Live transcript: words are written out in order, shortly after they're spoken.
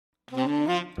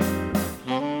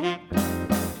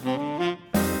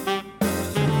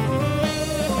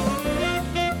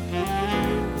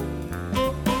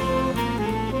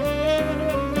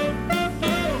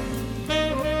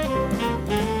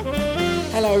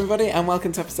everybody, and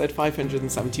welcome to episode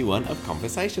 571 of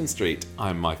Conversation Street.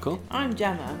 I'm Michael. I'm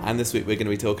Gemma. And this week we're going to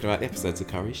be talking about the episodes of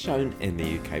Corrie shown in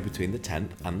the UK between the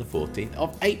 10th and the 14th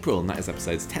of April. And that is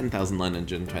episodes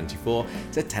 10,924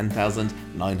 to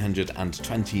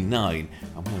 10,929.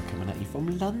 And we're coming at you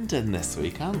from London this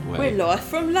week, aren't we? We're live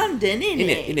from London,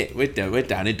 innit? We're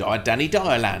down in Danny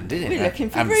Direland, innit? We're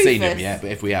looking for haven't Rufus. Seen him yet, but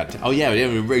if we had... Oh yeah, we're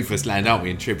in Rufus land, aren't we,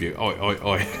 in tribute? Oi, oi,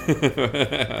 oi.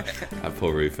 That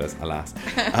poor Rufus, alas.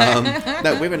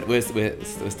 No, we're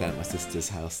staying at my sister's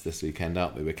house this weekend,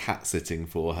 aren't we? We're cat sitting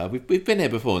for her. We've been here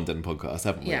before and done podcasts,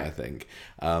 haven't we? Yeah. I think.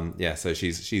 So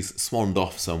she's swanned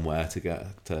off somewhere to go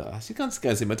to. She's gone to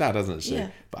go see my dad, hasn't she? Yeah.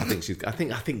 But I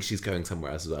think she's going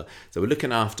somewhere else as well. So we're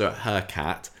looking after her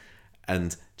cat,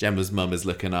 and Gemma's mum is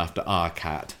looking after our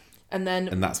cat. And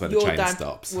that's where the your chain dad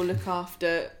stops. will look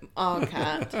after our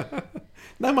cat.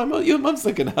 No, your mum's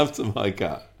looking after my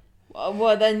cat.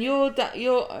 Well, then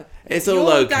It's all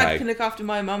okay. Your dad can look after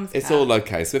my mum's cat. It's all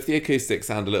okay. So if the acoustics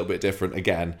sound a little bit different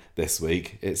again this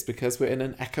week, it's because we're in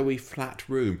an echoey flat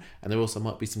room, and there also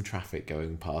might be some traffic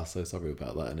going past. So sorry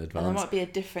about that in advance. And there might be a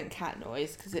different cat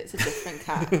noise because it's a different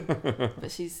cat,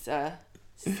 but she's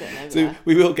sitting over So there.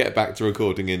 we will get back to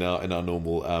recording in our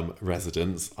normal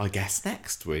residence, I guess,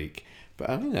 next week.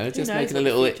 But just knows making what a the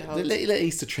little future holds.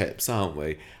 Easter trips, aren't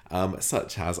we?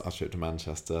 Such as our trip to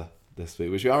Manchester this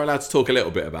week, which we are allowed to talk a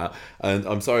little bit about. And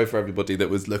I'm sorry for everybody that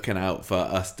was looking out for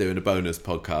us doing a bonus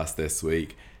podcast this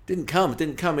week. Didn't come,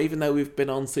 even though we've been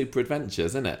on super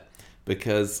adventures, innit?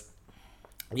 Because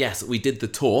yes, we did the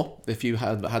tour. If you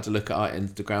had to look at our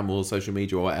Instagram or social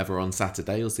media or whatever on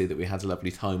Saturday, you'll see that we had a lovely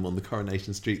time on the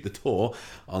Coronation Street, the tour,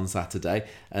 on Saturday.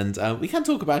 And we can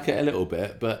talk about it a little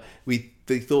bit, but we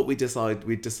thought we'd decide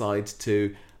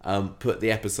to put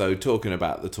the episode talking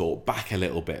about the tour back a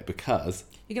little bit because...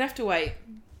 You're going to have to wait.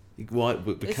 Why?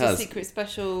 Because it's a secret,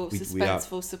 special,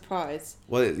 suspenseful surprise.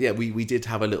 Well, yeah, we did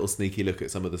have a little sneaky look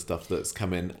at some of the stuff that's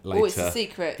coming later. It's a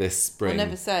secret. This spring. I'll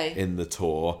never say. In the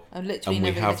tour. I'm literally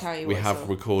never going to tell you what we have I saw.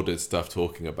 recorded stuff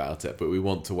talking about it, but we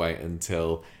want to wait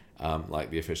until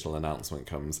the official announcement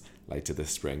comes later this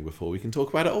spring before we can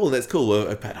talk about it all. And it's cool.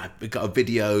 We've got a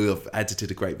video. I've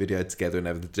edited a great video together and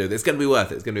everything to do. It's going to be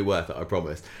worth it. It's going to be worth it, I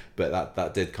promise. But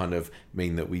that did kind of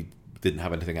mean that we didn't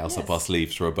have anything else up our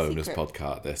sleeves for a bonus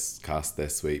podcast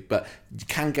this week. But you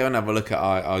can go and have a look at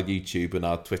our YouTube and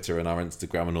our Twitter and our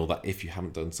Instagram and all that if you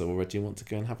haven't done so already and want to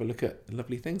go and have a look at the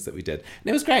lovely things that we did. And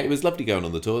it was great. It was lovely going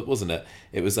on the tour, wasn't it?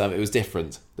 It was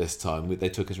different this time. They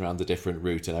took us around a different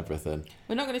route and everything.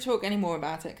 We're not going to talk any more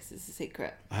about it because it's a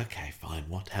secret. Okay, fine,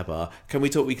 whatever. We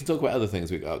can talk about other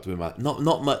things we got up to.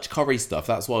 Not much Corrie stuff.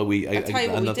 That's why we... I'll tell you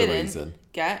what another we didn't reason.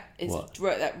 get is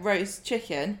that roast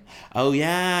chicken. Oh,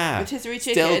 yeah. Rotisserie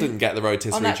chicken. Still didn't get the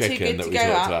rotisserie chicken that we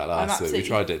talked about last week. We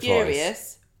tried it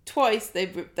furious. Twice they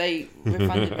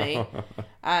refunded me,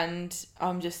 and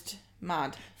I'm just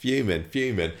mad. Fuming.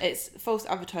 It's false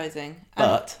advertising.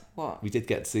 But what? We did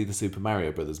get to see the Super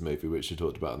Mario Brothers movie, which we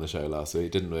talked about on the show last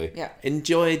week, didn't we? Yeah.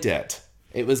 Enjoyed it.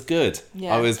 It was good.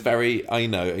 Yeah. I was very... I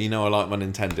know I like my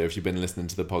Nintendo. If you've been listening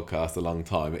to the podcast a long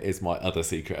time, it is my other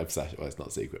secret obsession. Well, it's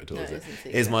not secret at all, is it?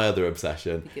 It is my other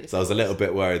obsession. So I was a little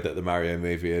bit worried that the Mario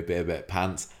movie would be a bit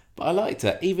pants. But I liked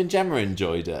it. Even Gemma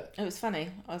enjoyed it. It was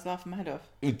funny. I was laughing my head off.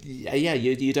 Yeah,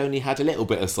 you'd only had a little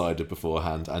bit of cider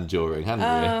beforehand and during, hadn't you?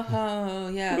 Oh,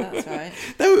 yeah, that's right.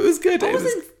 No, it was good. I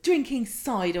wasn't drinking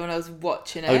cider when I was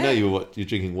watching it. Oh, no, you're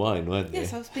drinking wine, weren't you?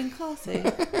 Yes, I was being classy.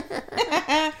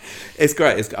 It's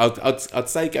great. I'd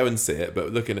say go and see it,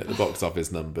 but looking at the box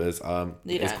office numbers,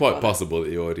 it's quite possible that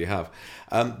you already have.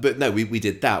 But no, we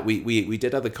did that. We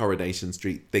did other Coronation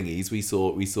Street thingies. We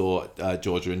saw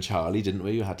Georgia and Charlie, didn't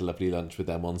we? We had a lovely lunch with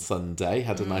them on Sunday.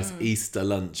 Had a nice Easter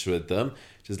lunch with them.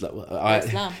 Just like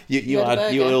you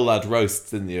all had roasts,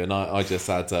 didn't you? And I just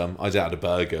had a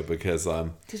burger because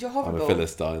you're horrible. I'm a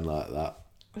Philistine like that.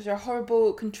 Because you're a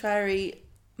horrible, contrary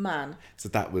man. So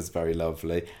that was very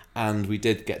lovely, and we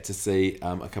did get to see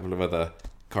a couple of other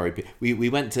Corrie. We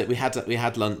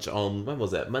had lunch on, when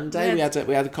was it? Monday.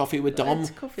 We had a coffee with Dom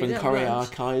from Corrie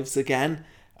Archives again.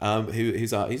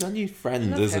 He's our new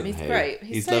friend, isn't he? He's great.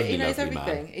 He's lovely, he knows lovely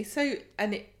everything. man. He's so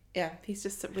he's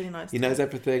just really nice. He knows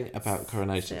everything about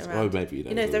coronations. Oh, maybe you know.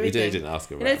 He knows everything. He didn't ask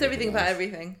him. He knows everything about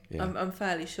everything. Yeah. I'm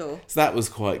fairly sure. So that was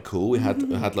quite cool. We had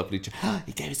lovely.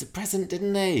 He gave us a present,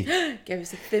 didn't he? Gave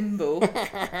us a thimble.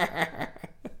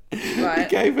 Right. He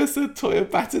gave us a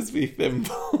Toya Battersby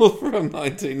thimble from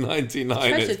 1999.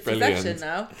 Treasured It's brilliant. possession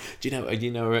now. Do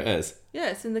you know where it is? Yeah,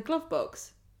 it's in the glove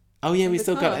box. Oh yeah, we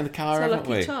still got it in the car, it's haven't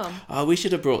we? Charm. Oh, we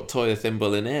should have brought Toya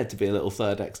Thimble in here to be a little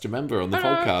third extra member on the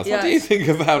podcast. Yeah. What do you think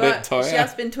about it, Toya? She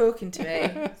has been talking to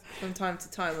me from time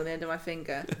to time on the end of my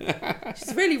finger.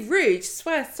 She's really rude. She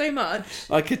swears so much.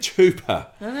 Like a trooper.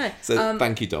 I know. So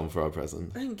thank you, Dom, for our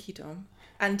present. Thank you, Dom.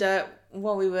 And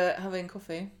while we were having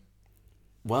coffee...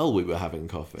 While we were having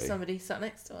coffee. Somebody sat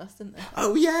next to us, didn't they?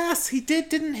 Oh, yes, he did,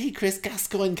 didn't he? Chris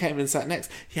Gascoigne came and sat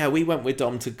next. Yeah, we went with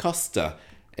Dom to Costa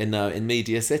in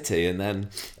Media City, and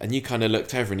you kind of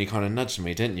looked over and you kind of nudged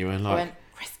me, didn't you? And like, I went,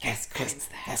 Chris Gascoigne's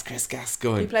there. That's Chris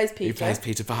Gascoigne. He plays Peter. He plays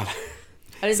Peter Barlow.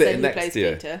 I didn't say he plays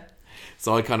Peter.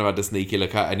 So I kind of had a sneaky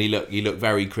look at, and he looked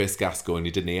very Chris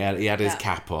Gascoigne, didn't he? He had his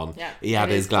cap on. Yeah. He had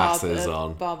his glasses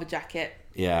on. Barber jacket.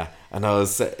 Yeah, and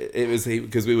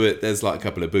because there's like a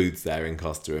couple of booths there in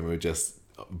Costa, and we were just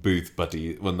booth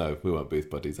buddies. Well, no, we weren't booth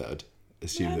buddies. I would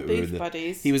assume that we were in the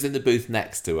buddies. He was in the booth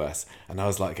next to us, and I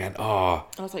was like, I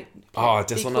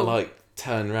just want to like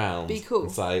turn round, be cool,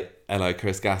 and say hello,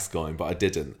 Chris Gascoigne, but I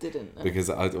didn't no.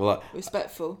 because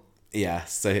respectful. Yeah,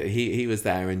 so he was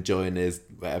there enjoying his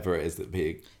whatever it is that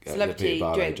Peter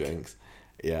Barlow drinks.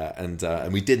 Yeah,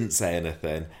 and we didn't say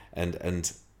anything,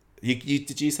 and you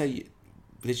did you say.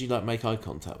 Did you like make eye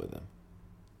contact with him?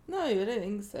 No, I don't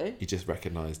think so. You just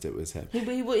recognised it was him.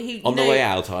 He on the way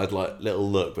out, I had like little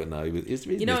look, but no, he was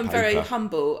reading I'm his very paper.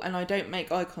 humble, and I don't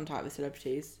make eye contact with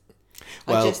celebrities.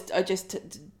 Well, I just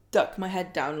duck my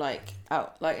head down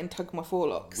and tug my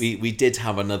forelocks. We did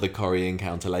have another Corrie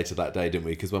encounter later that day, didn't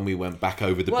we? Because when we went back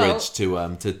over the bridge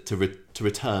to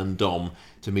return Dom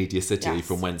to Media City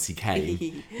from whence he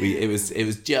came, it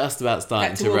was just about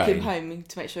starting to rain. Had to walk him home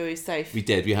to make sure he was safe. We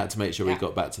did. We had to make sure we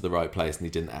got back to the right place and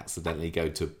he didn't accidentally go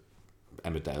to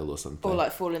Emmerdale or something. Or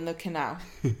fall in the canal.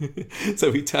 So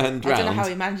we turned round. I don't know how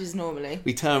he manages normally.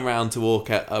 We turned round to walk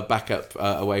back up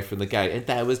away from the gate, and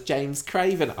there was James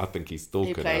Craven. I think he's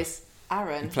stalking us. He plays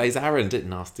Aaron. He plays Aaron, didn't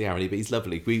nasty Aaron, but he's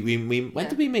lovely. When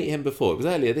did we meet him before? It was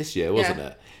earlier this year, wasn't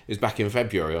it? It was back in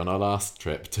February on our last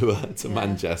trip to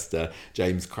Manchester.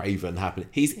 James Craven happened.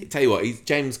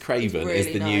 James Craven really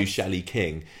is the new Shelley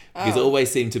King. Because it always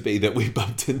seemed to be that we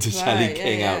bumped into Shelley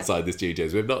King outside the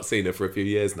studios. We've not seen her for a few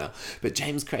years now. But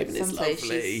James Craven is lovely.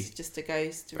 She's just a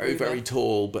ghost. Very, very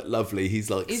tall, but lovely. He's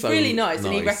so really nice,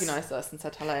 and he recognised us and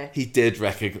said hello. He did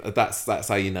recognise. That's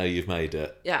how you know you've made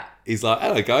it. Yeah. He's like,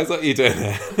 hello guys, what are you doing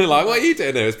here? Like, what are you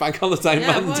doing here? It's Bank Holiday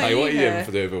Monday. What are you doing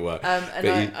for doing for work?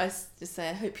 I just say,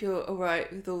 I hope you're all right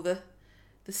with all the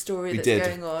story that's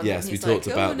going on. Yes, we talked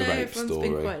about the rape story.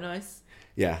 Everyone's been quite nice.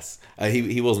 Yes,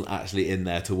 he wasn't actually in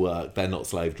there to work. They're not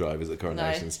slave drivers at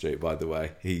Coronation Street, by the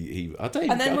way. I don't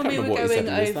even. And then when we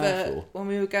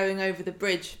were going over the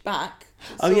bridge back.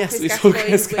 We saw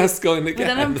Chris Gascoigne again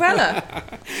with an umbrella.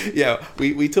 Yeah,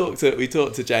 we talked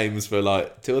to James for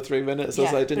like 2 or 3 minutes or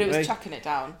so, didn't we? But it was chucking it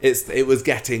down. It was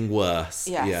getting worse.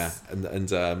 Yes. Yeah,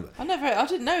 and I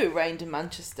didn't know it rained in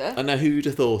Manchester. I know, who'd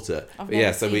have thought it.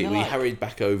 So we like. hurried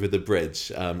back over the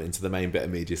bridge into the main bit of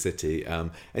Media City,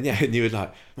 and you were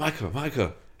like,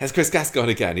 Michael, there's Chris Gascoigne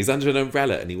again. He's under an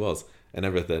umbrella, and he was. And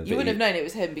everything. You wouldn't have known it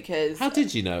was him because... How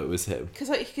did you know it was him?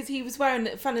 Because he was wearing,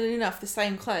 funnily enough, the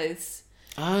same clothes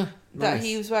that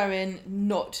he was wearing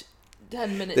not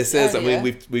 10 minutes This earlier.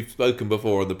 is, we've spoken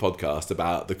before on the podcast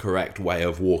about the correct way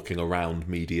of walking around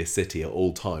Media City at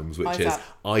all times, which is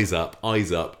eyes up,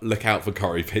 look out for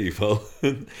Corrie people.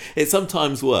 It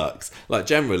sometimes works. Like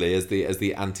generally, as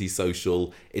the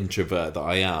antisocial introvert that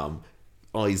I am,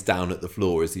 eyes down at the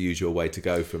floor is the usual way to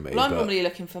go for me. Well, I'm normally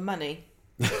looking for money.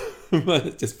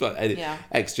 Just for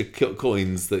extra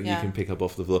coins that you can pick up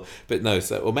off the floor. But no,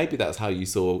 or maybe that's how you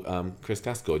saw Chris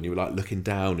Gascoigne. You were like looking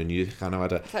down, and you kind of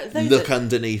had a look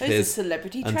underneath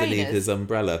his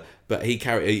umbrella. But he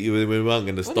carried. We weren't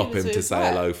going to stop him to say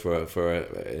hello for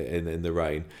in the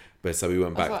rain. But so we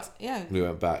went back. We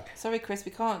went back. Sorry, Chris,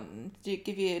 we can't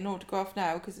give you an autograph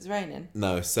now because it's raining.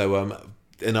 No, so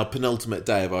in our penultimate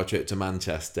day of our trip to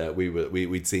Manchester, we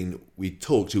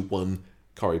talked to one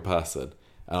Corrie person.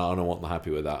 And I wasn't happy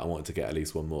with that. I wanted to get at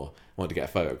least one more. I wanted to get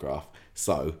a photograph.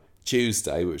 So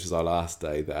Tuesday, which was our last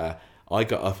day there, I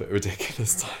got up at a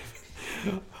ridiculous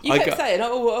time. You kept saying,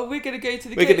 we're going to go to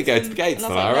the gates. We're going to go to the gates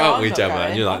tomorrow, aren't we, Gemma?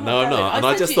 And you're like, no, I'm not. And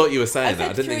I just thought you were saying that.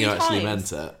 I didn't think you actually meant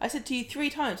it. I said to you 3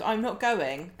 times, I'm not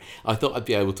going. I thought I'd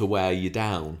be able to wear you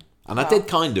down. And I did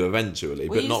kind of eventually,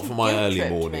 but not for my early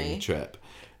morning trip.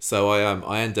 So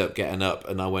I ended up getting up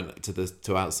and I went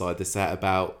to outside the set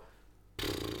about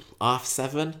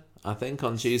 7:30, I think,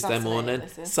 on Tuesday morning.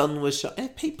 Sun was shining.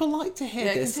 People like to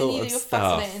hear this sort of your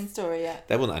stuff. Fascinating story,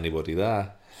 There wasn't anybody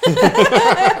there.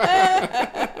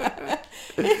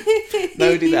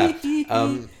 Nobody there.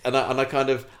 And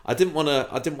I didn't want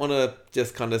to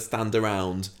just kind of stand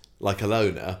around like a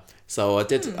loner. So I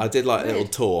did like a little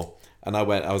tour. And I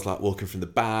was like walking from the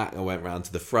back, I went round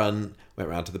to the front, went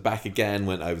round to the back again,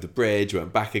 went over the bridge,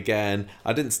 went back again.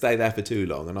 I didn't stay there for too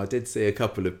long, and I did see a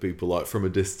couple of people like from a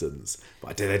distance,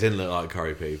 but they didn't look like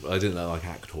Corrie people. I didn't look like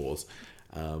actors,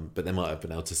 but they might have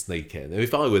been able to sneak in.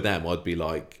 If I were them, I'd be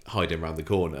like hiding around the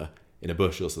corner in a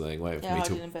bush or something, waiting for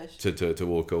me to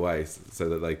walk away so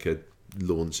that they could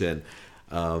launch in.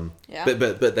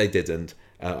 But they didn't,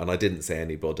 and I didn't see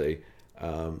anybody,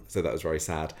 so that was very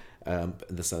sad.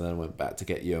 So then I went back to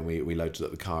get you, and we loaded up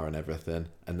the car and everything,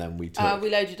 and then we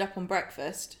loaded up on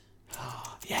breakfast.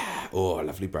 Yeah, a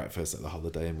lovely breakfast at the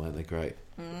Holiday Inn, weren't they great?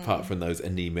 Apart from those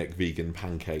anemic vegan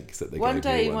pancakes that they gave me one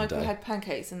day. Michael had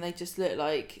pancakes and they just looked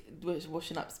like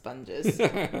washing up sponges.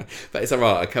 But it's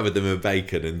alright, I covered them in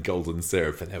bacon and golden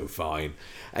syrup and they were fine.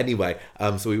 Anyway,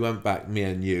 so we went back, me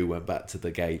and you went back to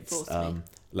the gates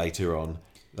later on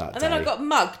that day. And then I got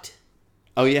mugged.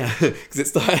 Oh yeah, because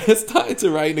it started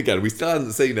to rain again. We still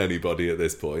hadn't seen anybody at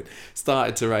this point.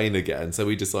 Started to rain again, so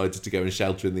we decided to go and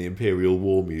shelter in the Imperial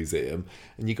War Museum.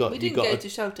 And we didn't go to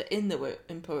shelter in the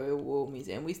Imperial War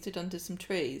Museum. We stood under some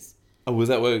trees. Oh, was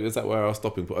that where our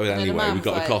stopping point? Oh, anyway, we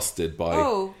got accosted by.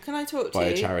 Oh, can I talk to you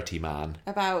by a charity man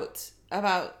about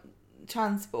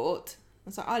transport? I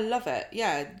was like, I love it.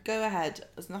 Yeah, go ahead.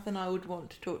 There's nothing I would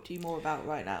want to talk to you more about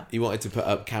right now. You wanted to put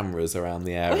up cameras around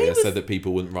the area so that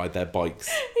people wouldn't ride their bikes.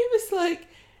 He was like,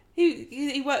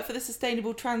 he worked for the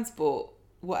Sustainable Transport,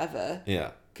 whatever.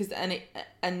 Yeah.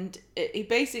 He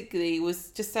basically was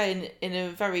just saying in a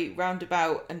very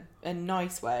roundabout and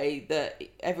nice way that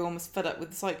everyone was fed up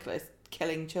with the cyclists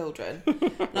killing children.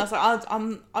 And I was like,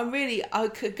 I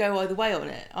could go either way on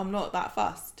it. I'm not that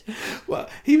fussed. Well,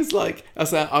 he was like, I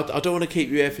said, I don't want to keep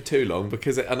you here for too long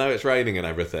because I know it's raining and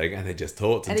everything. And they just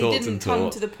talked and talked and talked. And he didn't come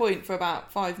to the point for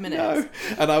about 5 minutes.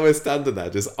 No. And I was standing there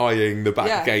just eyeing the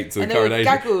back gates of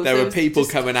Coronation. There were people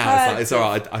coming out. It's all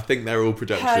right. I think they're all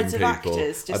production people.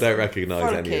 I don't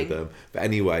recognise any of them. But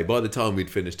anyway, by the time we'd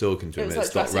finished talking to him, it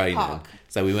stopped raining.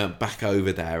 So we went back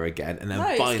over there again, and then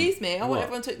excuse me, I want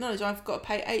everyone to acknowledge I've got to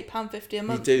pay £8.50 a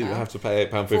month. You do have to pay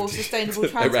 £8.50 for sustainable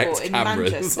transport in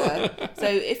Manchester. So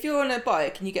if you're on a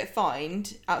bike and you get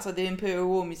fined outside the Imperial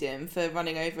War Museum for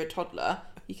running over a toddler,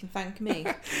 you can thank me.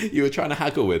 You were trying to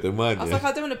haggle with them, weren't you? I was like,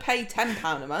 I don't want to pay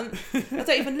 £10 a month. I don't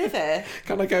even live here.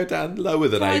 Can I go down lower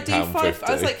than £8.50?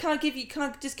 I was like, can I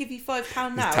just give you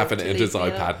 £5 now? He's tapping it into his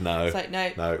iPad. No. It's like,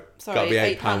 no. Sorry, got to be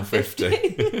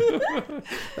 £8.50.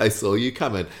 They saw you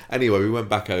coming. Anyway, we went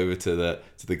back over to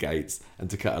the gates, and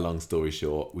to cut a long story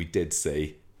short, we did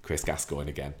see Chris Gascoigne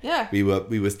again. Yeah. We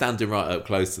were standing right up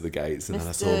close to the gates, and then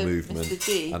I saw movement,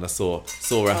 and I saw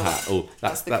a hat. Oh,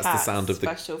 that's the sound of the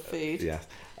special food. Yeah.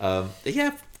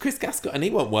 Chris Gascoigne, and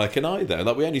he wasn't working either.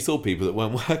 Like, we only saw people that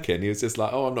weren't working. He was just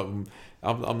like, I'm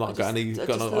not got any on at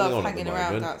the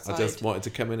moment. I just wanted to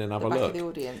come in and have a look. Back of the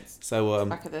audience. So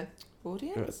back of the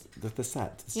audience? The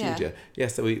set, the studio. Yeah,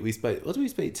 so we spoke. What did we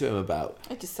speak to him about?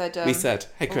 I just said. We said,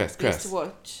 "Hey, Chris, to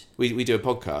watch." We do a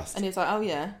podcast, and he was like, "Oh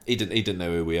yeah." He didn't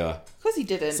know who we are. Of course he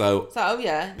didn't. So oh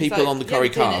yeah. People on the Corrie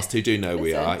cast who do know who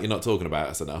we are, you're not talking about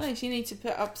us enough. No, you need to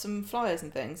put up some flyers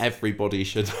and things. Everybody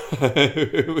should know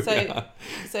who we are.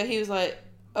 So he was like,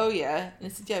 "Oh yeah," and I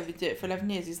said, "Yeah, we've been doing it for 11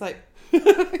 years." He's like,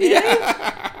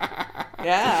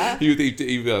 Yeah.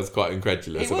 He was quite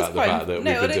incredulous about the fact that I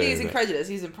don't think he's incredulous.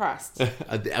 He's impressed.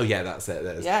 Oh yeah, that's it.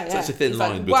 There's such a thin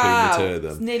line between the two of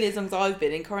them. It's nearly as long as I've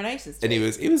been in Coronation Street. And he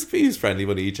was friendly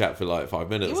when he chat for like 5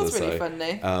 minutes or so. He was really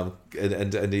friendly.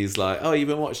 And he's like, "Oh, you've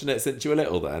been watching it since you were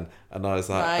little, then?" And I was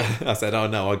like, right. I said, "Oh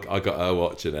no, I got her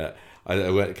watching it.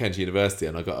 I came to university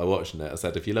and I got her watching it. I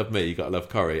said, if you love me, you got to love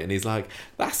Corrie." And he's like,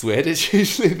 "That's weird. It's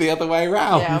usually the other way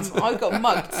around." Yeah, I got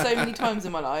mugged so many times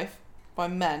in my life by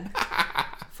men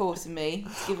forcing me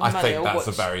to give them money or watch television. I think that's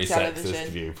a very sexist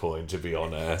viewpoint, to be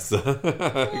honest. Oh,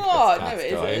 no,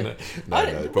 it isn't. No,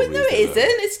 it isn't.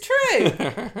 It's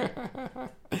true.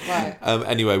 Right.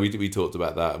 Anyway, we talked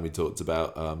about that, and we talked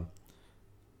about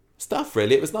stuff,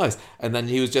 really. It was nice. And then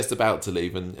he was just about to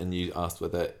leave, and you asked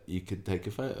whether you could take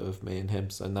a photo of me and him.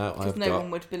 So now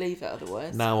one would believe it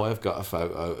otherwise. Now I've got a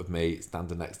photo of me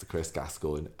standing next to Chris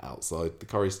Gascoigne outside the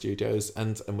Corrie studios,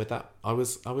 and with that I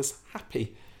was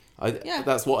happy.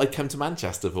 That's what I'd come to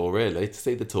Manchester for, really, to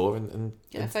see the tour and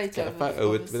get a photo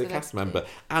with a cast member,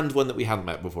 and one that we hadn't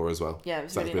met before as well. Yeah, it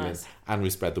was really nice. And we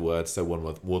spread the word, so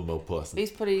one more person. He's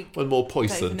probably one more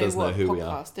person doesn't know who we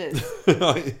are.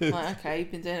 Like, okay, you've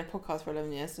been doing a podcast for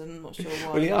 11 years, so I'm not sure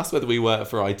why. Well, he asked whether we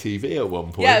worked for ITV at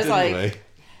one point, yeah, it was didn't we?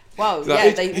 Well, Like,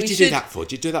 yeah, who'd we you should do that for?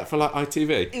 Did you do that for like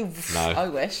ITV? Oof, No. I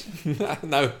wish.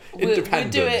 No, We'd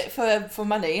independent. do it for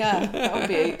money. Yeah,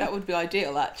 that would be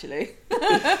ideal actually.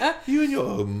 You and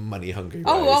your money hungry ways.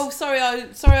 Oh, sorry.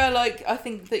 I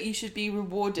think that you should be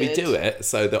rewarded. We do it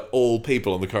so that all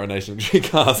people on the Coronation Street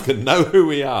cast can know who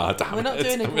we are. Damn We're not it.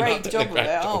 doing a We're great not doing job a of great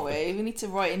it, job. are we? We need to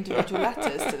write individual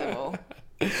letters to them all.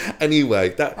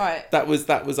 Anyway, Right. that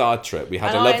was our trip. We had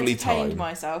And a lovely I entertained time.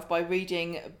 myself by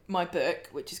reading my book,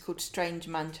 which is called Strange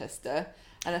Manchester,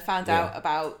 and I found Yeah. out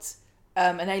about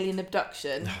an alien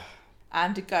abduction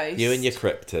and a ghost. You and your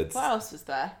cryptids. What else was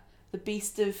there? The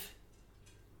Beast of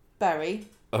Berry.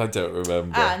 I don't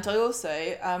remember. And I also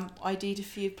ID'd a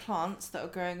few plants that are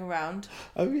growing around,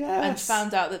 Oh yes. and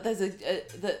found out that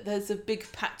there's a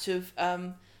big patch of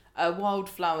a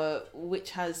wildflower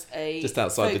which has a just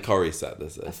outside the Corrie set.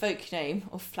 There's a this. folk name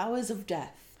of flowers of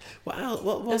death. Wow,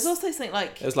 what There's was? also something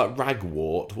like It was like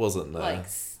ragwort, wasn't there?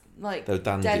 like They're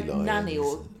dead dandelions. nanny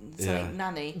or something Yeah.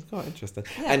 nanny. It's quite interesting.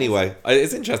 Yeah, Anyway,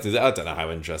 it's interesting. I don't know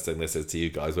how interesting this is to you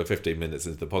guys. We're 15 minutes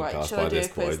into the Right, podcast shall I by do this a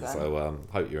quiz point, then? so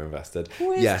hope you're invested.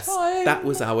 Quiz yes, time. that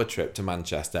was our trip to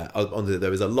Manchester.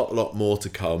 There is a lot more to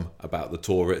come about the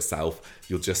tour itself.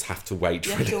 You'll just have to wait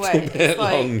You for a have to little wait. bit It's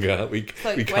like- longer. We It's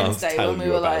like can't Wednesday tell when we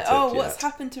you were about like, it "Oh, yet. what's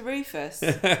happened to Rufus?"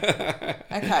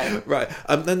 Okay. Right.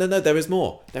 No. There is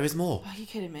more. There is more. Are you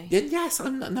kidding me? Yes,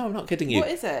 I'm not kidding you. What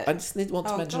is it? I just want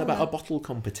to Oh, mention go on about then. a bottle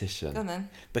competition. Go on then.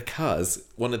 Because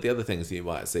one of the other things you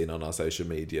might have seen on our social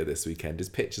media this weekend is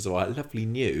pictures of our lovely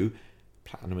new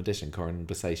Platinum Edition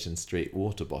Coronation Street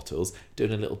water bottles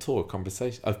doing a little tour of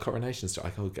Coronation Street. I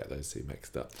could get those two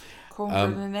mixed up.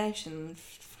 Coronation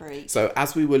Street. So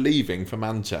as we were leaving for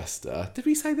Manchester, did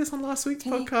we say this on last week's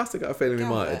Can you podcast? I got a feeling we go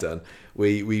might with have it? done.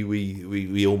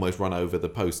 We almost run over the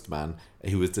postman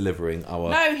who was delivering our.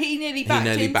 No, he nearly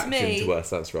backed me. into us.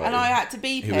 That's right. And I had to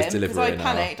beep He was him because I delivering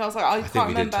our- panicked. I was like, I think can't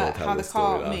we did remember talk how the story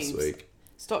car last moves. week.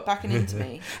 Stop backing into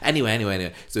me.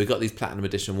 Anyway. So we got these Platinum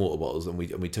Edition water bottles, and we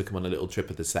took them on a little trip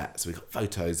of the set. So we got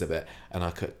photos of it, and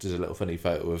I did a little funny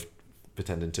photo of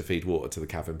pretending to feed water to the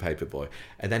cabin paper boy.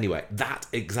 And anyway, that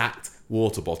exact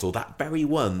water bottle, that very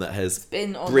one that has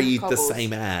been on breathed the cobbles.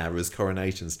 same air as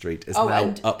Coronation Street, is Oh, now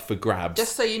and up for grabs.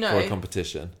 just so you know, for a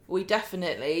competition. We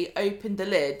definitely opened the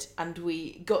lid and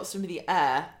we got some of the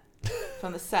air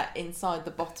from the set inside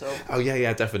the bottle. Oh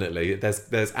yeah, definitely.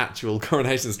 There's actual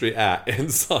Coronation Street air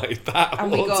inside that And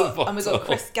water we bottle. got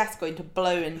Chris Gascoigne to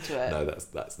blow into it. No,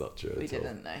 that's not true. we at all.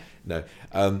 didn't know. No.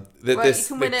 Right, you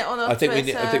can win it on our I think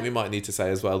Twitter. we might need to say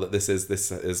as well that this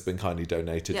has been kindly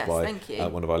donated Yes, by thank you.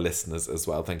 one of our listeners as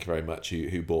well. Thank you very much.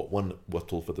 Who bought one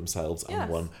bottle for themselves and Yes.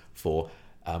 one for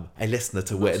a listener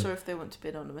to I'm win. not sure if they want to be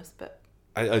anonymous, but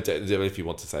I don't, if you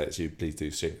want to say it to you, please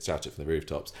do shout it from the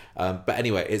rooftops. But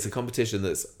anyway, it's a competition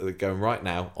that's going right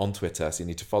now on Twitter. So you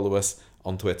need to follow us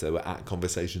on Twitter. We're at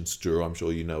Conversation Strew. I'm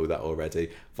sure you know that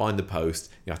already. Find the post.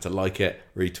 You have to like it,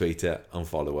 retweet it, and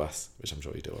follow us, which I'm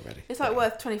sure you do already. it's like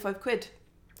worth 25 quid.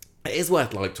 It is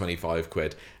worth like 25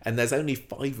 quid, and there's only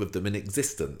 5 of them in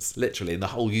existence. Literally, in the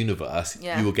whole universe,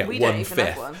 Yeah, you will get we don't even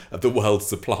have 1/5 one. of the world's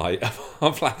supply of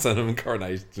our Platinum and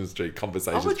Coronation Street, I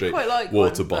Conversation would Street quite like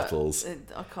water one, but bottles.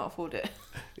 I can't afford it.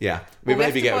 Yeah, we Well,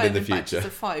 have maybe to get buy them in the batches future.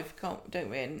 of 5, don't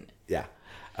we? And Yeah.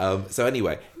 So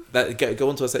anyway, go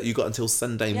on to us. You've got until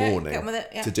Sunday Yeah, morning get on with it,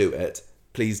 yeah. to do it.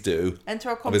 Please do. enter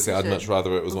our Obviously, competition. I'd much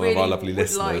rather it was one really of our lovely would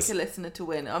listeners. like a listener to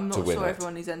win. I'm to not win sure it.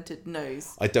 everyone who's entered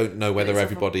knows. I don't know whether It's off a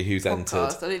everybody who's entered.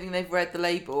 podcast. I don't think they've read the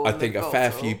label. I on think the a fair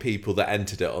bottle. few people that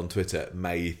entered it on Twitter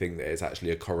may think that it's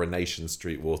actually a Coronation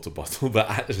Street water bottle, but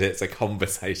actually it's a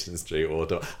Conversation Street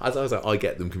water. As I was like, I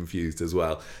get them confused as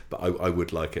well, but I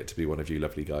would like it to be one of you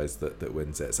lovely guys that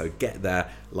wins it. So get there,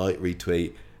 like,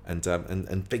 retweet,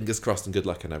 and fingers crossed and good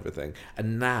luck and everything.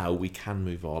 And now we can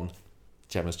move on.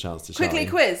 Gemma's chance to Quickly, shine.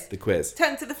 quiz. The quiz.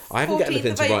 10th to the 14th I haven't got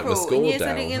anything of to write my April. score and you're down.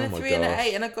 sending in Oh a my 3 and an gosh.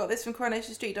 8, and I got this from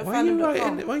Coronation Street. Why are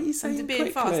you saying I'm it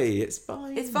being fast. quickly? It's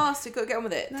fine. It's fast. You've got to get on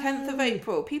with it. No. 10th of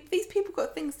April. These people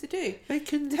got things to do. They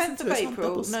can listen 10th to of us on April,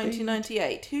 double speed.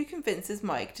 1998. Who convinces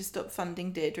Mike to stop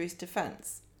funding Deirdre's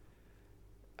defence?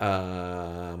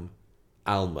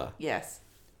 Alma. Yes.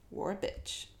 War a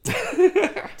bitch.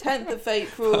 10th of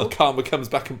April. Well, karma comes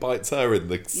back and bites her in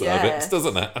the cervix, Yes.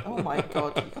 doesn't it? Oh my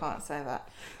god, you can't say that.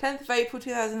 10th of April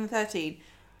 2013.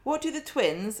 What do the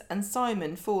twins and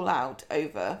Simon fall out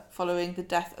over following the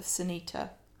death of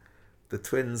Sunita? The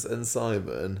twins and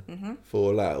Simon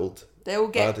fall out. They all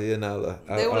get. Buddy and Ella.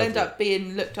 They all end up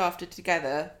being looked after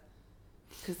together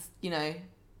because,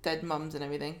 dead mums and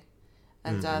everything.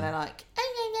 And they're like,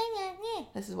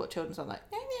 this is what children sound like.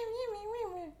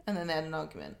 And then they had an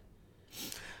argument.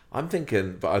 I'm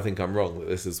thinking, but I think I'm wrong, that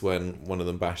this is when one of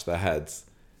them bashed their heads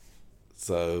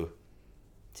So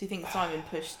Do you think Simon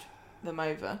pushed them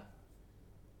over?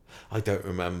 I don't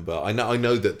remember. I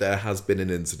know that there has been an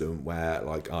incident where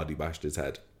like Ardy bashed his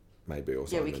head, maybe, or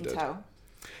Simon Yeah, we can did. tell.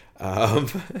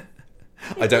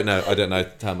 I don't know.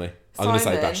 Tell me. I'm going to say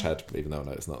Simon- bash head, even though I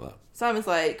know it's not that. Simon's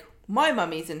like, my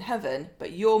mummy's in heaven,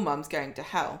 but your mum's going to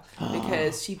hell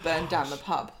because she burned down the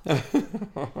pub.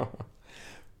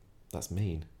 That's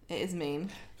mean. It is mean.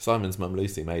 Simon's mum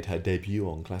Lucy made her debut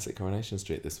on Classic Coronation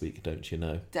Street this week, don't you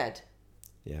know? Dead.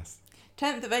 Yes.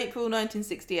 10th of April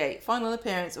 1968. Final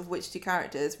appearance of which two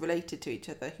characters related to each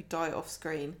other who die off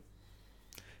screen?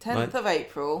 10th of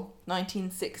April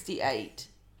 1968.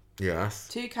 Yes.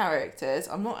 Two characters.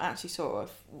 I'm not actually sure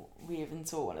if we even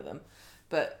saw one of them,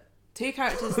 but two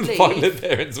characters leave. Final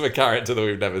appearance of a character that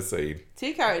we've never seen.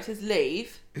 Two characters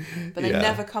leave, but they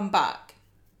never come back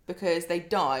because they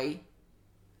die.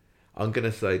 I'm going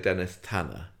to say Dennis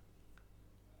Tanner.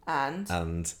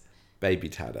 And Baby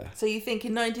Tanner. so you think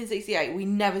in 1968 we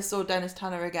never saw Dennis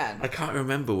Tanner again? I can't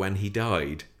remember when he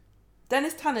died.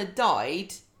 Dennis Tanner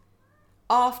died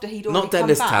after he'd already Not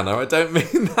Dennis come back. Tanner, I don't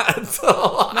mean that at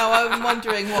all. No, I'm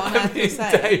wondering what on earth you're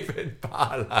saying. David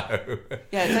Barlow.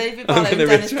 Yeah, David I'm Barlow and gonna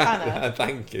Dennis retract Tanner. that.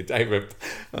 Thank you, David.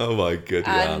 Oh my good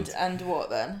And what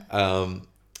then?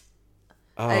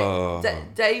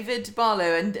 David Barlow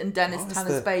and Dennis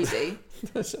Tanner's baby.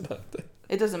 Shut up.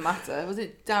 It doesn't matter. Was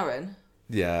it Darren?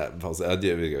 Yeah, possibly.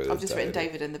 I've just written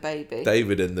David and the baby.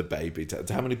 David and the baby.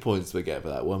 How many points do we get for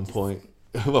that? 1 point.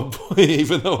 1 point,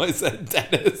 even though I said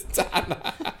Dennis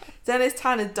Tanner. Dennis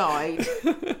Tanner died.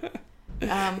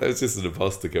 That was just an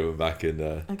imposter coming back in.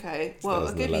 Okay, well,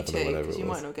 I'll give you 2011 or two whatever because it you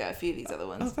was. might not get a few of these other Oh,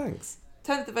 ones. thanks.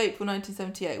 10th of April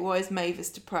 1978. Why is Mavis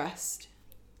depressed?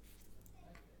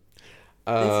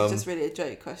 This is just really a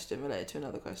joke question related to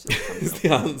another question. that comes Is up. the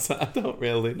answer? I don't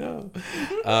really know.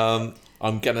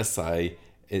 I'm gonna say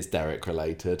it's Derek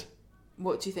related.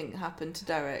 What do you think happened to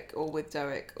Derek, or with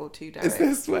Derek, or to Derek? Is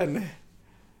this when?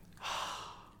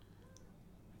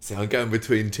 See, I'm going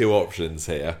between two options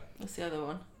here. What's the other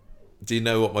one? Do you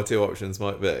know what my two options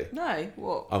might be? No,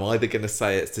 what? I'm either going to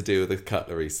say it's to do with a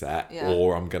cutlery set, Yeah.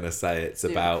 or I'm going to say it's Do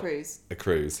a about cruise. a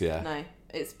cruise. Yeah. No,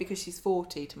 it's because she's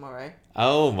 40 tomorrow.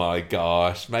 Oh my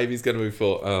gosh, maybe he's going to be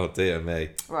 40. Oh dear me.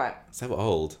 Right. So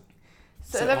old.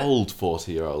 So 11 old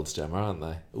 40-year-olds, Gemma, aren't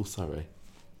they? Oh, sorry.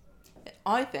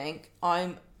 I think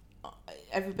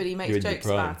everybody makes You're in your jokes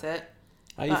prime. about it.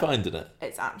 How are you finding it?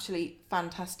 It's actually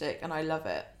fantastic and I love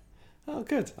it. Oh,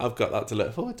 good. I've got that to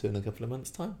look forward to in a couple of months'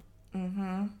 time.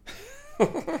 11th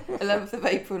of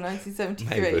April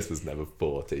 1973. Mavis was never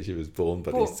 40. She was born,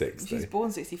 but he's 60. She was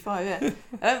born 65, yeah.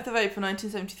 11th of April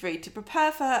 1973. To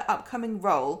prepare for her upcoming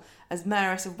role as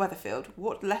Mayoress of Weatherfield,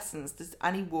 what lessons does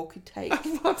Annie Walker take?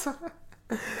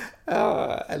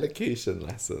 Elocution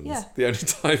lessons. Yeah. The only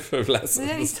type of lessons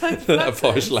The only type of that a lessons.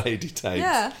 posh lady takes.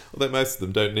 Yeah. Although most of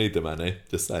them don't need them, Annie.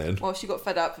 Just saying. Well, she got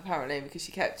fed up apparently because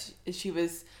she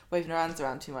was waving her hands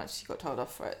around too much. She got told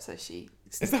off for it, so she...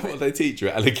 Is that what they teach you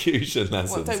at elocution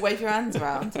lessons? What, don't wave your hands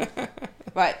around.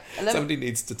 Right. 11th Somebody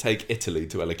needs to take Italy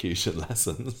to elocution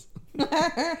lessons.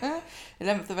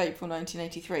 11th of April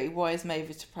 1983. Why is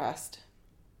Mavis depressed?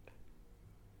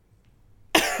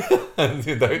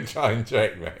 Don't try and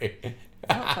trick me.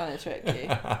 I'm not trying to trick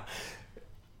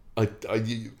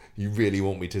you. You really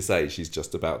want me to say she's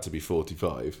just about to be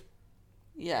 45?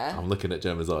 Yeah. I'm looking at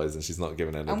Gemma's eyes and she's not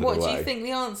giving anything And what away. do you think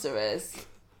the answer is?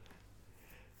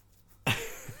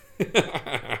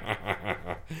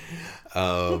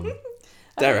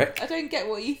 Derek I don't get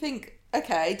what you think.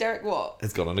 Okay, Derek what?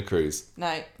 has gone on a cruise.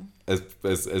 No. Has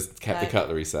kept No. the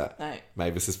cutlery set. No.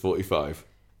 Mavis is 45.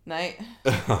 No.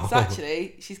 It's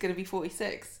actually, she's going to be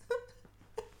 46.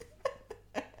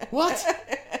 What?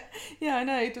 Yeah, I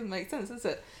know. It doesn't make sense, does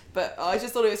it? But I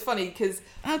just thought it was funny because...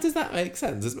 How does that make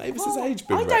sense? Has Mavis's Well, age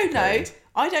been I don't know. retconned?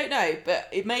 I don't know, but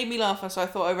it made me laugh, so I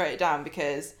thought I wrote it down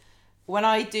because when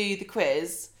I do the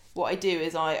quiz, what I do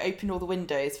is I open all the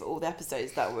windows for all the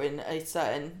episodes that were in a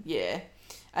certain year.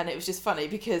 And it was just funny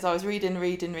because I was reading,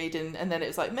 and then it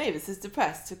was like, Mavis is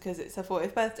depressed because it's her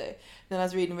 40th birthday. Then I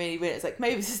was reading, it's like,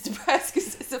 Mavis is depressed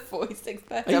because it's her 46th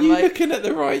birthday. Are you looking at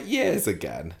the right years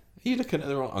again? Are you looking at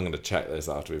the wrong... I'm going to check this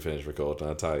after we finish recording,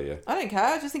 I'll tell you. I don't care.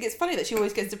 I just think it's funny that she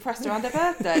always gets depressed around her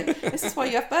birthday. This is why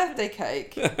you have birthday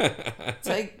cake.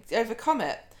 So overcome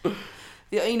it.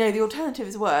 The alternative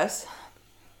is worse.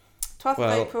 12th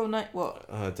of April night. What?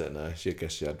 I don't know. I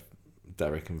guess she had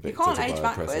Derek and Victor can't to age buy her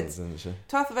backwards. presents, didn't she?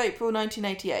 12th of April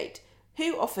 1988.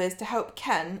 Who offers to help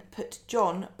Ken put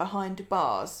John behind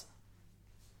bars?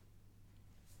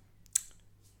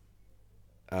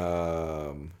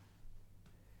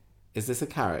 Is this a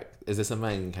character? Is this a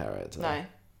main character?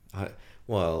 No.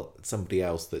 Well, somebody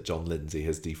else that John Lindsay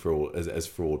has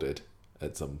frauded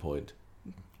at some point.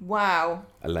 Wow.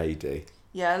 A lady.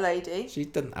 Yeah, a lady. She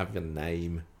doesn't have a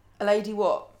name. A lady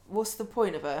what? What's the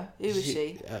point of her? Who is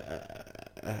she?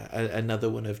 Another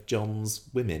one of John's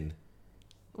women.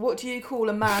 What do you call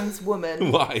a man's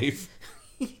woman? Wife.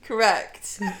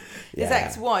 Correct. Yeah. His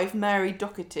ex-wife, Mary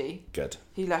Doherty. Good.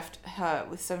 Who left her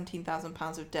with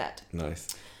 £17,000 of debt. Nice.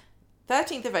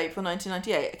 13th of April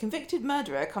 1998. A convicted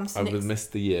murderer comes to I would miss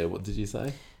the year. What did you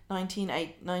say?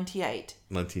 1998.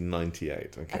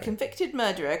 1998, okay. A convicted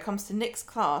murderer comes to Nick's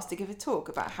class to give a talk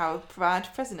about how bad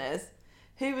prison is.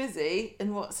 Who is he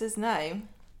and what's his name?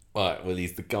 Right, well,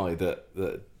 he's the guy that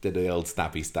did the old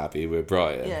stabby with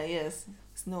Brian. Yeah, he is.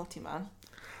 He's a naughty man.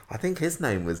 I think his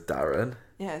name was Darren.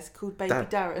 Yeah, it's called Baby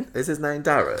Darren. Is his name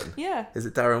Darren? Yeah. Is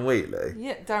it Darren Wheatley?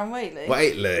 Yeah, Darren Wheatley.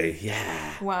 Wheatley,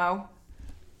 yeah. Wow.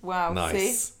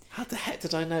 Nice. See? How the heck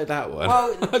did I know that one?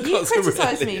 Well, you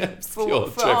criticised me for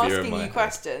asking you head.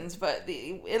 questions, but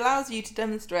it allows you to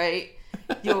demonstrate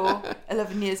your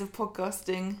 11 years of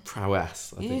podcasting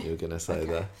prowess, I think you were going to say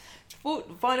there.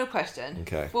 Final question.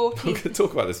 Okay. We're going to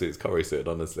talk about this week's Corrie suit,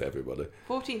 honestly, everybody.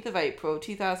 14th of April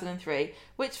 2003.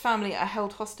 Which family are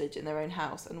held hostage in their own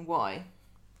house and why?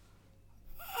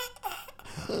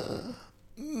 Sounds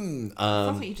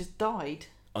like you just died.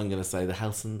 I'm going to say the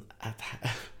Howson...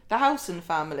 The Howson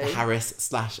family. The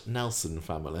Harris/Nelson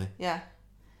family. Yeah.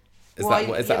 Is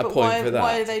that a point for that?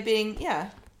 Why are they being... Yeah.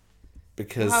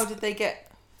 Because... How did they get...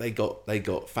 They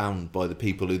got found by the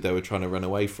people who they were trying to run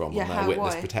away from on their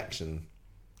witness protection.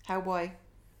 Why?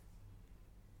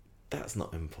 That's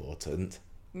not important.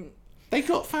 They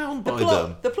got found by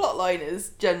them. The plot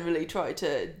liners generally try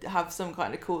to have some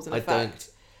kind of cause and effect.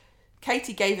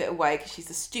 Katie gave it away because she's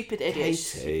a stupid idiot.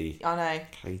 Katie. I know.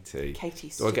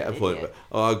 Katie's do I get a point?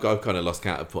 I've kind of lost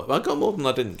count of points. I got more than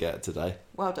I didn't get today.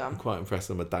 Well done. I'm quite impressed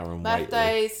with Darren Wheatley.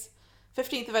 Birthdays.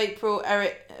 15th of April,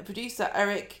 producer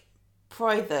Eric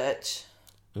Prithurch.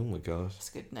 Oh my gosh. That's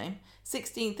a good name.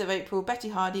 16th of April, Betty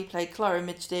Hardy played Clara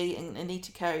Midgley and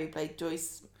Anita Carey played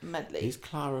Joyce Medley. Who's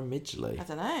Clara Midgley? I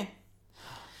don't know.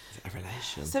 Is it a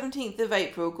relation? 17th of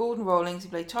April, Gordon Rawlings, who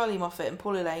played Charlie Moffat, and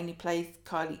Paula Lane, who played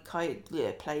Kylie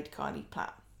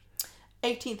Platt.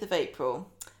 18th of April.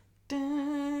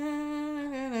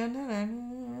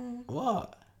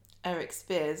 What? Eric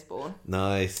Spears born.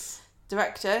 Nice.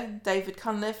 Director, David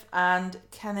Cunliffe and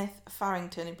Kenneth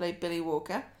Farrington, who played Billy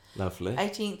Walker. Lovely.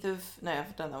 18th of... No,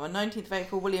 I've done that one. 19th of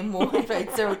April, William Moore, who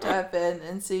played Cyril Turpin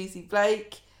and Susie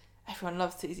Blake. Everyone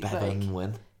loves Susie Blake.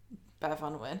 Bev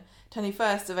Unwin.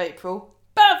 21st of April,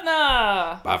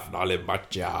 Bavna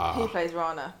Limacha. Who plays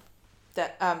Rana?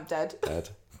 Dead. Dead.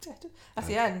 That's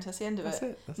the end. That's the end of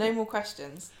it. No more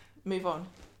questions. Move on.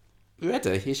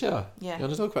 Ready? You sure? Yeah. You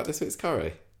want to talk about this week's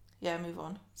Corrie? Yeah, move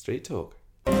on. Street talk.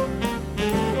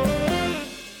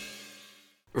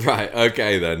 Right,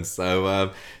 okay then.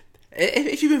 So,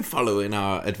 if you've been following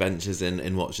our adventures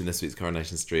in watching this week's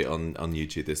Coronation Street on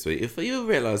YouTube this week, if you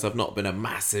realise I've not been a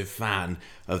massive fan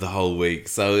of the whole week,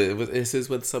 so this is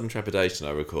with some trepidation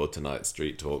I record tonight's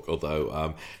Street Talk,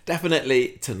 although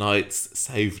definitely tonight's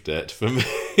saved it for me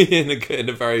in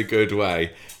a very good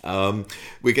way.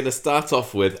 We're going to start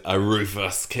off with a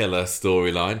Rufus killer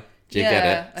storyline. Do you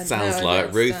get it? Sounds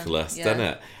like Ruthless, doesn't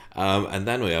it? And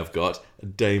then we have got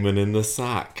Damon in the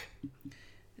sack.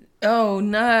 Oh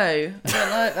no, I don't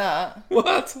like that.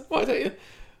 What? Why don't you?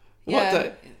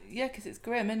 Yeah, because it's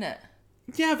grim, isn't it?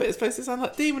 Yeah, but it's supposed to sound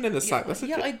like Demon in the sack.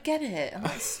 I get it. I'm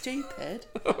not stupid.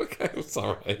 Okay, I'm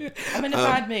sorry. I'm in a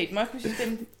bad mood. Michael's just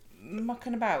been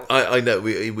mucking about. I know.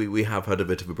 We have had a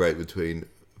bit of a break between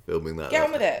filming that. Get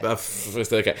on with it.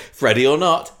 It's okay. Freddie or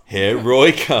not, here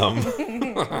Roy come.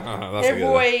 Here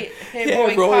Roy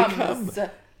comes.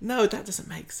 No, that doesn't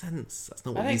make sense. That's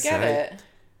not what you say. I don't get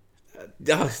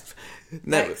it.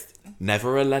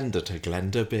 Never a lender to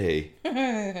Glenda B. Oh,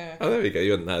 there we go.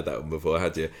 You hadn't heard that one before,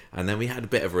 had you? And then we had a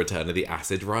bit of a return of the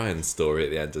Acid Ryan story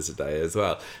at the end of today as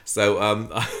well. So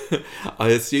I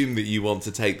assume that you want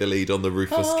to take the lead on the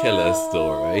Rufus Killer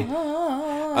story.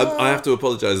 I have to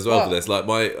apologise as well for this. Like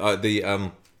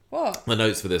my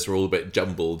notes for this were all a bit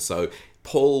jumbled, so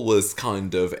Paul was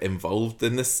kind of involved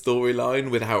in this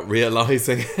storyline without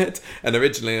realising it. And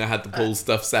originally I had the Paul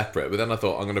stuff separate, but then I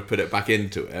thought I'm going to put it back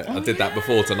into it. I did that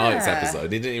before tonight's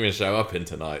episode. He didn't even show up in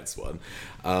tonight's one.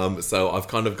 So I've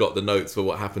kind of got the notes for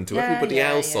what happened to everybody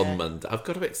else on Monday. I've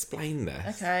got to explain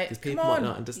this. Okay. Because people might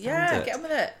not understand it. Yeah, get on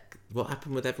with it. What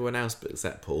happened with everyone else but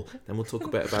except Paul. Then we'll talk a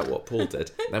bit about what Paul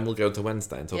did. Then we'll go to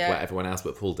Wednesday and talk about everyone else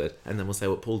but Paul did. And then we'll say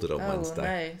what Paul did on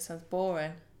Wednesday. Oh no, sounds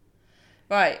boring.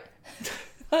 Right.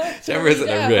 Gemma is in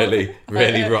a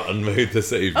really rotten mood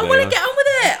this evening. I want to get on with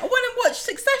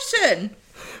Succession.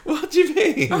 What do you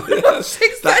mean?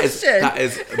 Succession. That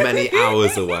is many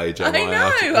hours away, Gemma. I know.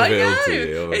 I have to reveal to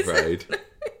you, I'm afraid.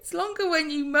 It's longer when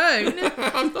you moan.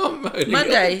 I'm not moaning.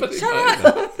 Monday. Shut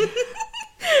up.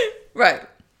 Right.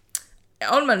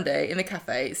 On Monday, in the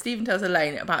cafe, Stephen tells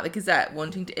Elaine about the Gazette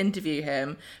wanting to interview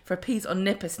him for a piece on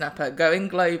Nipper Snapper going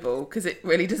global, because it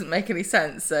really doesn't make any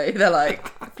sense. So they're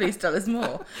like, please tell us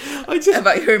more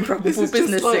about your improbable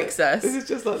business success. This is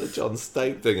just like the John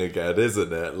Stape thing again,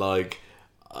 isn't it? Like,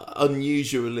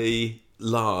 unusually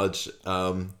large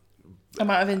amount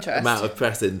of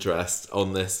press interest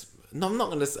on this. No, I'm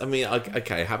not going to... I mean,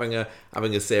 okay, having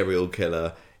a serial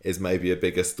killer is maybe a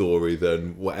bigger story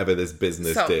than whatever this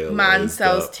business deal man is,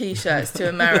 sells T-shirts to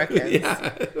Americans.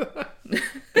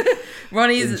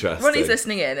 Ronnie's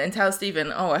listening in and tells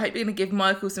Stephen, I hope you're going to give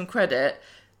Michael some credit.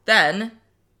 Then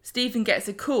Stephen gets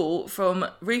a call from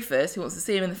Rufus, who wants to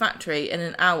see him in the factory in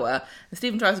an hour. And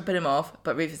Stephen tries to put him off,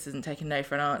 but Rufus isn't taking no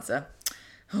for an answer.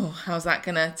 How's that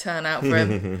going to turn out for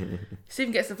him?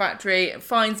 Stephen gets to the factory,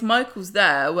 finds Michael's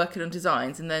there working on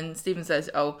designs, and then Stephen says,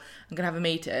 I'm going to have a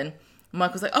meeting. And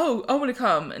Michael's like, I want to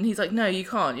come. And he's like, no, you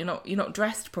can't. You're not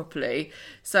dressed properly.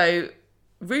 So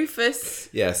Rufus...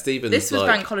 Yeah, Stephen's This was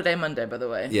Bank Holiday Monday, by the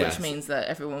way, yes. which means that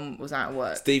everyone was out of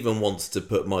work. Stephen wants to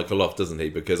put Michael off, doesn't he?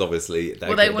 Because obviously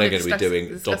they're going to be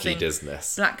doing dodgy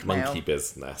business, blackmail. Monkey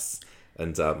business.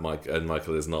 And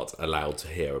Michael is not allowed to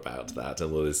hear about that.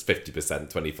 And there's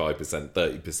 50%, 25%,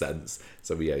 30%.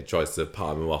 So he tries to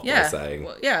palm him off by saying...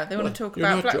 they want to talk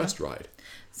about... You're not dressed right.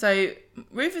 So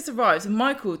Rufus arrives and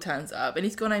Michael turns up and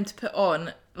he's gone home to put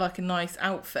on like a nice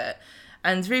outfit.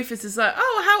 And Rufus is like,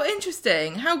 how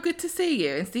interesting. How good to see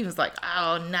you. And Stephen's like,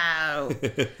 oh, no.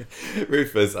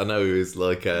 Rufus, I know he's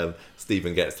like,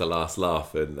 Stephen gets the last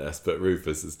laugh in this, but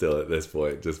Rufus is still at this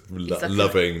point just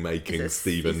loving making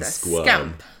Stephen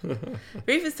squirm.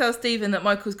 Rufus tells Stephen that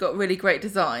Michael's got really great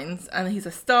designs and he's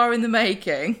a star in the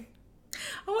making.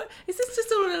 Is this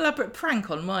just all an elaborate prank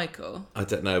on Michael? I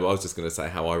don't know, but I was just going to say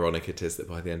how ironic it is that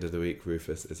by the end of the week,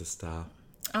 Rufus is a star.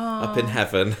 Up in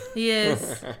heaven. He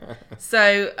is.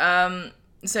 So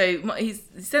he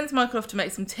sends Michael off to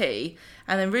make some tea,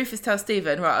 and then Rufus tells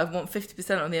Stephen, right, I want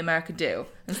 50% on the American deal.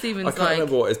 And Stephen's I can't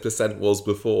remember what his percent was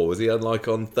before. Was he on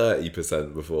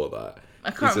 30% before that?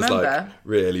 I can't remember. He's just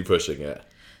really pushing it.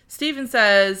 Stephen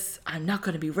says, I'm not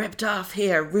going to be ripped off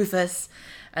here, Rufus.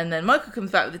 And then Michael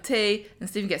comes back with the tea, and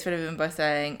Stephen gets rid of him by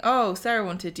saying, Sarah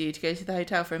wanted you to go to the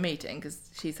hotel for a meeting because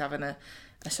she's having a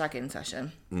shagging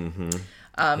session. Mm-hmm.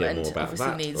 And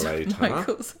obviously needs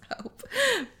Michael's help.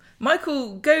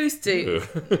 Michael goes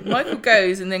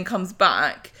and then comes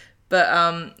back,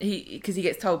 but because he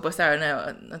gets told by Sarah,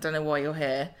 no, I don't know why you're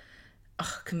here. I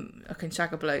can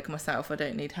shag a bloke myself. I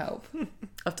don't need help.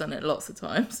 I've done it lots of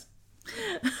times.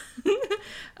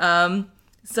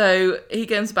 So he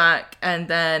comes back, and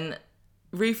then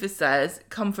Rufus says,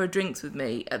 come for drinks with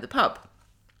me at the pub.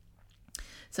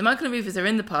 So Michael and Rufus are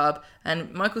in the pub,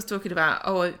 and Michael's talking about,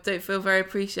 I don't feel very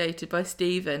appreciated by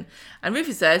Stephen. And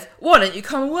Rufus says, why don't you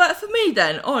come and work for me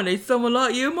then? I need someone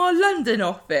like you in my London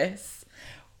office.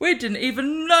 We didn't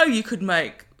even know you could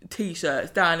make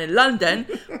T-shirts down in London.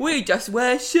 We just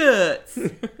wear shirts.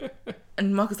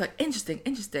 And Michael's like,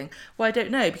 interesting. Well, I don't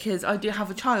know, because I do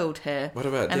have a child here. What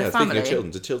about, and a family. Speaking of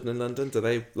children, do children in London, do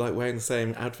they like wearing the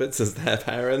same outfits as their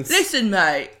parents? Listen,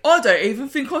 mate, I don't even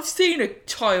think I've seen a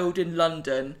child in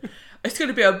London. It's going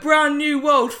to be a brand new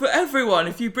world for everyone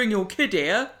if you bring your kid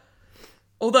here.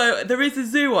 Although there is a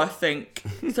zoo, I think.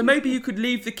 So maybe you could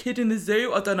leave the kid in the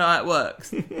zoo. I don't know how it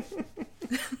works.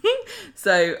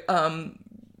 So,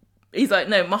 he's like,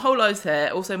 no, my whole life's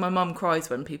here. Also, my mum cries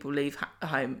when people leave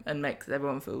home and makes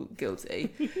everyone feel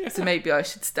guilty. So maybe I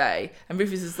should stay. And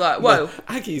Rufus is like, whoa. No,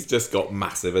 Aggie's just got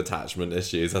massive attachment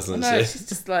issues, hasn't she? She's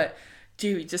just like,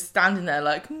 Dewey just standing there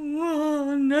like,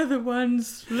 another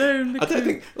one's flown the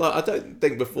coop. I don't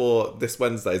think before this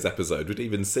Wednesday's episode we'd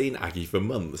even seen Aggie for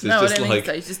months. It's no, just I don't like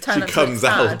think so. Just she comes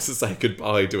out to say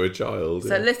goodbye to a child.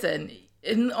 So listen,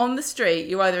 on the street,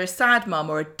 you're either a sad mum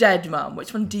or a dead mum.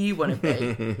 Which one do you want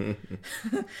to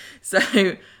be? So,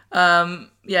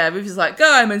 Rufus is like,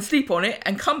 go home and sleep on it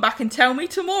and come back and tell me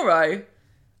tomorrow.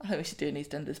 I think we should do an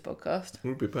EastEnders podcast. It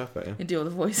would be perfect, yeah. And do all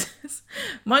the voices.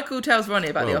 Michael tells Ronnie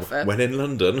about the offer. When in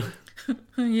London.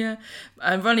 Yeah.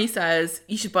 And Ronnie says,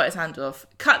 you should bite his hand off.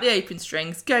 Cut the apron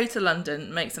strings, go to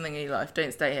London, make something in your life,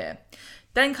 don't stay here.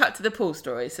 Then cut to the Paul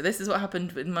story. So this is what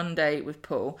happened with Monday with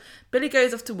Paul. Billy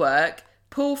goes off to work.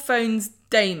 Paul phones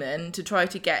Damon to try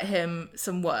to get him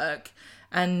some work,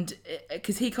 and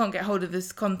because he can't get hold of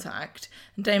this contact.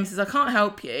 And Damon says, I can't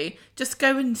help you. Just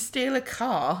go and steal a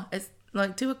car. It's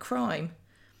like, do a crime.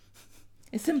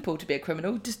 It's simple to be a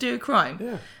criminal. Just do a crime.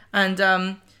 Yeah.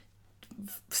 And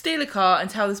steal a car and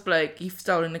tell this bloke you've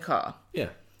stolen the car. Yeah.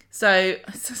 So,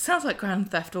 it sounds like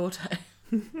Grand Theft Auto.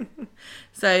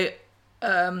 So,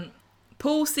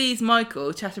 Paul sees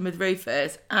Michael chatting with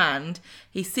Rufus, and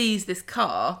he sees this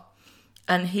car,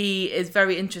 and he is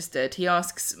very interested. He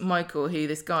asks Michael who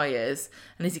this guy is,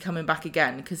 and is he coming back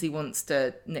again, because he wants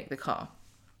to nick the car.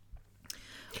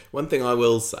 One thing I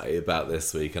will say about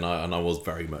this week, and I was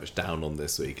very much down on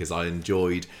this week, is I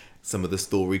enjoyed some of the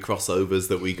story crossovers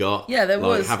that we got. Yeah, there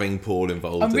was. Having Paul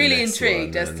involved. I'm really in this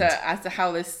intrigued one, as to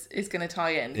how this is going to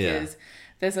tie in, because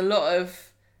there's a lot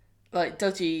of like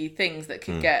dodgy things that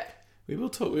could get. We will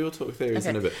talk theories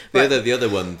in a bit. Right. The other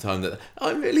one time that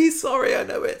I'm really sorry, I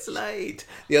know it's late.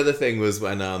 The other thing was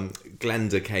when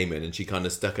Glenda came in and she kind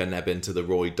of stuck her neb into the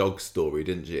Roy dog story,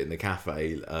 didn't she, in the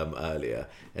cafe earlier?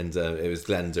 And it was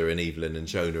Glenda and Evelyn and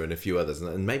Shona and a few others,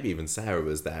 and maybe even Sarah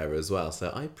was there as well. So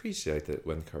I appreciate it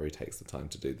when Corrie takes the time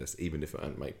to do this, even if it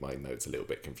won't make my notes a little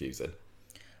bit confusing.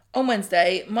 On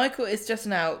Wednesday, Michael is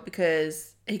stressing out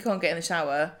because he can't get in the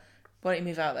shower. Why don't you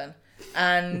move out then?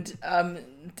 And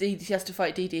she has to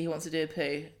fight Dee Dee, who wants to do a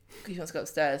poo. She wants to go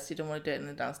upstairs. She doesn't want to do it in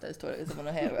the downstairs toilet because I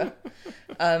want to hear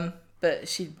her. But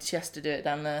she has to do it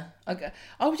down there.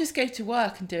 I would just go to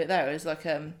work and do it there. It's like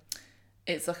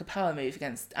a power move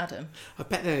against Adam. I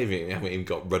bet they haven't even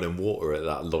got running water at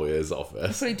that lawyer's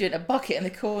office. Probably doing a bucket in the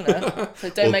corner.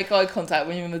 So don't make eye contact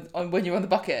when you're on the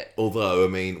bucket. Although, I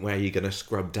mean, where are you going to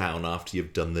scrub down after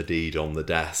you've done the deed on the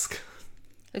desk?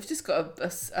 They've just got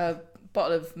a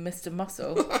bottle of Mr.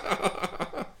 Muscle.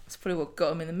 That's probably what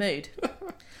got him in the mood.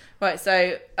 Right,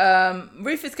 so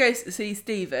Rufus goes to see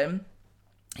Stephen.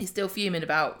 He's still fuming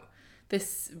about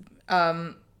this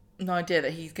idea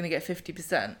that he's going to get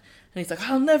 50%. And he's like,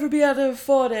 I'll never be able to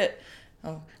afford it.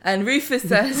 Oh. And Rufus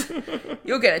says,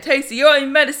 you're getting a taste of your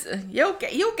own medicine. You're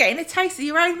getting a taste of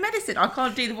your own medicine. I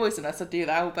can't do the voice unless I do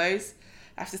the elbows.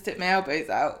 I have to stick my elbows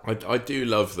out. I do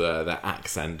love the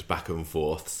accent back and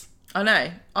forths. I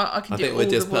know. I can do all the voices. I think we're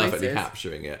just perfectly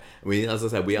capturing it. I mean, as I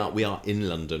said, we are in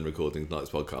London recording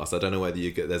tonight's podcast. I don't know whether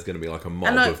there's going to be like a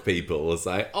mob of people who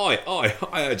say, I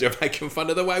heard you're making fun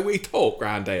of the way we talk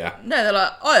round here. No, they're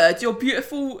like, I heard your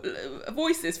beautiful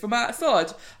voices from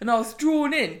outside and I was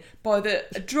drawn in by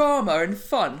the drama and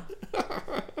fun.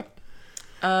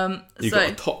 You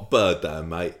got a top bird there,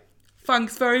 mate.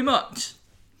 Thanks very much.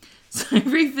 So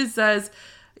Rufus says,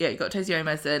 yeah, you got to taste your own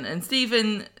medicine. And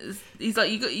Stephen, he's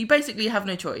like, you basically have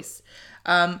no choice.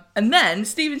 And then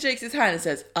Stephen shakes his hand and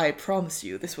says, I promise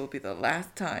you this will be the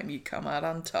last time you come out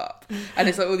on top. And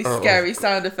it's like all these scary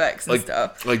sound effects and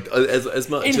stuff. Like as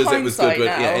much as it was good,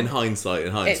 but in hindsight.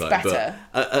 It's better.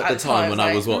 But at the time when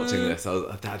I was watching this, I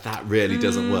was, that really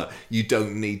doesn't work. You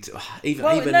don't need to,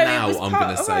 even now I'm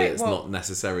going to say it's not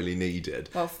necessarily needed.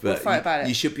 Well, we'll fight about it.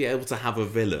 You should be able to have a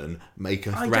villain make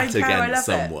a threat against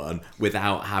someone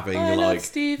without having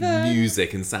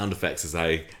music and sound effects to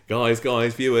say, guys,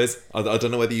 viewers, I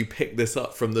don't know whether you picked this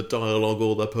up from the dialogue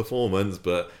or the performance,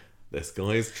 but this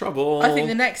guy's trouble. I think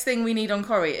the next thing we need on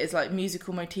Corrie is like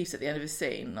musical motifs at the end of a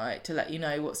scene, like to let you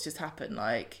know what's just happened.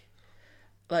 Like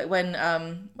when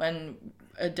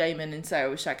Damon and Sarah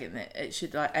were shagging it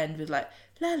should like end with like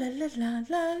la la la la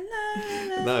la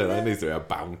la. No, that needs to be a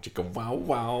bow chicka wow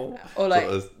wow. Or like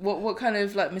what kind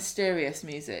of like mysterious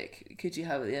music could you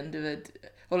have at the end of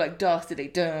it? Or like dastardly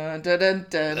dun dun dun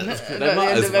dun. They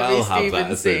might as well have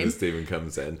that as soon as Stephen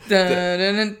comes in.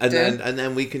 And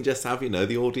then we can just have,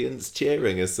 the audience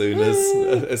cheering as soon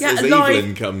as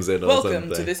Evelyn comes in or something.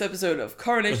 Welcome to this episode of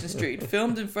Coronation Street,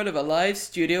 filmed in front of a live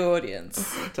studio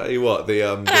audience. Tell you what,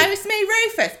 Hello, it's me,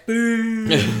 Rufus.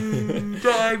 Boom.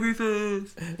 Die,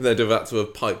 Rufus. They'd have had to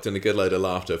have piped in a good load of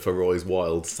laughter for Roy's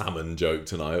wild salmon joke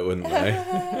tonight, wouldn't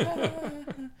they?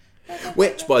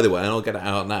 Which, by the way, and I'll get it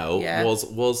out now, was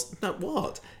no,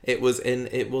 what? It was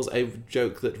a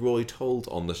joke that Roy told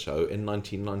on the show in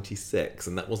 1996,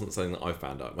 and that wasn't something that I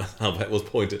found out myself. It was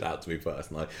pointed out to me first,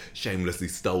 and I shamelessly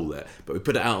stole it. But we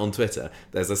put it out on Twitter.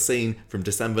 There's a scene from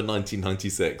December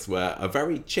 1996 where a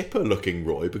very chipper-looking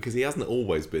Roy, because he hasn't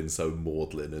always been so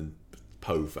maudlin and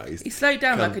po-faced. He slowed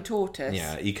down like a tortoise.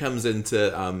 Yeah, he comes into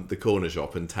the corner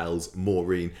shop and tells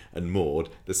Maureen and Maud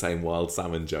the same wild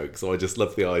salmon joke. So I just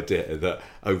love the idea that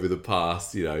over the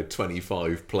past,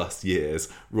 25 plus years,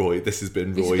 this has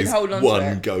been Roy's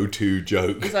one go-to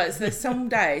joke. He's like, so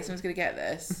someday someone's going to get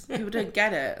this. People don't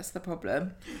get it. That's the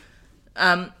problem.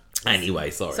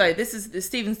 Anyway, sorry. So this is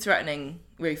Stephen's threatening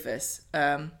Rufus.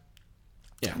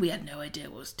 We had no idea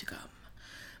what was to come.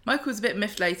 Michael's a bit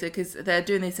miffed later because they're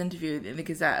doing this interview in the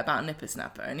Gazette about Nipper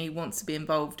Snapper and he wants to be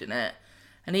involved in it.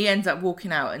 And he ends up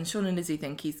walking out, and Sean and Lizzie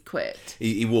think he's quit.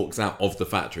 He walks out of the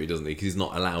factory, doesn't he? Because he's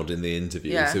not allowed in the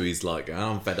interview. Yeah. So he's like,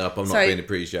 I'm fed up, I'm not being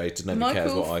appreciated, nobody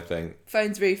cares what I think.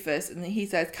 Phones Rufus, and he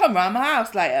says, come round my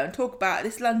house later and talk about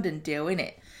this London deal,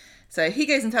 innit? So he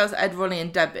goes and tells Ed, Ronnie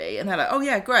and Debbie, and they're like, oh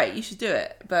yeah, great, you should do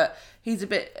it. But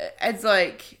Ed's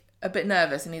like a bit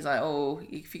nervous, and he's like, oh,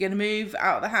 if you're going to move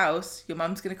out of the house, your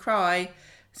mum's going to cry.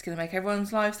 It's going to make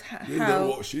everyone's lives hell. You know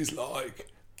what she's like.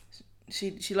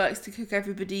 She likes to cook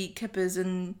everybody kippers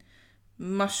and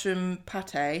mushroom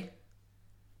pate.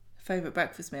 Favourite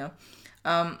breakfast meal.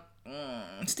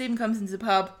 Stephen comes into the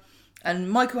pub and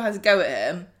Michael has a go at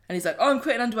him and he's like, oh, I'm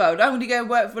quitting Underworld. I'm going to go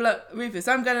work for Rufus.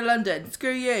 I'm going to London.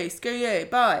 Screw you.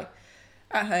 Bye.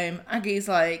 At home, Aggie's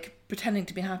like pretending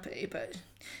to be happy, but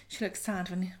she looks sad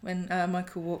when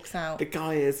Michael walks out. The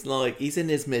guy is like, he's in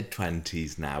his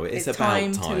mid-20s now. It's about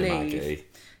time, to leave. Aggie.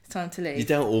 Time to leave. You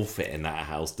don't all fit in that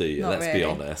house, do you? Let's be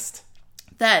honest.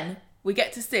 Then we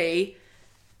get to see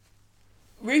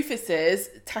Rufus's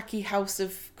tacky house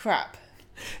of crap.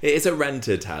 It is a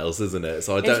rented house, isn't it?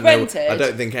 So I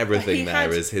don't think everything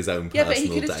there is his own personal decor. Yeah,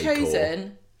 but he could have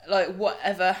chosen like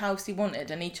whatever house he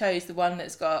wanted, and he chose the one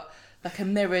that's got like a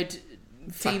mirrored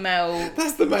female.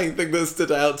 That's the main thing that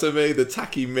stood out to me. The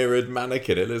tacky mirrored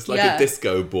mannequin. It looks like a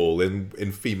disco ball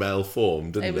in female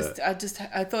form, didn't it?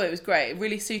 I thought it was great. It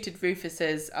really suited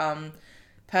Rufus's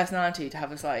personality to have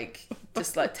this like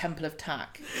just like temple of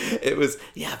tack. It was,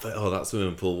 yeah, but that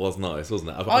swimming pool was nice,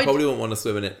 wasn't it? I probably wouldn't want to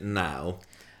swim in it now.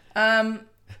 I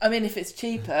mean, if it's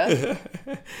cheaper.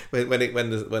 when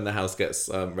the house gets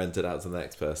rented out to the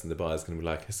next person, the buyer's going to be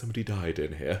like, has somebody died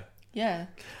in here? Yeah.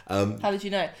 How did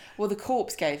you know? Well, the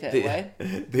corpse gave it away.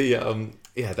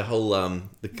 The whole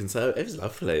the conserv. It was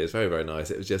lovely. It was very, very nice.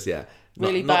 It was just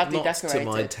really badly decorated. To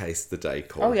my taste, the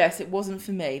decor. Oh yes, it wasn't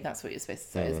for me. That's what you're supposed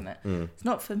to say, isn't it? It's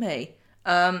not for me.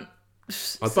 I'd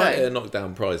buy it at a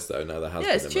knockdown price though. Now there has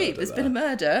been it's cheap. There's been a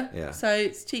murder. Yeah. So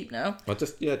it's cheap now. I'll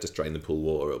just drain the pool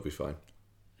water. It'll be fine.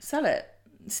 Sell it.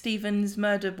 Stephen's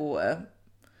murder water.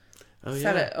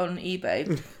 Sell it on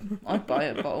eBay. I'd buy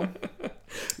a bottle.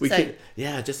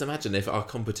 Just imagine if our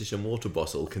competition water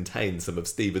bottle contained some of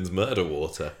Stephen's murder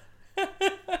water.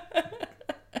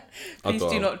 Please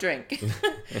do not drink.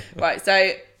 Right,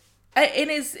 so in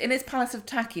his palace of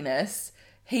tackiness,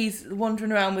 he's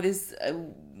wandering around with his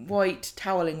white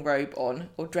toweling robe on,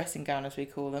 or dressing gown as we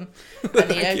call them.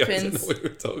 And he opens. I don't know what you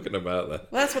were talking about there.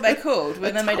 Well, that's what they're called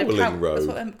when they're made of towel. Robe. That's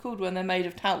what they're called when they're made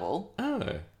of towel.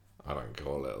 Oh, I don't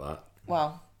call it that.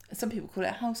 Well, some people call it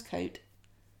a house coat.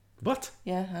 What?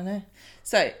 Yeah, I know.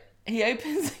 So he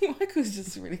opens. Michael's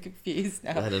just really confused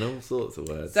now. Learning all sorts of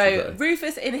words. So today.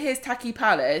 Rufus, in his tacky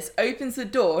palace, opens the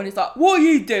door and he's like, "What are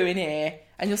you doing here?"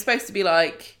 And you're supposed to be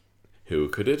like, "Who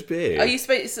could it be?" Are you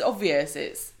supposed? It's obvious.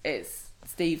 It's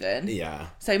Stephen. Yeah.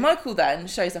 So Michael then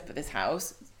shows up at this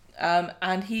house,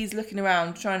 and he's looking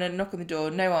around, trying to knock on the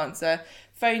door. No answer.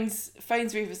 Phones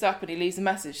Rufus up and he leaves a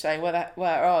message saying, where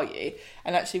are you?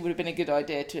 And actually would have been a good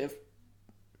idea to have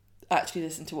actually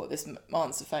listened to what this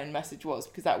answer phone message was,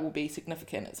 because that will be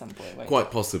significant at some point. Quite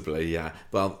possibly, yeah.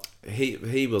 Well,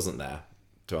 he wasn't there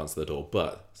to answer the door,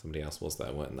 but somebody else was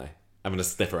there, weren't they? Having a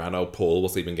sniff around old Paul.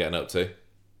 What's he been getting up to?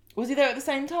 Was he there at the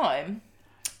same time?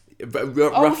 Roughly.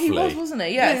 Oh, he was, wasn't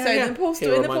he? Yeah. In the Paul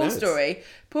notes. story,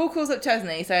 Paul calls up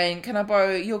Chesney saying, "Can I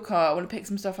borrow your car? I want to pick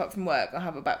some stuff up from work. I'll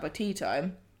have it back by tea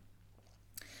time."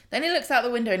 Then he looks out the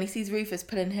window and he sees Rufus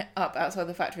pulling up outside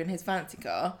the factory in his fancy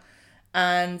car,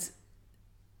 and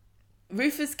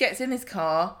Rufus gets in his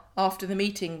car after the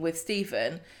meeting with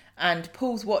Stephen, and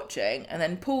Paul's watching, and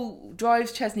then Paul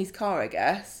drives Chesney's car, I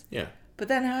guess. Yeah. But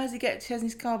then how does he get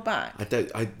Chesney's car back? I don't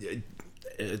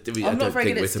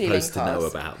think we're supposed to know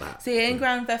about that. See, in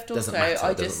Grand Theft Auto,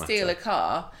 I just steal a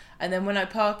car, and then when I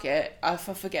park it, if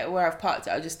I forget where I've parked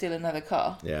it, I just steal another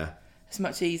car. Yeah. It's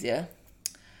much easier.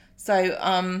 So.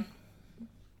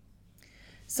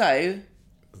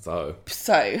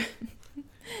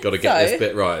 Got to get this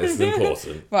bit right. It's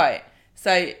important. Right.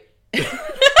 So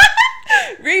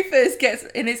Rufus gets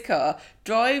in his car,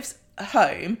 drives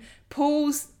home,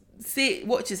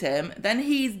 watches him, then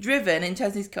he's driven in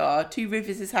Chesney's car to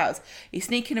Rufus's house. He's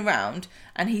sneaking around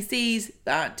and he sees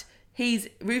that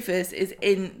Rufus is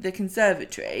in the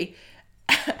conservatory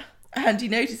and he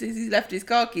notices he's left his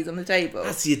car keys on the table.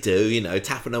 As you do,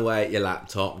 tapping away at your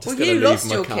laptop. Well, you lost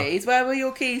your keys. Where were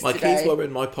your keys today? My keys were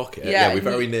in my pocket. Yeah, we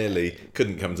very nearly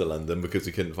couldn't come to London because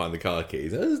we couldn't find the car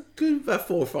keys. It was about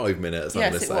 4 or 5 minutes. I'm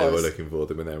going to say we're looking for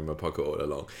them and they were in my pocket all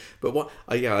along. But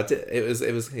I did. It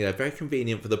was very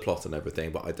convenient for the plot and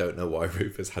everything. But I don't know why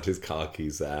Rufus had his car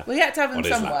keys there. Well, he had to have them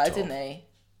somewhere, didn't he?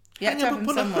 You had to have him them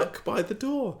up on somewhere. a hook by the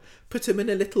door. Put him in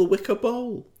a little wicker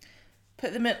bowl.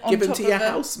 Put them in on Give him top to of your a...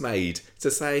 housemaid to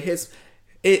say, here's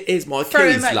my Throw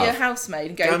keys, him at love. your housemaid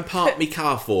and Go and park me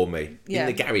car for me in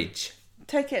the garage.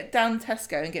 Take it down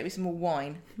Tesco and get me some more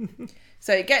wine.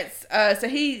 So it gets. So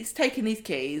he's taking these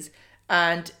keys,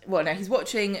 and now he's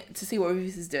watching to see what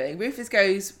Rufus is doing. Rufus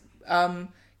goes,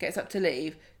 gets up to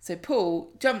leave. So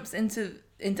Paul jumps into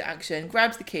action,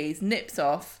 grabs the keys, nips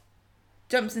off,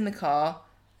 jumps in the car,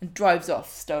 and drives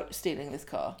off, stealing this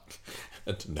car.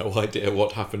 And no idea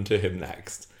what happened to him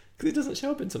next because he doesn't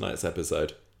show up in tonight's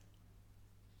episode.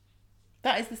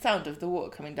 That is the sound of the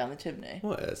water coming down the chimney.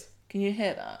 What is? Can you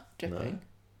hear that dripping? No.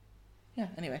 Yeah.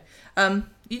 Anyway,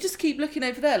 you just keep looking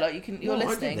over there like you're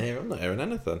listening. I'm not hearing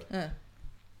anything.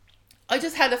 I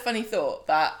just had a funny thought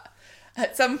that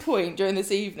at some point during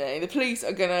this evening, the police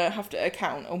are going to have to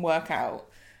account and work out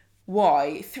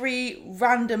why 3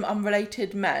 random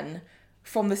unrelated men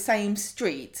from the same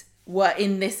street were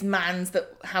in this man's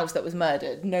house that was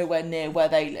murdered, nowhere near where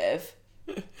they live.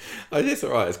 It's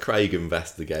alright, it's Craig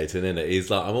investigating, isn't it? He's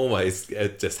like, I'm always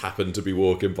just happened to be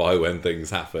walking by when things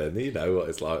happen. You know what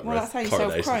it's like, That's how you solve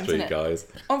Coronation crimes, Street isn't it? guys.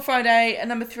 On Friday, at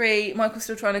number 3, Michael's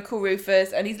still trying to call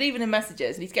Rufus, and he's leaving him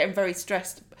messages, and he's getting very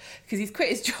stressed because he's quit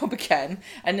his job again.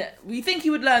 And we think he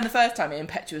would learn the first time he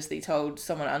impetuously told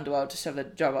someone at Underworld to shove the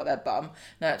job up their bum,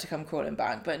 now to come crawling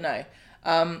back, but no.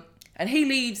 And he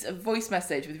leaves a voice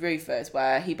message with Rufus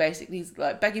where he basically's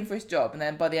like begging for his job, and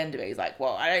then by the end of it he's like,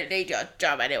 well, I don't need your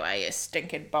job anyway, you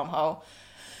stinking bumhole.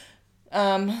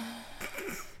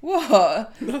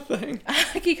 What? Nothing.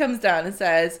 He comes down and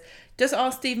says, just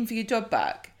ask Stephen for your job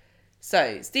back.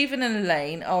 So Stephen and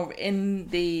Elaine are in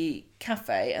the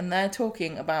cafe and they're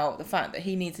talking about the fact that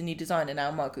he needs a new designer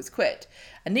now Michael's quit.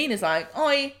 And Nina's like,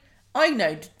 I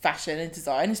know fashion and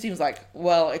design. And Stephen's like,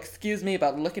 well, excuse me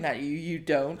about looking at you, you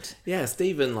don't. Yeah,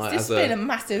 Stephen He's been a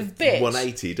massive bitch.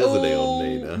 180, doesn't he, on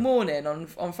Nina? Morning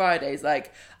on Fridays,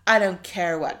 like, I don't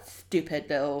care what stupid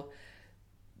little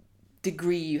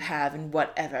degree you have and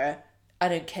whatever. I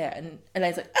don't care. And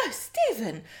Elaine's like, oh,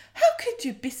 Stephen, how could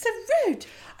you be so rude?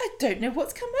 I don't know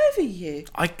what's come over you.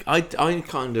 I'm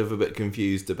kind of a bit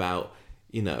confused about,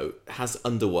 has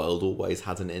Underworld always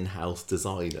had an in-house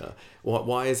designer?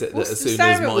 Why is it that as soon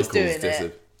as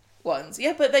Michael's once,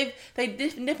 yeah, but they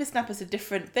Nippersnapper's a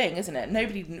different thing, isn't it?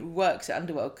 Nobody who works at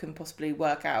Underworld can possibly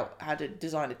work out how to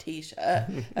design a t-shirt.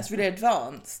 That's really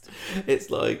advanced.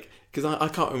 It's like, because I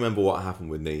can't remember what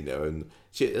happened with Nina, and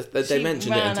they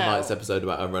mentioned it in tonight's episode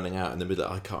about her running out in the middle.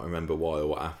 I can't remember why or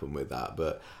what happened with that,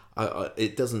 but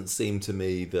it doesn't seem to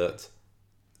me that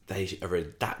they are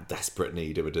in that desperate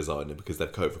need of a designer because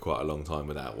they've coped for quite a long time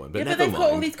without one. But they've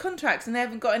got all these contracts and they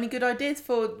haven't got any good ideas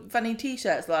for funny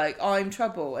t-shirts like I'm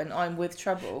Trouble and I'm with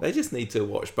Trouble. They just need to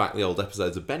watch back the old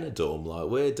episodes of Benidorm like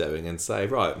we're doing and say,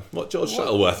 right, what George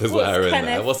Shuttleworth is wearing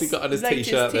there? What's he got on his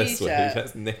t-shirt this week?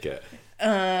 Let's nick it.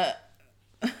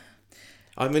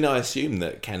 I mean, I assume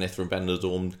that Kenneth from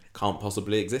Benidorm can't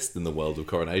possibly exist in the world of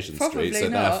Coronation Street, so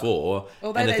therefore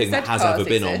anything that has ever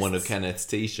been on one of Kenneth's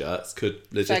t-shirts could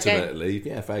legitimately,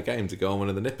 fair game to go on one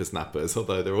of the Nippersnappers,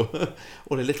 although they're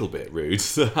all a little bit rude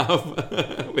to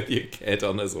have with your kid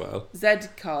on as well.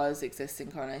 Z-Cars exist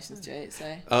in Coronation Street,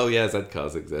 so... Oh yeah,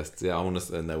 Z-Cars exists. Yeah, I want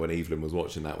to know when Evelyn was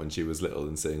watching that when she was little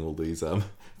and seeing all these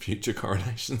future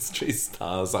Coronation Street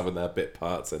stars having their bit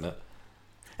parts in it.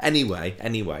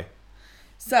 Anyway.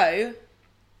 So,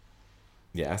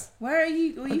 yes. Where are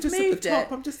you? Well, you've moved it.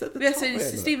 I'm just at the top. So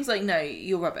Stephen's like, no,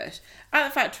 you're rubbish. At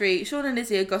the factory, Sean and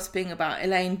Lizzie are gossiping about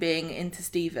Elaine being into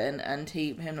Stephen and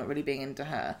him not really being into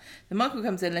her. Then Michael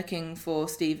comes in looking for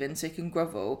Stephen so he can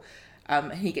grovel.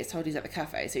 He gets told he's at the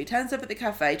cafe. So he turns up at the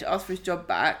cafe to ask for his job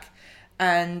back.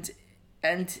 And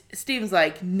Stephen's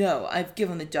like, no, I've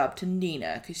given the job to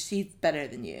Nina because she's better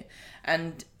than you.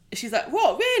 And she's like,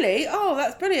 what, really? Oh,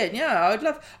 that's brilliant. Yeah,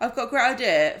 I've got a great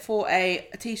idea for a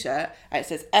t-shirt. And it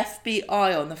says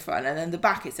FBI on the front, and then the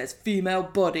back it says female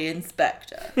body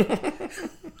inspector.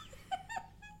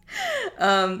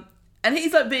 And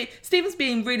he's like, Stephen's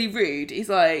being really rude. He's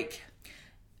like,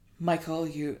 Michael,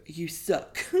 you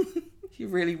suck. You're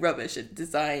really rubbish at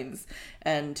designs,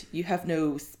 and you have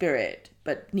no spirit.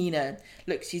 But Nina,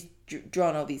 look, she's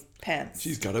drawn all these pants.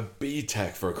 She's got a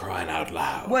B-Tech for crying out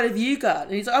loud. What have you got?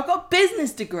 And he's like, I've got a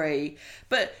business degree.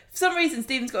 But for some reason,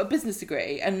 Stephen's got a business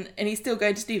degree, and he's still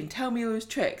going to Stephen, tell me all his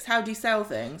tricks. How do you sell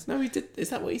things? No, he did. Is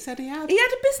that what he said he had? He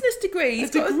had a business degree. He's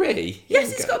got degree?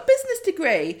 Yes, he's got a business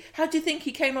degree. How do you think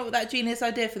he came up with that genius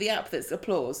idea for the app that's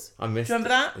applause? I missed. Do you remember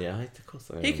that? Yeah, of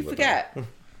course I remember. Who could forget?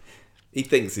 He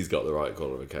thinks he's got the right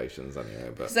qualifications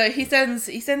anyway. But so he sends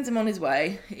him on his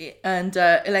way, and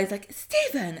Elaine's like,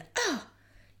 Stephen,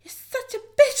 You're such a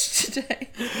bitch today.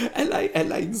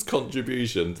 Elaine's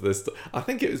contribution to this, I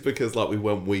think it was because like we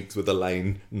went weeks with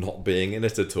Elaine not being in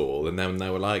it at all, and then they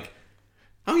were like,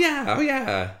 oh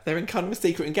yeah, they're in kind of a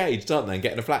secret engaged, aren't they, and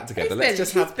getting a flat together. Let's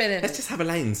just have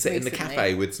Elaine sit in the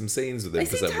cafe with some scenes with him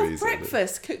for some reason. They seem to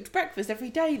have cooked breakfast every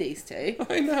day, these two.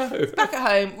 I know. Back at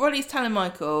home, Ronnie's telling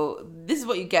Michael, this is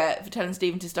what you get for telling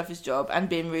Stephen to stuff his job and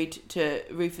being rude to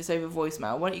Rufus over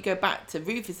voicemail. Why don't you go back to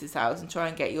Rufus's house and try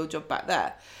and get your job back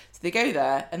there? So they go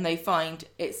there and they find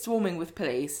it swarming with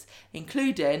police,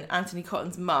 including Anthony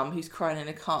Cotton's mum, who's crying in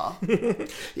a car.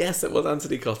 Yes, it was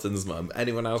Anthony Cotton's mum.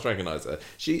 Anyone else recognise her?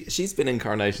 She's been in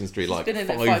Coronation Street like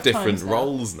five different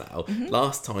roles now. Mm-hmm.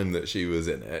 Last time that she was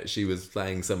in it, she was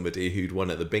playing somebody who'd won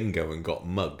at the bingo and got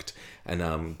mugged.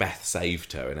 And Beth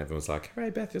saved her, and everyone's like,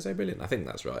 hooray, Beth, you're so brilliant. I think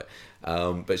that's right.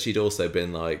 But she'd also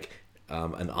been like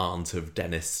an aunt of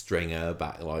Dennis Stringer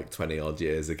back like 20 odd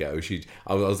years ago.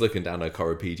 I was looking down her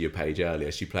Corripedia page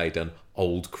earlier. She played an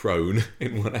old crone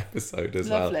in one episode as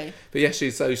well. But yeah, she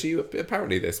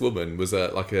apparently this woman was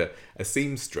like a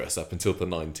seamstress up until the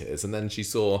 90s, and then she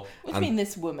saw. What do you mean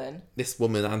this woman? This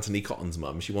woman, Anthony Cotton's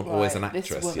mum. She wasn't always an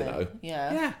actress, you know.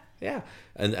 Yeah.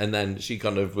 And then she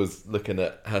kind of was looking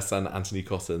at her son Anthony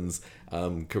Cotton's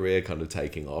career kind of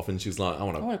taking off, and she was like, I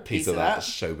want a piece of that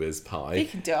showbiz pie. You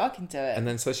can do it, I can do it. And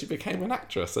then so she became an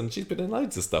actress, and she's been in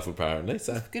loads of stuff apparently.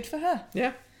 So good for her.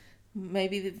 Yeah.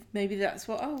 Maybe that's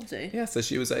what I'll do. Yeah, so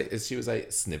she was a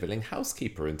snivelling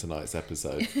housekeeper in tonight's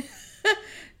episode.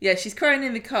 Yeah, she's crying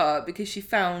in the car because she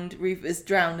found Rufus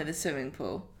drowned in the swimming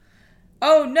pool.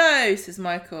 Oh no, says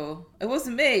Michael. It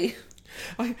wasn't me.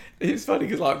 It's funny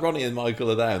because like Ronnie and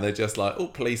Michael are there and they're just like, oh,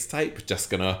 police tape, just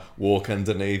gonna walk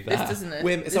underneath that.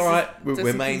 It's all right.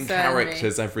 We're main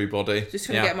characters, everybody. Just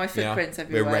trying to get my footprints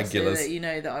everywhere. We're regulars. So that you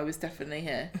know that I was definitely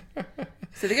here.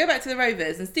 So they go back to the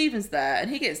Rovers and Stephen's there and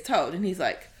he gets told and he's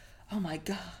like, oh my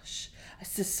gosh,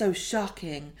 this is so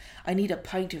shocking. I need a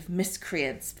pint of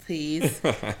miscreants, please.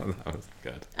 That was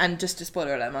good. And just a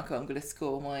spoiler alert, Michael, I'm going to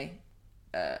score my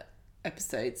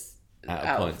episodes out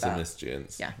of pints of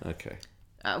miscreants. Yeah. Okay.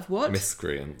 Out of what?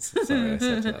 Miscreants. Sorry, I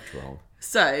said that wrong.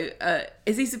 So,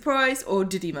 is he surprised or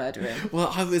did he murder him?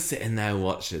 Well, I was sitting there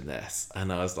watching this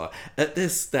and I was like, at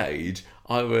this stage,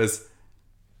 I was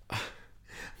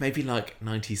maybe like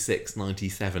 96,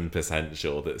 97%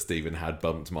 sure that Stephen had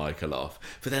bumped Michael off.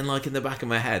 But then like in the back of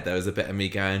my head, there was a bit of me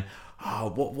going, oh,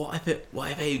 what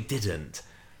if he didn't?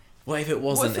 What if it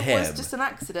wasn't him? What if it was just an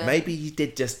accident? Maybe he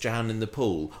did just drown in the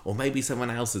pool, or maybe someone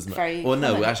else has.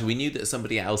 No, actually, we knew that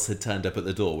somebody else had turned up at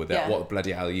the door with it. What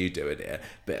bloody hell are you doing here?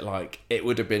 But like, it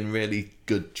would have been really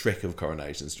good trick of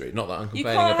Coronation Street. Not that I'm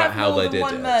complaining about how they did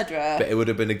it, but it would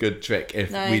have been a good trick if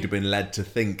we'd have been led to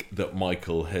think that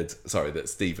that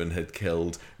Stephen had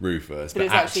killed Rufus, but it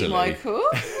was actually Michael.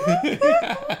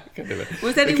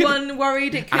 Was anyone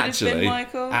worried it could have been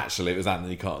Michael? Actually, it was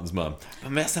Anthony Cotton's mum.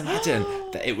 But let's imagine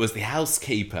that it was the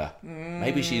housekeeper.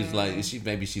 Maybe she's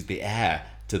the heir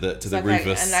to the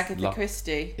Rufus. And Agatha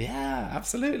Christie. Yeah,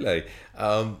 absolutely.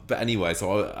 But anyway,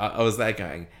 so I was there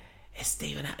going, is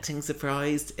Stephen acting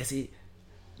surprised? Is he?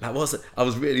 I was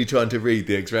really trying to read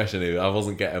the expression here. I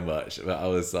wasn't getting much, but I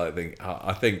was like,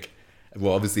 I think.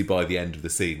 Well, obviously by the end of the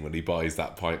scene when he buys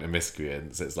that pint of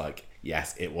miscreants, it's like,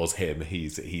 yes, it was him.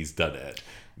 He's done it.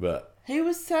 But who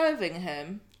was serving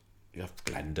him?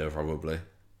 Glenda, probably.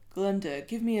 Glenda,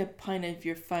 give me a pint of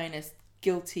your finest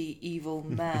guilty evil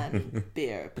man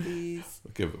beer, please.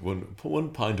 Give it one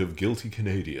pint of guilty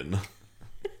Canadian.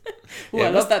 I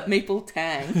love that maple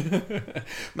tang.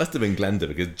 Must have been Glenda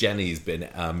because Jenny's been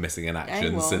missing in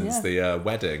action since the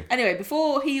wedding. Anyway,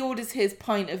 before he orders his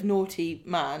pint of naughty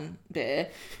man beer,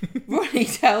 Ronnie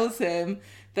tells him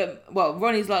that,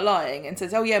 Ronnie's like lying and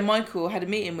says, oh yeah, Michael had a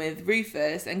meeting with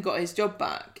Rufus and got his job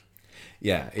back.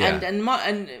 Yeah.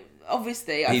 And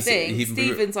obviously, I think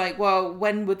Stephen's like, well,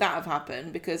 when would that have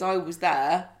happened? Because I was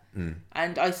there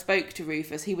and I spoke to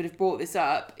Rufus. He would have brought this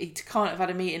up. He can't have had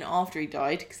a meeting after he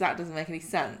died because that doesn't make any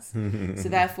sense. So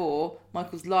therefore,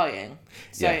 Michael's lying.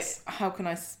 So how can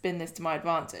I spin this to my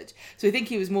advantage? So I think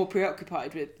he was more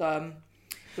preoccupied with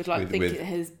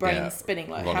his brain spinning.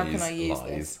 Like, Ronnie's how can I use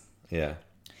this? Yeah.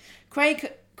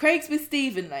 Craig's with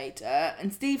Stephen later,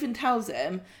 and Stephen tells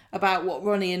him about what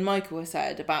Ronnie and Michael have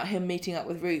said about him meeting up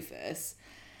with Rufus.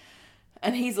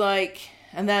 And he's like,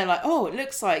 and they're like, oh, it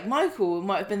looks like Michael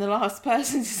might have been the last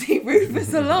person to see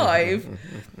Rufus alive.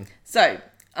 So,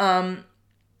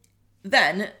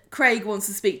 then Craig wants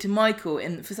to speak to Michael,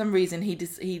 and for some reason he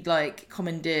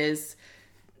commandeers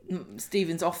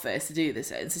Stephen's office to do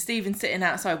this. And so Stephen's sitting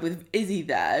outside with Izzy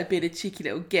there, being a cheeky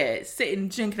little git, sitting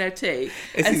drinking her tea.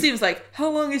 And Stephen's like, how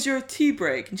long is your tea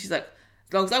break? And she's like,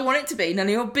 long as I want it to be, none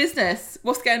of your business.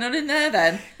 What's going on in there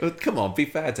then? Well, come on, be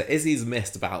fair to Izzy's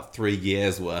missed about 3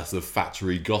 years worth of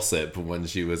factory gossip when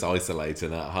she was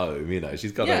isolating at home. You know,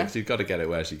 she's got to get it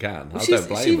where she can. Well, I don't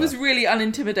blame her. She was really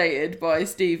unintimidated by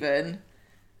Stephen,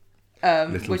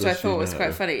 which I thought was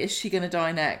quite funny. Is she going to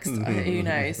die next? Who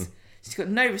knows? She's got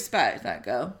no respect, that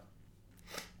girl.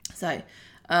 So,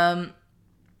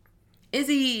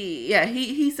 Izzy,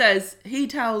 he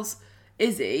tells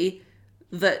Izzy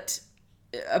that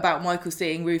about Michael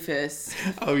seeing Rufus.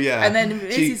 Oh yeah. And then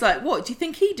Izzy's like, "What? Do you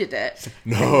think he did it?"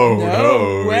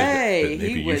 No way. But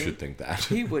maybe you should think that.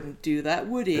 He wouldn't do that,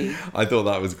 would he? I thought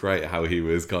that was great how he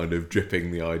was kind of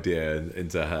dripping the idea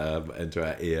into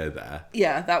her ear there.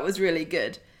 Yeah, that was really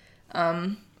good.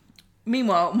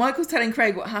 Meanwhile, Michael's telling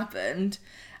Craig what happened,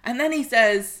 and then he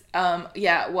says,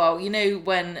 well, you know,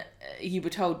 when you were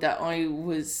told that I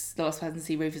was the last person to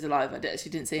see Rufus alive, I actually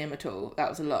didn't see him at all. That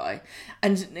was a lie.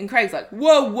 And Craig's like,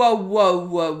 whoa.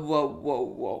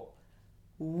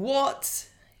 What?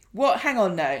 Hang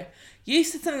on now. You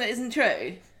said something that isn't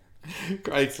true.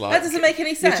 Craig's like, that doesn't make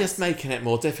any sense. You're just making it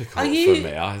more difficult for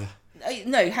me.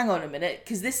 No, hang on a minute,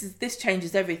 because this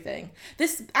changes everything.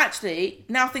 This actually,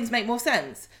 now things make more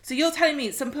sense. So you're telling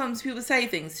me sometimes people say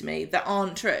things to me that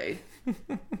aren't true?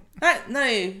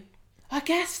 No, I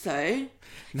guess so.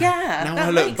 Now I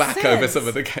look back over some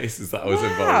of the cases that I was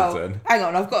involved in. Hang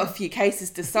on, I've got a few cases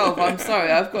to solve. I'm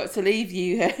sorry, I've got to leave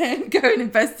you here and go and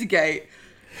investigate.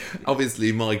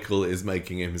 Obviously, Michael is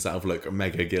making himself look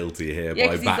mega guilty here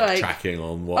by backtracking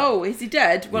on what... Oh, is he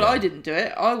dead? Well, I didn't do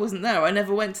it. I wasn't there. I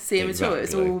never went to see him at all. It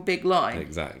was all a big lie.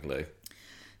 Exactly.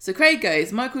 So Craig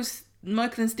goes, Michael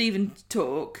and Stephen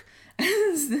talk,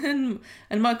 and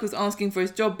Michael's asking for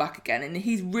his job back again, and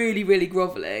he's really, really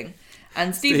grovelling.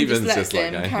 And Stephen just lets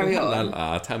him carry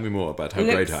on. Tell me more about how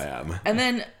great I am. And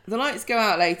then the lights go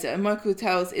out later, and Michael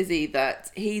tells Izzy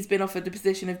that he's been offered the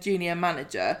position of junior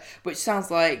manager, which sounds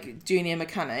like junior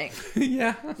mechanic.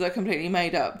 Yeah. It's a completely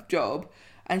made up job.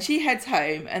 And she heads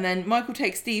home, and then Michael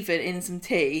takes Stephen in some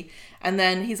tea, and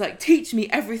then he's like, "Teach me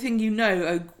everything you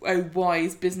know, oh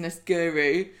wise business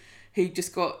guru," who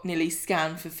just got nearly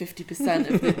scammed for 50%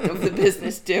 of the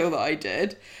business deal that I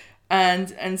did.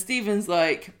 And Stephen's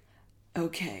like,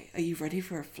 "Okay, are you ready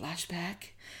for a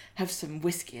flashback? Have some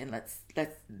whiskey and let's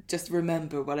just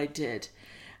remember what I did."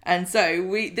 And so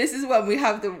this is when we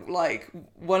have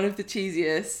one of the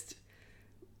cheesiest,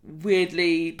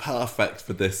 weirdly perfect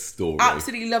for this story.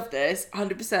 Absolutely love this,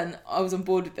 100%. I was on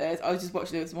board with this. I was just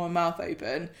watching it with my mouth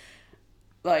open.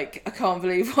 Like, I can't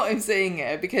believe what I'm seeing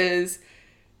here, because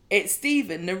it's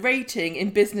Stephen narrating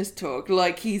in business talk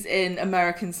like he's in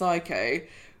American Psycho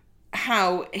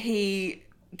how he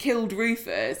killed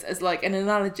Rufus as like an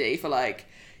analogy for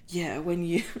when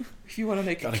you if you want to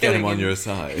make a killing, get him on your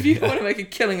side. If you want to make a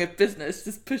killing of business,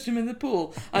 just push him in the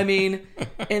pool. I mean,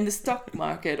 in the stock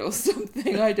market or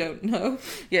something. I don't know.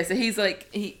 Yeah, so he's like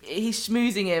he's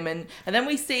schmoozing him, and then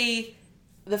we see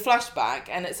the flashback,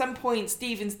 and at some point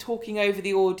Stephen's talking over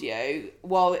the audio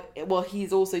while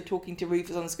he's also talking to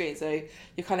Rufus on the screen. So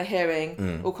you're kind of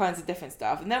hearing all kinds of different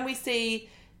stuff, and then we see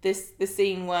the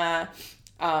scene where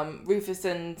Rufus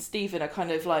and Stephen are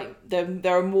kind of like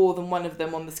there are more than one of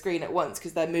them on the screen at once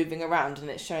because they're moving around,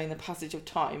 and it's showing the passage of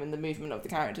time and the movement of the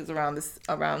characters around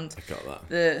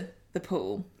the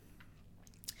pool.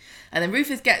 And then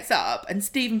Rufus gets up and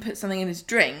Stephen puts something in his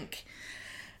drink,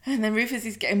 and then Rufus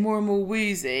is getting more and more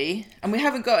woozy, and we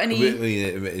haven't got any...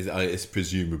 It's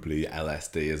presumably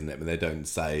LSD, isn't it? I mean, they don't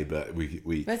say, but we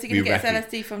where's he going to get his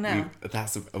LSD from now?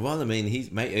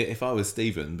 If I was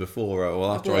Stephen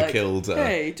after I killed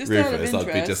Rufus,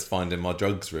 I'd be just finding my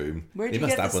drugs room. He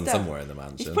must have one somewhere in the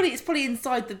mansion. It's probably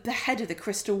inside the head of the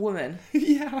Crystal Woman.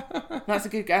 Yeah. That's a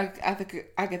good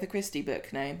Agatha Christie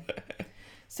book name.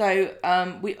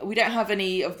 So we don't have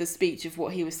any of the speech of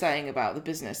what he was saying about the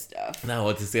business stuff. No, I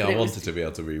wanted to be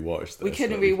able to rewatch this. We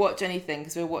couldn't rewatch anything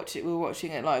because we're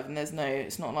watching it live, and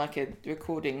it's not like a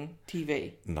recording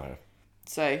TV. No.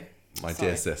 So my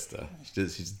dear sister, she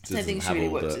doesn't have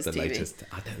all the latest.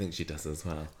 I don't think she does as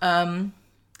well.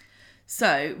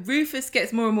 So Rufus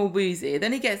gets more and more woozy.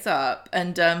 Then he gets up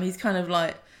and he's kind of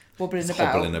like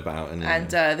hobbling about, and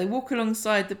they walk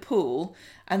alongside the pool,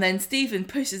 and then Stephen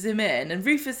pushes him in, and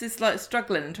Rufus is like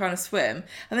struggling and trying to swim,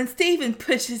 and then Stephen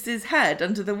pushes his head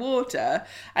under the water,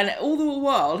 and all the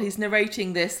while he's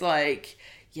narrating this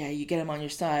you get them on your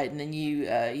side, and then you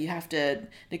have to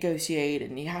negotiate,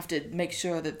 and you have to make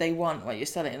sure that they want what you're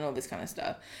selling and all this kind of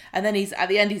stuff. And then at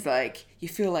the end he's like, you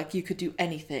feel like you could do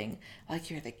anything, like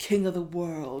you're the king of the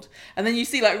world. And then you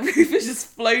see like Rufus just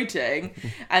floating,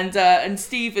 and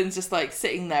Stephen's just like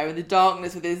sitting there in the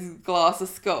darkness with his glass of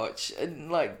scotch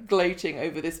and like gloating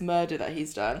over this murder that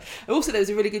he's done. And also there was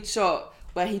a really good shot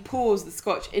where he pours the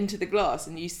scotch into the glass,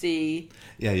 and you see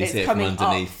it from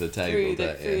underneath the table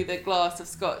through the glass of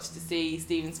scotch to see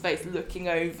Stephen's face looking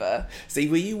over. See,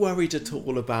 were you worried at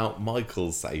all about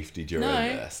Michael's safety during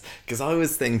this? Because I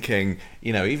was thinking,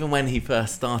 even when he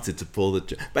first started to pour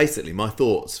basically my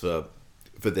thoughts for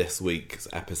this week's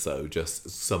episode, just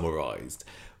summarised,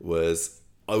 was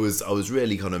I was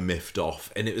really kind of miffed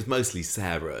off, and it was mostly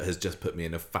Sarah has just put me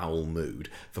in a foul mood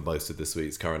for most of this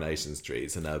week's Coronation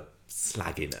Streets and her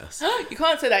slagginess. You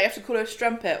can't say that. You have to call her a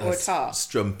strumpet or a tart.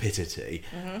 Strumpetity.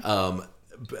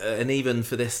 And even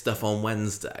for this stuff on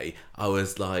Wednesday, I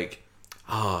was like,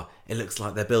 it looks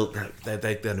like they're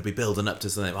going to be building up to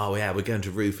something. Oh yeah, we're going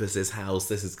to Rufus's house.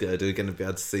 This is good. We're going to be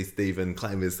able to see Stephen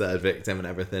claim his third victim and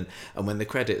everything. And when the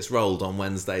credits rolled on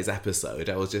Wednesday's episode,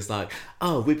 I was just like,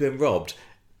 we've been robbed.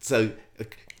 So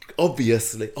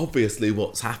obviously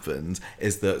what's happened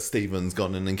is that Stephen's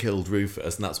gone in and killed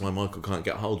Rufus, and that's why Michael can't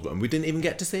get hold of him. We didn't even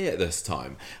get to see it this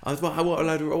time. I was like,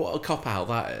 what a cop out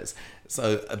that is.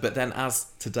 So, but then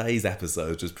as today's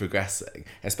episode was progressing,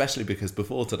 especially because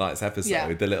before tonight's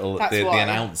episode, the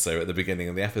announcer at the beginning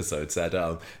of the episode said,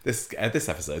 this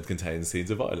episode contains scenes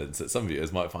of violence that some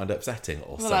viewers might find upsetting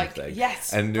or something. Like,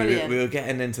 yes, and we were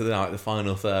getting into the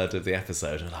final third of the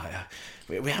episode, and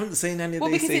we haven't seen any of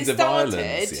these scenes of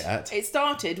violence yet. It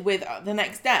started with the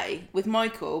next day with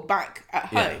Michael back at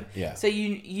home. Yeah. So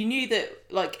you knew that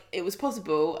like it was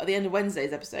possible at the end of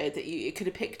Wednesday's episode that it could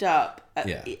have picked up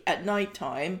at night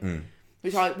time,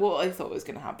 which I thought was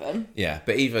going to happen. Yeah,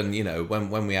 but even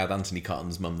when we had Anthony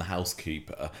Cotton's mum, the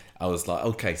housekeeper, I was like,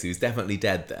 okay, so he's definitely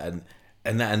dead then.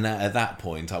 And at that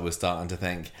point, I was starting to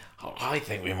think, I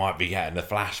think we might be getting a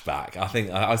flashback. I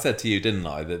think I said to you, didn't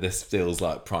I, that this feels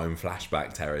like prime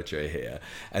flashback territory here.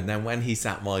 And then when he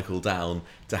sat Michael down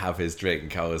to have his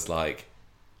drink, I was like,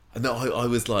 no, I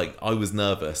was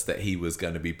nervous that he was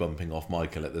going to be bumping off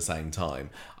Michael at the same time.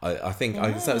 I think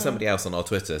somebody else on our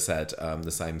Twitter said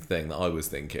the same thing that I was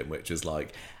thinking, which was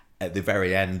like at the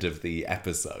very end of the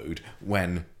episode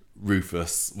when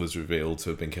Rufus was revealed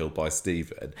to have been killed by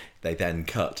Stephen, they then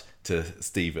cut to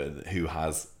Stephen, who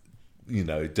has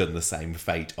done the same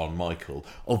fate on Michael.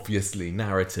 Obviously,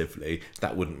 narratively,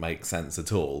 that wouldn't make sense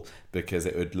at all, because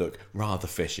it would look rather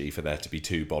fishy for there to be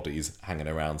two bodies hanging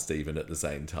around Stephen at the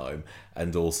same time.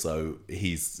 And also,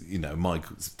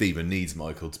 Stephen needs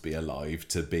Michael to be alive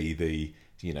to be the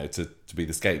to be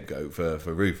the scapegoat for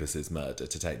Rufus's murder,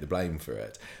 to take the blame for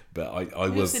it. But I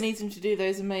was... also needs him to do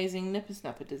those amazing nipper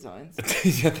snapper designs.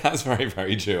 Yeah, that's very,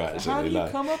 very true, actually. How do you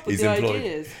come up with the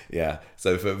ideas? Yeah,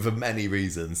 so for many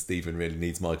reasons, Stephen really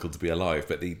needs Michael to be alive,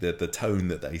 but the tone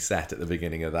that they set at the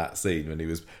beginning of that scene when he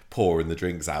was pouring the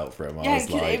drinks out for him, I was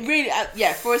like... it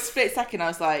really, for a split second, I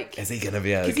was like... Is he going to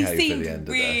be okay for the end of this? Because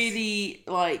he seemed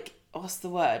really, what's the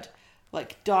word?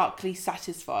 Like, darkly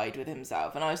satisfied with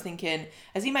himself. And I was thinking,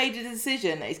 has he made a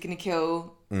decision that he's going to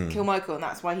kill Michael, and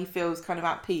that's why he feels kind of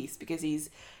at peace, because he's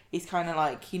kind of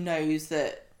like, he knows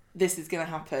that this is going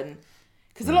to happen.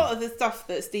 Because a lot of the stuff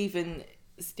that Stephen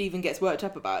gets worked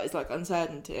up about is like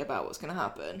uncertainty about what's going to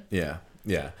happen. Yeah.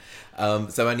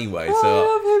 So anyway, I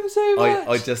love him so much.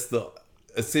 I just thought,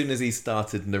 as soon as he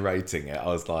started narrating it, I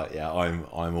was like, yeah,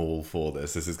 I'm all for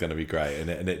this. This is going to be great. And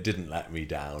it didn't let me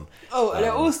down. Oh, and I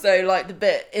also liked the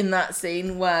bit in that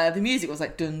scene where the music was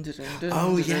like dun dun dun dun.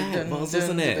 Oh dun, yeah, dun, it was, dun,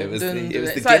 wasn't it? It was the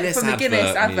it's Guinness like from the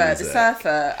Guinness advert, music. the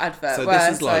surfer advert. So where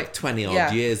this is like 20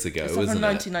 odd years ago, it's wasn't from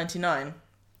 1999.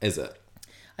 Is it?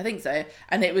 I think so.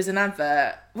 And it was an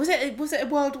advert. Was it a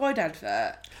worldwide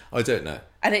advert? I don't know.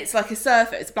 And it's like a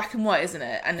surfer. It's black and white, isn't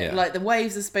it? And the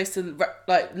waves are supposed to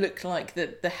look like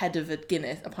the head of a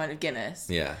pint of Guinness.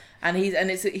 Yeah. And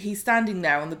he's standing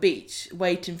there on the beach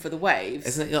waiting for the waves.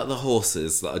 Isn't it like the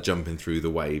horses that are jumping through the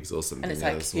waves or something? And it's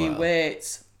like, he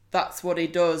waits. That's what he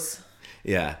does.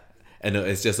 Yeah. And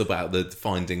it's just about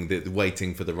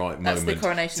waiting for the right moment the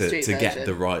Coronation Street to get version.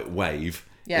 the right wave.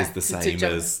 Is the same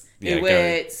as... He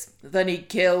waits, then he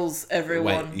kills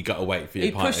everyone. You got to wait for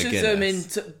your pint of Guinness. He pushes them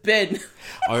into bin.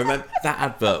 I remember that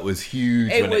advert was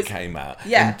huge when it came out.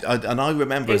 Yeah. And I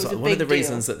remember one of the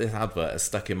reasons that this advert has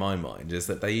stuck in my mind is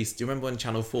that do you remember when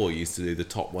Channel 4 used to do the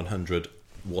top 100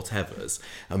 whatevers.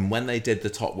 And when they did the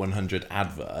top 100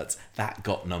 adverts, that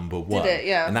got number one. Did it?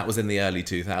 Yeah. And that was in the early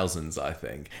 2000s, I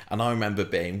think. And I remember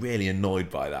being really annoyed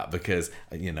by that because,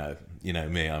 you know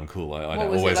me, I'm cool. I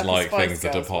don't always like things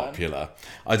that are popular.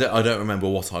 I don't remember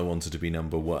what I wanted to be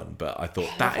number one, but I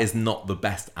thought that is not the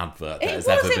best advert that has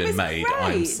ever been made. Great.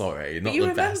 I'm sorry, not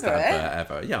the best advert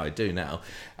ever. Yeah, I do now.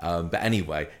 But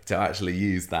anyway, to actually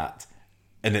use that,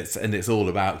 and it's all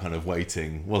about kind of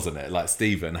waiting, wasn't it? Like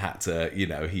Stephen had to,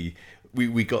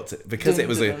 we got to, because it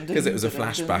was a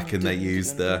flashback and they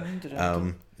used the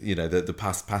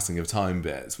the passing of time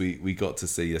bits. We got to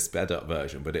see a sped up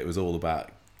version, but it was all about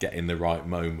getting the right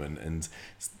moment and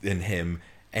in him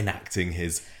enacting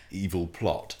his evil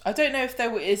plot. I don't know if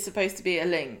there is supposed to be a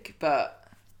link, but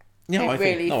I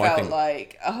think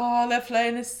like, they're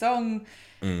playing this song.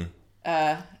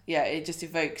 It just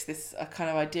evokes this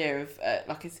kind of idea of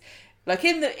it's like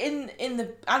in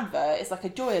the advert, it's like a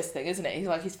joyous thing, isn't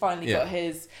it? He's finally got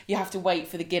his. You have to wait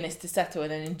for the Guinness to settle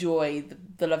and then enjoy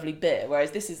the lovely bit.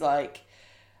 Whereas this is like,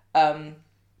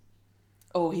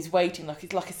 he's waiting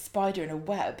he's like a spider in a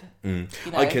web.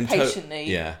 I can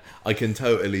patiently. I can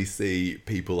totally see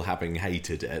people having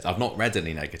hated it. I've not read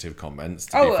any negative comments.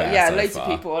 To be fair, loads of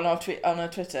people on our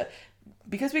Twitter,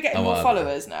 because we're getting more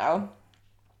followers now.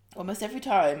 Almost every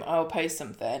time I'll post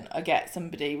something, I get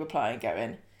somebody replying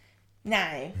going, "No,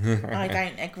 I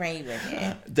don't agree with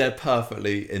you." They're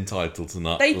perfectly entitled to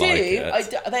not. They like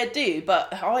it. They do,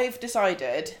 but I've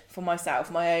decided for myself,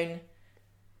 my own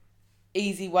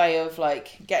easy way of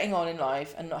getting on in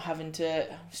life and not having to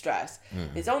stress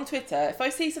is on Twitter. If I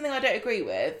see something I don't agree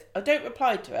with, I don't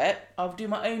reply to it. I'll do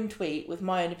my own tweet with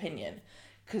my own opinion,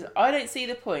 because I don't see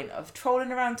the point of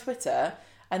trolling around Twitter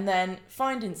and then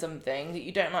finding something that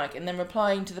you don't like and then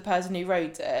replying to the person who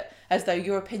wrote it as though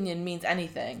your opinion means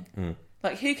anything.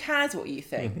 Who cares what you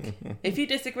think? If you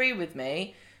disagree with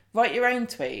me, write your own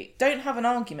tweet. Don't have an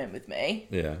argument with me.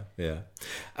 Yeah. The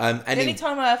only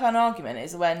time I have an argument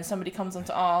is when somebody comes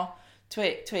onto our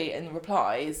tweet and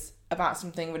replies about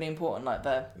something really important, like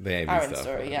the Aaron stuff,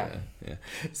 story. Yeah.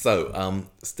 So,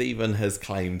 Stephen has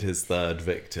claimed his third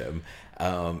victim.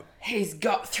 He's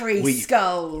got three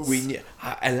skulls.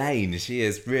 Elaine, she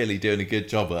is really doing a good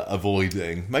job at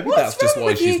avoiding. Maybe What's that's just wrong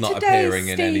why with she's you not today, appearing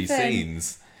in any Stephen?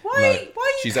 scenes. Why are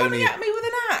you coming at me with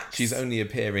an axe? She's only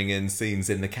appearing in scenes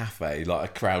in the cafe,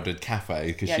 like a crowded cafe,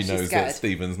 because she knows that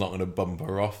Stephen's not going to bump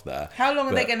her off there. How long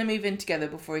are they going to move in together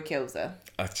before he kills her?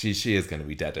 She is going to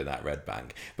be dead in that red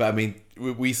bank. But I mean,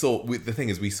 we saw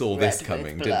this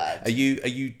coming. Are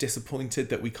you disappointed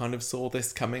that we kind of saw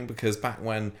this coming? Because back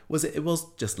when it was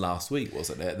just last week,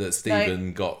 wasn't it, that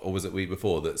Stephen got, or was it week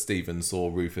before, that Stephen saw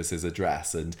Rufus's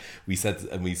address, and we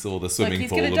saw the swimming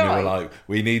pool, and we were like,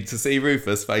 we need to see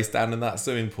Rufus face down in that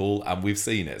swimming pool, and we've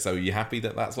seen it. So are you happy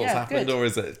that that's what's happened, or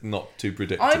is it not too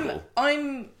predictable?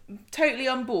 I'm totally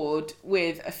on board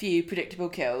with a few predictable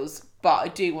kills, but I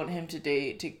do want him to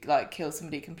kill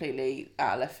somebody completely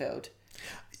out of left field.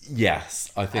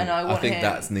 Yes, I think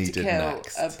that's needed to kill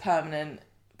next. A permanent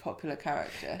popular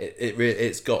character.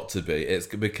 It's got to be. It's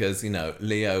because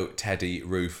Leo, Teddy,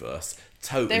 Rufus,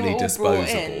 totally they were all disposable, brought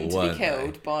in to weren't be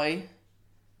killed they? by.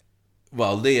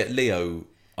 Well, Leo,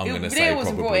 I'm going to say Leo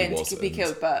wasn't probably brought in to be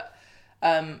killed, but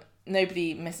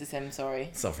nobody misses him.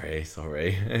 Sorry.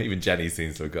 Even Jenny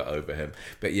seems to have got over him.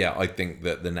 But yeah, I think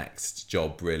that the next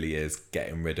job really is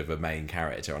getting rid of a main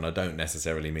character, and I don't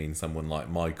necessarily mean someone like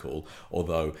Michael,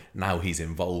 although now he's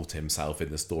involved himself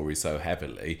in the story so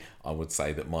heavily, I would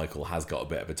say that Michael has got a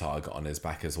bit of a target on his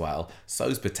back as well.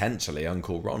 So's potentially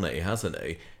Uncle Ronnie, hasn't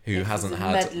he? Who hasn't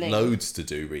had loads to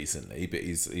do recently, but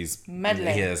he's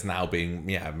meddling. He has now been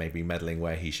maybe meddling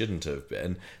where he shouldn't have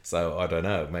been. So I don't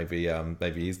know. Maybe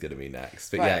he's going to be next.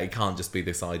 But yeah, it can't just be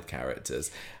the side characters.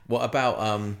 What about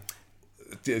I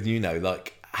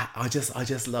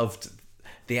just loved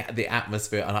the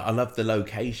atmosphere, and I love the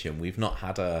location. We've not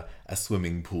had a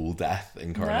swimming pool death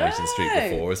in Coronation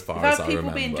Street before, as far as I remember.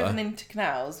 People being driven into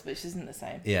canals, which isn't the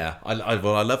same. Yeah, I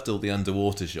loved all the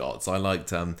underwater shots. I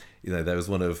liked there was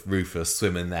one of Rufus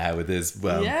swimming there with his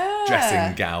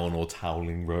dressing gown or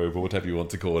toweling robe or whatever you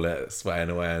want to call it, swaying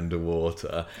away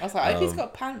underwater. I was like, I hope he's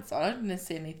got pants on. I didn't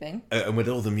see anything. And with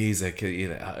all the music,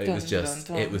 it was just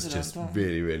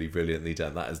really, really brilliantly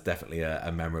done. That is definitely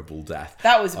a memorable death.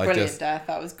 That was a brilliant death.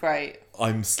 That was great.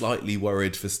 I'm slightly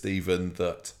worried for Stephen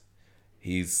that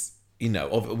he's, we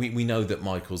know that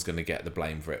Michael's going to get the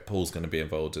blame for it. Paul's going to be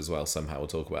involved as well somehow. We'll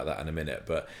talk about that in a minute.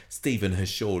 But Stephen has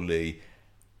surely,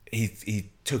 he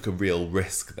took a real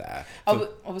risk there. I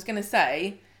was going to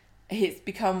say, it's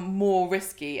become more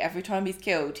risky every time he's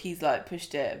killed. He's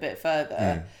pushed it a bit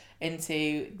further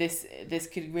into this. This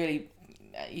could really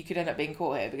you could end up being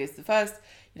caught here, because the first,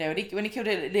 when he killed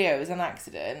Leo, it was an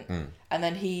accident, and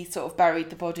then he sort of buried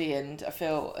the body, and I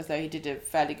feel as though he did a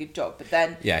fairly good job. But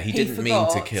then he didn't mean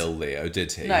to kill Leo,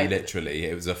 did he? No, he literally,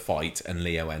 it was a fight, and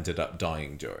Leo ended up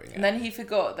dying during it. And then he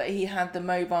forgot that he had the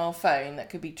mobile phone that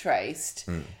could be traced,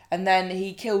 and then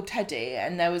he killed Teddy,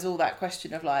 and there was all that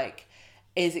question of like,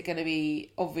 is it going to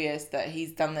be obvious that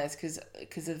he's done this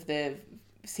because of the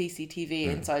CCTV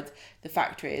inside the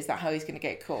factory? Is that how he's going to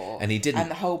get caught? And he didn't.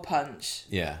 And the whole punch.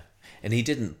 Yeah. And he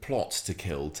didn't plot to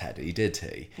kill Teddy, did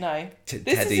he? No.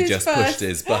 Teddy just pushed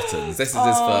his buttons. This is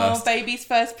his first... baby's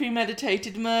first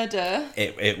premeditated murder.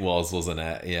 It was, wasn't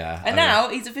it? Yeah. And now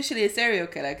he's officially a serial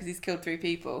killer because he's killed 3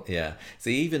 people. Yeah.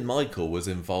 See, even Michael was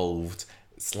involved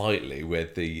slightly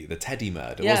with the Teddy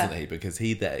murder, wasn't he? Because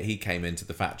he came into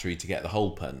the factory to get the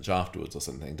hole punch afterwards or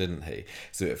something, didn't he?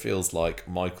 So it feels like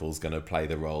Michael's going to play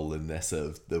the role in this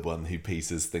of the one who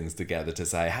pieces things together to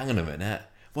say, hang on a minute,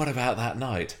 what about that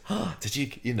night? Did you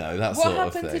that sort of thing.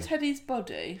 What happened to Teddy's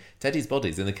body? Teddy's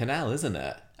body's in the canal, isn't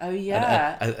it? Oh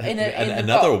yeah, in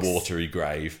another watery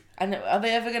grave. And are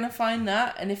they ever going to find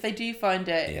that? And if they do find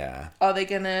it, are they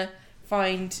going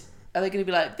to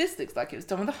be like, this looks like it was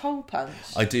done with a hole punch?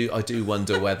 I do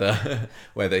wonder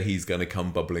whether he's going to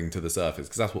come bubbling to the surface,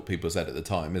 because that's what people said at the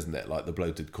time, isn't it? Like the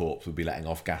bloated corpse would be letting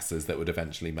off gases that would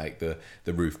eventually make the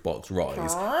roof box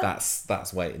rise.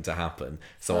 That's waiting to happen.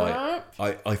 So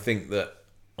I think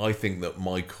that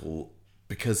Michael,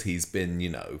 because he's been,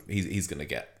 he's going to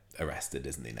get arrested,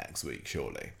 isn't he, next week,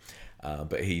 surely?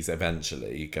 But he's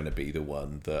eventually going to be the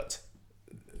one that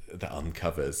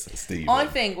uncovers Stephen. I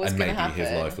think what's going to happen... And maybe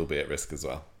his life will be at risk as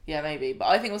well. Yeah, maybe. But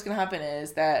I think what's going to happen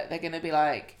is that they're going to be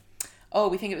like, oh,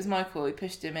 we think it was Michael. We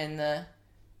pushed him in the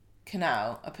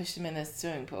canal. I pushed him in the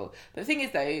swimming pool. But the thing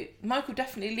is, though, Michael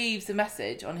definitely leaves a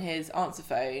message on his answer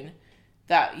phone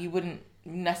that you wouldn't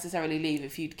necessarily leave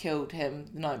if you'd killed him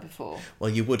the night before.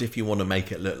 Well, you would if you want to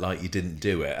make it look like you didn't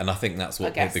do it, and I think that's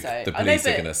what the police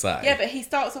are going to say. Yeah, but he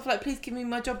starts off like, please give me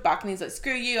my job back, and he's like,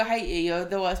 screw you, I hate you, you're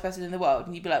the worst person in the world.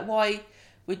 And you'd be like, why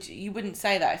would you wouldn't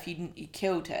say that if you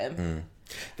killed him?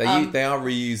 They are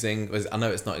reusing, I know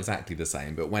it's not exactly the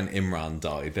same, but when Imran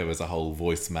died, there was a whole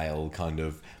voicemail kind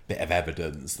of bit of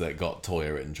evidence that got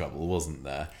Toya in trouble, wasn't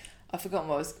there? I've forgotten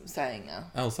what I was saying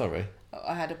now. Oh, sorry.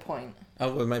 I had a point.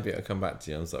 Oh, well, maybe I'll come back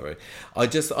to you. I'm sorry. I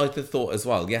thought as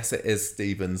well, yes, it is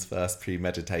Stephen's first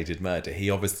premeditated murder. He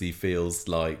obviously feels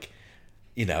like,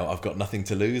 I've got nothing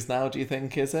to lose now, do you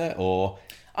think, is it? Or...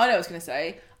 I know what I was going to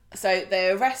say. So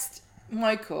they arrest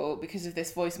Michael because of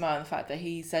this voicemail and the fact that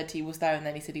he said he was there and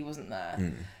then he said he wasn't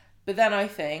there. But then I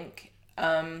think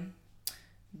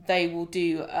they will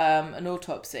do an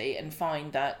autopsy and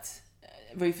find that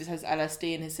Rufus has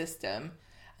LSD in his system.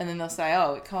 And then they'll say,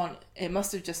 it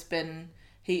must have just been,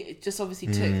 he just obviously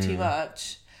took too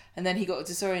much, and then he got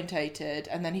disorientated,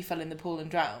 and then he fell in the pool and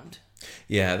drowned.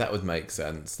 Yeah, that would make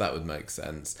sense. That's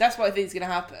what I think is going to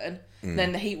happen.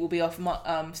 Then the heat will be off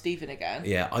Stephen again.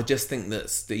 Yeah, I just think that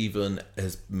Stephen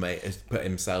has put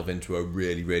himself into a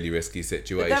really, really risky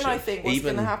situation. But then I think what's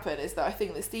going to happen is that I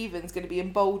think that Stephen's going to be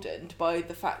emboldened by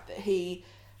the fact that he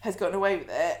has gotten away with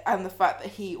it, and the fact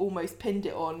that he almost pinned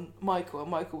it on Michael, and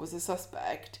Michael was a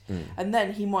suspect, and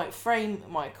then he might frame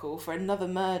Michael for another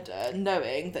murder,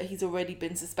 knowing that he's already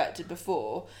been suspected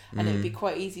before, and it would be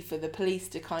quite easy for the police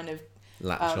to kind of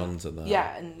latch onto that.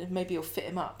 Yeah, and maybe he'll fit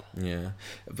him up. Yeah,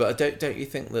 but don't you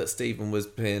think that Stephen was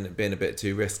being a bit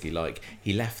too risky? Like,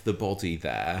 he left the body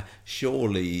there.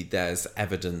 Surely there's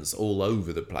evidence all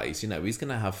over the place. He's going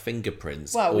to have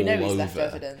fingerprints. Well, we know he's left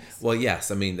evidence. Well,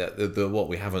 yes. I mean, the what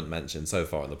we haven't mentioned so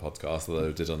far in the podcast, although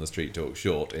I did on the Street Talk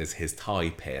short, is his tie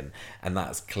pin, and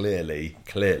that's clearly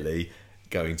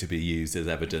going to be used as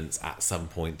evidence at some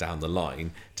point down the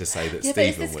line to say that Stephen was there.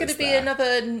 Yeah, but is this going to be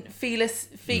another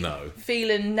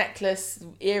feeling necklace,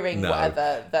 earring,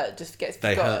 whatever, that just gets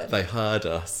forgotten? They heard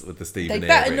us with the Stephen earring. They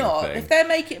better not. Thing. If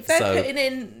they're putting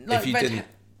in like red...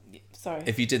 Sorry.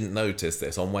 If you didn't notice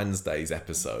this, on Wednesday's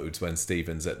episodes when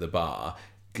Stephen's at the bar,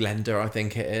 Glenda, I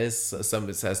think it is,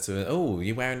 somebody says to him, oh,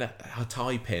 you're wearing a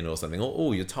tie pin or something, or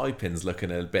oh, your tie pin's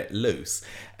looking a bit loose.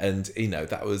 And,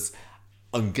 that was...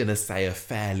 I'm going to say a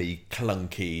fairly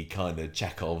clunky kind of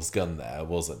Chekhov's gun there,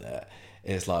 wasn't it?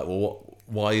 It's like, well,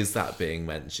 why is that being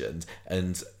mentioned?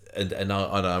 And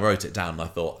I wrote it down and I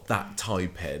thought, that tie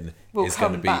pin is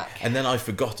going to be... back. And then I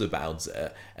forgot about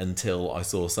it until I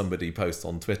saw somebody post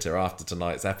on Twitter after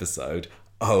tonight's episode,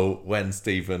 oh, when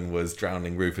Stephen was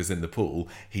drowning Rufus in the pool,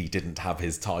 he didn't have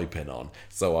his tie pin on.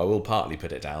 So I will partly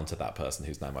put it down to that person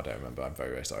whose name I don't remember. I'm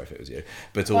very, very sorry if it was you.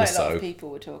 But Quite also, a lot of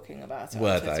people were talking about it. were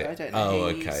on Twitter. they? I don't know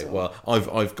who you okay. saw. Well,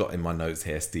 I've got in my notes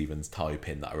here Stephen's tie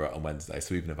pin that I wrote on Wednesday.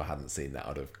 So even if I hadn't seen that,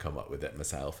 I'd have come up with it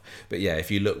myself. But yeah, if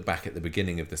you look back at the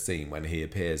beginning of the scene when he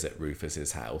appears at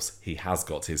Rufus's house, he has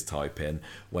got his tie pin.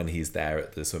 When he's there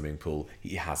at the swimming pool,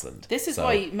 he hasn't. This is So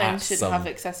why men at shouldn't have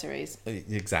accessories.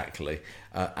 Exactly.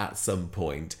 At some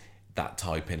point, that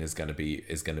tie pin is going to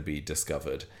be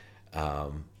discovered,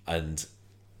 and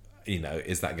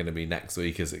is that going to be next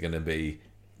week? Is it going to be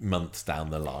months down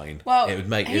the line? Well, it would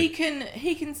make he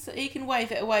can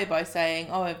wave it away by saying,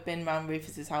 "Oh, I've been round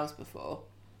Rufus's house before."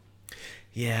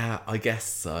 Yeah, I guess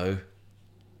so.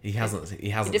 He hasn't said he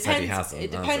hasn't.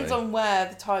 It depends on where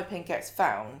the tie pin gets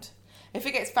found. If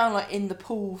it gets found like in the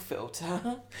pool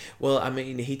filter. Well, I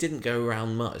mean, he didn't go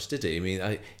around much, did he?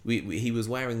 I mean, he was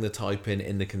wearing the tie pin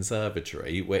in the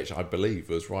conservatory, which I believe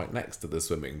was right next to the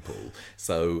swimming pool.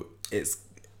 So it's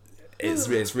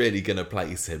really going to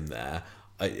place him there.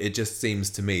 It just seems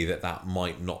to me that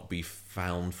might not be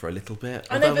found for a little bit.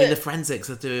 Although the forensics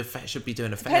should be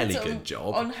doing a fairly good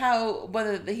job on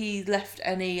whether he left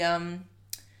any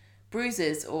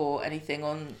bruises or anything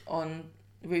on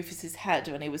Rufus's head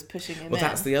when he was pushing him in. Well,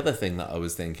 that's the other thing that I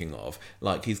was thinking of.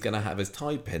 Like, he's going to have his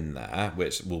tie pin there,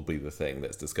 which will be the thing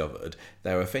that's discovered.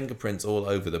 There are fingerprints all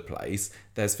over the place.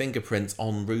 There's fingerprints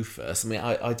on Rufus. I mean,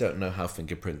 I don't know how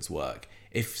fingerprints work.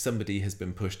 If somebody has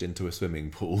been pushed into a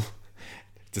swimming pool,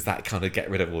 does that kind of get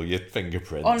rid of all your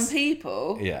fingerprints? On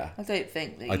people? Yeah. I don't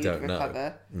think that you'd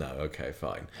recover. No, okay,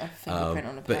 fine. A fingerprint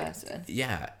on a person.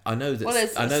 Yeah, I know that... Well,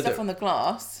 there's stuff on the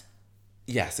glass.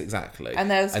 Yes, exactly. And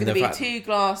there's going to be two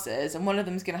glasses, and one of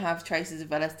them's going to have traces of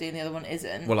LSD and the other one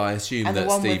isn't. Well, I assume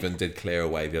that Stephen did clear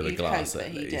away the other glass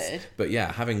at least. He did. But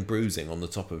yeah, having bruising on the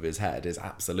top of his head is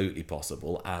absolutely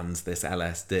possible, and this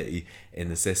LSD in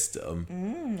the system.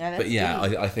 LSD. But yeah,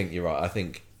 I think you're right. I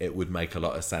think it would make a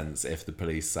lot of sense if the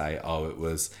police say, "Oh, it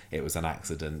was an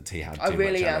accident. He had too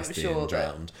much LSD and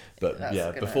drowned." But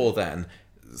yeah, before then.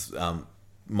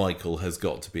 Michael has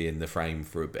got to be in the frame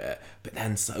for a bit, but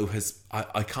then so has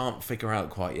I can't figure out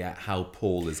quite yet how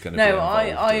Paul is going to be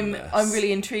involved in this. I'm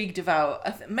really intrigued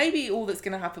about maybe all that's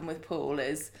going to happen with Paul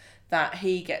is that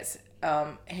he gets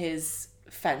his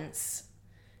fence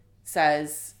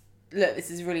says, "Look,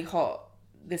 this is really hot.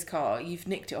 This car, you've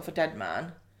nicked it off a dead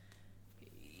man.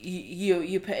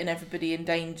 You're putting everybody in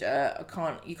danger.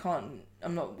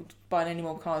 I'm not buying any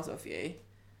more cars off you."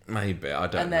 Maybe, I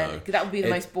don't know. And then that would be the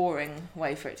most boring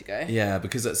way for it to go. Yeah,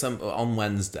 because on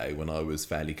Wednesday when I was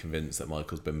fairly convinced that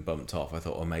Michael's been bumped off, I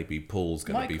thought, well, maybe Paul's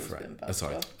going to be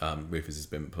Rufus has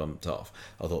been bumped off.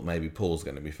 I thought maybe Paul's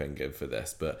going to be fingered for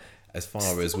this, but as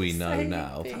far as we know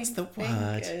now, that's the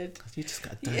word. You just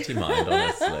got a dirty mind,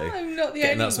 honestly. I'm not the only one.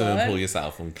 Get in that swimming pool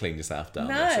yourself and clean yourself down.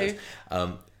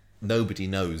 No. Nobody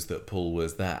knows that Paul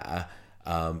was there.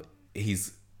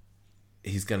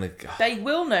 He's gonna... They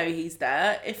will know he's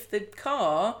there if the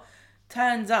car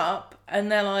turns up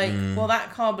and they're like, well,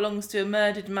 that car belongs to a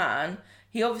murdered man.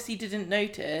 He obviously didn't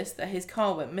notice that his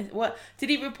car went missing. What?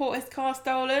 Did he report his car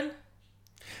stolen?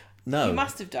 No. He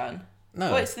must have done.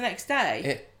 No. Well, it's the next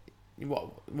day. Why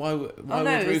no,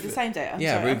 it was the same day.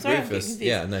 Rufus.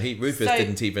 Yeah, no, Rufus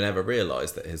didn't even ever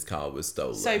realise that his car was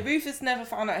stolen. So Rufus never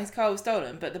found out his car was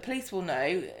stolen, but the police will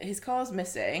know his car's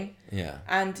missing. Yeah.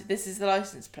 And this is the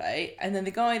licence plate. And then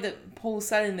the guy that Paul's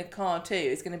selling the car to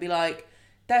is going to be like,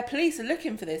 their police are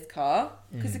looking for this car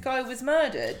because the guy was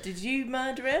murdered. Did you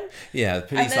murder him? Yeah, the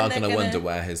police are going to wonder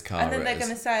where his car is. And then they're going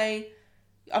to say,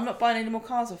 I'm not buying any more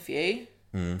cars off you.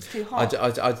 It's too hot.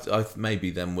 I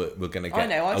maybe then we're going to get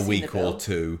a week or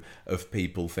two of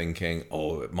people thinking,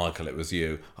 "Oh, Michael, it was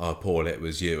you. Oh, Paul, it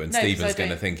was you," and Stephen's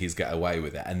going to think he's get away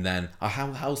with it. And then,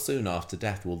 how soon after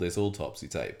death will this autopsy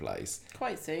take place?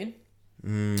 Quite soon.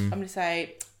 I'm going to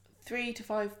say 3 to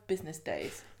 5 business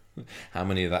days. How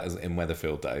many of that is in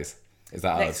Weatherfield days? Is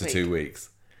that up to 2 weeks?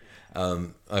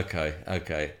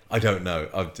 Okay. I don't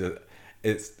know.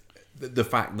 It's. The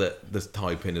fact that this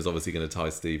tie pin is obviously going to tie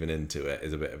Stephen into it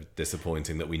is a bit of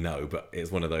disappointing that we know, but it's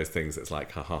one of those things that's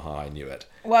like, ha, I knew it.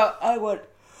 Well, I want...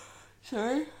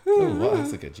 Sorry? Oh, well,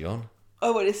 that's a good yawn. I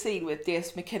want a scene with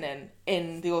D.S. McKinnon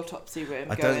in the autopsy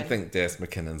room. I don't think D.S.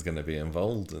 McKinnon's going to be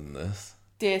involved in this.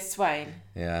 D.S. Swain.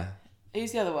 Yeah.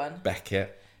 Who's the other one?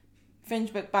 Beckett.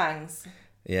 Finch McBangs.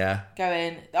 Yeah.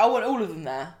 Going... I want all of them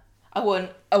there. I want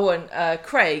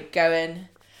Craig going,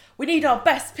 we need our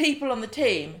best people on the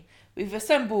team. We've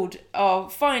assembled our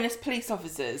finest police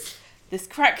officers, this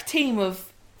crack team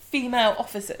of female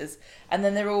officers, and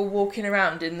then they're all walking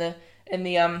around in the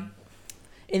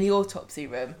in the autopsy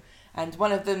room, and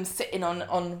one of them sitting on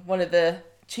one of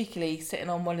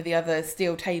the other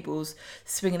steel tables,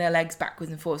 swinging her legs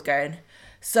backwards and forwards, going,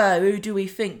 "So who do we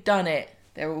think done it?"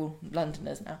 They're all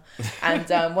Londoners now,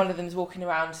 and one of them's walking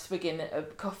around swigging a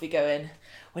coffee, going,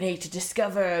 "We need to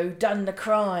discover who done the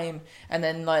crime." And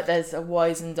then like there's a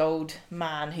wizened old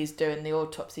man who's doing the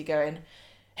autopsy, going,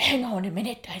 "Hang on a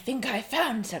minute, I think I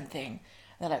found something."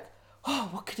 And they're like, "Oh,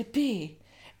 what could it be?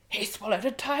 He swallowed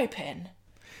a tie pen.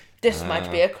 This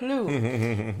might be a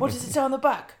clue. What does it say on the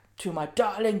back? To my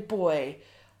darling boy.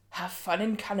 Have fun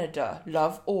in Canada.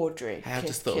 Love, Audrey." Hey, I kiss,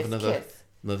 just thought kiss, of another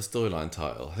kiss. storyline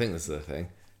title. I think this is the thing.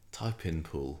 Type-in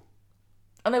pool.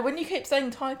 I know, when you keep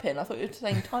saying typing, I thought you were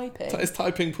saying typing. Is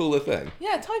typing pool a thing?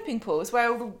 Yeah, typing pool. It's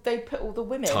where they put all the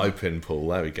women. Typing pool.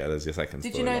 There we go. There's your second.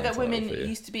 Did you know that women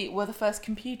used were the first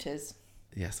computers?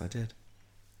 Yes, I did.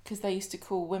 Because they used to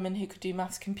call women who could do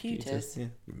maths computers. Yeah,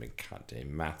 women can't do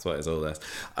maths. What is all this?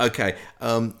 Okay,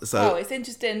 Oh, it's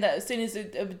interesting that as soon as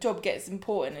a job gets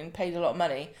important and paid a lot of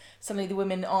money, suddenly the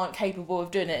women aren't capable of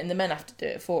doing it and the men have to do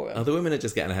it for them. Oh, the women are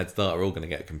just getting a head start. Are all going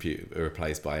to get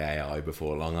replaced by AI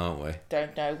before long, aren't we?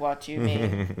 Don't know what you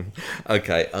mean.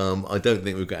 Okay, I don't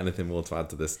think we've got anything more to add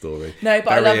to this story. No,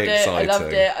 but Very I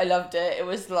loved it. It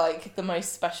was like the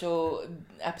most special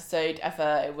episode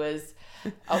ever. It was...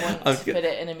 I want to put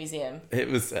it in a museum. It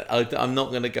was. I'm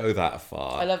not going to go that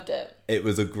far. I loved it. It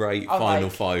was a great final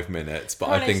 5 minutes, but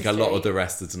I think a lot of the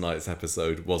rest of tonight's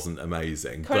episode wasn't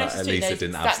amazing. But at least it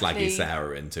didn't have Slaggy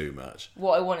Sarah in too much.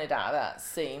 What I wanted out of that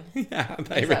scene. Yeah,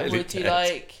 they really would you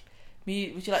like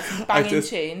some banging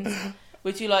tunes?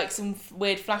 Would you like some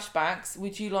weird flashbacks?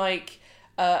 Would you like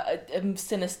a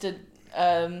sinister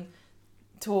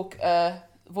talk?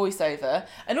 Voiceover.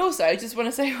 And also I just want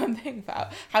to say one thing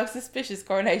about how suspicious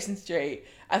Coronation Street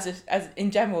as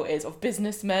in general is of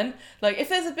businessmen. Like, if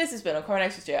there's a businessman on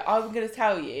Coronation Street, I'm going to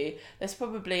tell you there's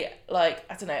probably like,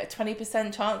 I don't know, a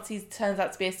 20% chance he turns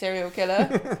out to be a serial killer.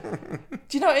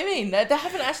 Do you know what I mean? There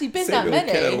haven't actually been serial that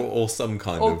many. Killer or some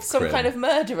kind of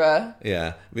murderer.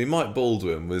 Yeah, I mean, Mike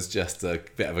Baldwin was just a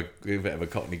bit of a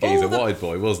Cockney geezer wide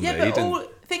boy, wasn't he? Yeah,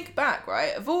 but think back,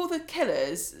 right? Of all the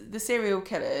killers, the serial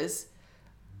killers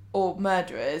or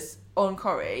murderers on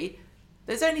Corrie,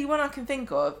 there's only one I can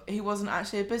think of who wasn't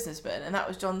actually a businessman, and that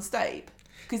was John Stape.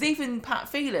 Because even Pat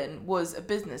Phelan was a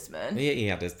businessman. He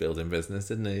had his building business,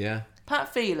 didn't he? Yeah.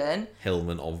 Pat Phelan.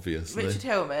 Hillman, obviously. Richard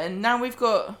Hillman. Now we've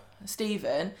got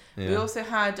Stephen. Yeah. We also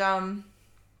had...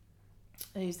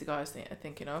 who's the guy I was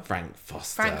thinking of? Frank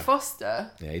Foster. Frank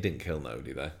Foster. Yeah, he didn't kill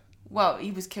nobody, though. Well,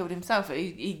 he was killed himself.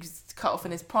 He was cut off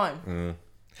in his prime. Mm.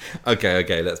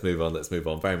 Okay, let's move on.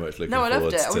 Very much looking forward I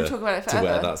loved it. I want to talk about it forever.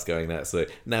 To where that's going next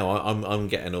week. Now, I'm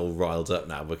getting all riled up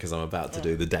now because I'm about to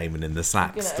do the Damon in the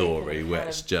Sack story,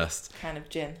 which just... Kind of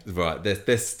gin. Right,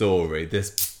 this story,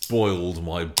 this boiled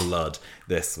my blood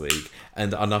this week,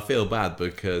 and I feel bad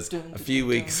because a few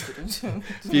weeks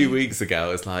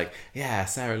ago it's like, yeah,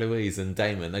 Sarah Louise and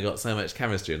Damon, they got so much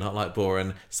chemistry, not like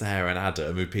boring Sarah and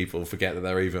Adam who people forget that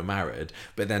they're even married.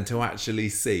 But then to actually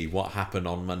see what happened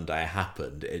on Monday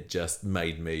happened, it just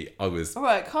made me, I was all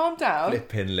right, calm down,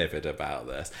 flipping livid about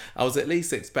this. I was at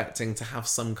least expecting to have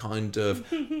some kind of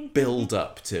build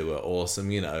up to it, or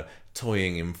some,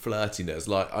 toying and flirtiness.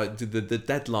 Like the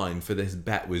deadline for this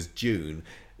bet was June.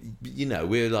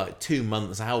 We're like 2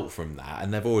 months out from that,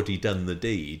 and they've already done the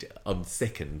deed. I'm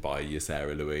sickened by you,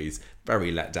 Sarah Louise. Very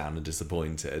let down and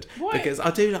disappointed. What? Because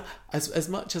I do, as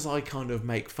much as I kind of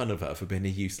make fun of her for being a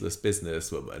useless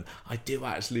businesswoman, I do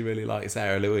actually really like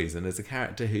Sarah Louise, and as a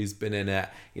character who's been in it,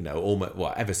 almost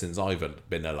ever since I've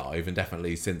been alive, and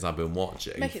definitely since I've been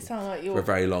watching. Make it sound like you're for a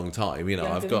very long time.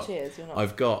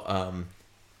 I've got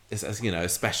it's a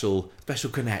special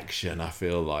connection, I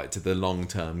feel like, to the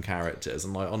long-term characters,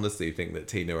 and I honestly think that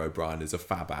Tina O'Brien is a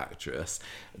fab actress.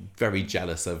 Very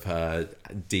jealous of her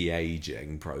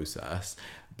de-aging process,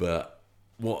 but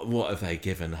what have they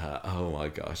given her? Oh my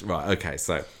gosh. Right, okay,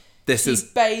 so she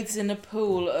bathes in a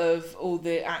pool of all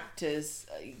the actors,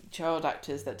 child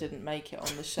actors that didn't make it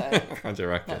on the show. How do you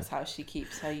reckon? That's how she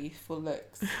keeps her youthful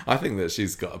looks. I think that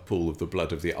she's got a pool of the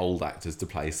blood of the old actors to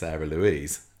play Sarah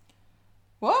Louise.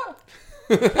 What?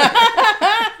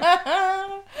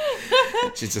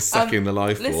 She's just sucking the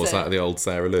life force out of the old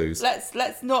Sarah Louise.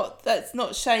 Let's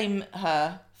not shame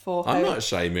her for her. I'm not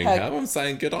shaming her. I'm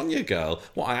saying good on you, girl.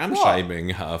 What I am shaming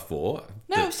her for...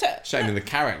 shaming the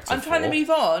character. I'm trying to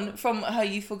move on from her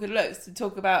youthful good looks to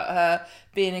talk about her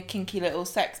being a kinky little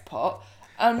sex pot.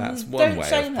 That's one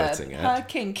way of putting it. Her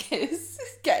kink is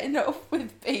getting off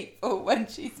with people when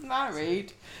she's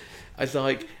married. It's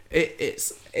like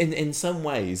it's in some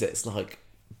ways it's like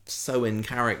so in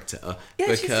character, Yeah,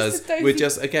 because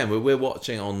we're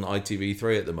watching on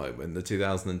ITV3 at the moment the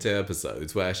 2002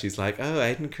 episodes where she's like, oh,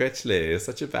 Aidan Critchley is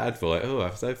such a bad boy, oh, I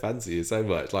so fancy you so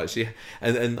much, like she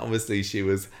and obviously she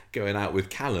was going out with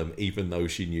Callum even though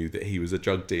she knew that he was a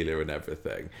drug dealer and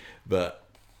everything, but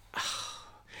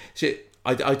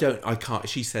I can't.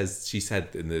 She said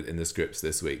in the scripts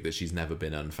this week that she's never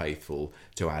been unfaithful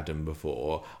to Adam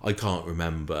before. I can't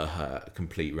remember her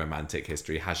complete romantic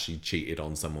history. Has she cheated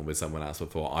on someone with someone else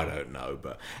before? I don't know.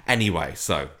 But anyway,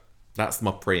 so that's my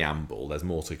preamble. There's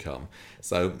more to come.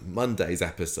 So Monday's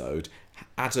episode,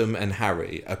 Adam and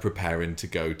Harry are preparing to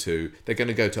go to. They're going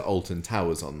to go to Alton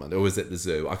Towers on Monday, or is it the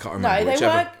zoo? I can't remember.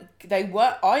 No, they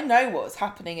were. I know what's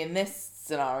happening in this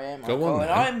scenario, Michael,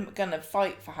 and I'm gonna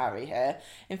fight for Harry here.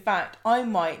 In fact, I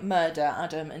might murder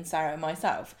Adam and Sarah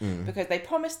myself because they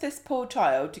promised this poor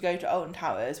child to go to Alton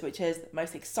Towers, which is the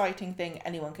most exciting thing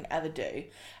anyone can ever do.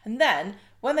 And then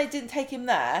when they didn't take him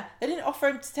there, they didn't offer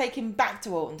him to take him back to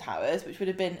Alton Towers, which would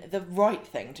have been the right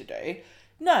thing to do.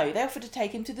 No, they offered to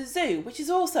take him to the zoo, which is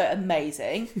also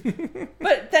amazing.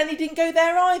 But then he didn't go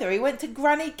there either. He went to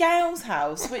Granny Gale's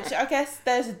house, which I guess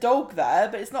there's a dog there,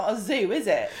 but it's not a zoo, is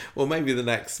it? Well, maybe the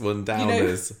next one down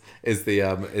is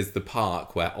the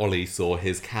park where Ollie saw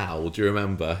his cow. Do you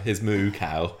remember his moo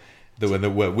cow? The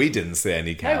one where we didn't see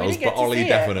any cows, but Ollie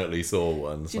definitely saw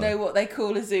one. Do you know what they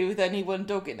call a zoo with only one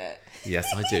dog in it? Yes,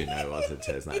 I do know what it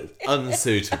is. No, it's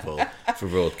unsuitable for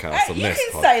broadcast on this podcast.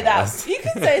 You can say that. You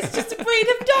can say it's just a breed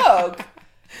of dog.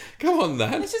 Come on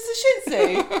then. It's just a Shih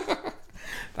Tzu.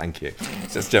 Thank you.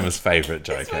 It's just Gemma's favourite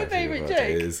joke. It's my favourite joke.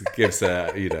 It gives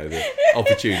her, the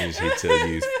opportunity to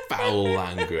use foul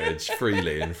language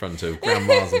freely in front of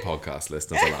grandmas and podcast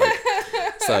listeners alike.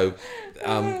 So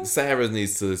Sarah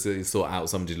needs to sort out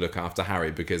somebody to look after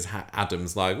Harry because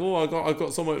Adam's like, oh, I've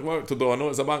got so much work to do. I know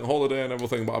it's a bank holiday and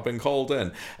everything, but I've been called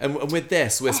in. And with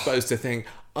this, we're supposed to think,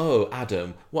 oh,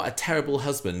 Adam, what a terrible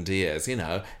husband he is.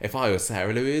 If I was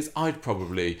Sarah Louise, I'd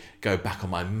probably go back on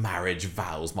my marriage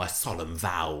vows, my solemn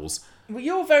vows. Well,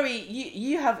 you're very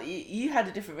you had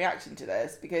a different reaction to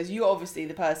this because you're obviously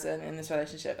the person in this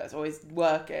relationship that's always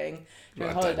working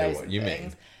during holidays and things.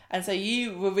 Mean. And so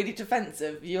you were really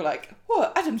defensive. You're like,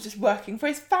 what? Adam's just working for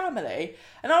his family.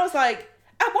 And I was like,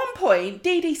 at one point,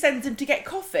 Dee Dee sends him to get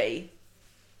coffee.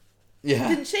 Yeah.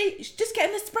 Didn't she? Just get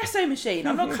an espresso machine.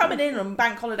 I'm not coming in on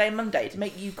Bank Holiday Monday to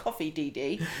make you coffee, Dee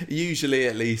Dee. Usually,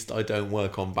 at least, I don't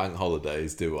work on bank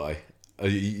holidays, do I? You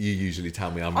usually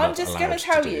tell me I'm not allowed to do that. I'm just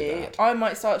going to tell you, I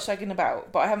might start shagging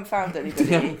about, but I haven't found anybody.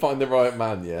 You haven't found the right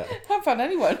man yet. I haven't found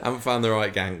anyone. I haven't found the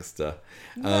right gangster.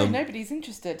 No, nobody's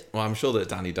interested. Well, I'm sure that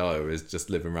Danny Dyer is just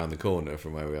living around the corner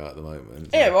from where we are at the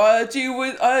moment. So. Yeah, I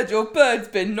heard your bird's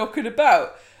been knocking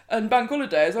about. And bank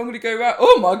holidays, I'm going to go around.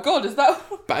 Oh my God, is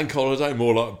that... Bank holiday,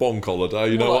 more like bonk holiday,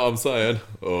 you know what I'm saying?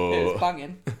 Oh. It's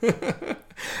banging.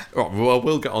 Right, well,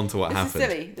 we'll get on to what happened. This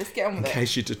is silly. Let's get on with it. In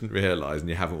case you didn't realise and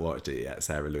you haven't watched it yet,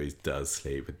 Sarah Louise does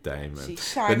sleep with Damon.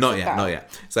 But not yet.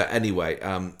 So anyway,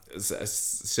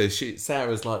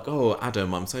 Sarah's like, oh,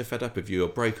 Adam, I'm so fed up of your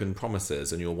broken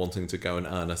promises and you're wanting to go and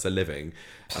earn us a living.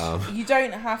 You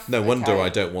don't have to. No wonder I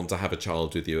don't want to have a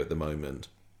child with you at the moment.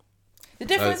 The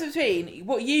difference between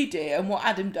what you do and what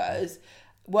Adam does,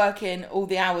 working all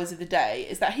the hours of the day,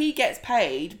 is that he gets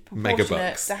paid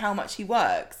proportionate to how much he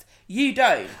works. You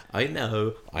don't. I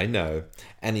know.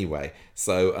 Anyway,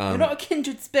 so... You're not a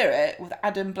kindred spirit with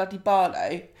Adam bloody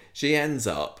Barlow. She ends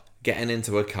up getting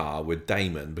into a car with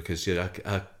Damon because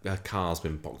her car's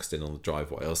been boxed in on the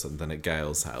driveway or something at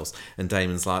Gail's house. And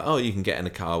Damon's like, oh, you can get in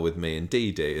a car with me and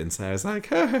Dee Dee. And Sarah's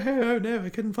like, oh no, I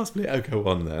couldn't possibly. Oh, go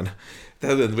on then.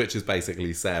 Which is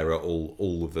basically Sarah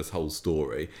all of this whole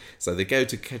story. So they go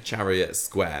to Chariot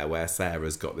Square where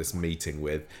Sarah's got this meeting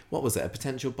with, what was it, a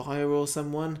potential buyer or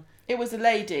someone? It was a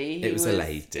lady. It was a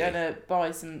lady. Going to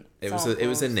buy some samples. It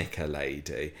was a knicker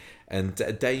lady. And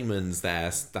Damon's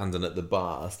there standing at the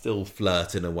bar, still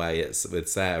flirting away with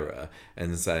Sarah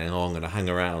and saying, oh, I'm going to hang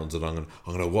around and I'm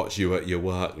going to watch you at your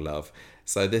work, love.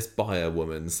 So this buyer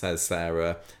woman says,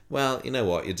 Sarah, well, you know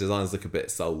what? Your designs look a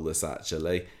bit soulless,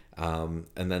 actually. And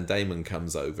then Damon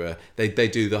comes over. They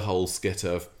do the whole skit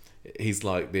of, he's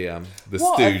like the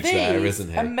stooge there, isn't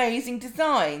he? Amazing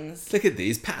designs. Look at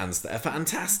these pants, they're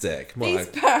fantastic. These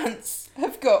pants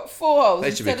have got 4 holes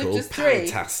instead of just 3.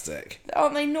 Fantastic.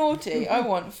 Aren't they naughty? I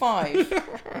want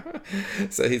 5.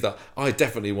 So he's like, I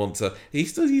definitely want to. He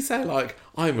say like,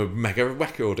 I'm a mega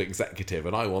record executive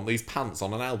and I want these pants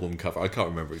on an album cover. I can't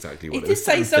remember exactly what it was.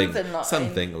 He did say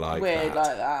something like weird that.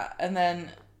 like that,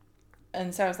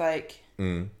 and Sarah's like,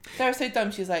 Sarah's so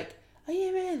dumb. She was like, are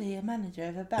you really a manager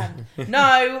of a band?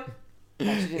 No.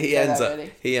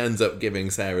 He ends up giving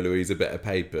Sarah Louise a bit of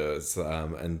papers,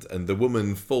 and the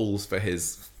woman falls for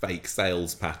his fake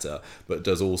sales patter, but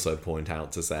does also point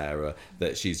out to Sarah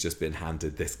that she's just been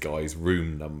handed this guy's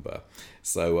room number.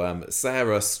 So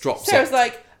Sarah's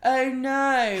like, oh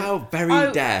no. How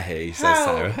very dare he, says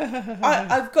Sarah.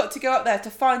 I've got to go up there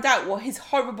to find out what his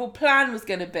horrible plan was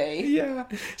going to be. Yeah.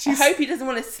 I hope he doesn't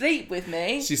want to sleep with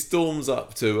me. She storms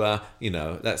up to,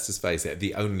 let's just face it,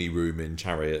 the only room in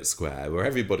Chariot Square where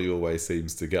everybody always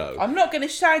seems to go. I'm not going to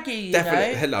shag you,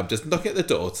 Definitely. know. Hello, I'm just knocking at the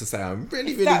door to say I'm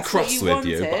really, really cross with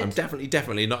you, but I'm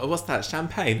definitely not. What's that?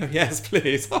 Champagne? Oh, yes,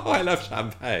 please. Oh, I love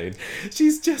champagne.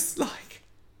 She's just like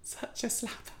such a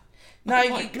slapper. No,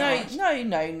 no. You don't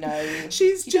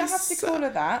have to call her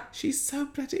that. She's so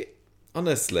bloody...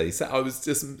 Honestly, so I was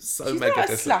just so She's mega...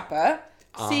 She's not a slapper.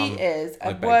 She is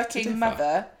a working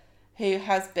mother who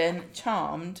has been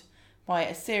charmed by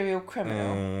a serial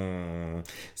criminal.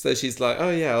 So she's like, oh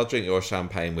yeah, I'll drink your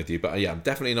champagne with you, but yeah, I'm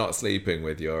definitely not sleeping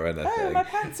with you or anything. Oh, my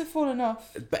pants have fallen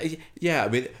off. But yeah, I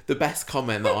mean, the best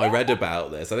comment that I read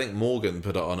about this, I think Morgan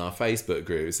put it on our Facebook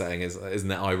group saying,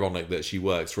 isn't it ironic that she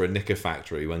works for a knicker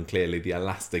factory when clearly the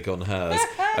elastic on hers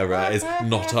is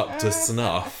not up to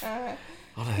snuff.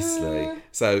 Honestly.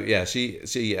 So yeah,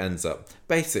 she ends up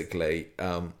basically...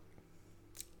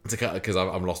 to cut, because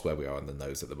I'm lost where we are in the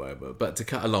nose at the moment, but to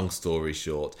cut a long story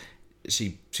short,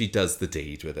 she does the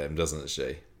deed with him, doesn't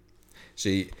she?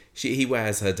 He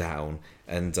wears her down,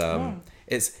 and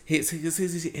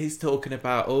he's talking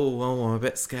about I'm a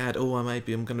bit scared.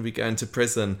 Maybe I'm going to be going to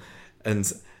prison, and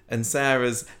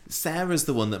Sarah's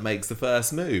the one that makes the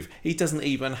first move. He doesn't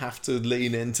even have to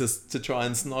lean in to try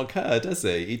and snog her, does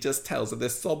he? He just tells her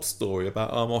this sob story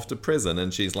about I'm off to prison,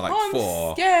 and she's like,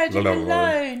 I'm scared, you're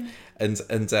alone. And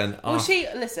then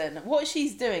what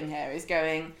she's doing here is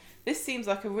going, this seems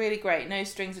like a really great no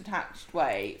strings attached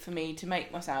way for me to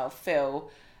make myself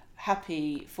feel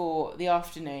happy for the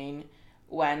afternoon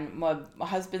when my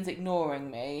husband's ignoring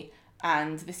me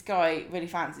and this guy really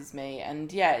fancies me,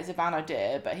 and yeah, it's a bad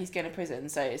idea, but he's going to prison,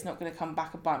 so it's not going to come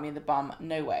back and bite me in the bum.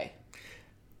 No way.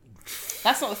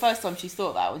 That's not the first time she's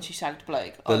thought that when she shagged a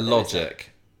bloke. The logic.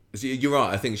 You're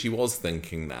right, I think she was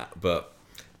thinking that, but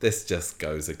this just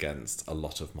goes against a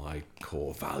lot of my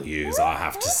core values, I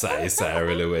have to say,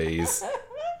 Sarah Louise.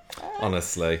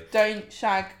 Honestly. Don't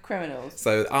shag criminals.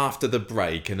 So after the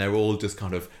break, and they're all just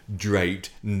kind of draped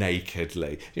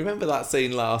nakedly. Do you remember that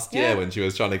scene last year when she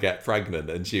was trying to get pregnant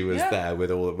and she was there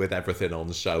with everything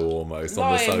on show almost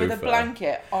on the sofa? Lying with a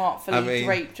blanket artfully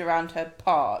draped around her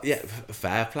parts. Yeah,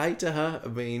 fair play to her. I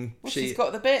mean... she's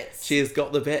got the bits. She has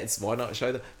got the bits. Why not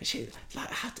show them?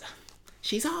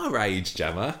 She's our age,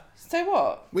 Gemma. So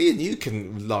what? We and you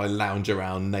can lounge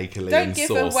around nakedly Don't and give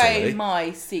saucily. away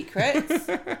my secrets.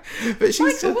 But she's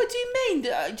Michael, what do you mean?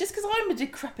 Just because I'm a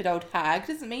decrepit old hag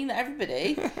doesn't mean that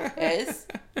everybody is.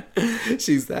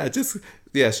 She's there.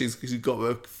 She's got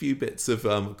a few bits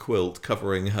of quilt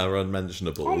covering her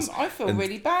unmentionables. I feel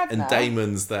really bad now. And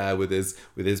Damon's there with his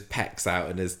pecs out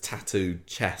and his tattooed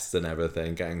chest and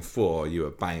everything, going, "For you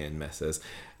are banging, missus."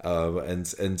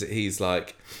 And he's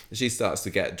like, she starts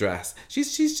to get dressed.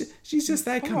 She's just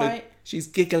there, kind of. She's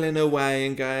giggling away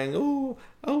and going, oh,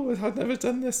 I've never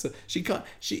done this.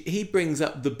 He brings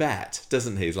up the bet,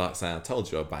 doesn't he? He's like saying, I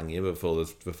told you I'd bang you before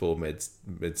mid,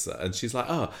 and she's like,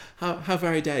 oh, how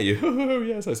very dare you? Oh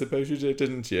yes, I suppose you did,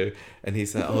 didn't you? And he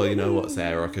said, oh, you know what,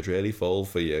 Sarah, I could really fall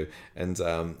for you. And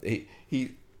I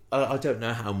don't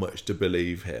know how much to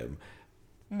believe him.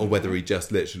 Or whether he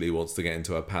just literally wants to get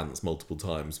into her pants multiple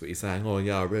times, but he's saying, oh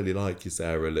yeah, I really like you,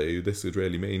 Sarah Lou, this would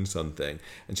really mean something.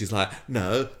 And she's like,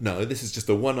 no, this is just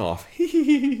a one-off.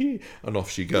 And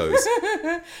off she goes.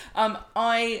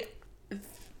 I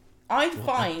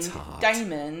find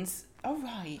Damon's... Oh,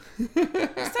 right. So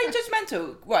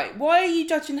judgmental. Right, why are you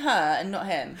judging her and not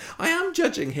him? I am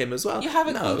judging him as well. You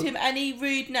haven't called him any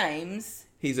rude names?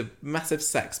 He's a massive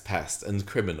sex pest and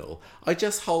criminal.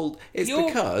 Because I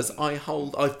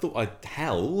thought I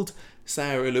held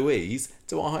Sarah Louise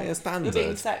to a higher standard. You're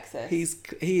being sexist. He's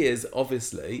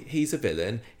a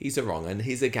villain, he's a wrong 'un,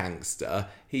 he's a gangster,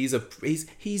 he's a predator.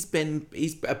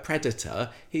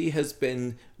 He has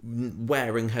been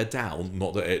wearing her down,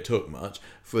 not that it took much,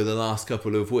 for the last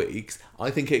couple of weeks. I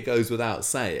think it goes without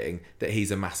saying that he's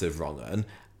a massive wrong 'un,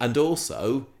 and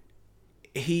also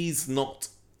he's not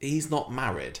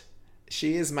married.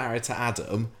 She is married to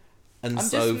Adam, and I'm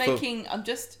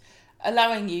just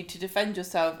allowing you to defend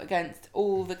yourself against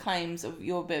all the claims of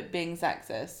your being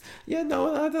sexist. Yeah,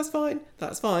 no, that's fine.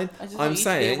 That's fine. I'm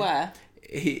saying to be aware.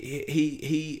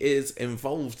 He is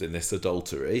involved in this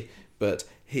adultery but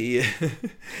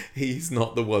he's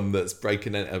not the one that's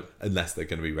breaking in, unless they're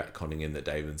going to be retconning in that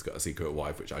Damon's got a secret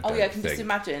wife, which I don't think. Oh yeah, I can just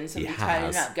imagine somebody he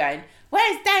turning has. up going,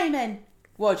 "Where's Damon?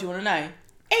 What do you want to know?"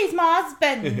 He's my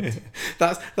husband.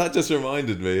 That just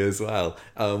reminded me as well.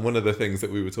 One of the things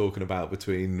that we were talking about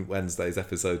between Wednesday's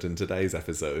episode and today's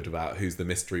episode about who's the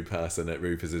mystery person at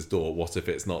Rufus's door. What if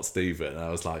it's not Stephen? And I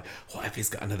was like, what if he's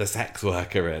got another sex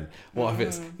worker in? What if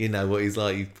it's, what he's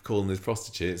like calling his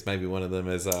prostitutes? Maybe one of them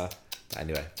is.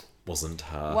 Anyway, wasn't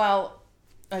her. Well,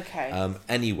 okay.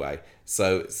 Anyway,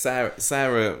 so Sarah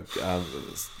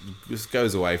just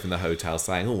goes away from the hotel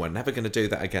saying, "Oh, we're never going to do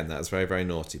that again. That was very, very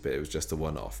naughty, but it was just a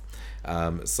one-off."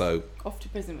 So off to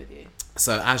prison with you.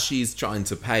 So as she's trying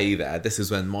to pay there, this is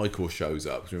when Michael shows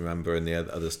up. Remember in the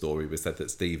other story we said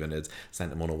that Stephen had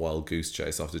sent him on a wild goose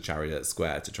chase after Chariot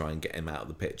Square to try and get him out of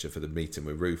the picture for the meeting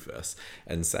with Rufus.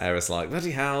 And Sarah's like,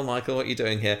 bloody hell, Michael, what are you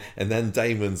doing here? And then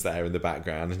Damon's there in the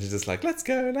background and she's just like, let's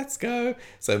go, let's go.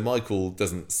 So Michael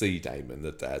doesn't see Damon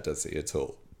there, does he, at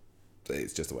all?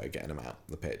 It's just a way of getting him out of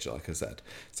the picture, like I said.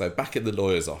 So back at the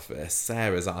lawyer's office,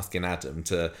 Sarah's asking Adam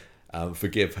to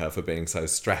forgive her for being so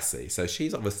stressy. So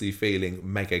she's obviously feeling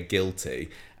mega guilty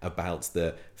about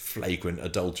the flagrant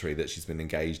adultery that she's been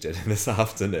engaged in this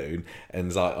afternoon, and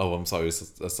is like, "Oh, I'm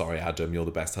sorry, Adam, you're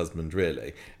the best husband,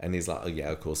 really." And he's like, "Oh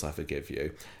yeah, of course I forgive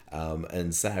you."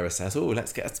 And Sarah says, "Oh,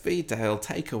 let's get a Speeddale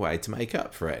takeaway to make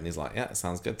up for it." And he's like, "Yeah,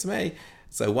 sounds good to me."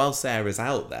 So while Sarah's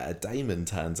out there, Damon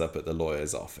turns up at the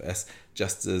lawyer's office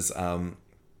just as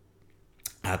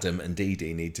Adam and Dee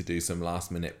Dee need to do some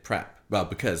last minute prep. Well,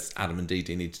 because Adam and Dee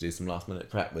Dee need to do some last minute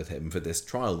prep with him for this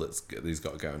trial that he's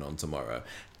got going on tomorrow.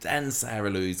 Then Sarah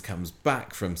Louise comes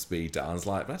back from Speed Dial's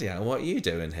like, bloody hell, what are you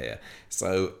doing here?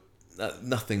 So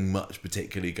nothing much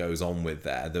particularly goes on with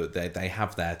there. They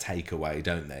have their takeaway,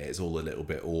 don't they? It's all a little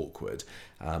bit awkward.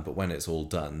 But when it's all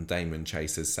done, Damon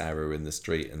chases Sarah in the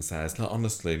street and says, "Look,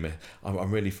 honestly,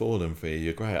 I'm really falling for you.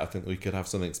 You're great. I think we could have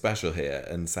something special here."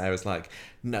 And Sarah's like,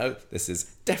 "No, this is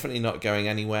definitely not going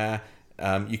anywhere.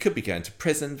 You could be going to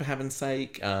prison, for heaven's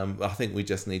sake. I think we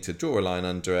just need to draw a line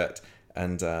under it."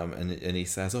 And he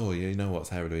says, "Oh, you know what,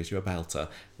 Sarah Louise, you're a belter.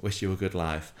 Wish you a good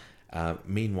life."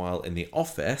 Meanwhile, in the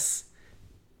office,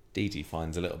 Dee Dee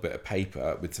finds a little bit of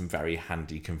paper with some very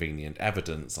handy, convenient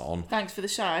evidence on. Thanks for the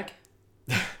shag.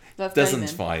 Love Doesn't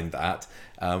Damon. find that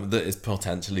is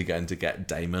potentially going to get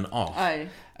Damon off. Oh.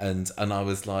 And I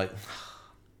was like,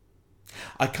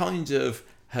 I kind of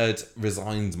had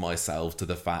resigned myself to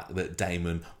the fact that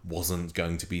Damon wasn't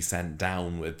going to be sent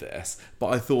down with this, but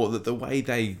I thought that the way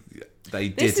they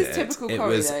did it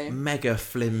was though. mega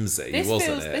flimsy,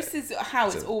 wasn't it? This is how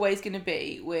it's always going to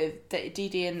be with Dee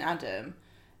Dee and Adam.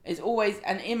 It's always,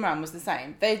 and Imran was the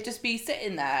same. They'd just be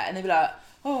sitting there and they'd be like,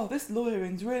 "Oh, this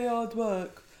lawyering's really hard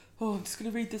work. Oh, I'm just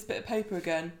going to read this bit of paper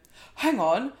again. Hang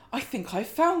on, I think I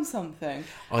found something."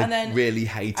 I really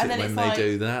hate it when they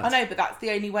do that. I know, but that's the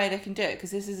only way they can do it,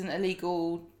 because this isn't a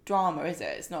legal drama, is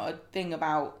it? It's not a thing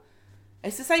about...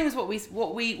 It's the same as what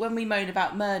we when we moan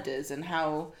about murders and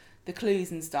how the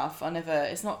clues and stuff are never...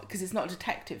 It's not, because it's not a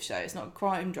detective show. It's not a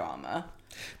crime drama.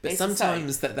 But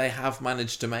sometimes that they have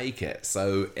managed to make it,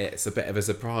 so it's a bit of a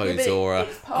surprise, Yeah, or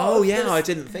I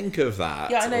didn't think of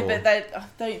that. Yeah, I know, but I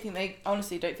don't think they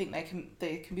honestly don't think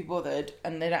they can be bothered,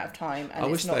 and they don't have time. And I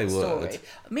it's wish not they the story. would.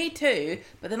 Me too,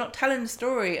 but they're not telling the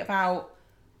story about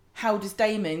how does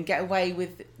Damon get away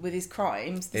with his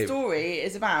crimes. The story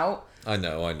is about... I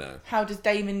know. How does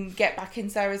Damon get back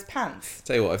in Sarah's pants?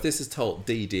 Tell you what, if this has told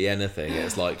Dee Dee anything,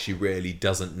 it's like she really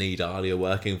doesn't need Alia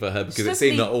working for her, because it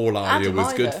seemed that all Alia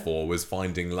was good for was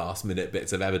finding last minute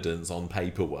bits of evidence on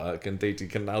paperwork, and Dee Dee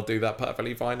can now do that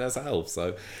perfectly fine herself.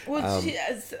 So,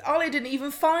 Alia didn't even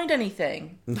find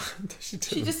anything. She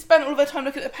just spent all of her time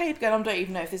looking at the paper going, I don't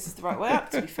even know if this is the right way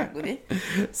up, to be frank with you.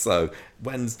 So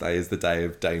Wednesday is the day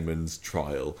of Damon's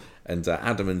trial, and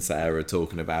Adam and Sarah are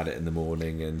talking about it in the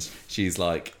morning, and she's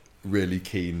like really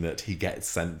keen that he gets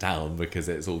sent down, because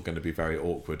it's all going to be very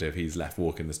awkward if he's left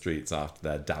walking the streets after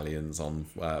their dalliance on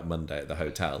Monday at the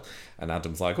hotel. And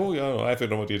Adam's like, "Oh yeah, I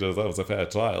think nobody deserves a fair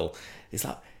trial." It's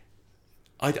like,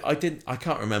 I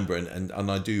can't remember, and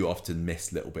I do often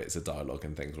miss little bits of dialogue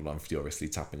and things when I'm furiously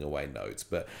tapping away notes,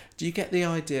 but do you get the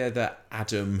idea that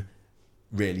Adam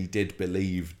really did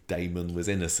believe Damon was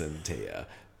innocent here?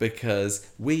 Because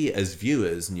we as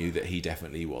viewers knew that he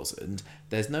definitely wasn't.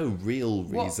 There's no real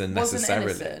reason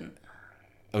necessarily. Innocent?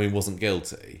 I mean, wasn't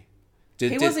guilty.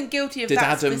 He wasn't guilty of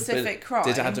that specific crime.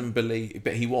 Did Adam believe...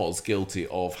 But he was guilty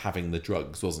of having the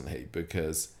drugs, wasn't he?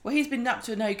 Because... Well, he's been up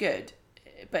to no good.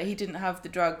 But he didn't have the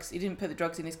drugs. He didn't put the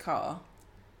drugs in his car.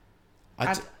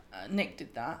 Nick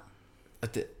did that.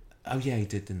 Oh, yeah, he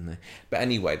did, didn't they? But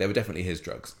anyway, they were definitely his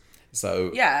drugs.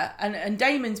 So yeah, and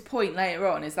Damon's point later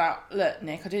on is that, look,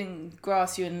 Nick, I didn't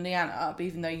grass you and Leanne up,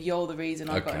 even though you're the reason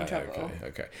I got in trouble.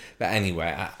 Okay. But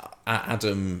anyway,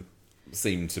 Adam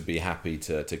seemed to be happy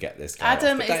to get this guy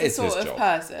Adam off, is the sort of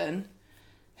person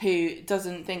who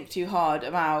doesn't think too hard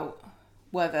about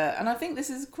whether, and I think this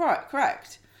is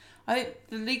correct. I think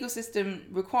the legal system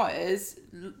requires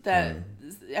that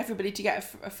everybody to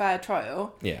get a fair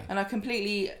trial. Yeah. And I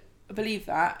completely believe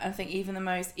that. I think even the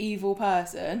most evil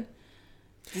person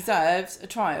deserves a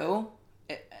trial,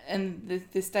 and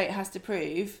the state has to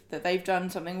prove that they've done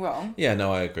something wrong. Yeah,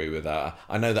 no, I agree with that.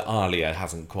 I know that Alia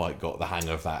hasn't quite got the hang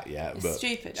of that yet. It's but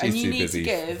stupid. She's and you too need busy to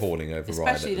give, falling over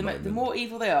especially Ryan at the more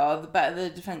evil they are, the better the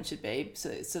defence should be.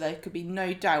 So there could be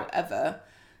no doubt ever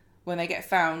when they get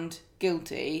found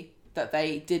guilty that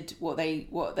they did what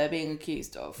they're being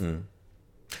accused of.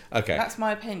 Okay, that's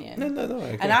my opinion. No, I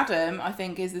agree. And Adam, I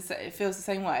think, it feels the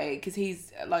same way, because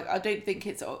he's like, I don't think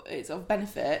it's of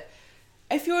benefit.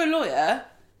 If you're a lawyer,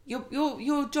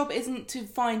 your job isn't to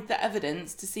find the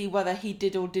evidence to see whether he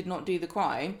did or did not do the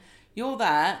crime. You're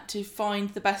there to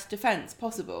find the best defence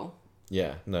possible.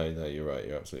 Yeah, no, you're right.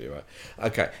 You're absolutely right.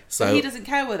 Okay, so he doesn't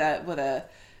care whether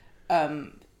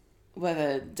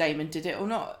Damon did it or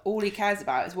not. All he cares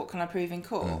about is what can I prove in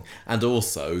court. And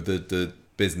also the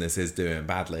business is doing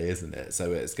badly, isn't it?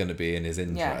 So it's going to be in his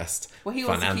interest. Yeah. Well, he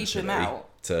wants to keep him out.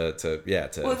 For him to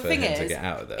get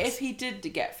out of this. If he did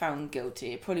get found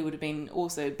guilty, it probably would have been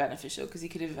also beneficial, because he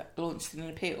could have launched an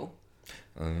appeal.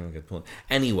 Oh, good point.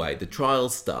 Anyway, the trial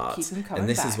starts, and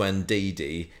this is when Dee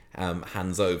Dee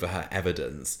hands over her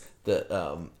evidence that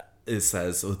it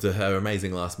says, or her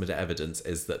amazing last minute evidence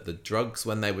is that the drugs,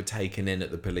 when they were taken in at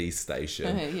the police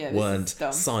station, weren't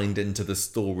signed into the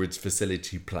storage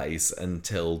facility place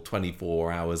until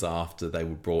 24 hours after they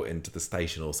were brought into the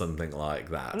station, or something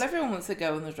like that. Well, everyone wants to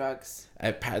go on the drugs.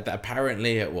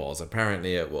 Apparently it was.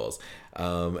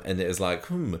 And it was like,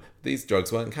 these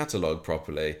drugs weren't catalogued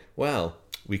properly. Well,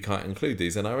 we can't include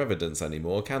these in our evidence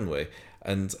anymore, can we?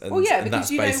 And that's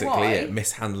basically it,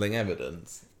 mishandling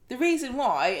evidence. The reason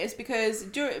why is because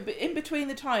in between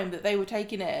the time that they were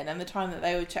taken in and the time that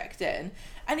they were checked in,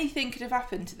 anything could have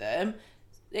happened to them.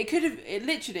 You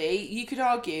could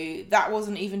argue that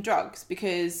wasn't even drugs,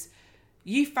 because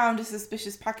you found a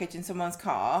suspicious package in someone's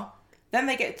car, then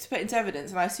they get put into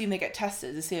evidence, and I assume they get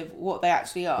tested to see what they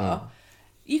actually are.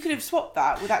 You could have swapped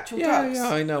that with actual drugs. Yeah,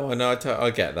 I know. I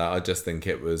get that. I just think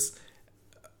it was,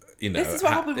 This is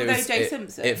what happened with O.J.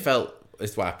 Simpson. It felt...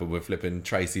 It's what happened with flipping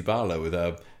Tracy Barlow with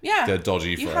her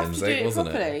dodgy forensic, wasn't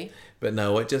it? But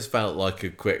no, it just felt like a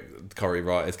quick Corrie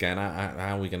writers going,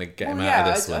 how are we going to get him out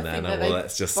of this one then? Well,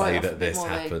 let's just say that this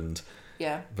happened.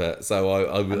 Yeah. But so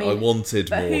I wanted more than that.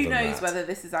 But who knows whether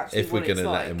this is actually if we're going to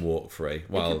let him walk free.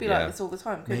 Well, it could be like this all the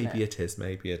time, couldn't it?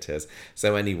 Maybe it is.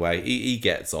 So anyway, he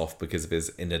gets off because of his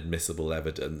inadmissible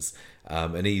evidence.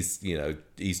 And he's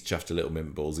chuffed a little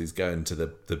mint balls. He's going to the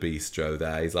bistro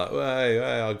there. He's like,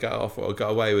 hey, I got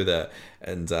away with it.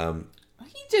 And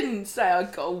he didn't say I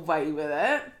got away with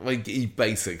it. Well,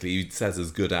 he says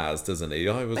as good as, doesn't he?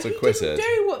 I was acquitted. He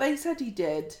didn't do what they said he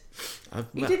did.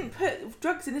 He didn't put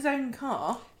drugs in his own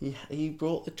car. He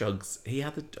brought the drugs. He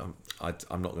had the...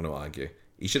 I'm not going to argue.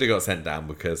 He should have got sent down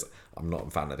because I'm not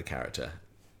a fan of the character.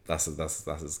 That's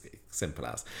as simple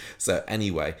as. So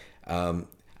anyway...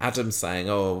 Adam's saying,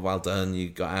 oh, well done, you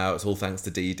got out. It's all thanks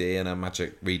to Dee Dee and her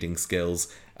magic reading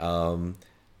skills. Adam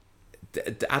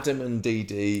and Dee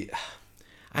Dee...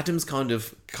 Adam's kind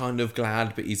of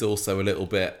glad, but he's also a little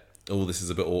bit, this is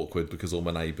a bit awkward because all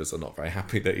my neighbours are not very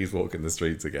happy that he's walking the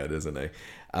streets again, isn't he?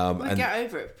 And get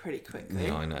over it pretty quickly.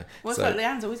 Yeah, I know. Well, it's like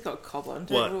Leanne's always got a cob on.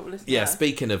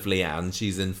 Speaking of Leanne,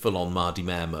 she's in full-on Mardy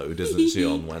Mare mode, isn't she,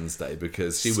 on Wednesday?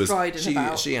 Because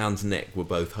she and Nick were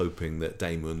both hoping that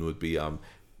Damon would be...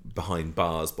 behind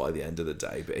bars by the end of the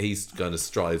day, but he's going to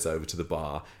strides over to the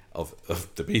bar of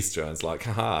the bistro and it's like,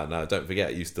 haha, no, don't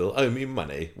forget, you still owe me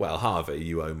money. Well, Harvey,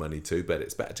 you owe money too, but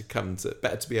it's better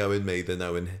to be owing me than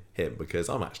owing him, because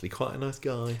I'm actually quite a nice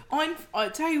guy. I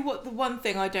tell you what, the one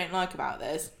thing I don't like about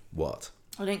this. What?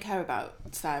 I don't care about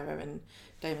Sarah and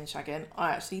Damon shagging.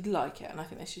 I actually like it, and I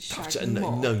think they should shag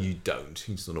more. No, you don't.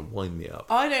 You just want to wind me up.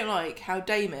 I don't like how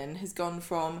Damon has gone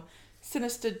from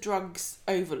sinister drugs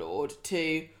overlord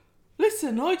to,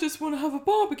 listen, I just want to have a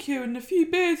barbecue and a few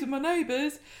beers with my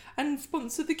neighbours and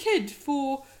sponsor the kid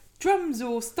for drums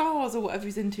or stars or whatever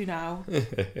he's into now.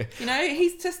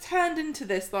 He's just turned into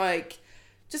this, like,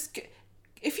 just...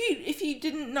 If you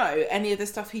didn't know any of the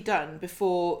stuff he'd done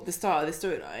before the start of the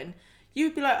storyline, you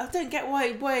would be like, I don't get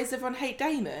why does everyone hate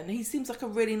Damon? He seems like a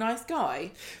really nice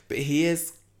guy. But he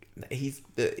is he's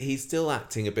still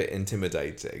acting a bit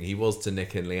intimidating. He was to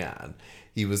Nick and Leanne.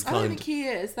 He was I don't think he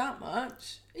is that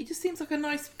much. He just seems like a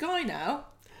nice guy now.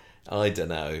 I don't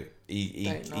know.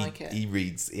 He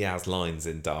reads. He has lines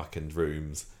in darkened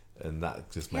rooms, and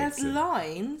that just makes him... He has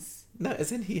lines. No,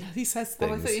 as in he says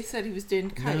things. Oh, I thought you said he was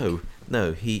doing coke.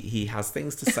 No, he has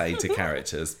things to say to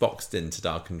characters boxed into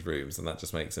darkened rooms, and that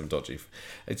just makes him dodgy.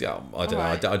 I don't know.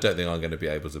 I don't think I'm going to be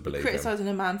able to believe criticising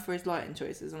a man for his lighting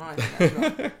choices, and I think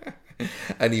that's wrong.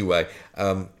 Anyway,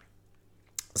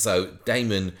 so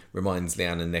Damon reminds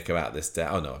Leanne and Nick about this day.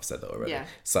 Oh no, I've said that already. Yeah.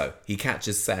 So he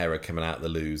catches Sarah coming out the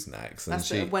loos next,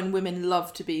 and when women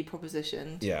love to be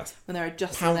propositioned. Yes. When they're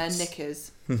adjusting their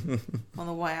knickers on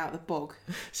the way out the bog.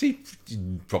 She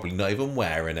probably not even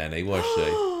wearing any, was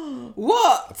she?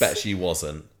 What? I bet she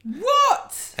wasn't.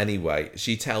 What? Anyway,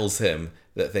 she tells him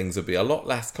that things would be a lot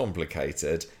less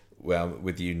complicated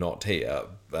with you not here,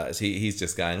 but he's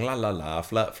just going la la la,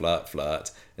 flirt flirt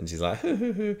flirt, and she's like hoo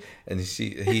hoo hoo, and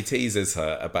he teases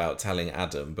her about telling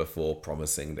Adam before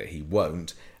promising that he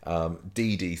won't.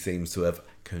 Dee Dee seems to have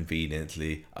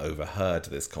conveniently overheard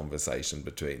this conversation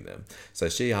between them, so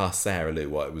she asked Sarah Lou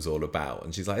what it was all about,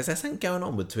 and she's like, is there something going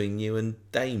on between you and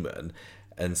Damon?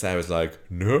 And Sarah's like,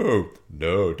 no,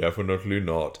 definitely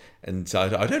not. And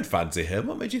I don't fancy him.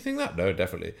 What made you think that? No,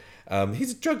 definitely.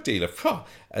 He's a drug dealer.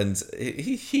 And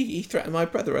he threatened my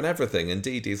brother and everything. And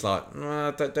Dee Dee's like,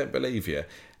 don't believe you.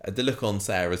 The look on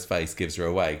Sarah's face gives her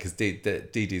away, because Dee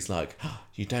Dee's like,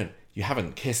 you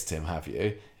haven't kissed him, have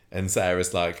you? And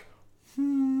Sarah's like,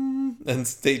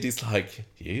 And Dee Dee's like,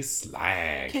 you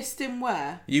slag. Kissed him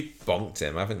where? You bonked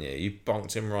him, haven't you? You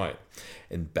bonked him right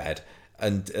in bed.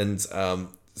 And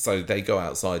so they go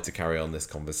outside to carry on this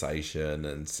conversation,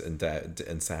 and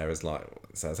Sarah's like,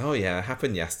 says, oh yeah, it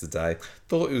happened yesterday.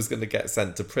 Thought he was going to get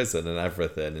sent to prison and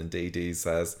everything. And Dee Dee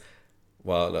says,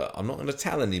 well, look, I'm not going to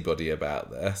tell anybody about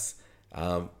this,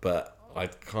 but I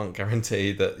can't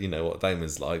guarantee that, what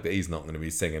Damon's like, that he's not going to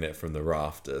be singing it from the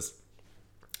rafters.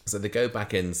 So they go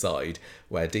back inside,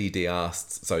 where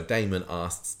Damon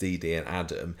asks Dee Dee and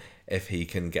Adam if he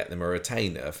can get them a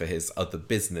retainer for his other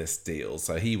business deals.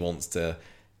 So he wants to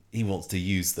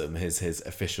use them as his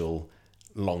official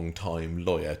long-time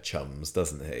lawyer chums,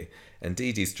 doesn't he? And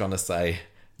Dee Dee's trying to say,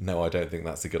 no, I don't think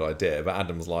that's a good idea. But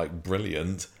Adam's like,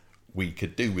 brilliant. We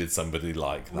could do with somebody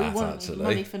like that, actually.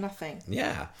 Money for nothing.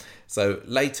 Yeah. So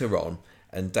later on,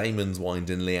 and Damon's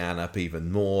winding Leanne up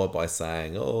even more by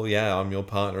saying, oh yeah, I'm your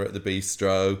partner at the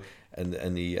bistro.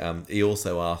 And he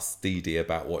also asks Dee Dee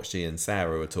about what she and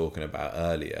Sarah were talking about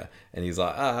earlier. And he's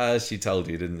like, she told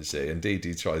you, didn't she? And Dee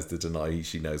Dee tries to deny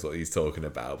she knows what he's talking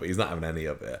about, but he's not having any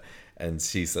of it. And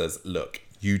she says, look,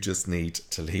 you just need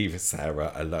to leave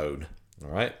Sarah alone.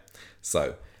 All right?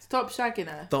 So... Stop shagging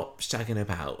her. Stop shagging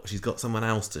about. She's got someone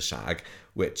else to shag,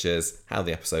 which is how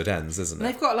the episode ends, isn't it?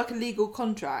 They've got like a legal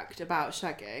contract about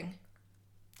shagging.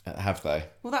 Have they?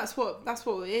 Well, that's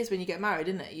what it is when you get married,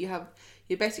 isn't it?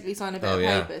 You basically sign a bit of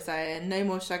paper saying no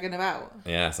more shagging about.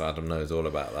 Yeah, so Adam knows all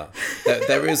about that.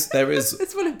 There is.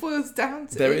 That's what it boils down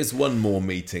to. There is one more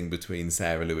meeting between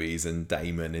Sarah Louise and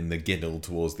Damon in the ginnel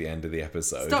towards the end of the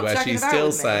episode, where she's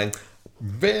still saying,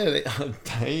 really?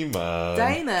 Damon,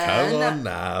 come on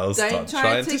now, stop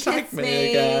trying to shag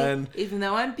me again. Even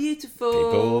though I'm beautiful.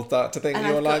 People start to think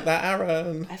you're like that,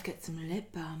 Aaron. I've got some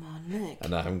lip balm on, look.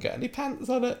 And I haven't got any pants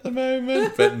on at the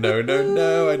moment. But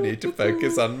no, I need to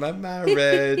focus on my marriage.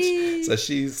 So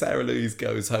Sarah Louise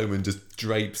goes home and just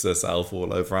drapes herself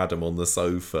all over Adam on the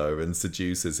sofa and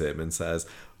seduces him and says,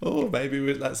 oh,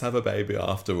 maybe let's have a baby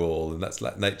after all, and let's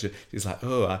let nature... She's like,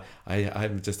 oh,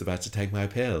 I'm just about to take my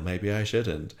pill. Maybe I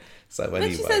shouldn't. So anyway... When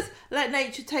she says, let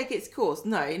nature take its course.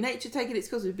 No, nature taking its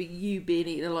course would be you being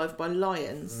eaten alive by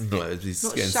lions. No, it'd be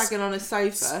not shagging on a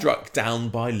sofa. Struck down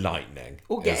by lightning.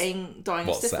 Or dying of syphilis.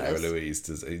 What Sarah Louise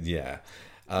does... Yeah.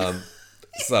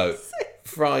 So...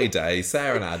 Friday,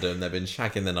 Sarah and Adam, they've been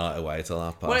shagging the night away till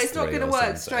 3:30. Well, it's not going to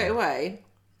work straight away.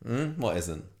 What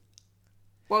isn't?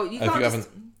 Well, you can't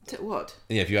what?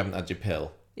 Yeah, if you haven't had your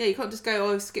pill. Yeah, you can't just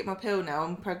go, I've skipped my pill now,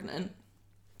 I'm pregnant.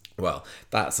 Well,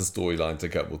 that's a storyline to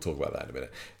come. We'll talk about that in a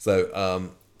minute.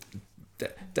 So,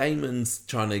 Damon's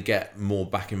trying to get more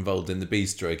back involved in the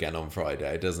bistro again on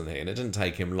Friday, doesn't he? And it didn't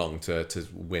take him long to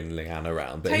win Leanne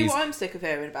around. But Tell you what I'm sick of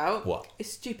hearing about. What?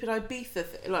 It's stupid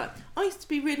Ibiza. Like, I used to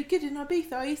be really good in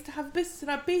Ibiza. I used to have a business in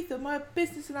Ibiza. My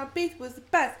business in Ibiza was the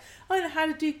best. I know how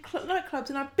to do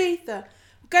nightclubs in Ibiza.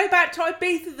 Go back to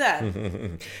Ibiza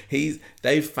then.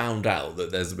 They've found out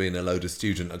that there's been a load of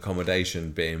student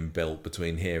accommodation being built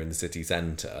between here and the city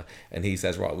centre, and he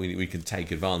says, right, we can take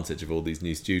advantage of all these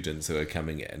new students who are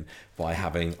coming in by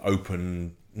having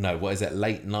open no, what is it?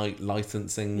 Late night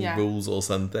licensing Yeah. rules or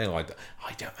something. I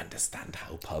don't understand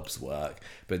how pubs work.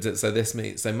 But so this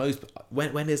means most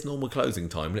when is normal closing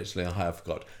time? Literally, I have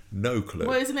got no clue.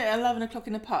 Well, isn't it 11 o'clock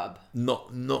in a pub? Not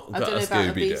I don't know got a about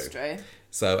a Scooby-Doo. bistro.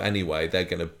 So anyway, they're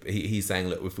gonna. He's saying,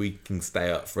 look, if we can stay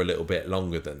up for a little bit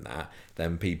longer than that,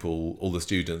 then all the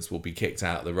students will be kicked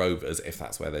out of the Rovers if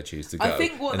that's where they choose to go. I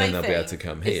think what and they then they'll think be able to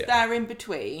come is here. they're in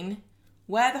between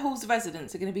where the halls of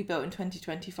residence are going to be built in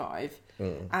 2025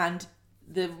 and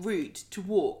the route to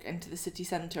walk into the city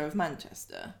centre of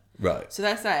Manchester. Right. So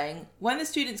they're saying when the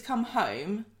students come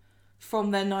home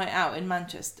from their night out in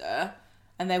Manchester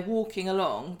and they're walking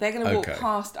along, they're going to walk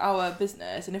past our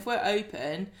business, and if we're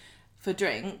open for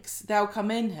drinks, they'll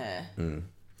come in here.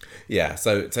 Yeah,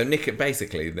 so Nick,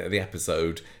 basically the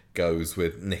episode goes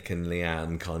with Nick and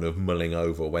Leanne kind of mulling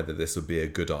over whether this would be a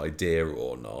good idea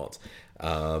or not.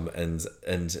 And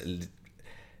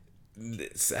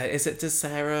does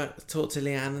Sarah talk to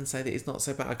Leanne and say that it's not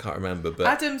so bad? I can't remember, but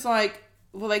Adam's like,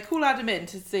 well, they call Adam in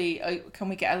to see, can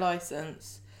we get a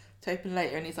licence to open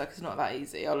later? And he's like, it's not that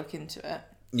easy, I'll look into it.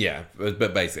 yeah,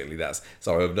 but basically that's...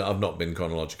 Sorry, I've not been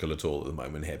chronological at all at the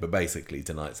moment here, but basically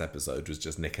tonight's episode was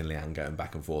just Nick and Leanne going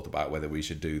back and forth about whether we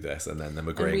should do this, and then them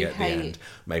agreeing at the end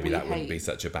maybe that wouldn't be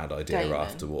such a bad idea Damon,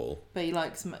 after all. But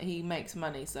he makes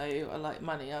money, so I like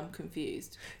money. I'm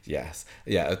confused. Yes.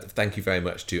 Yeah, thank you very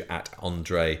much to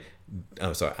Andrew.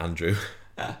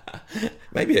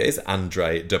 Maybe it is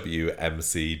Andre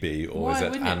WMCB, or Why is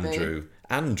it wouldn't Andrew? it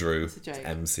Andrew It's a joke.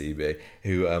 MCB,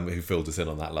 who filled us in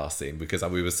on that last scene, because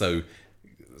we were so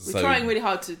We're trying really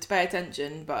hard to pay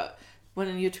attention, but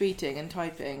when you're tweeting and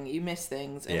typing, you miss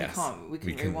things, and yes, we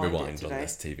can rewind it on today.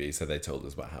 this TV. So they told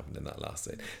us what happened in that last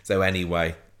scene. So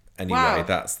anyway, Wow.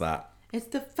 that's that. It's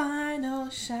the final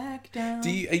shakedown. Are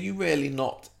you really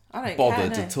not I don't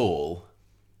bothered care, no. at all?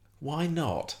 Why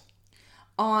not?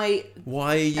 Why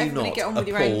are you Everybody not get on with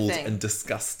your own appalled thing. and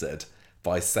disgusted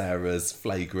by Sarah's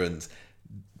flagrant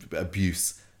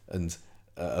abuse and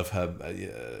of her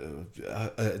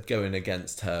going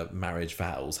against her marriage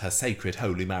vows, her sacred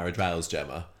holy marriage vows,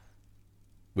 Gemma,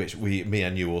 which me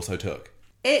and you also took?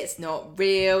 It's not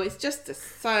real. It's just a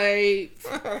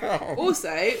soap.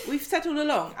 Also, we've said all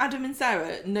along, Adam and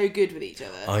Sarah no good with each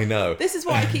other. I know. This is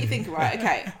what I keep thinking.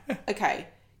 Right? Okay.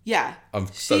 Yeah. I'm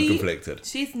so conflicted.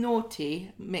 She's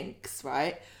naughty, minx,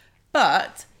 right?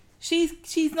 But she's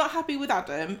not happy with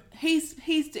Adam. He's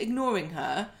ignoring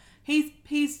her. He's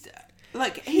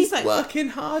like working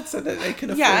hard so that they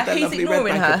can afford their he's lovely red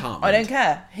ignoring bank her. apartment. I don't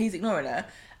care. He's ignoring her.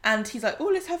 And he's like,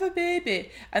 oh, let's have a baby.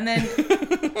 And then,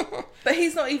 but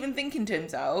he's not even thinking to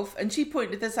himself. And she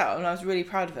pointed this out, and I was really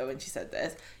proud of her when she said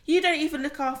this. You don't even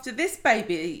look after this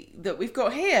baby that we've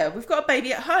got here. We've got a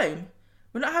baby at home.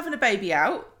 We're not having a baby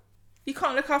out. You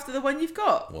can't look after the one you've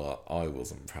got. Well, I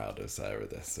wasn't proud of Sarah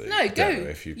this week. No, go.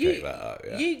 If you pick that up,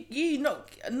 yeah. You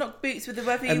knock boots with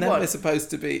whoever you And then want. we're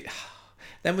supposed to be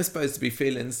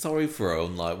feeling sorry for her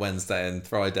on like Wednesday and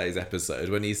Friday's episode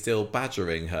when he's still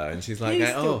badgering her, and she's like, Who's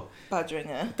still badgering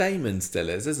her? Damon still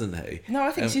is, isn't he? No,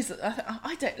 I think she's.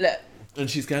 I don't look. And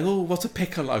she's going, oh, what a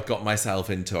pickle I've got myself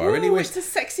into. I Ooh, really wish... it's a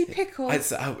sexy pickle. It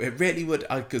really would...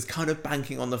 I was kind of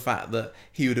banking on the fact that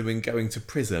he would have been going to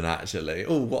prison, actually.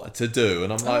 Oh, what to do?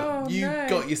 And I'm like,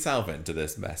 got yourself into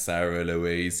this mess, Sarah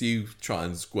Louise. You try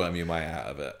and squirm your way out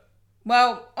of it.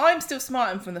 Well, I'm still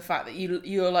smarting from the fact that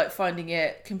you're like finding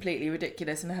it completely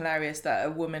ridiculous and hilarious that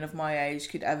a woman of my age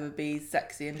could ever be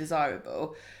sexy and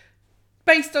desirable.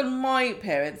 Based on my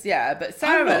appearance, yeah, but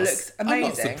Sarah looks amazing. I'm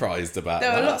not surprised about that.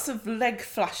 There were that. lots of leg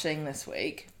flashing this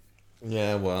week.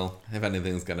 Yeah, well, if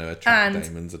anything's going to attract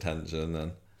Damon's attention,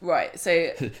 then... Right,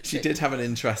 so... She did have an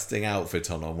interesting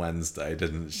outfit on Wednesday,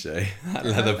 didn't she?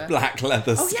 That black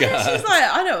leather skirt. Yeah, she's like,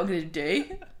 I know what I'm going to do.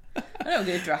 I know what I'm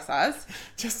going to dress as.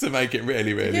 Just to make it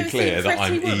really, really clear that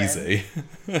I'm easy.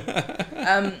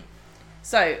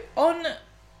 So,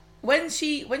 when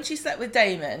she slept with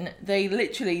Damon, they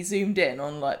literally zoomed in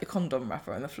on like the condom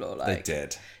wrapper on the floor. Like, they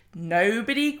did.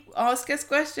 Nobody asked us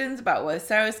questions about whether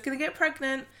Sarah's going to get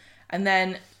pregnant. And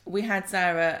then we had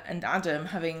Sarah and Adam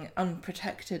having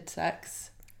unprotected sex.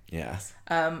 Yes.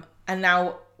 And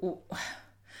now...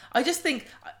 I just think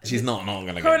she's not going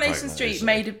to get Coronation Street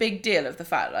made a big deal of the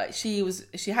fact like she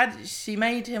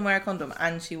made him wear a condom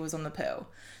and she was on the pill,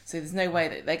 so there's no way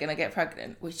that they're going to get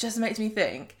pregnant, which just makes me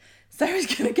think Sarah's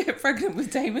going to get pregnant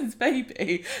with Damon's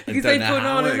baby, because they've gone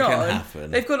on and on.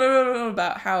 They've gone on and on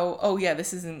about how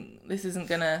this isn't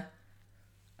going to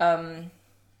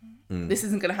this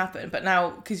isn't going to happen, but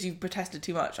now because you've protested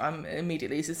too much, I'm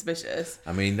immediately suspicious.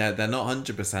 I mean, they're not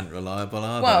 100% reliable,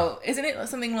 are they? Well, isn't it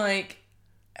something like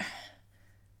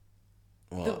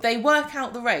What? They work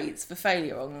out the rates for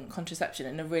failure on contraception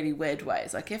in a really weird way.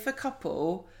 It's like if a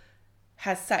couple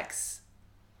has sex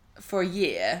for a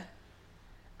year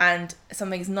and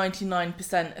something's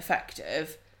 99%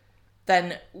 effective,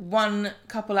 then one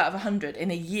couple out of 100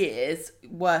 in a year's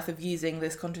worth of using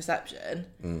this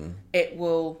contraception, it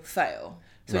will fail.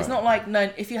 So it's not like,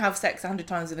 no, if you have sex 100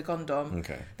 times with a condom,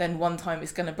 then one time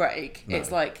it's going to break. No.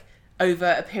 It's like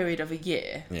over a period of a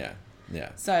year. Yeah.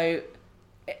 So,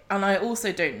 and I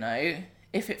also don't know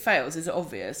if it fails, is it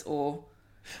obvious or...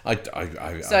 I've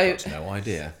got no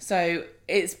idea. So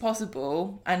it's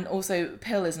possible, and also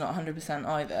pill is not 100%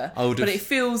 either. But it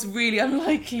feels really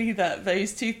unlikely that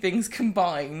those two things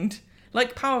combined,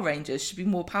 like Power Rangers, should be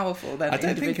more powerful than individual.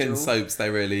 I don't think in soaps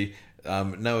they really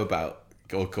know about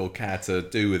or care to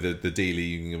do with the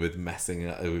dealing with messing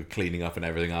up, with cleaning up and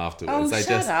everything afterwards.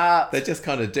 Shut up. They just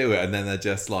kind of do it, and then they're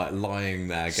just like lying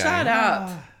there going, shut up.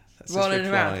 Rolling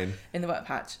around in the wet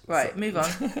patch. Right, move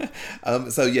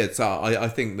on. So I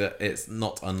think that it's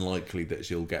not unlikely that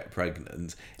she'll get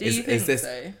pregnant. Do you think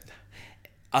so?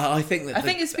 I think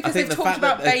it's because they've talked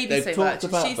about babies so much.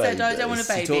 She said, I don't want a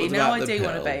baby. Now I do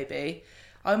want a baby.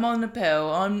 I'm on the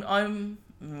pill. I'm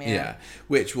yeah.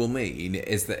 Which will mean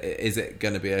is it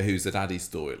going to be a Who's the Daddy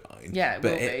storyline? Yeah, it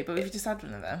will be. But we've just had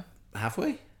one of them. Have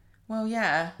we? Well,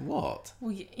 yeah. What?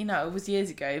 Well, you know, it was years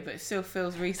ago, but it still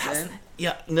feels recent.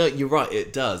 No, you're right.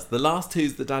 It does. The last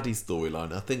Who's the Daddy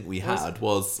storyline I think we had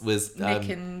was Nick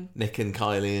and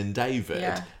Kylie and David.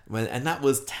 Yeah. And that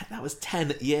was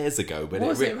 10 years ago. But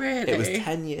was it really? It was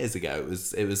 10 years ago.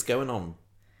 It was going on.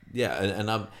 Yeah,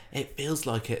 and it feels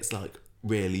like it's like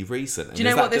really recent. And do you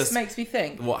know what this makes me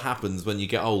think? What happens when you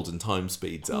get old and time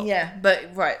speeds up? Yeah,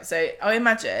 but right. So I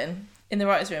imagine. In the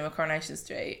writer's room of Coronation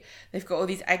Street, they've got all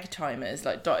these egg timers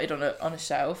like dotted on a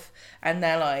shelf, and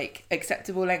they're like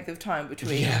acceptable length of time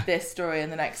between this story and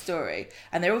the next story,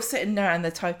 and they're all sitting there and they're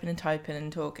typing and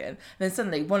talking, and then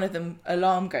suddenly one of them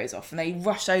alarm goes off and they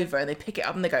rush over and they pick it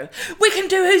up and they go, "We can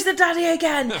do Who's the Daddy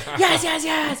again!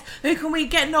 Yes! Who can we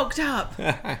get knocked up?"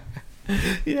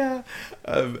 Yeah,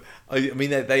 I mean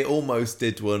they almost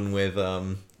did one with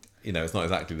you know, it's not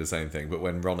exactly the same thing, but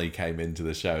when Ronnie came into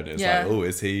the show, and it was like, oh,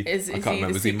 is he? I can't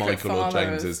remember. Was he Michael or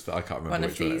James's? I can't remember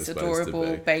which one it was supposed to be. One of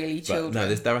these adorable Bailey children. But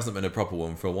no, there hasn't been a proper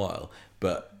one for a while.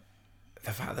 But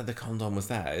the fact that the condom was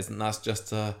there, isn't that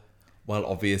just well,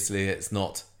 obviously it's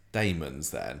not Damon's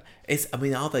then. I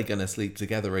mean, are they going to sleep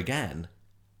together again?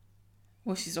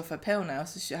 Well, she's off her pill now,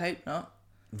 so I hope not.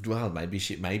 Well, maybe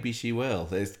she will.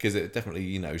 Because it definitely,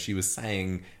 you know, she was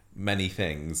saying many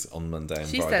things on Monday and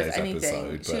Friday's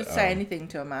episode. She would say anything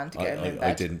to a man to get him in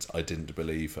bed. I didn't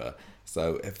believe her.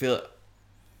 So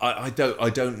I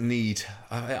don't need.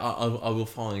 I will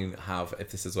have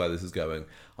if this is where this is going.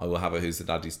 I will have a Who's the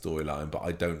Daddy storyline, but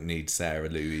I don't need Sarah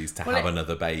Louise to have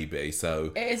another baby.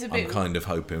 So I'm kind of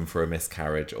hoping for a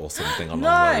miscarriage or something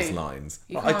along those lines.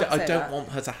 I don't want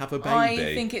her to have a baby.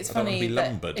 I think it's funny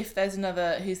that if there's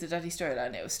another Who's the Daddy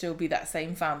storyline, it will still be that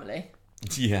same family.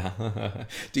 Yeah.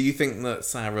 Do you think that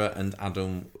Sarah and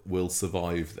Adam will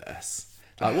survive this?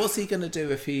 Like, what's he going to do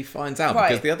if he finds out? Right.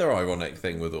 Because the other ironic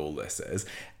thing with all this is,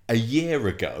 a year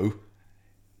ago,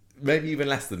 maybe even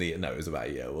less than a year, no, it was about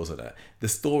a year, wasn't it? The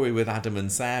story with Adam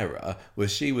and Sarah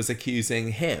was she was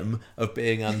accusing him of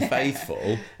being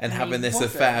unfaithful and having this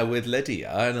affair with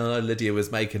Lydia. And Lydia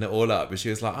was making it all up. But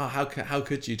she was like, oh, how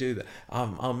could you do that?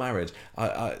 Our marriage,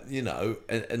 you know,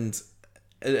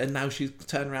 and now she's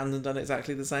turned around and done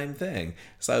exactly the same thing.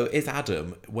 So is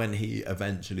Adam, when he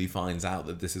eventually finds out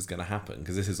that this is going to happen,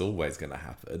 because this is always going to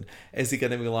happen, is he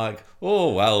going to be like,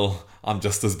 oh, well, I'm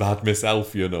just as bad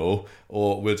myself, you know?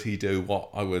 Or would he do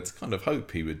what I would kind of hope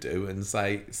he would do and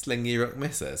say, sling your up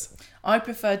missus? I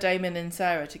prefer Damon and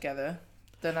Sarah together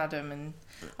than Adam and...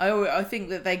 I think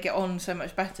that they get on so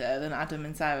much better than Adam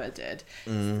and Sarah did.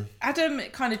 Adam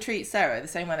kind of treats Sarah the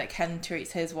same way that Ken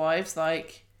treats his wives,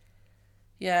 like...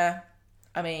 Yeah,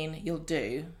 I mean, you'll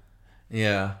do.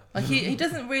 Yeah. Like, he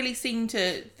doesn't really seem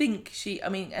to think I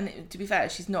mean, and to be fair,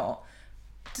 she's not.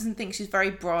 Doesn't think she's very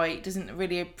bright, doesn't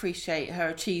really appreciate her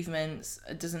achievements,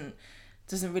 doesn't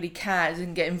really care,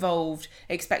 doesn't get involved,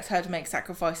 expects her to make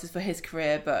sacrifices for his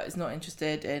career, but is not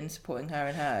interested in supporting her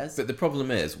and hers. But the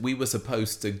problem is, we were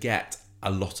supposed to get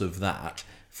a lot of that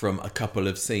from a couple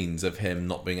of scenes of him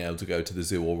not being able to go to the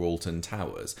zoo or Alton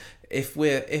Towers. If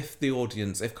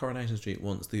Coronation Street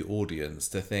wants the audience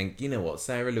to think, you know what,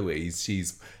 Sarah Louise,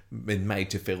 she's been made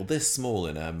to feel this small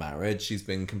in her marriage, she's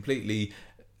been completely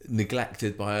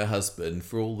neglected by her husband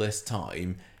for all this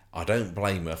time, I don't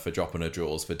blame her for dropping her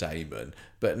drawers for Damon.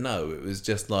 But no, it was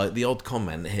just like the odd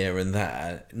comment here and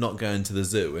there, not going to the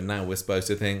zoo, and now we're supposed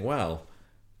to think, well,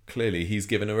 clearly he's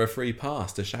given her a free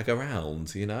pass to shag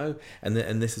around, you know? And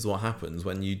this is what happens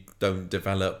when you don't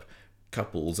develop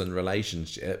couples and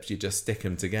relationships. You just stick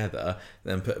them together,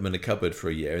 then put them in a cupboard for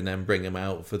a year, and then bring them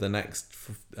out for the next,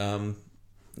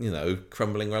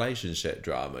 crumbling relationship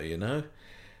drama, you know?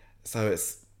 So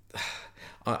it's...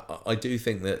 I do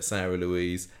think that Sarah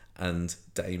Louise and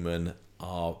Damon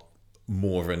are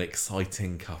more of an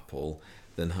exciting couple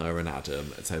than her and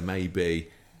Adam. So maybe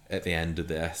at the end of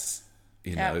this,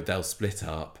 they'll split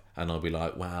up, and I'll be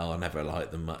like, wow, I never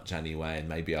liked them much anyway, and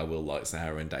maybe I will like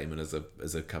Sarah and Damon as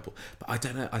a couple. But I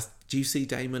don't know. Do you see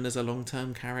Damon as a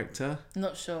long-term character?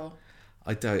 Not sure.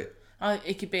 I don't.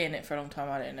 It could be in it for a long time,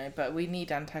 I don't know. But we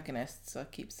need antagonists. I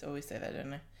always say that,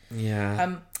 don't I?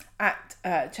 Yeah.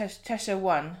 At Cheshire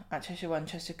One,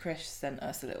 Cheshire Chris sent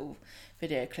us a little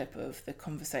video clip of the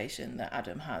conversation that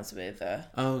Adam has with.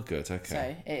 Oh, good. Okay.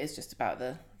 So it is just about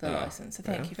the license. So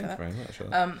thank you for that. Very much.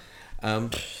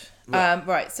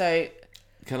 Right. So.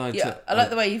 Can I? I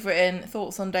like the way you've written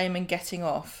thoughts on Damon getting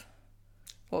off.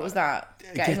 What was that?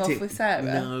 Getting off with Sarah?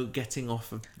 No, getting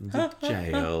off of the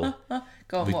jail.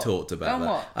 Go on, we what? talked about Go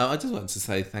on, that. I just wanted to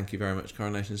say thank you very much,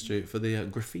 Coronation Street, for the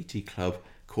graffiti club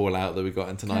call out that we got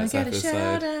in tonight's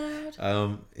episode.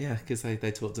 Because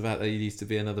they talked about there used to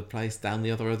be another place down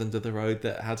the other end of the road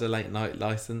that had a late night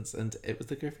license, and it was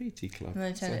the graffiti club. And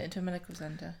they turned it into a medical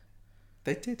centre.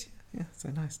 They did, yeah. So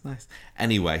nice.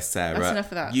 Anyway, Sarah, that's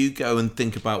enough of that. You go and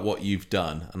think about what you've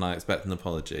done, and I expect an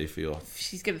apology for your. If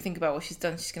she's going to think about what she's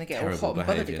done, she's going to get all hot and behaviour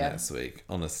bothered again next week.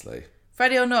 Honestly,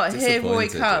 Freddie or not, here Roy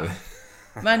come.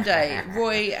 Monday,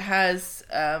 Roy has.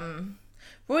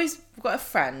 Roy's got a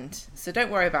friend, so don't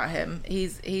worry about him.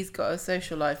 He's got a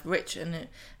social life, rich and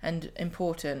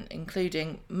important,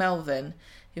 including Melvin,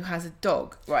 who has a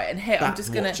dog. Right, and here I'm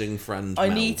just gonna. I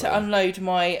need to unload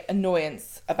my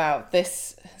annoyance about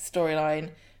this storyline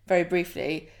very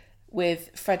briefly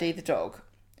with Freddie the dog.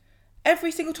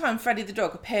 Every single time Freddie the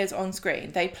dog appears on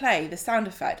screen, they play the sound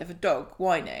effect of a dog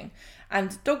whining,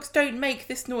 and dogs don't make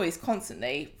this noise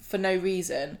constantly for no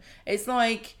reason. It's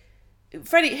like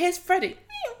here's Freddie.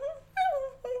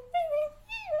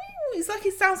 It's like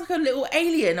it sounds like a little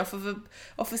alien off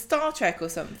a Star Trek or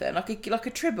something, like a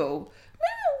tribble.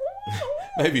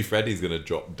 Maybe Freddie's gonna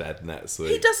drop dead next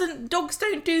week. He doesn't. Dogs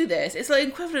don't do this. It's like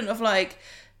equivalent of like,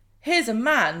 here's a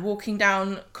man walking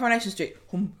down Coronation Street.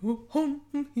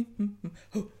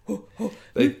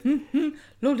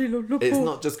 It's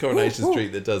not just Coronation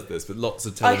Street that does this, but lots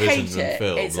of television and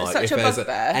film. It's like such if a there's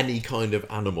bugbear. any kind of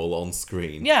animal on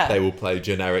screen, yeah, they will play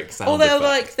generic sound. Or there'll be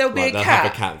a cat. They'll have a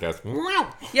cat that goes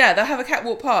meow. Yeah, they'll have a cat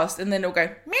walk past and then it'll go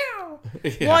meow.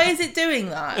 Yeah. Why is it doing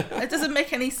that? It doesn't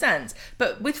make any sense.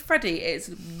 But with Freddie, it's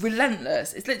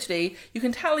relentless. It's literally, you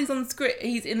can tell he's on screen,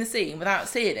 he's in the scene without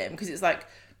seeing him, because it's like.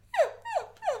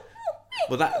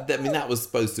 Well, that was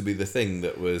supposed to be the thing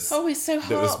that was. Oh, it's so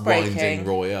heartbreaking. That was winding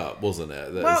Roy up, wasn't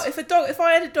it? If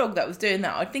I had a dog that was doing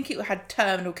that, I'd think it had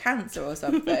terminal cancer or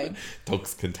something.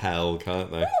 Dogs can tell,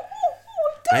 can't they?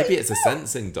 Maybe it's a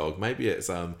sensing dog. Maybe it's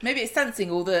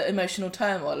sensing all the emotional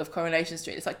turmoil of Coronation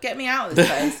Street. It's like, get me out of this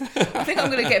place. I think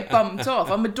I'm going to get bumped off.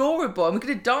 I'm adorable. I'm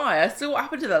going to die. I saw what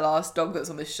happened to the last dog that's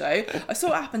on this show. I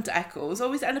saw what happened to Eccles. I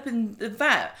always end up in the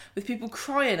vet with people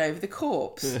crying over the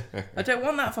corpse. I don't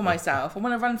want that for myself. I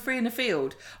want to run free in the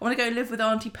field. I want to go live with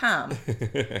Auntie Pam.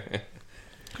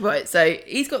 Right, so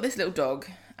he's got this little dog.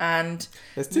 And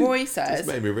Roy says... It's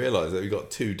made me realise that we've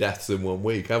got 2 deaths in 1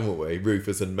 week, haven't we?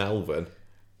 Rufus and Melvin.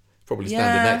 Probably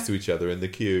standing next to each other in the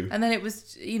queue. And then it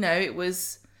was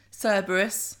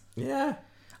Cerberus. Yeah.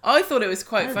 I thought it was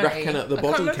quite funny. Reckon at the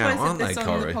body count, aren't they, Corrie? I can't remember if I said this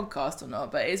on the podcast or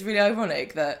not, but it's really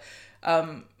ironic that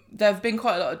there have been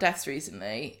quite a lot of deaths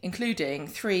recently, including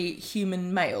 3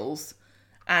 human males.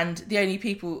 And the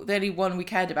only one we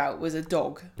cared about was a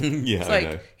dog. Yeah, it's like,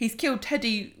 I know. He's killed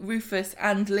Teddy, Rufus,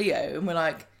 and Leo, and we're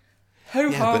like,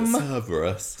 ho hum. Yeah,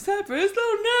 but Cerberus,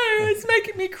 oh no, it's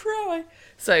making me cry.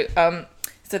 So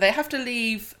they have to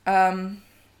leave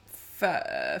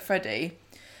Freddie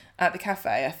at the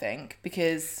cafe, I think,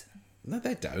 because... No,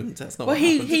 they don't. That's not what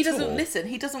happens he at doesn't all. listen.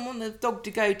 He doesn't want the dog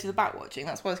to go to the bat watching.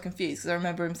 That's why I was confused, because I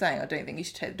remember him saying, I don't think you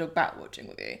should take the dog bat watching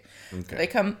with you. Okay. They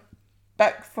come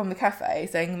back from the cafe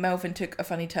saying Melvin took a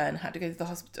funny turn, had to go to the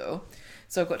hospital,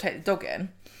 so I've got to take the dog in.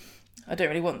 I don't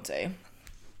really want to.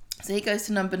 So he goes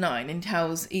to number 9 and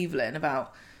tells Evelyn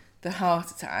about the heart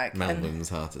attack. Melvin's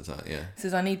heart attack, yeah.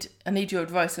 Says, I need your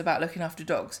advice about looking after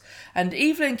dogs. And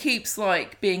Evelyn keeps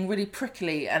like being really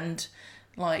prickly and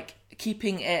like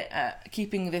keeping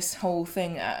this whole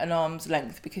thing at an arm's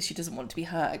length because she doesn't want to be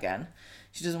hurt again.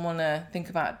 she doesn't want to think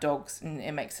about dogs, and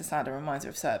it makes her sad and reminds her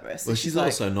of Cerberus. Well, she's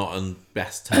also not on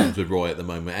best terms with Roy at the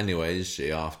moment anyway, is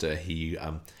she? After he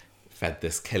fed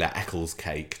this killer Eccles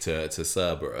cake to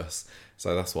Cerberus.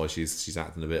 So that's why she's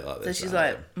acting a bit like this. So she's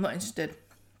like, I'm not interested.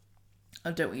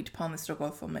 I don't want you to palm this dog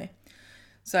off on me.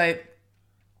 So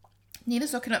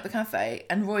Nina's looking up the cafe,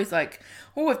 and Roy's like,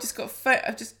 oh, I've just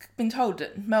been told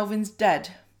that Melvin's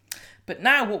dead. But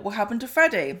now what will happen to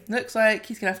Freddie? Looks like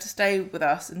he's going to have to stay with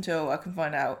us until I can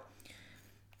find out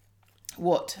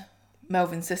what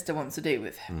Melvin's sister wants to do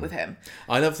with him.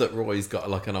 I love that Roy's got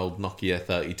like an old Nokia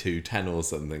 3210 or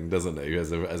something, doesn't he,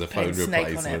 as a phone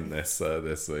replacement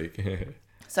this week.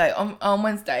 So on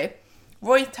Wednesday,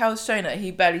 Roy tells Shona he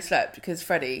barely slept because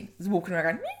Freddie is walking around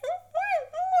going...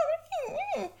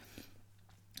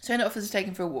 Shona offers to take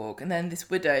him for a walk, and then this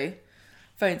widow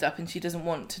phones up and she doesn't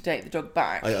want to take the dog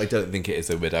back. I don't think it is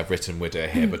a widow. I've written widow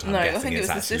here, but I'm guessing it's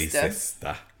actually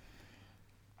sister.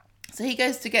 So he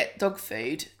goes to get dog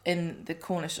food in the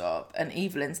corner shop, and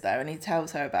Evelyn's there, and he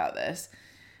tells her about this.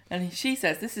 And she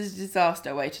says this is a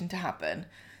disaster waiting to happen.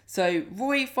 So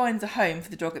Roy finds a home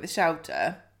for the dog at the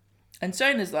shelter, and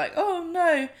Shona's like, oh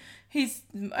no, his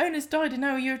owner's died and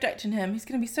now you're rejecting him. He's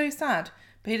going to be so sad.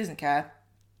 But he doesn't care.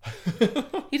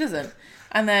 He doesn't.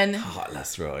 And then...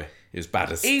 Heartless Roy. He was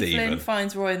bad as Evelyn Stephen.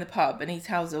 finds Roy in the pub and he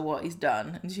tells her what he's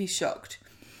done, and she's shocked.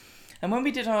 And when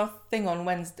we did our thing on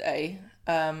Wednesday,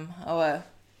 our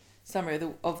summary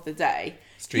of the day,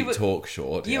 talk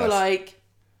short. You were like,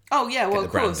 "Oh yeah, well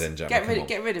of course, Gemma,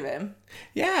 get rid of him."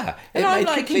 Yeah, and I'm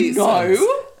like, "No,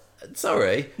 sense.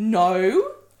 Sorry,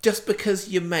 no." Just because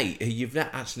your mate, who you've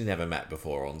actually never met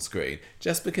before on screen,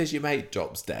 just because your mate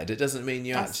drops dead, it doesn't mean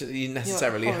you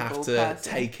necessarily have to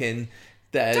take in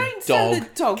their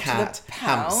dog, cat,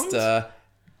 hamster,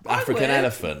 African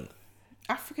elephant.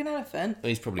 African elephant?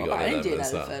 He's probably got an Indian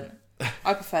elephant.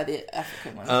 I prefer the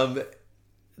African one.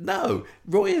 No,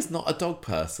 Roy is not a dog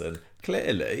person.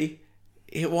 Clearly,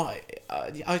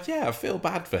 I feel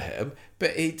bad for him,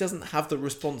 but he doesn't have the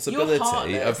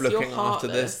responsibility of looking after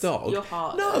this dog. You're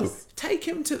heartless. No, take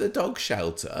him to the dog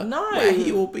shelter. No, where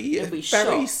he will be very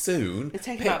shot. soon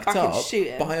picked up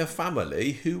by a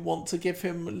family who want to give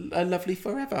him a lovely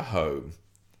forever home.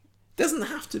 Doesn't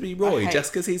have to be Roy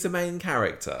just because he's a main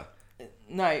character.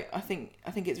 No, I think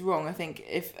it's wrong. I think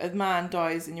if a man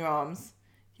dies in your arms,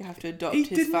 you have to adopt his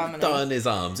family. He didn't die in his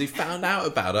arms. He found out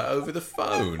about it over the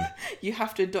phone. You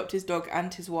have to adopt his dog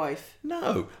and his wife.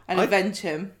 No. And avenge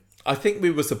him. I think we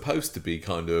were supposed to be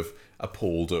kind of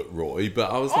appalled at Roy,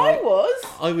 but I was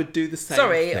I would do the same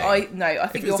thing. I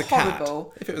think you're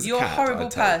horrible. If it was you're a horrible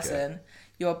person.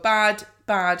 You're a bad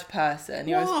person.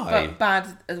 You're as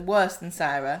bad as worse than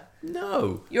Sarah.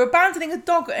 No. You're abandoning a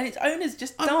dog and its owner's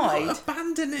just died. I'm not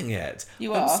abandoning it.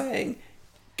 I'm saying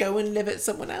go and live at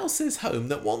someone else's home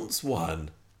that wants one.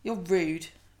 You're rude.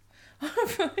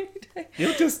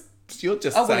 You're just saying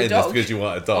this because you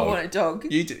want a dog. I want a dog.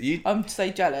 I'm so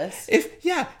jealous.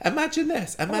 Imagine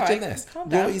this.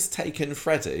 Roy's taken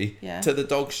Freddie to the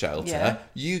dog shelter. Yeah.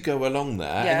 You go along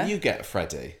there and you get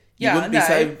Freddie. You wouldn't be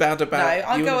so bad about... No,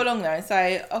 I go along there and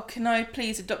say, oh, can I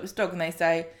please adopt this dog? And they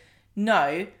say,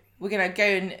 no, we're going to go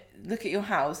and look at your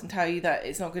house and tell you that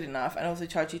it's not good enough and also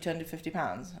charge you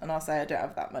 £250. And I'll say, I don't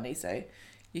have that money, so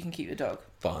you can keep the dog.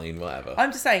 Fine, whatever.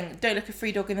 I'm just saying, don't look a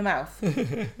free dog in the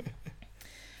mouth.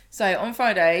 So on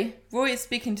Friday, Roy is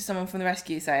speaking to someone from the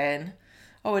rescue saying,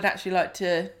 oh, I'd actually like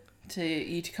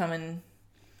you to come and...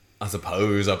 I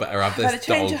suppose I better have this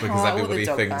dog because everybody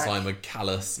thinks I'm a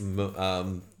callous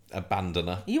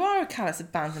abandoner. You are a callous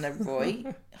abandoner, Roy.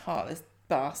 Heartless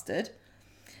bastard.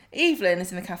 Evelyn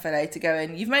is in the cafe later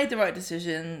going, you've made the right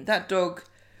decision. That dog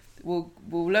will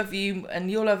love you and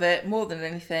you'll love it more than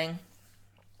anything.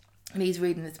 And he's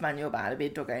reading this manual about how to be a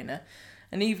dog owner.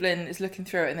 And Evelyn is looking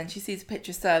through it and then she sees a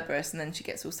picture of Cerberus and then she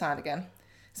gets all sad again.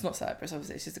 It's not Cerberus,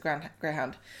 obviously, it's just a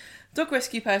greyhound. Dog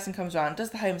rescue person comes around, does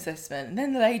the home assessment, and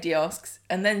then the lady asks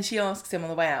him on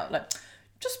the way out, like,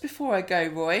 just before I go,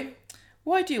 Roy,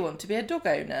 why do you want to be a dog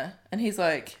owner? And he's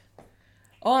like,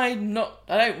 I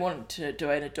don't want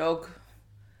to own a dog.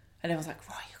 And everyone's like,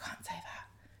 Roy, you can't say that.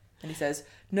 And he says,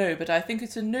 no, but I think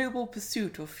it's a noble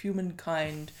pursuit of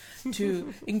humankind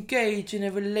to engage in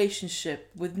a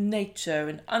relationship with nature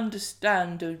and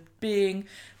understand a being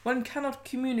one cannot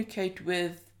communicate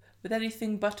with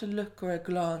anything but a look or a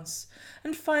glance,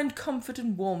 and find comfort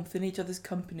and warmth in each other's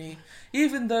company,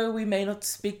 even though we may not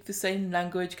speak the same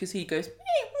language, because he goes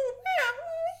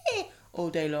all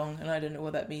day long, and I don't know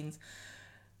what that means.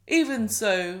 Even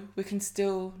so, we can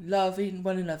still love in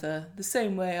one another the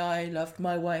same way I loved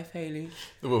my wife, Hayley.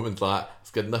 The woman's like,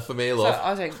 it's good enough for me, So love.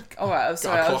 I think, all right, I'm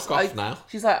sorry. Clock off now.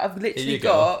 She's like, I've literally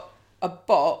got a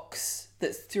box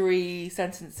that's 3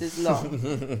 sentences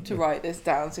long to write this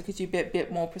down. So could you be a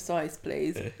bit more precise,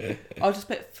 please? I'll just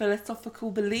put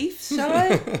philosophical beliefs, shall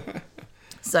I?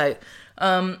 So,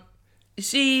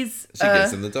 she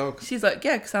gets in the dog. She's like,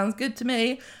 yeah, sounds good to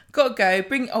me. Gotta go.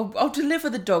 I'll deliver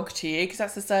the dog to you, because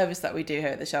that's the service that we do here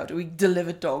at the shelter. We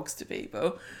deliver dogs to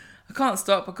people. I can't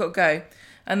stop. I've got to go.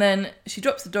 And then she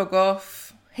drops the dog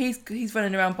off. He's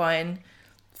running around buying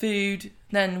food.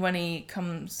 Then when he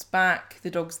comes back, the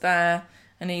dog's there,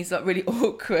 and he's like really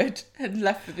awkward and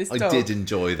left with his dog. I did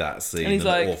enjoy that scene and he's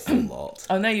an awful lot.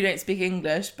 I know you don't speak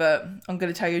English, but I'm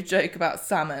going to tell you a joke about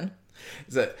salmon.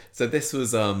 So this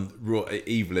was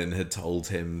Evelyn had told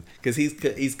him, because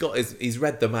he's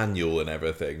read the manual and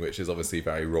everything, which is obviously a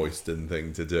very Royston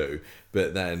thing to do.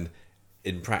 But then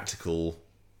in practical,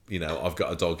 I've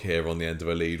got a dog here on the end of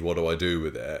a lead. What do I do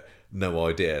with it? No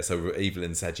idea. So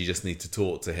Evelyn said you just need to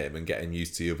talk to him and get him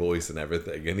used to your voice and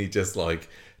everything. And he just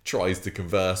tries to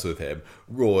converse with him.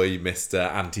 Roy,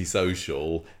 Mr.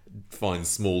 Antisocial, finds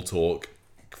small talk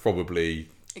probably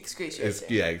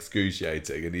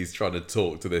excruciating, and he's trying to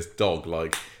talk to this dog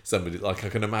like somebody. I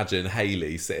can imagine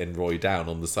Hayley sitting Roy down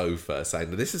on the sofa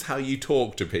saying, "This is how you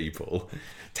talk to people.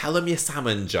 Tell them your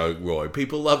salmon joke, Roy.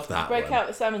 People love that. Break out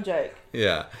the salmon joke."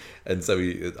 Yeah, and so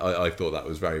I thought that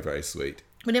was very, very sweet.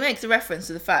 When he makes a reference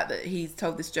to the fact that he's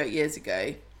told this joke years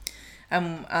ago,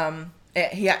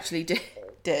 he actually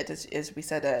did, as we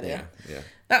said earlier. Yeah.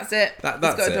 That's it. That's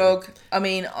he's got it. a dog. I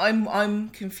mean, I'm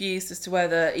confused as to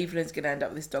whether Evelyn's going to end up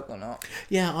with this dog or not.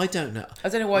 Yeah, I don't know. I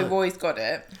don't know why Roy's got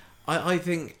it. I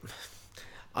think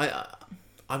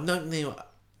I'm not.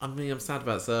 I'm sad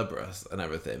about Cerberus and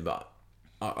everything, but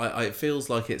it feels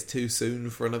like it's too soon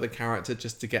for another character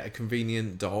just to get a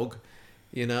convenient dog.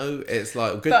 It's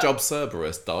like, good job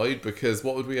Cerberus died, because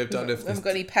what would we have done if... We haven't got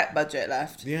any pet budget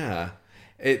left. Yeah.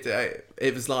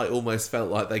 It was almost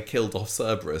felt like they killed off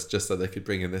Cerberus just so they could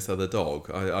bring in this other dog.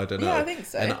 I don't know. Yeah, I think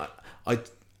so. And I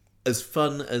as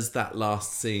fun as that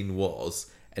last scene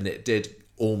was, and it did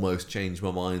almost change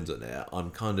my mind on it,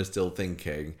 I'm kind of still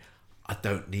thinking, I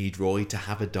don't need Roy to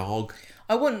have a dog.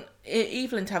 I want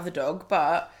Evelyn to have the dog,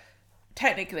 but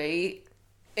technically,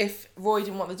 if Roy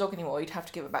didn't want the dog anymore, he'd have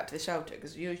to give it back to the shelter,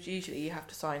 because usually you have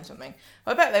to sign something.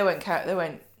 I bet they won't care. They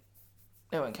won't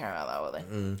care about that, will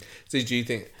they? So do you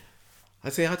think... I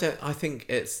think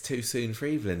it's too soon for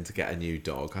Evelyn to get a new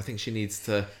dog. I think she needs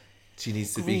to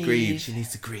be grieved. She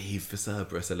needs to grieve for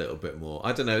Cerberus a little bit more.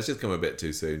 I don't know, it's just come a bit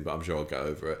too soon, but I'm sure I'll get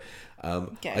over it.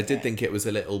 I did think it was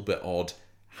a little bit odd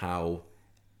how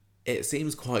it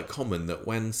seems quite common that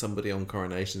when somebody on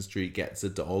Coronation Street gets a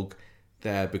dog,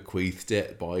 they're bequeathed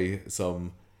it by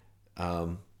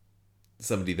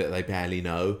somebody that they barely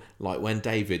know. Like when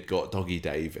David got Doggy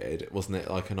David, wasn't it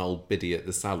like an old biddy at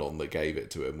the salon that gave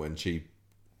it to him when she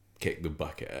kicked the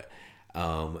bucket?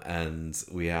 And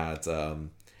we had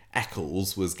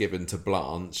Eccles was given to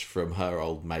Blanche from her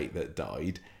old mate that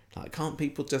died. Like, can't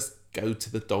people just go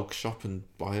to the dog shop and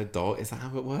buy a dog? Is that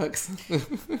how it works?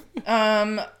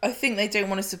 I think they don't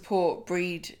want to support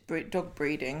dog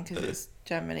breeding, because it's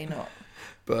generally not.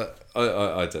 But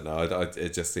I don't know.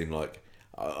 It just seemed like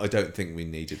I don't think we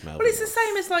needed Melbourne. Well, it's the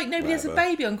same as nobody has a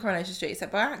baby on Coronation Street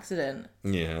except by accident.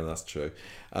 Yeah, that's true.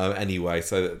 Anyway,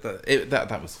 so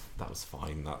that was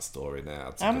fine. That story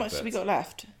now. How much have we got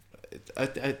left?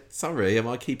 Sorry, am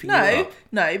I keeping you up?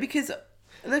 No, because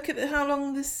look at how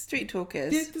long this street talk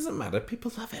is. Yeah, it doesn't matter.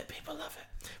 People love it.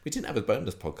 We didn't have a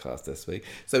bonus podcast this week,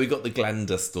 so we got the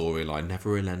Glenda storyline.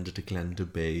 Never a Lender to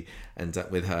Glenda B, and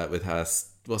with her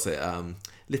what's it?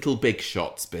 Little Big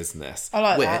Shots business. I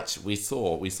like which that. we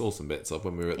saw some bits of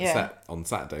when we were at the set on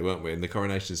Saturday, weren't we? In the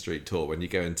Coronation Street tour, when you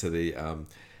go into the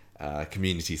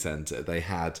community centre, they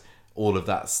had all of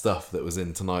that stuff that was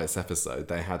in tonight's episode.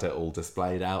 They had it all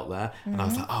displayed out there, and I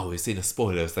was like, oh, we've seen a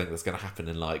spoiler thing that's going to happen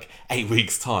in 8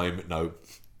 weeks' time. No,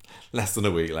 less than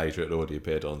a week later, it already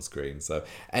appeared on screen. So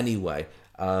anyway,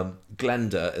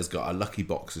 Glenda has got a lucky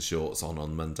box of shorts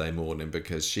on Monday morning,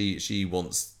 because she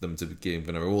wants them to be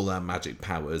giving her all her magic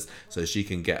powers so she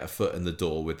can get a foot in the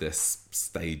door with this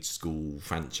stage school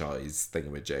franchise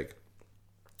thingamajig.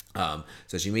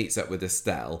 So she meets up with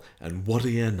Estelle, and what do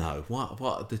you know? What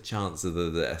are the chances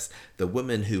of this? The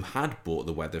woman who had bought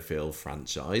the Weatherfield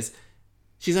franchise,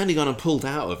 she's only gone and pulled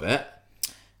out of it.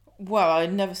 Well, I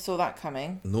never saw that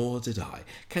coming. Nor did I.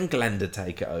 Can Glenda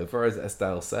take it over, as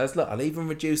Estelle says? Look, I'll even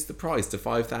reduce the price to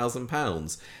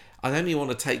 £5,000. I only want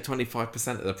to take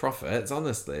 25% of the profits,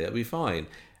 honestly, it'll be fine.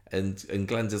 And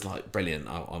Glenda's like, brilliant,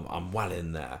 I'm well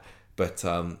in there. But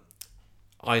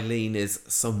Eileen is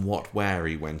somewhat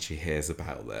wary when she hears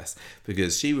about this,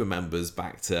 because she remembers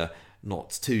back to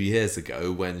not 2 years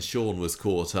ago when Sean was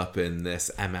caught up in this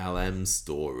MLM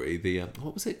story. The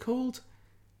what was it called?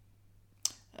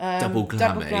 Double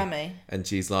Glammy. And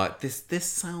she's like, this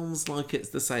sounds like it's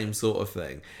the same sort of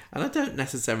thing. And I don't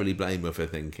necessarily blame her for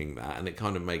thinking that, and it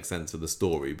kind of makes sense of the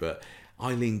story, but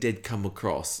Eileen did come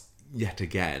across yet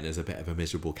again as a bit of a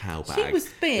miserable cowbag. She was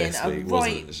being a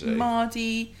right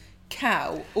mardy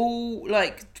cow, all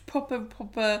like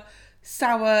proper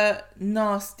sour,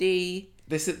 nasty.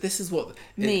 This is what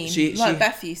mean, she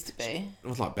Beth used to be.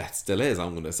 Well, like Beth still is.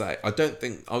 I'm going to say. I don't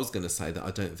think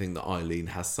that Eileen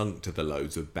has sunk to the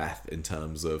lows of Beth in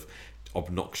terms of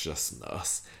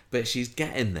obnoxiousness, but she's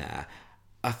getting there.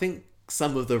 I think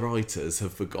some of the writers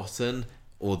have forgotten,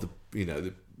 or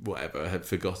have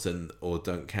forgotten or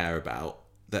don't care about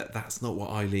that. That's not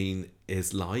what Eileen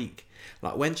is like.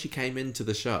 Like when she came into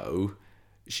the show,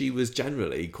 she was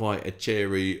generally quite a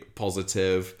cheery,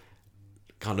 positive,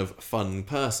 kind of fun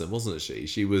person, wasn't she?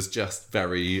 She was just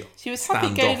very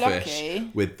standoffish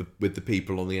with the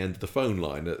people on the end of the phone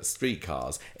line at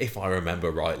streetcars, if I remember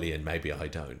rightly, and maybe I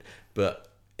don't. But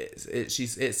it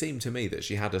seemed to me that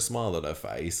she had a smile on her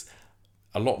face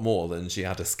a lot more than she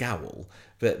had a scowl.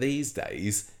 But these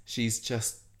days, she's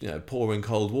just pouring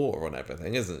cold water on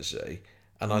everything, isn't she?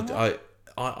 And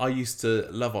I used to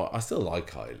love her. I still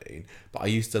like Eileen, but I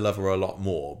used to love her a lot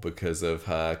more because of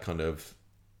her kind of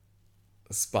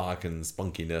spark and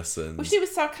spunkiness. And well, she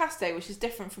was sarcastic, which is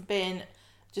different from being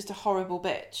just a horrible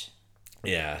bitch.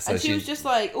 Yeah, so and she was just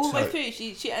like all the way through.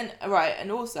 She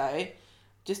and also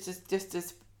just to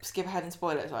skip ahead and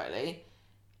spoil it slightly,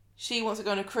 she wants to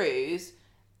go on a cruise,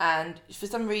 and for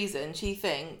some reason she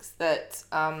thinks that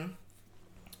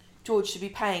George should be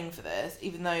paying for this,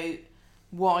 even though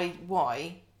why?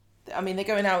 I mean, they're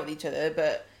going out with each other,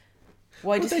 but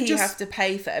why does he have to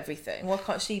pay for everything? Why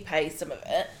can't she pay some of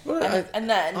it? Well, and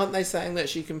then aren't they saying that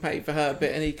she can pay for her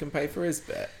bit and he can pay for his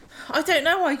bit? I don't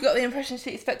know. I got the impression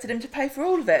she expected him to pay for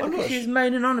all of it, because she was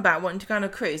moaning on about wanting to go on a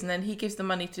cruise, and then he gives the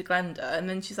money to Glenda, and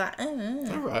then she's like,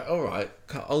 all right,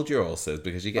 hold your horses,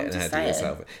 because you're getting ahead of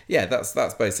yourself. Yeah, that's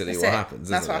basically what happens.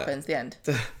 That's what happens. The end.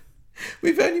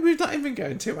 We've not even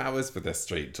going 2 hours for this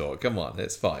street talk. Come on,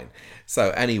 it's fine. So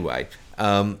anyway,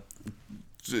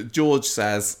 George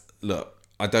says, look,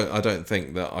 I don't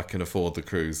think that I can afford the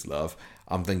cruise, love.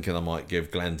 I'm thinking I might give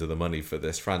Glenda the money for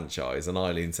this franchise. And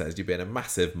Eileen says, you've been a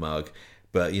massive mug,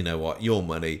 but you know what? Your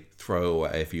money, throw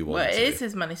away if you want to. Well, it is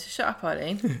his money, so shut up,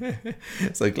 Eileen.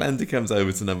 So Glenda comes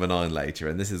over to number 9 later,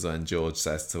 and this is when George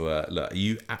says to her, look, are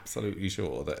you absolutely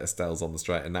sure that Estelle's on the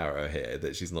straight and narrow here,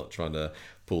 that she's not trying to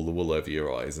pull the wool over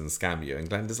your eyes and scam you? And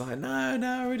Glenda's like, no,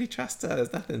 I really trust her.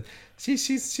 There's nothing.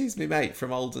 She's my mate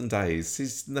from olden days.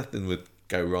 She's nothing would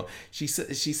go wrong. She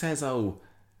says,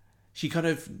 she kind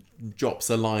of drops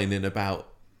a line in about,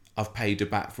 I've paid her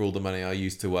back for all the money I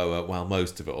used to owe her, well,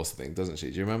 most of it or something, doesn't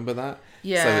she? Do you remember that?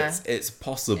 Yeah. So it's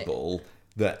possible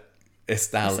that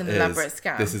Estelle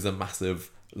this is a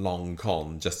massive long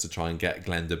con just to try and get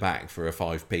Glenda back for a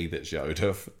 5p that she owed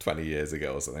her 20 years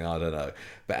ago or something. I don't know.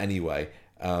 But anyway,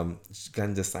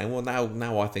 Glenda's saying, well,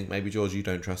 now I think maybe, George, you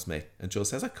don't trust me. And George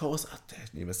says, of course,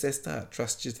 you're my sister. I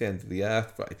trust you to the end of the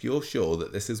earth. But if you're sure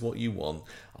that this is what you want,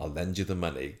 I'll lend you the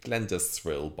money. Glenda's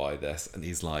thrilled by this. And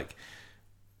he's like,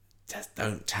 just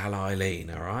don't tell Eileen,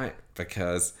 all right?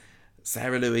 Because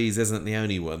Sarah Louise isn't the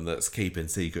only one that's keeping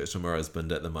secrets from her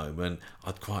husband at the moment.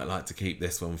 I'd quite like to keep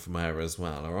this one from her as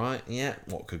well, all right? Yeah,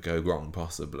 what could go wrong,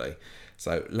 possibly?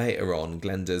 So later on,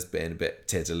 Glenda's been a bit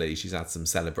tiddly. She's had some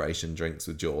celebration drinks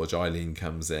with George. Eileen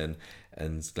comes in,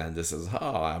 and Glenda says,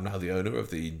 I'm now the owner of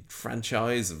the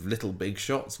franchise of Little Big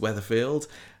Shots, Weatherfield.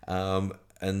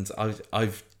 And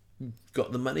I've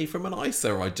got the money from an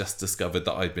ISA I just discovered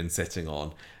that I'd been sitting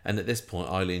on. And at this point,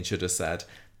 Eileen should have said,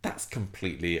 that's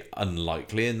completely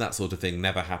unlikely, and that sort of thing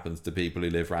never happens to people who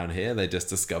live around here. They just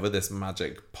discover this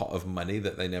magic pot of money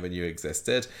that they never knew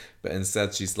existed. But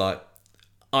instead, she's like,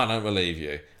 I don't believe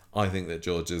you. I think that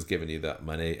George has given you that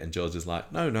money. And George is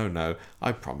like, no,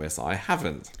 I promise I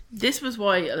haven't. This was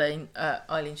why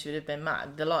Eileen should have been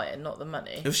mad. The lion, not the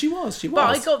money. Oh, she was. But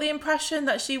I got the impression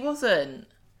that she wasn't.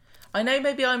 I know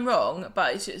maybe I'm wrong,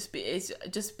 but it's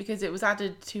just because it was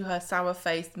added to her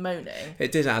sour-faced moaning.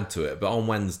 It did add to it, but on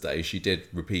Wednesday she did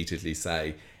repeatedly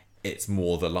say, it's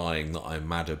more the lying that I'm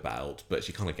mad about, but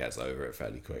she kind of gets over it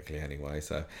fairly quickly anyway.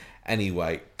 So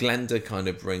anyway, Glenda kind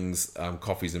of brings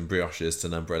coffees and brioches to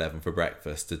number 11 for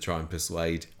breakfast to try and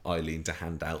persuade Eileen to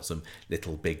hand out some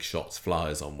little big shots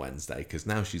flyers on Wednesday, because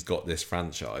now she's got this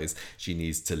franchise, she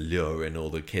needs to lure in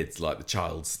all the kids like the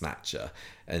child snatcher.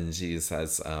 And she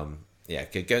says, go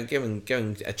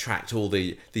and attract all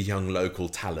the young local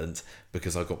talent,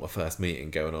 because I've got my first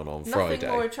meeting going on Friday.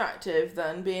 Nothing more attractive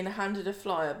than being handed a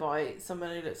flyer by someone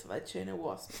who looks like they're chewing a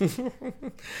wasp.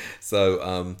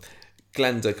 So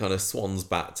Glenda kind of swans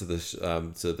back to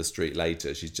the street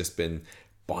later. She's just been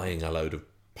buying a load of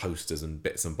posters and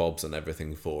bits and bobs and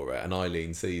everything for it, and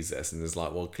Eileen sees this and is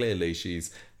like, well, clearly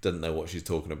she's doesn't know what she's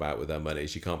talking about with her money.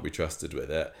 She can't be trusted with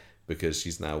it, because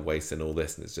she's now wasting all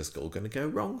this and it's just all going to go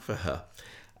wrong for her.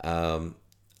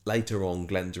 Later on,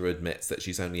 Glenda admits that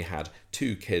she's only had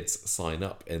 2 kids sign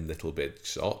up in Little Big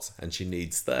Shots, and she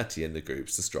needs 30 in the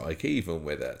groups to strike even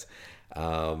with it.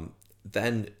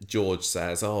 Then George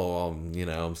says,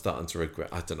 I'm starting to regret,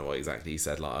 I don't know what exactly he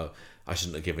said, like, oh, I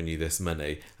shouldn't have given you this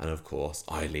money. And of course,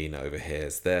 Eileen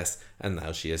overhears this, and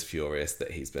now she is furious that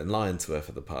he's been lying to her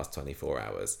for the past 24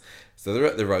 hours. So they're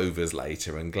at the Rovers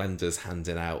later, and Glenda's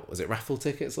handing out, was it raffle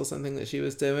tickets or something that she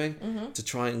was doing? Mm-hmm. To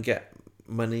try and get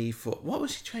money for, what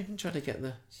was she trying to get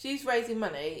the... She's raising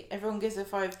money, everyone gives her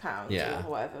 £5 or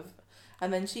whatever,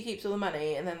 and then she keeps all the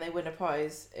money, and then they win a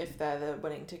prize if they're the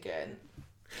winning ticket.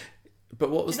 But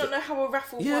what was? Do you not know how a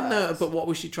raffle works? Yeah, no. But what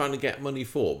was she trying to get money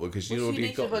for? Because she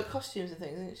needs to buy costumes and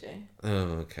things, isn't she?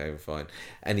 Oh, okay, fine.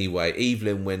 Anyway,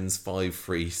 Evelyn wins 5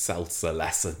 free salsa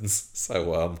lessons.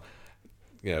 So,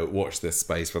 watch this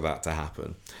space for that to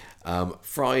happen.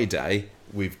 Friday,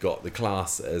 we've got the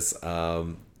classes,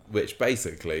 which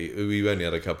basically we've only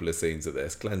had a couple of scenes of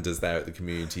this. Glenda's there at the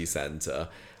community centre.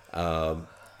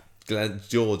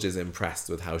 George is impressed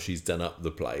with how she's done up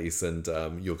the place, and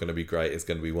you're going to be great, it's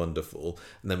going to be wonderful.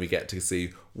 And then we get to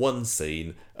see one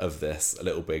scene of this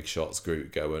Little Big Shots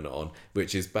group going on,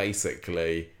 which is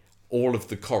basically all of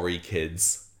the Corrie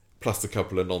kids plus a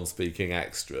couple of non-speaking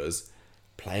extras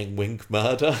playing wink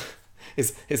murder.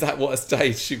 Is that what a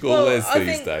stage school is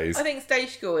these days? I think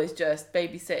stage school is just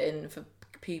babysitting for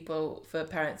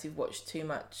parents who've watched too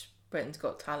much Britain's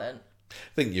Got Talent.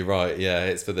 I think you're right. Yeah,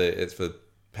 it's for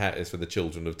the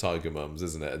children of tiger mums,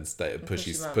 isn't it? And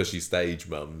pushy stage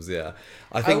mums. Yeah,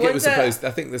 I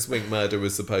think this wink murder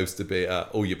was supposed to be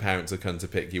all your parents are come to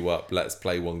pick you up. Let's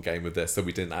play one game of this. So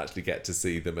we didn't actually get to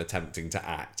see them attempting to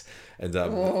act. And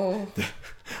I'm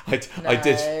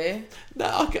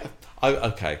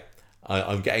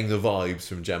getting the vibes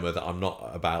from Gemma that I'm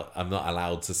not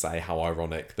allowed to say how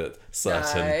ironic that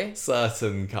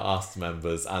certain cast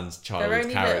members and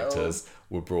child characters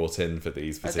were brought in for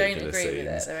these particular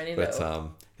scenes. It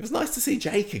was nice to see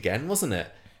Jake again, wasn't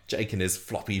it? Jake and his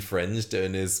floppy fringe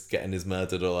getting his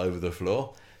murdered all over the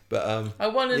floor. But I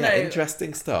want to know,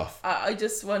 interesting stuff. I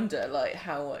just wonder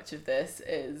how much of this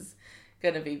is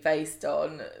going to be based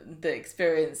on the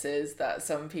experiences that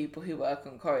some people who work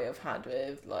on Corrie have had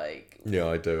with I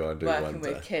do working wonder.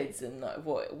 with kids, and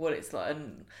what it's like,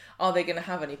 and are they going to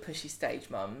have any pushy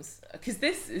stage mums? Because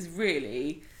this is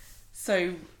really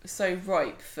so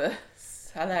ripe for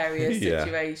hilarious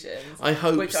situations. I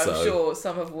hope which I'm sure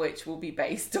some of which will be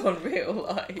based on real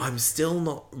life. I'm still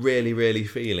not really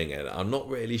feeling it. I'm not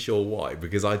really sure why,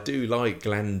 because I do like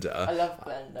Glenda. I love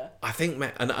Glenda. I think,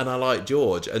 and I like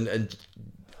George, and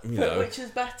which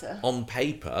is better? On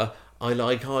paper, I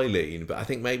like Eileen, but I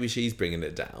think maybe she's bringing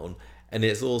it down. And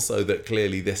it's also that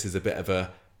clearly this is a bit of a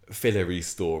fillery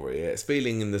story. It's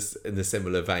feeling in the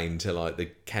similar vein to like the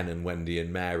Ken and Wendy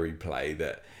and Mary play,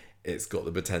 that it's got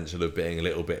the potential of being a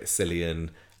little bit silly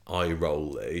and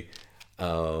eye-rolly.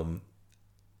 And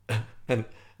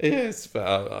yes, but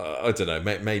I don't know,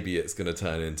 maybe it's going to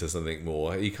turn into something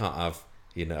more. You can't have,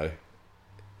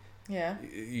 Yeah.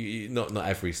 Not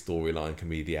every storyline can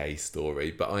be the A story,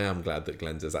 but I am glad that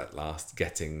Glenda's at last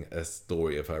getting a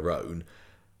story of her own.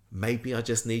 Maybe I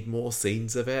just need more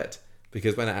scenes of it,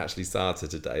 because when it actually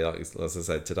started today, as I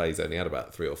said, today's only had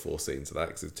about 3 or 4 scenes of that,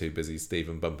 because it's too busy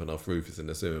Stephen bumping off Rufus in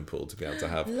the swimming pool to be able to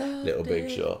have Little Big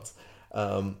Shots.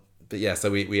 But yeah,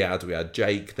 so we had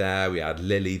Jake there, we had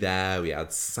Lily there, we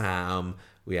had Sam,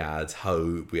 we had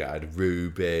Hope, we had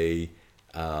Ruby.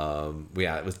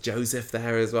 Was Joseph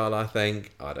there as well, I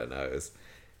think. I don't know. It was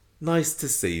nice to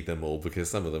see them all,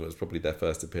 because some of them, it was probably their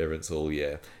first appearance all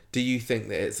year. Do you think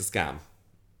that it's a scam?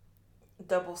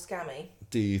 Double scammy.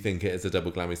 Do you think it is a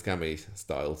double glammy scammy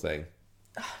style thing?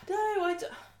 No,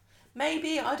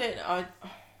 maybe. I don't know.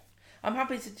 I'm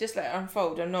happy to just let it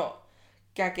unfold. I'm not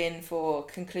gagging for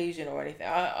conclusion or anything.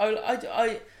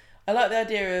 I I like the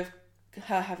idea of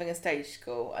her having a stage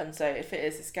school, and so if it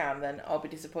is a scam, then I'll be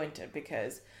disappointed,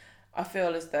 because I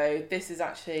feel as though this is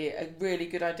actually a really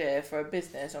good idea for a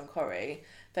business on Corrie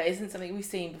that isn't something we've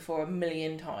seen before a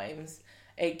million times.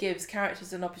 It gives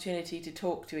characters an opportunity to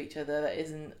talk to each other that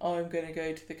isn't, oh, I'm going to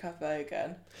go to the cafe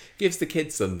again. Gives the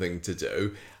kids something to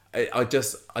do. I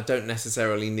don't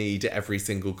necessarily need every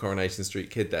single Coronation Street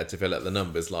kid there to fill up the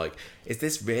numbers. Like, is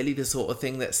this really the sort of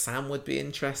thing that Sam would be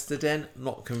interested in?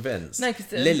 Not convinced. No,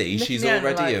 because Lily, she's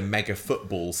already a mega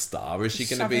football star. Is she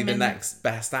going to be the next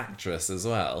best actress as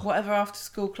well? Whatever after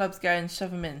school clubs go and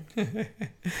shove them in.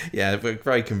 Yeah, but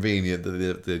very convenient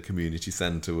that the community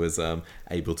centre was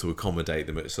able to accommodate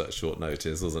them at such short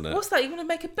notice, wasn't it? What's that? You want to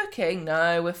make a booking?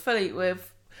 No,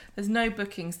 there's no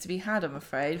bookings to be had, I'm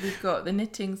afraid. We've got the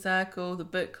knitting circle, the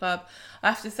book club. I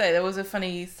have to say, there was a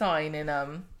funny sign in...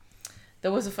 well, it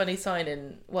wasn't funny.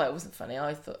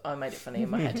 I thought I made it funny in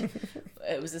my head.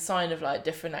 It was a sign of like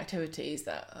different activities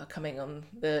that are coming on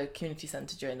the community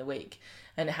centre during the week.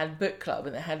 And it had book club,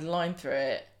 and it had a line through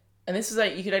it. And this was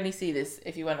like, you could only see this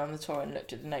if you went on the tour and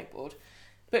looked at the noteboard.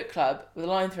 Book club with a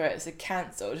line through it said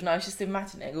cancelled, and I was just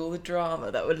imagining all the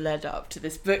drama that would led up to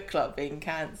this book club being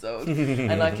cancelled,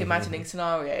 and like imagining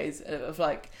scenarios of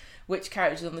like which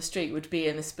characters on the street would be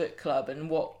in this book club and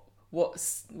what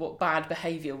bad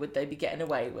behaviour would they be getting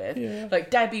away with. Yeah. Like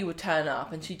Debbie would turn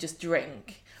up and she'd just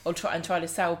drink or try to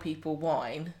sell people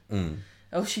wine.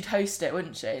 Or she'd host it,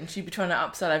 wouldn't she? And she'd be trying to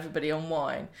upsell everybody on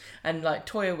wine, and like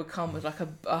Toya would come with like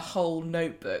a whole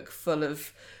notebook full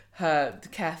of her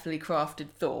carefully crafted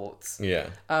thoughts. Yeah.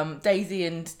 Daisy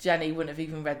and Jenny wouldn't have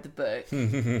even read the book.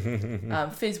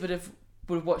 Fizz would have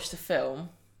watched the film.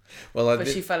 But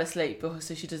she fell asleep,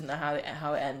 so she doesn't know how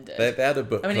it ended. They had a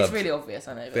book club. It's really obvious,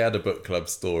 I know. They had a book club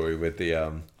story with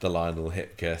the Lionel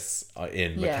hip kiss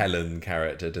in McKellen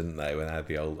character, didn't they? When they had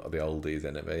the oldies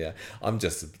in it. But yeah, I'm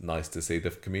just nice to see the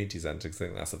community centre, because I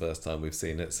think that's the first time we've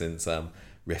seen it since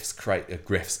Griff's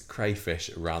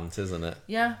crayfish rant, isn't it?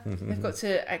 Yeah, they've got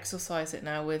to exorcise it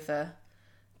now with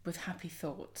happy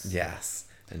thoughts. Yes,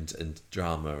 and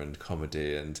drama and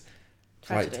comedy and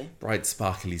bright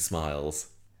sparkly smiles.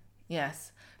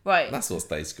 Yes, right. That's what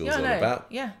stage school's all about.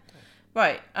 Yeah,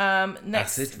 right.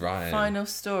 Next, Acid Ryan. Final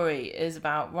story is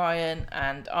about Ryan,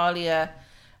 and Alia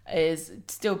is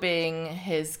still being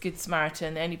his good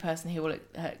Samaritan, the only person he will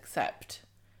accept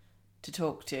to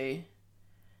talk to.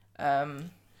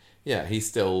 Yeah, he's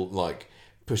still like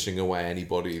pushing away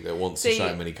anybody that wants to show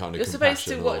him any kind of compassion. You're supposed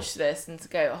to watch this and to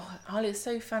go, oh, Alia's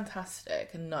so fantastic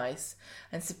and nice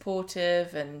and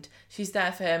supportive, and she's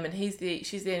there for him, and she's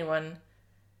the only one.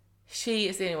 She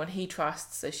is the only one he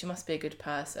trusts, so she must be a good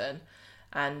person.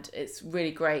 And it's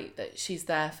really great that she's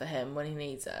there for him when he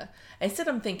needs her. Instead,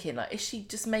 I'm thinking, like, is she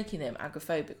just making him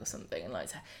agoraphobic or something? And like,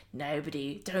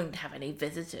 don't have any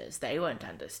visitors. They won't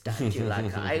understand you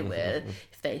like I will.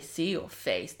 If they see your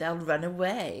face, they'll run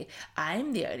away.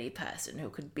 I'm the only person who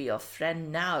could be your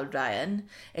friend now, Ryan.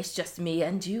 It's just me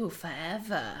and you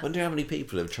forever. I wonder how many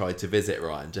people have tried to visit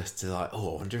Ryan just to like, I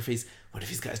wonder if he's got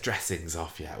his dressings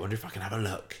off yet. I wonder if I can have a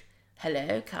look.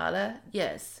 Hello, Carla.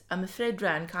 Yes, I'm afraid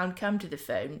Ryan can't come to the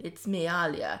phone. It's me,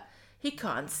 Alia. He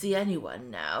can't see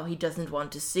anyone now. He doesn't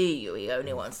want to see you. He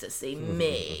only wants to see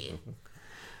me.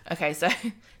 Okay, so...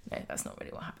 No, that's not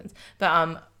really what happens.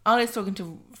 But Alia's talking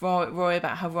to Roy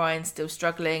about how Ryan's still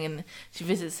struggling, and she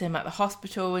visits him at the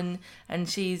hospital, and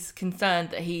she's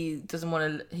concerned that he doesn't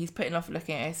want to... He's putting off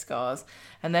looking at his scars,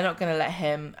 and they're not going to let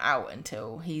him out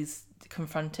until he's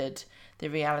confronted the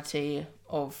reality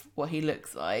of what he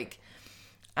looks like.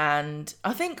 And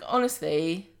I think,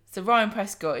 honestly, so Ryan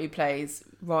Prescott, who plays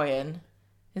Ryan,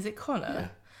 is it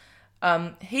Connor?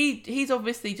 Yeah. He's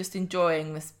obviously just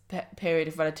enjoying this period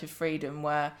of relative freedom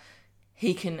where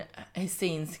he can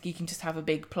just have a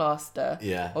big plaster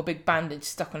or big bandage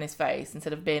stuck on his face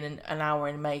instead of being an hour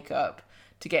in makeup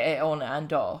to get it on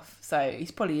and off. So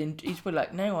he's probably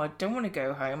like, no, I don't want to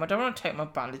go home. I don't want to take my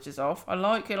bandages off. I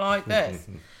like it like this.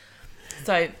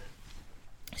 So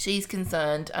she's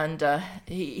concerned, and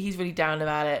he's really down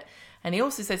about it. And he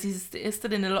also says he's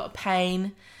still in a lot of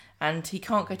pain, and he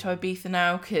can't go to Ibiza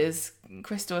now because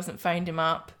Crystal hasn't phoned him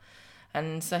up,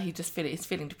 and so he's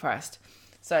feeling depressed.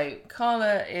 So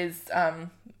Carla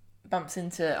bumps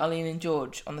into Arlene and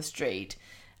George on the street,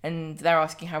 and they're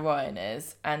asking how Ryan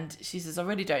is, and she says, I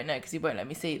really don't know because he won't let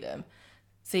me see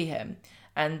him.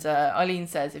 And Eileen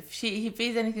says, if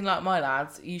he's anything like my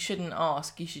lads, you shouldn't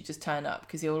ask, you should just turn up,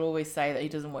 because he'll always say that he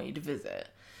doesn't want you to visit.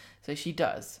 So she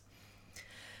does.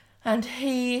 And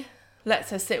he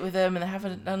lets her sit with him, and they have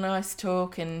a nice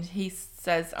talk, and he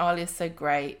says, Alia's so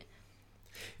great.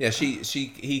 Yeah,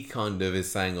 he kind of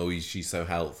is saying, "Oh, she's so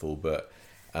helpful," but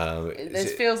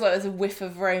it feels like there's a whiff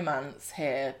of romance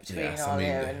here between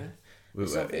Alia and.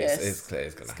 It's clear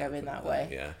it's going to happen. Going that way.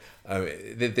 Yeah,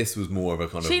 this was more of a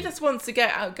kind of. She just wants to go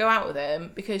out with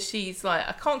him because she's like,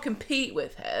 I can't compete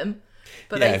with him.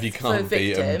 But if you can't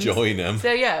beat him, join him.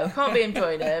 So I can't beat him,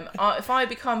 join him. If I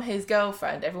become his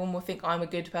girlfriend, everyone will think I'm a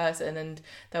good person and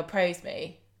they'll praise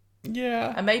me.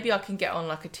 Yeah. And maybe I can get on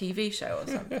like a TV show or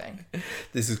something.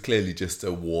 This is clearly just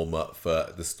a warm-up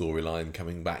for the storyline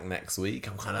coming back next week.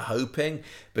 I'm kind of hoping,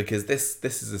 because this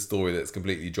is a story that's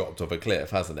completely dropped off a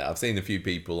cliff, hasn't it? I've seen a few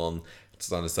people on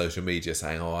social media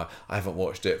saying, I haven't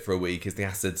watched it for a week. Is the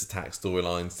acid attack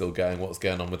storyline still going? What's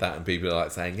going on with that? And people are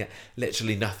like saying, yeah,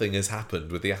 literally nothing has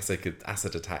happened with the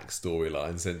acid attack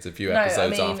storyline since a few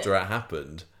episodes after it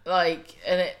happened. Like,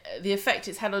 the effect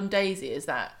it's had on Daisy is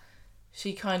that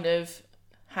she kind of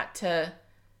had to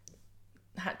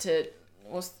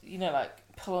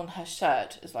pull on her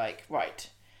shirt as like, right,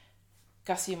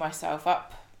 gussy myself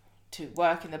up to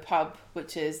work in the pub,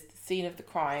 which is the scene of the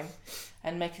crime,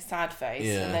 and make a sad face,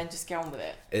 and then just get on with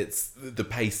it. It's the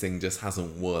pacing just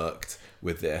hasn't worked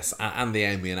with this, and the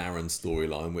Amy and Aaron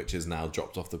storyline, which has now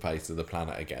dropped off the face of the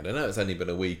planet again. I know it's only been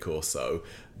a week or so,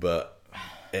 but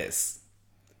it's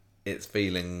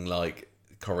feeling like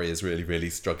Corrie is really, really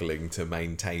struggling to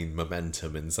maintain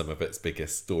momentum in some of its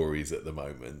biggest stories at the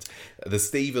moment. The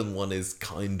Stephen one is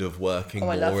kind of working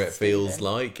more, it feels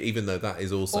like, even though that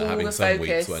is also having some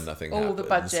weeks where nothing happens. All the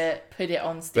budget, put it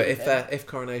on Stephen. But if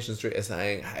Coronation Street are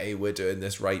saying, hey, we're doing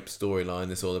this rape storyline,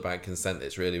 it's all about consent,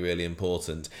 it's really, really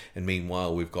important, and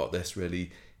meanwhile we've got this really,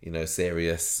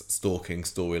 serious stalking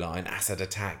storyline, acid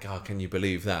attack, can you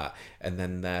believe that? And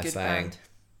then they're saying...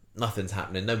 nothing's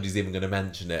happening, nobody's even going to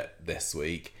mention it this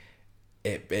week.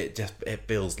 It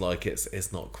feels like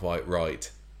it's not quite right.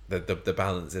 The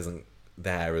balance isn't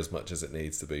there as much as it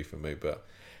needs to be for me. But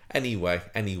anyway,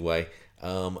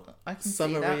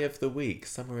 summary of the week,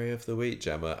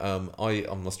 Gemma. I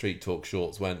on the Street Talk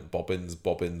Shorts went Bobbins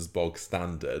bog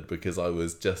standard, because I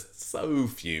was just so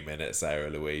fuming at Sarah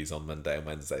Louise on Monday and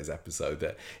Wednesday's episode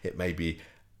that it maybe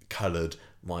coloured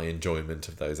my enjoyment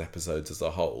of those episodes as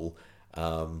a whole.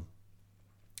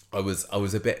 I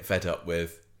was a bit fed up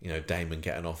with Damon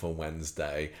getting off on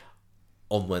Wednesday.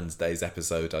 On Wednesday's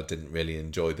episode, I didn't really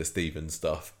enjoy the Stephen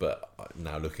stuff, but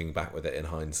now looking back with it in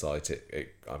hindsight,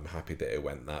 I'm happy that it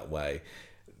went that way.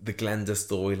 The Glenda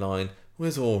storyline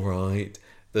was all right.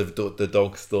 The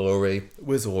dog story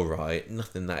was all right.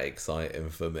 Nothing that exciting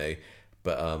for me,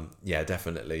 but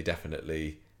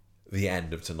definitely. The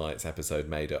end of tonight's episode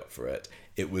made up for it.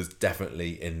 It was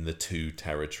definitely in the 2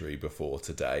 territory before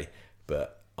today,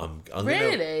 but I'm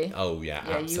really gonna, oh yeah,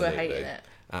 absolutely. You were hating it.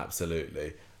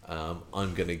 Absolutely.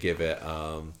 I'm gonna give it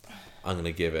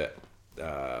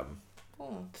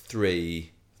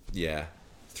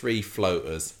 3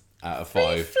 floaters out of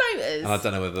 5. 3 floaters. And I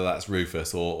don't know whether that's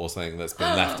Rufus or something that's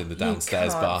been left in the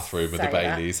downstairs bathroom of the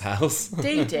Bailey's house.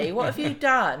 Dee, what have you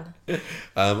done?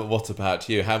 What about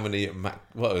you? How many?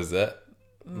 What was it?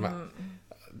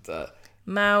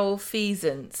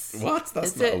 Malfeasance. What?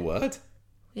 That's not a word.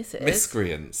 Yes, it is.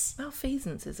 Miscreants.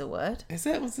 Malfeasance is a word. Is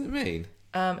it? What does it mean?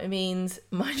 It means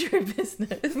mind your own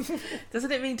business.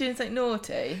 Doesn't it mean doing something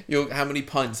naughty? How many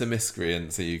pints of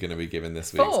miscreants are you going to be given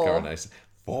this week's 4. coronation?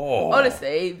 4.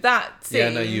 Honestly, that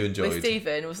scene you enjoyed. with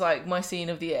Stephen was like my scene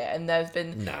of the year, and there's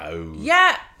been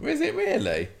Yeah. Is it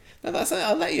really? No,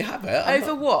 I'll let you have it.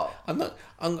 What?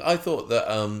 I thought that.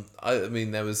 I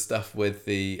mean, there was stuff with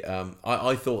the.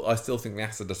 I still think the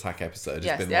acid attack episode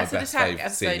has been my best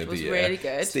favourite scene of the year. Really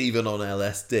good. Stephen on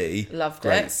LSD, loved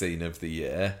great it. Scene of the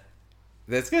year.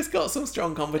 It's got some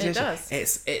strong competition. It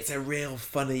does. It's a real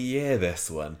funny year,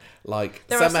 this one. Like,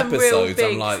 there some episodes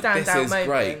I'm like, this is moments.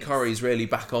 Great, Corrie's really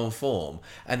back on form.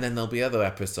 And then there'll be other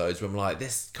episodes where I'm like,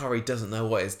 this Corrie doesn't know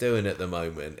what it's doing at the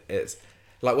moment. It's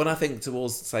like, when I think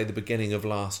towards, say, the beginning of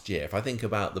last year, if I think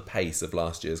about the pace of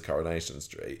last year's Coronation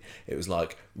Street, it was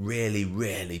like really,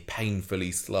 really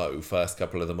painfully slow first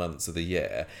couple of the months of the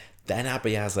year. Then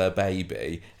Abby has her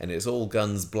baby, and it's all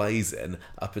guns blazing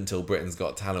up until Britain's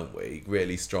Got Talent Week.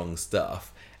 Really strong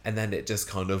stuff. And then it just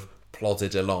kind of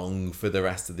plodded along for the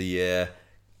rest of the year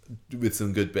with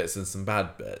some good bits and some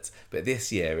bad bits. But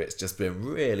this year, it's just been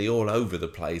really all over the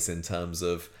place in terms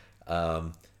of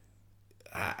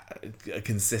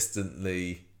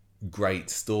consistently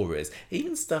great stories.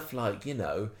 Even stuff like,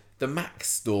 the Max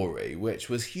story, which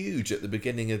was huge at the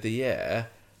beginning of the year.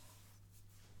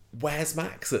 Where's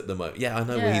Max at the moment? Yeah, I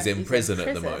know he's in prison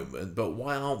at the moment, but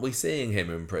why aren't we seeing him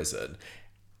in prison?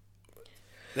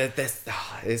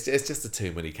 It's just a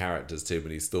too many characters, too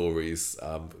many stories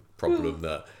problem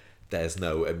that there's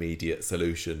no immediate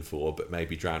solution for, but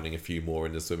maybe drowning a few more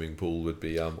in the swimming pool would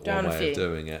be one way of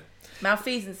doing it.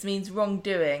 Malfeasance means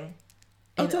wrongdoing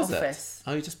in office.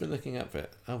 Oh, you've just been looking up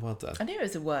it. Oh, well done. I knew it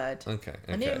was a word. Okay.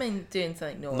 I knew it meant doing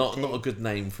something naughty. Not a good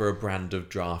name for a brand of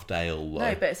draft ale, though.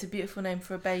 No, but it's a beautiful name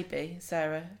for a baby,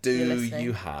 Sarah. Do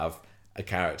you have a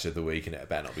character of the week, and it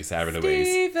better not be Sarah Louise?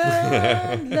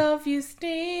 Stephen, love you,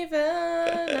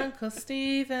 Stephen, Uncle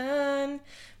Stephen,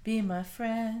 be my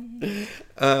friend. He's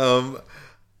my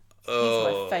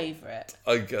favourite.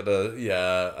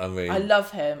 I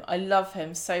love him. I love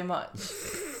him so much.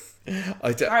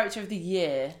 Character of the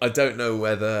year. I don't know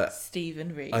whether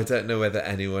Stephen Reed. I don't know whether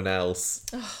anyone else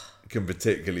can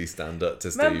particularly stand up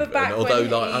to Remember Stephen. back Although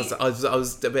when I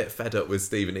was a bit fed up with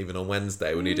Stephen even on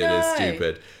Wednesday when he did his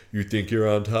stupid "You think you're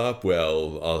on top?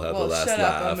 Well, I'll have a last shut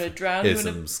laugh. up, I'm gonna drown Here's you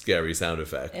in some scary sound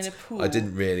effects." in a pool. I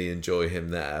didn't really enjoy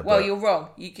him there. Well, but you're wrong.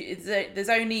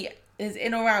 There's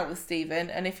in or out with Stephen,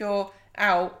 and if you're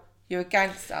out, you're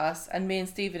against us, and me and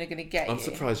Stephen are going to get you. I'm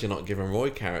surprised you're not giving Roy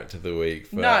character of the week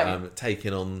for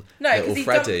taking on little Freddie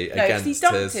Freddie against he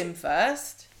dumped him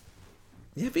first.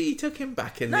 Yeah, but he took him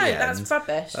back in the end. No, that's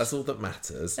rubbish. That's all that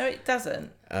matters. No, it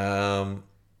doesn't.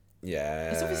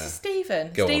 Yeah. It's obviously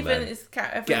Stephen. Go Stephen on, is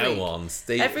every week. Go on,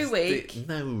 Steve. Every week.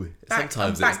 No,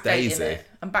 sometimes it's Daisy.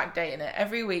 I'm backdating it.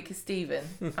 Every week is Stephen.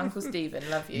 Uncle Stephen,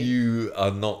 love you. You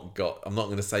are not got. I'm not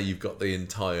going to say you've got the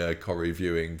entire Corrie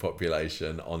viewing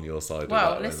population on your side.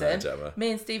 Well, of that listen, there, Gemma.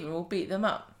 me and Stephen will beat them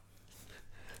up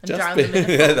and Just drown them in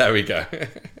a pool. There we go.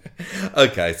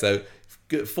 Okay, so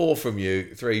 4 from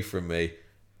you, 3 from me,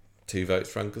 2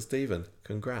 votes for Uncle Stephen.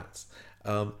 Congrats.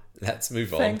 Let's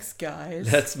move on. Thanks,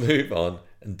 guys. Let's move on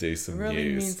and do some really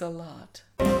news. Means a lot.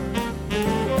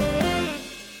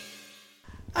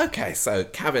 Okay, so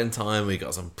cabin time. We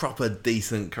got some proper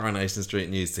decent Coronation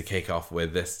Street news to kick off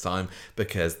with this time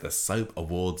because the Soap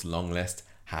Awards long list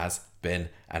has been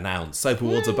announced. Soap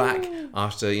Awards are back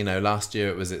after, last year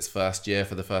it was its first year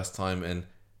for the first time in...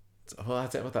 Well, I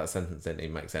don't know, that sentence didn't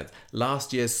even make sense.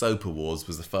 Last year's Soap Awards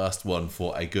was the first one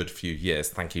for a good few years.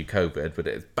 Thank you, COVID, but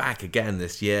it's back again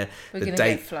this year. The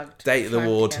date of the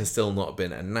award has still not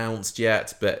been announced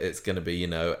yet, but it's going to be,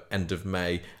 end of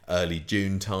May, early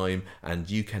June time, and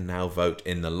you can now vote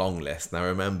in the long list. Now,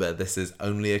 remember, this is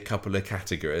only a couple of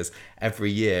categories.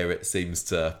 Every year it seems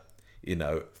to,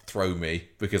 throw me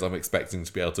because I'm expecting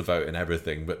to be able to vote in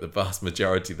everything, but the vast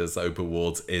majority of the Soap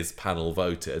Awards is panel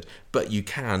voted. But you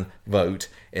can vote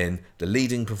in the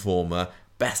leading performer,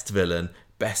 best villain,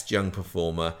 best young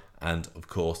performer, and of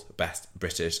course best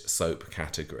British soap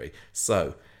category.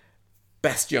 So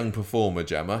best young performer,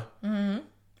 Gemma. Mm-hmm.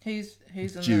 Who's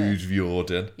on Jude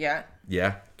Vjorden.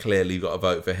 Yeah, clearly got to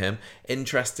vote for him.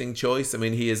 Interesting choice. I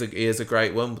mean, he is a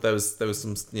great one. But there was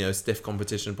some stiff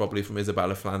competition probably from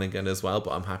Isabella Flanagan as well.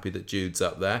 But I'm happy that Jude's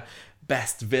up there.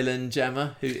 Best villain,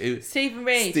 Gemma. Who? Stephen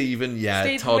Reed. Stephen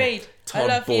Reed.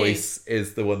 Todd Boyce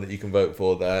is the one that you can vote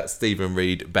for there. Stephen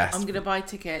Reed, best. I'm gonna buy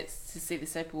tickets to see the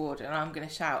Soap Award, and I'm gonna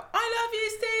shout, "I love you,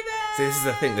 Stephen!" See, this is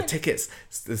the thing. The tickets,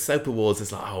 the Soap Awards,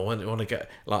 is like, I want to get.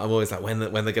 Like, I'm always like, when they're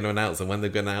going to announce them,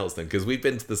 because we've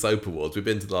been to the Soap Awards, we've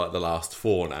been to the last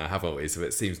 4 now, haven't we? So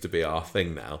it seems to be our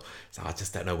thing now. So I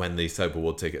just don't know when these Soap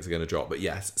Award tickets are going to drop. But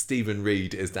yes, Stephen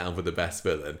Reed is down for the best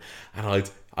villain, and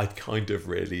I'd kind of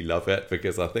really love it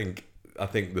because I think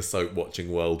the soap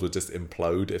watching world would just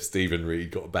implode if Stephen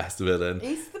Reed got best villain.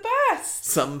 He's the best.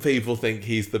 Some people think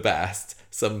he's the best.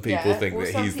 Some people think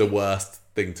that he's the worst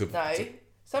thing to... No.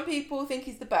 Some people think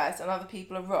he's the best and other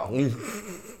people are wrong.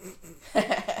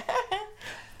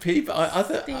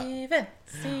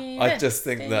 I just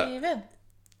think that,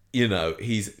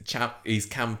 he's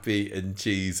campy and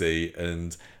cheesy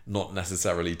and not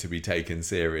necessarily to be taken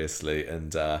seriously.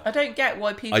 And I don't get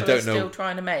why people are still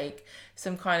trying to make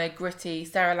some kind of gritty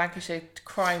Sarah Lancashire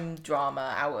crime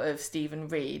drama out of Stephen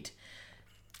Reed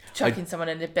chucking someone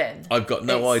in a bin. I've got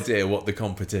no idea what the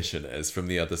competition is from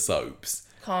the other soaps.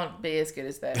 Can't be as good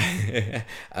as this.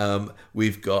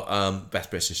 We've got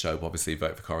Best British Soap, obviously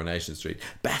vote for Coronation Street.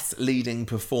 Best Leading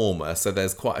Performer, so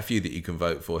there's quite a few that you can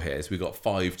vote for here. So we've got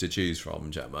 5 to choose from,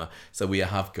 Gemma. So we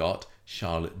have got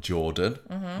Charlotte Jordan,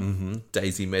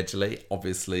 Daisy Midgley,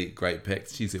 obviously great pick.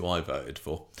 She's who I voted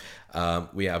for.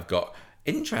 We have got,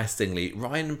 interestingly,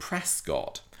 Ryan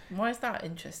Prescott. Why is that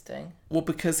interesting? Well,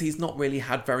 because he's not really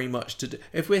had very much to do.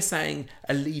 If we're saying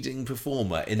a leading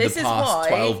performer in the past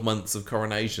 12 months of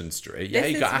Coronation Street,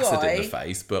 he got acid in the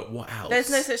face, but what else? There's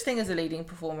no such thing as a leading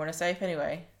performer on a soap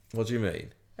anyway. What do you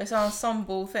mean? It's an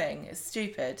ensemble thing. It's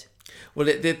stupid. Well,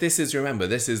 this is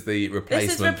the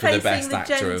replacement for the best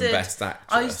actor and best actress.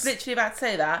 I was literally about to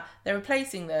say that. They're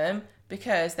replacing them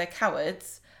because they're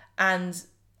cowards and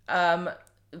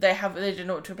they don't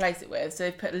know what to replace it with, so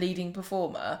they've put a leading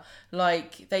performer.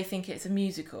 Like, they think it's a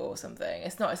musical or something.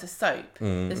 It's not, it's a soap.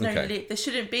 There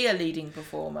shouldn't be a leading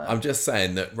performer. I'm just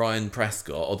saying that Ryan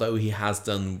Prescott, although he has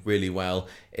done really well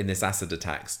in this acid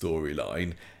attack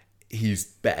storyline, he's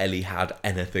barely had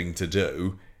anything to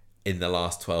do in the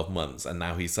last 12 months, and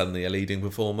now he's suddenly a leading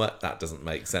performer. That doesn't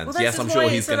make sense. Well, yes, I'm sure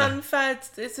he's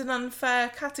it's an unfair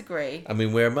category. I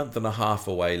mean, we're a month and a half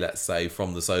away, let's say,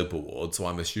 from the Soap Awards, so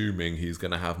I'm assuming he's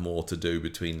going to have more to do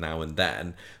between now and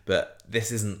then. But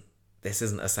this isn't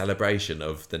a celebration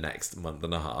of the next month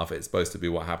and a half. It's supposed to be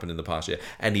what happened in the past year.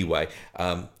 Anyway,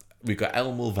 we've got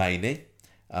Elle Mulvaney.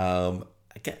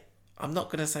 I'm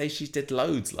not going to say she did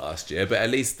loads last year, but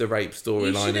at least the rape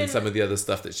storyline and some of the other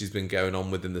stuff that she's been going on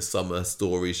with in the summer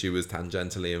story she was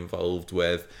tangentially involved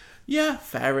with. Yeah,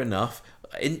 fair enough.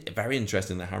 Very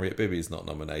interesting that Harriet Bibby's not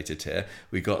nominated here.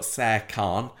 We got Sarah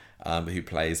Khan, who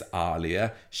plays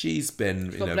Alia. She's been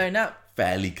blown up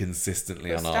fairly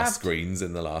consistently on our screens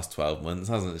in the last 12 months,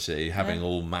 hasn't she? Having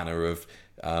all manner of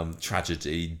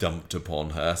tragedy dumped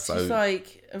upon her. So she's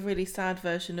like a really sad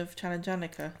version of Challenge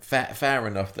Annika. Fair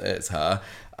enough that it's her.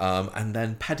 And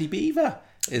then Paddy Beaver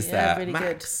is there. Really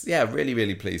Max. Good. Yeah, really,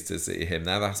 really pleased to see him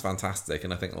now. That's fantastic.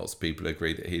 And I think lots of people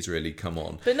agree that he's really come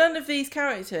on. But none of these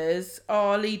characters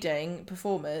are leading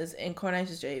performers in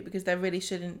Coronation Street because there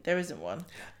isn't one.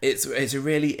 It's a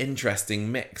really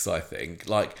interesting mix, I think.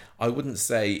 Like, I wouldn't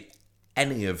say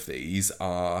any of these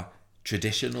are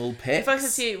traditional picks. If I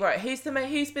said to you, right, who's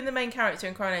been the main character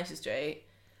in Coronation Street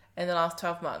in the last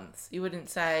 12 months? You wouldn't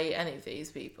say any of these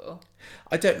people.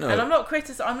 I don't know. And I'm not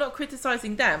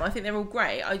criticising them. I think they're all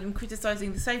great. I'm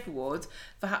criticising the Soap Awards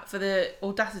for the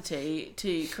audacity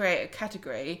to create a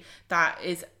category that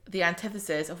is the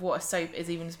antithesis of what a soap is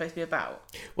even supposed to be about.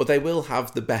 Well, they will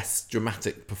have the best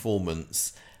dramatic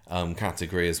performance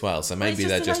category as well, so maybe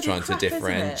they're just trying to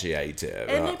differentiate it.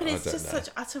 No, but it's just such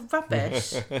utter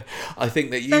rubbish. I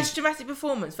think that best dramatic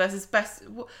performance versus best.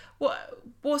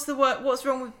 What's the word? What's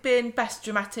wrong with being best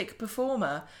dramatic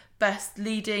performer, best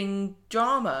leading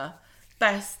drama,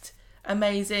 best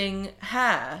amazing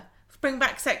hair? Bring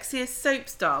back sexiest soap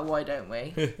star. Why don't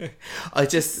we?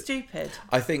 It's stupid.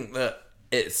 I think that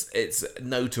it's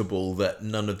notable that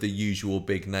none of the usual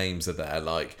big names are there.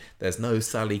 Like, there's no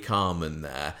Sally Carman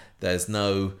there. There's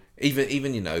no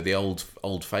even the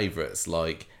old favourites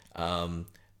like Sally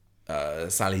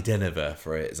Dinaver,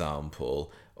 for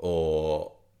example,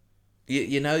 or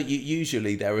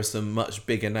usually there are some much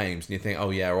bigger names, and you think,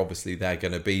 oh yeah, obviously they're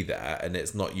going to be there, and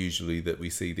it's not usually that we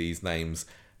see these names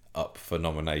up for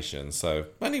nomination. So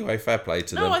anyway, fair play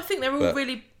to them. No, I think they're all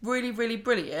really, really, really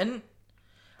brilliant.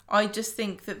 I just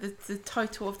think that the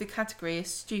title of the category is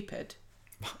stupid.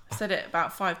 I said it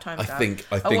about 5 times now. I think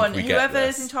whoever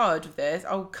is in charge of this,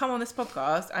 I'll come on this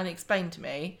podcast and explain to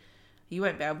me. You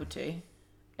won't be able to,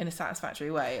 in a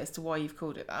satisfactory way, as to why you've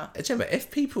called it that. Gemma, if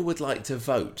people would like to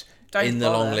vote in the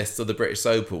long list of the British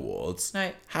Soap Awards,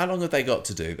 how long have they got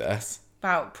to do this?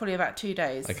 Probably about 2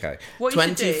 days. Okay.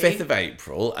 25th of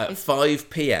April at 5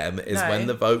 p.m. is when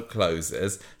the vote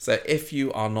closes. So if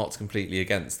you are not completely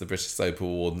against the British Soap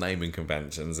Award naming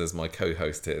conventions, as my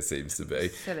co-host here seems to be,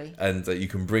 silly, and you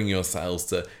can bring yourselves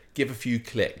to give a few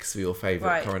clicks for your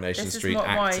favourite Coronation Street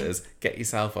actors, get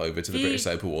yourself over to the British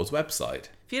Soap Awards website.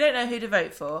 If you don't know who to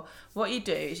vote for, what you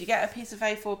do is you get a piece of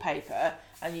A4 paper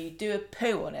and you do a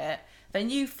poo on it, then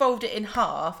you fold it in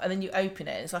half and then you open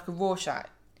it. It's like a Rorschach.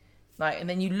 And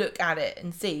then you look at it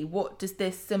and see, what does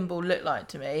this symbol look like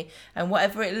to me? And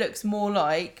whatever it looks more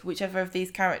like, whichever of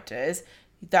these characters,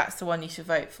 that's the one you should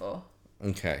vote for.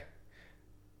 Okay?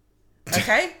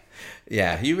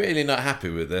 Yeah, you're really not happy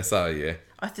with this, are you?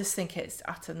 I just think it's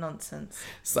utter nonsense.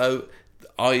 So,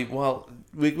 we're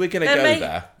going to go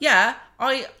there. Yeah,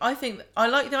 I think, I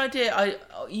like the idea. I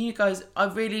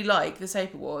really like the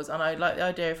Soap Awards, and I like the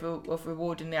idea of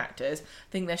rewarding the actors. I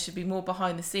think there should be more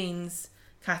behind the scenes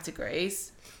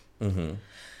categories,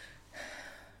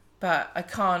 but I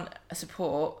can't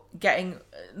support getting.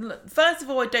 First of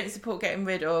all, I don't support getting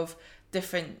rid of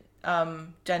different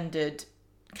gendered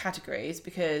categories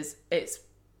because it's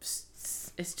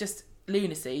just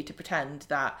lunacy to pretend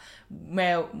that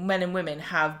men and women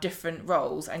have different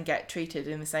roles and get treated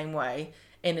in the same way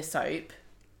in a soap.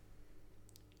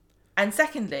 And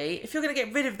secondly, if you're going to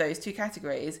get rid of those two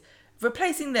categories,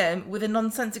 replacing them with a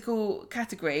nonsensical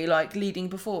category like leading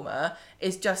performer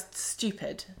is just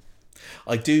stupid.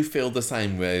 I do feel the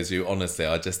same way as you, honestly.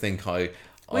 I just think I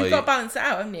We've got to balance it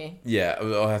out, haven't you? Yeah,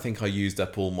 I think I used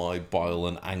up all my bile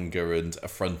and anger and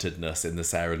affrontedness in the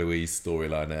Sarah Louise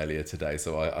storyline earlier today,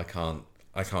 so I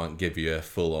can't give you a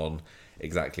full on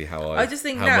exactly how I just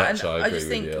think how now, much I agree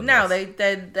with you on now this.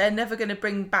 they're never going to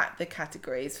bring back the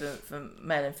categories for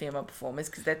male and female performers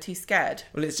because they're too scared.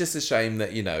 Well, it's just a shame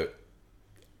that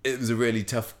it was a really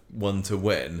tough one to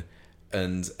win,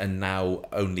 and now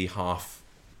only half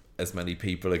as many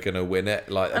people are going to win it.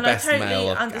 Like And best totally male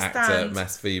actor, understand-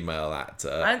 best female actor.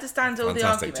 I understand all the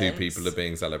Fantastic. arguments. 2 people are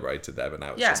being celebrated there, but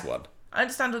now it's Yeah. just one. I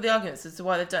understand all the arguments as to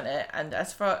why they've done it, and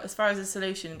as far as the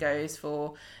solution goes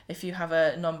for if you have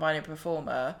a non-binary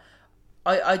performer,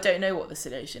 I don't know what the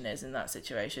solution is in that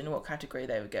situation, what category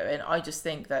they would go in. I just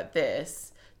think that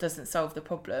this doesn't solve the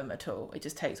problem at all. It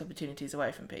just takes opportunities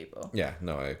away from people. Yeah,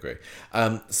 no, I agree.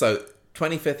 So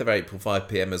 25th of April, 5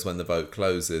 p.m. is when the vote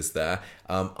closes there.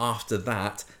 After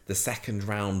that, the second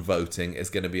round voting is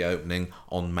going to be opening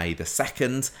on May the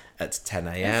 2nd at 10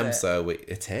 a.m. Is it? So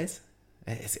it is.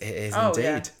 It is Oh, indeed.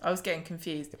 yeah. I was getting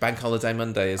confused. Bank holiday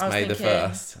Monday is May the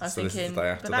 1st. I was So this is thinking, the day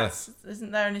after this.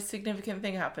 isn't there any significant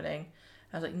thing happening?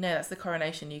 I was like, no, that's the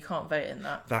coronation. You can't vote in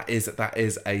that. That is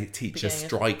a teacher Beginning of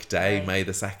strike day, May. May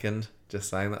the 2nd. Just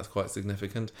saying, that's quite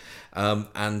significant.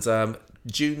 And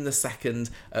June the 2nd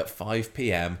at 5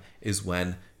 p.m. is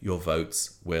when your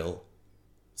votes will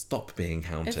stop being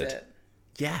counted. Is it?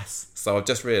 Yes. So I've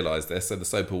just realised this. So the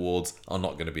Soap Awards are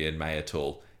not going to be in May at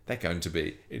all. They're going to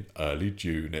be in early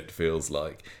June, it feels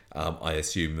like. I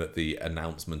assume that the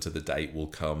announcement of the date will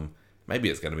come. Maybe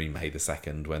it's going to be May the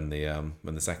 2nd when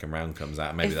the second round comes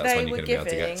out. Maybe If that's they when you're were going to be able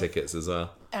to get giving tickets as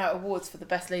well. Out awards for the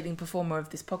best leading performer of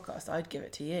this podcast, I'd give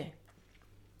it to you.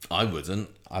 I wouldn't.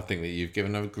 I think that you've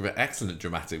given an excellent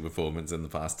dramatic performance in the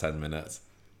past 10 minutes.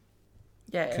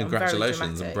 Yeah, Congratulations I'm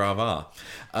and very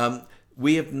brava.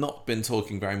 We have not been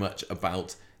talking very much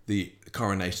about the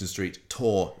Coronation Street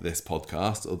tour this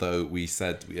podcast, although we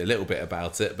said a little bit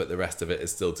about it, but the rest of it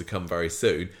is still to come very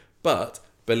soon. But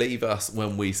believe us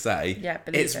when we say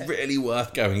it's really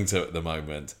worth going to at the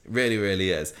moment. It really,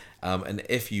 really is. And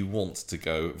if you want to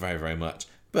go very, very much,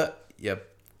 but you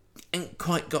ain't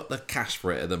quite got the cash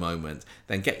for it at the moment,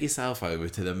 then get yourself over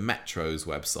to the Metro's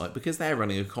website because they're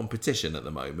running a competition at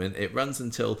the moment. It runs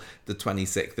until the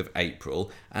 26th of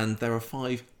April and there are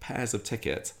 5 pairs of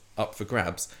tickets up for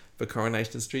grabs for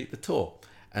Coronation Street the tour,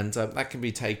 and that can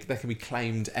be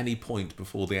claimed any point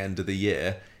before the end of the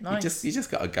year. Nice. You just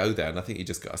got to go there, and I think you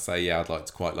just got to say, yeah,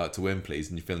 I'd quite like to win, please,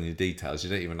 and you fill in your details. You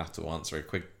don't even have to answer a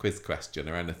quick quiz question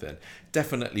or anything.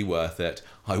 Definitely worth it.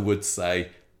 I would say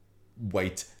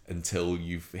wait until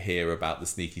you hear about the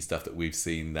sneaky stuff that we've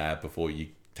seen there before you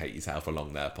take yourself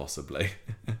along there, possibly,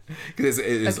 because it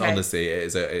is Okay. honestly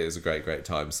it is a great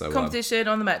time. So competition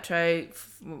on the Metro.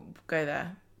 Go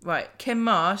there. Right, Kim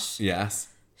Marsh. yes.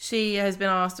 She has been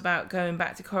asked about going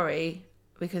back to Corrie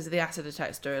because of the acid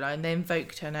attack storyline. They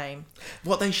invoked her name.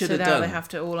 What they should So have now done. they have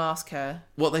to all ask her.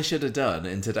 What they should have done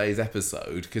in today's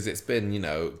episode, because it's been,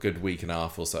 a good week and a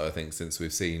half or so, I think, since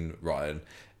we've seen Ryan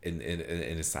in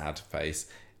a sad face.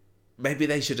 Maybe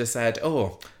they should have said,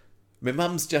 "Oh, my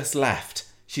mum's just left.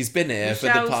 She's been here for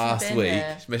the past week.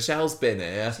 here. Michelle's been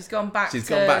here. She's gone back. She's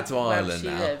gone back to where Ireland she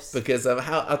now lives. because of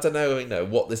how I don't know,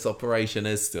 what this operation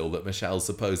is still that Michelle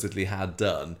supposedly had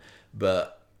done,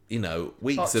 but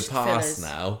weeks Botched have passed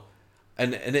fillers. now."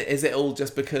 And is it all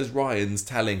just because Ryan's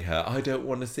telling her, I don't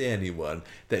want to see anyone,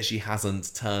 that she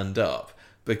hasn't turned up?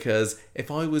 Because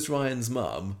if I was Ryan's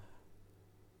mum,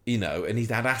 and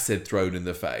he'd had acid thrown in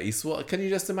the face, what can you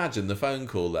just imagine the phone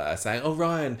call there saying, "Oh,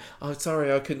 Ryan,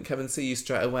 sorry I couldn't come and see you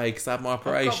straight away because I had my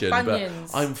operation, but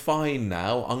bunions. I'm fine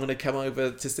now. I'm going to come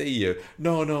over to see you."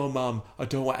 No, mum, I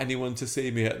don't want anyone to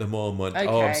see me at the moment. Okay.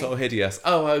 Oh, I'm so hideous.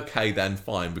 Oh, okay then,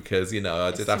 fine, because, I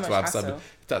It's did too have to much have hassle.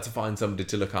 had to find somebody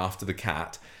to look after the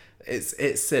cat.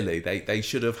 It's silly. They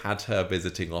should have had her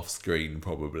visiting off screen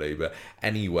probably, but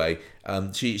anyway,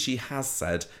 she has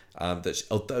said that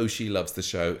although she loves the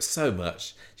show so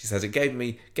much, she says it gave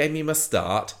me my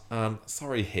start.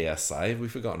 Sorry, hearsay,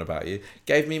 we've forgotten about you.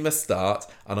 Gave me my start,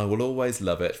 and I will always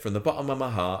love it from the bottom of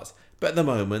my heart. But at the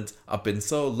moment, I've been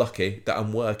so lucky that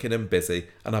I'm working and busy,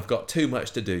 and I've got too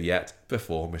much to do yet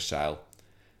before Michelle.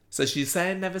 So she's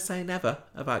saying never say never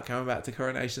about coming back to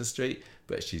Coronation Street,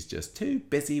 but she's just too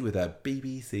busy with her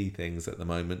BBC things at the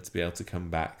moment to be able to come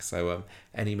back. So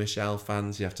any Michelle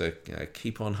fans, you have to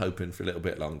keep on hoping for a little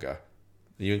bit longer.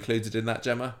 Are you included in that,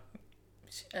 Gemma?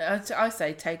 I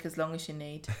say take as long as you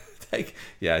need.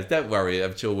 Don't worry.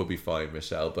 I'm sure we'll be fine,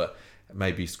 Michelle, but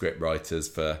maybe script writers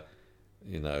for,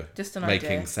 Just an making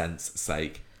idea. sense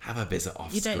sake, have a visit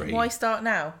off You screen. don't. Why start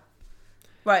now?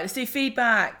 Right, let's do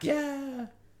feedback. Yeah.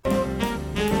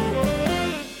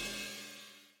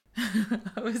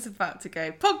 I was about to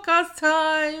go, podcast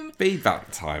time!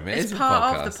 Feedback time. It's is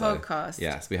part a podcast, of the podcast.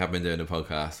 Yes, we have been doing a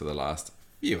podcast for the last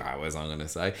few hours, I'm going to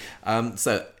say.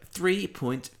 So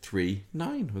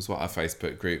 3.39 was what our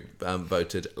Facebook group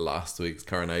voted last week's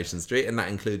Coronation Street, and that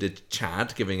included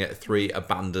Chad giving it 3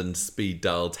 abandoned speed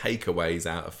dial takeaways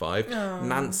out of 5. Oh.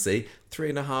 Nancy,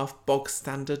 3.5 bog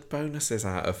standard bonuses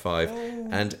out of 5.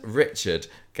 And Richard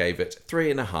gave it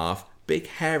 3.5 big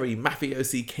hairy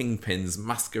mafiosi kingpins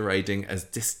masquerading as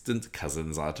distant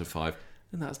cousins out of 5.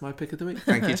 And that's my pick of the week.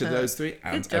 Thank you to those 3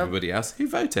 and everybody else who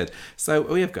voted. So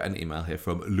we have got an email here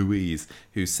from Louise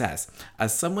who says,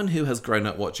 as someone who has grown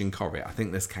up watching Corrie, I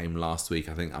think this came last week.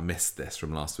 I think I missed this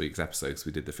from last week's episode because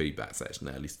we did the feedback section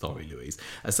early. Sorry, Louise.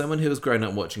 As someone who has grown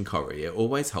up watching Corrie, it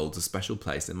always holds a special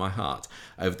place in my heart.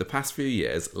 Over the past few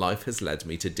years, life has led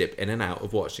me to dip in and out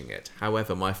of watching it.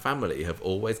 However, my family have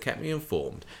always kept me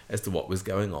informed as to what was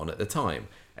going on at the time,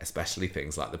 especially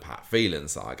things like the Pat Phelan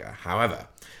saga. However,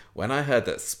 when I heard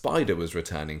that Spider was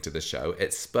returning to the show,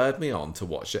 it spurred me on to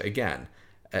watch it again.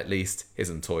 At least his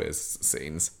and Toya's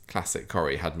scenes, classic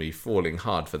Corrie, had me falling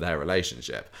hard for their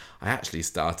relationship. I actually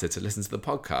started to listen to the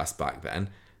podcast back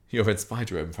then. Your and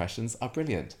Spider impressions are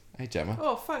brilliant. Hey, Gemma.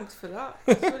 Oh, thanks for that.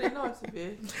 That's really nice of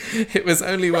you. It was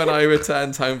only when I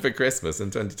returned home for Christmas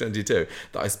in 2022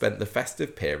 that I spent the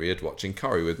festive period watching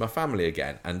Corrie with my family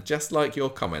again. And just like your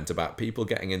comment about people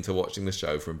getting into watching the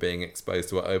show from being exposed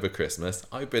to it over Christmas,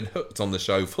 I've been hooked on the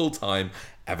show full time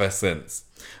ever since.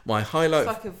 My highlight...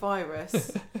 It's like a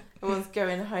virus. Everyone's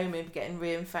going home and getting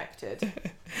reinfected.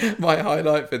 My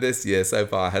highlight for this year so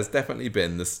far has definitely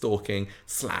been the stalking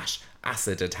 /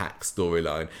 acid attack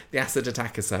storyline. The acid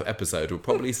attack episode will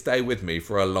probably stay with me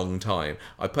for a long time.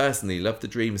 I personally love the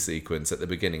dream sequence at the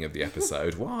beginning of the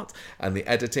episode. What? And the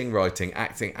editing, writing,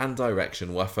 acting and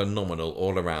direction were phenomenal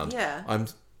all around. Yeah.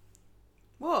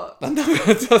 What? I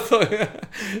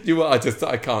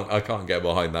can't get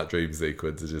behind that dream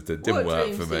sequence. It didn't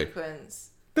work for me. Sequence?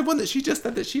 The one that she just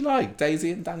said that she liked, Daisy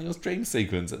and Daniel's dream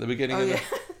sequence at the beginning of the...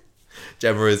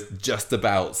 Gemma is just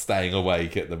about staying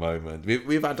awake at the moment.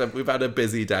 We've had a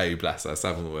busy day, bless us,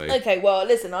 haven't we? Okay, well,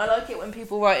 listen, I like it when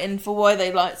people write in for why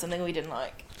they like something we didn't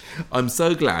like. I'm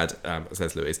so glad,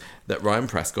 says Louise, that Ryan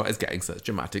Prescott is getting such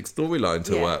dramatic storyline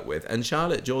to work with, and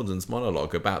Charlotte Jordan's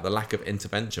monologue about the lack of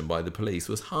intervention by the police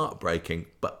was heartbreaking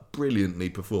but brilliantly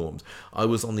performed. I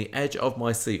was on the edge of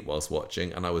my seat whilst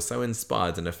watching, and I was so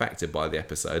inspired and affected by the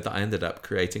episode that I ended up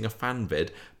creating a fan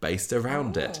vid based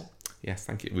around it. Yes,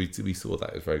 thank you. We saw that.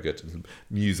 It was very good.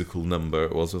 Musical number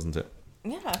it was, wasn't it?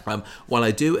 Yeah. While I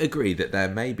do agree that there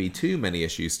may be too many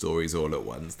issue stories all at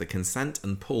once, the Consent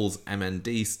and Paul's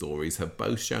MND stories have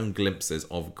both shown glimpses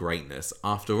of greatness.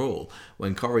 After all,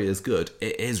 when Corrie is good,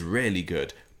 it is really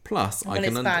good. Plus, when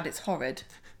it's bad, it's horrid.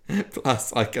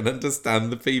 Plus, I can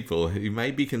understand the people who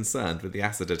may be concerned with the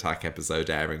acid attack episode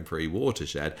airing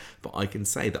pre-Watershed, but I can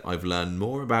say that I've learned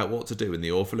more about what to do in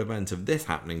the awful event of this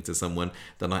happening to someone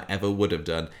than I ever would have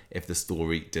done if the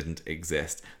story didn't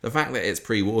exist. The fact that it's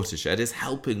pre-Watershed is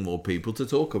helping more people to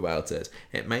talk about it.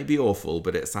 It may be awful,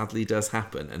 but it sadly does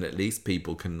happen, and at least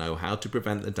people can know how to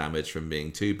prevent the damage from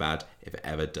being too bad if it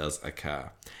ever does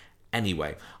occur.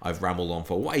 Anyway, I've rambled on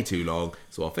for way too long,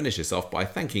 so I'll finish this off by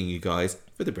thanking you guys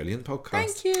for the brilliant podcast.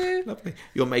 Thank you. Lovely.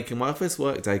 You're making my office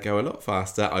work day go a lot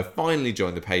faster. I've finally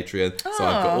joined the Patreon, so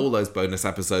I've got all those bonus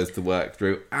episodes to work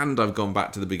through, and I've gone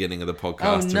back to the beginning of the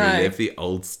podcast to relive the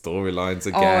old storylines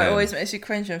again. Oh, it always makes you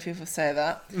cringe when people say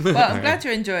that. Well, I'm glad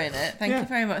you're enjoying it. Thank you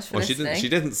very much for listening. She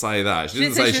didn't say that. She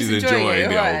didn't say she's enjoying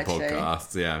the old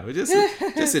podcasts. Yeah, we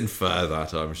just infer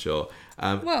that, I'm sure.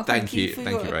 Well, thank you for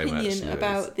your very much, opinion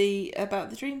about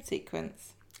the dream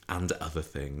sequence. And other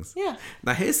things. Yeah.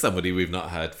 Now, here's somebody we've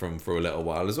not heard from for a little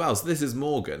while as well. So this is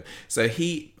Morgan. So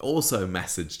he also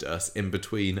messaged us in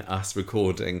between us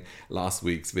recording last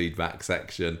week's feedback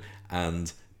section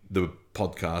and the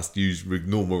podcast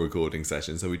normal recording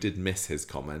session. So we did miss his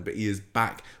comment, but he is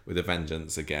back with a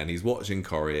vengeance again. He's watching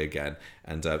Corrie again.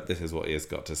 And this is what he has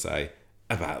got to say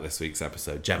about this week's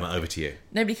episode. Gemma, over to you.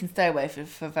 Nobody can stay away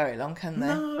for very long, can they?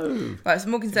 No. Right, so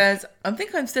Morgan says, I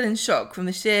think I'm still in shock from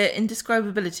the sheer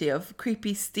indescribability of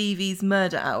creepy Stevie's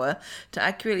murder hour to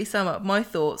accurately sum up my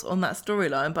thoughts on that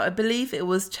storyline, but I believe it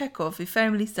was Chekhov who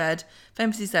famously said,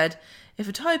 if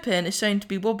a tie pin is shown to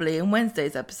be wobbly in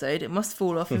Wednesday's episode, it must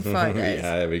fall off in Friday's.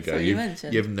 Yeah, there we go.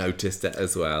 You've noticed it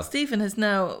as well. Stephen has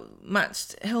now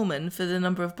matched Hillman for the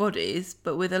number of bodies,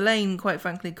 but with Elaine quite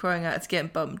frankly crying out to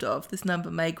get bumped off, this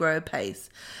number may grow apace.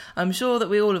 I'm sure that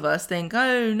we all of us think,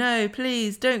 oh no,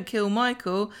 please don't kill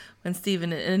Michael, when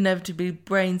Stephen inevitably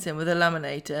brains him with a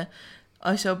laminator.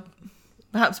 I shall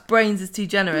Perhaps brains is too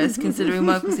generous, considering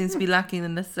Michael seems to be lacking the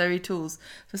necessary tools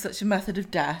for such a method of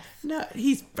death. No,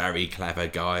 he's a very clever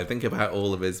guy. Think about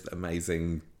all of his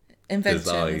amazing Inventions.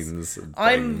 designs and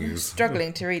I'm things.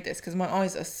 struggling to read this because my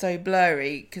eyes are so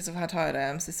blurry because of how tired I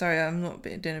am. So sorry, I'm not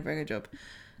doing a very good job.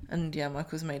 And yeah,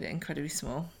 Michael's made it incredibly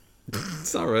small.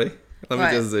 Sorry. Let me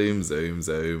just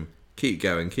zoom. Keep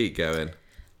going.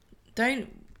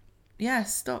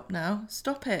 Stop now.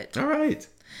 Stop it. All right.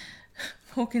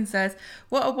 Hawkins says,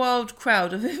 what a wild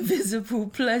crowd of invisible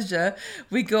pleasure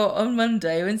we got on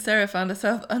Monday when Sarah found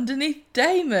herself underneath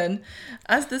Damon.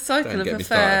 As the cycle of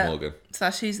affair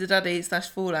 / who's the daddy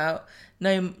 / fallout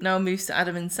now moves to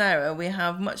Adam and Sarah, we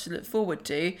have much to look forward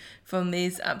to from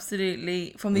these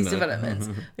developments.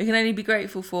 We can only be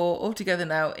grateful for, altogether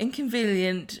now,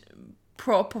 inconvenient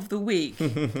prop of the week.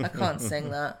 I can't sing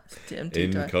that. I'm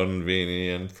too tired.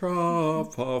 Inconvenient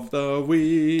prop of the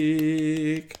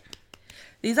week.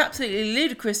 These absolutely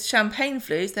ludicrous champagne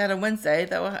flutes they had on Wednesday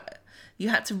you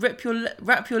had to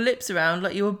wrap your lips around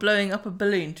like you were blowing up a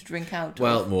balloon to drink out of.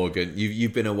 Well, Morgan,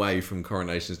 you've been away from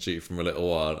Coronation Street from a little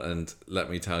while, and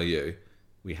let me tell you,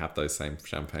 we have those same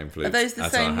champagne flutes. Are those the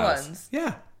same ones?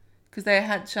 Yeah. Because they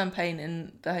had champagne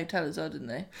in the hotel as well, didn't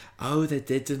they? Oh, they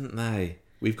did, didn't they?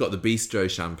 We've got the bistro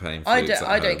champagne flutes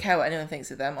I don't care what anyone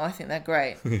thinks of them. I think they're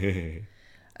great.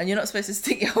 And you're not supposed to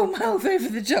stick your whole mouth over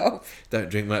the job. Don't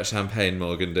drink much champagne,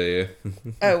 Morgan, do you?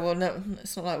 Oh, well, no,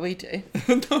 it's not like we do.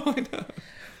 No, I know.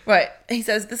 Right, he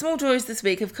says, the small joys this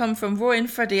week have come from Roy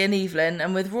and Freddie and Evelyn,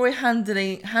 and with Roy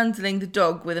handling the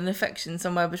dog with an affection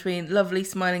somewhere between lovely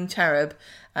smiling cherub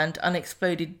and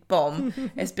unexploded bomb,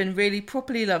 it's been really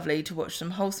properly lovely to watch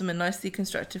some wholesome and nicely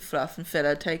constructed fluff and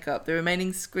filler take up the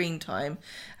remaining screen time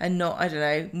and not, I don't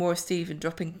know, more of Stephen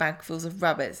dropping bagfuls of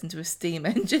rabbits into a steam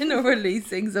engine or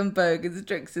releasing some burgers and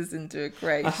tricksters into a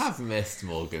crate. I have missed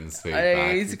Morgan's feedback. I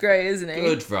know, he's great, isn't he?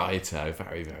 Good writer,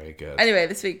 very, very good. Anyway,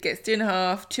 this week gets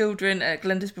 2.5 children at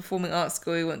Glenda's Performing Arts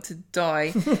School who want to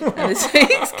die. And this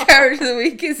week's character of the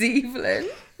week is Evelyn.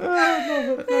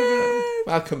 Love it.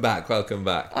 Welcome back.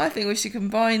 I think we should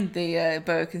combine the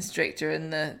boa constrictor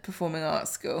and the Performing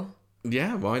Arts School.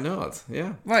 Yeah, why not?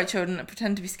 Yeah. Right, children,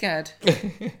 pretend to be scared.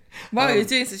 Wow, you're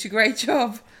doing such a great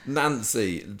job.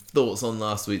 Nancy, thoughts on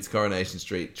last week's Coronation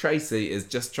Street? Tracy is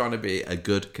just trying to be a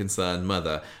good, concerned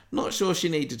mother. Not sure she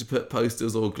needed to put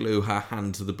posters or glue her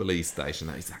hand to the police station.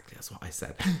 That's what I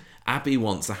said. Abby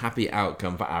wants a happy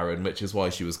outcome for Aaron, which is why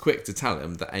she was quick to tell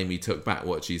him that Amy took back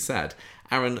what she said.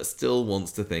 Aaron still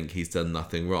wants to think he's done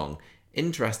nothing wrong.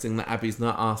 Interesting that Abby's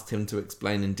not asked him to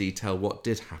explain in detail what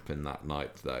did happen that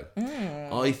night, though.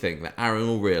 I think that Aaron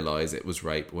will realise it was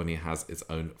rape when he has his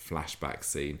own flashback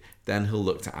scene. Then he'll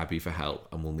look to Abby for help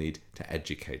and will need to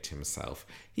educate himself.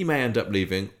 He may end up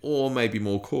leaving, or may be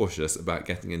more cautious about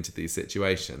getting into these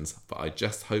situations, but I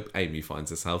just hope Amy finds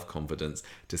the self-confidence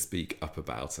to speak up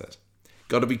about it.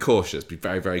 Got to be cautious, be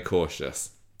very, very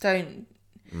cautious. Don't.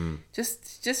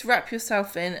 Just wrap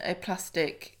yourself in a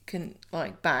plastic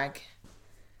bag.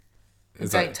 And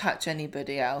don't touch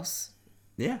anybody else.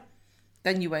 Yeah.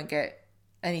 Then you won't get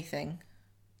anything.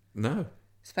 No.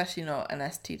 Especially not an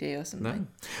STD or something.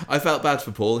 No. I felt bad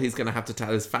for Paul. He's going to have to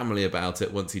tell his family about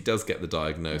it once he does get the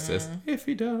diagnosis. If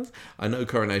he does. I know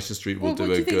Coronation Street will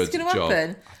do a good job.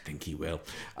 Happen? I think he will.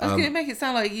 I was going to make it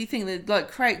sound like you think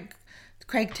that Craig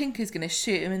Tinker's going to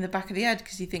shoot him in the back of the head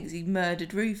because he thinks he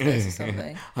murdered Rufus or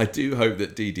something. I do hope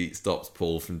that Dee Dee stops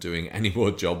Paul from doing any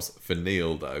more jobs for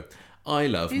Neil, though. I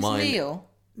love Who's Neil?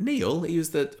 Neil? He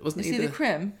was the... Wasn't he the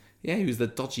Crim? Yeah, he was the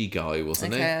dodgy guy,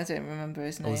 wasn't he? Okay, I don't remember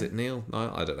his name. Or was it Neil?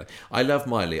 No, I don't know. I love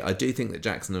Miley. I do think that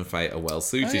Jackson and Faye are well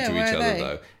suited to each other,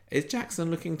 though. Is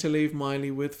Jackson looking to leave Miley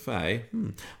with Faye?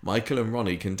 Michael and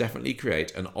Ronnie can definitely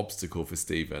create an obstacle for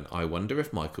Stephen. I wonder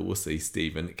if Michael will see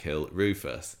Stephen kill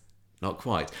Rufus. Not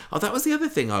quite. Oh, that was the other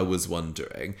thing I was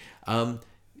wondering.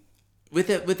 With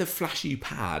the flashy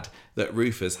pad that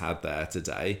Rufus had there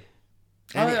today,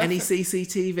 any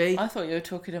CCTV? I thought you were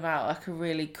talking about like a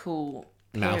really cool...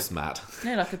 mouse mat.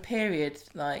 No, like a period.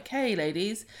 Like, hey,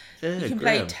 ladies, you can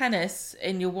play tennis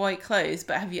in your white clothes,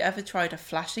 but have you ever tried a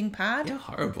flashing pad? Yeah,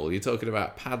 horrible. You're talking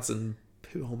about pads and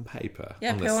poo on paper.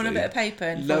 Yeah, honestly. Poo on a bit of paper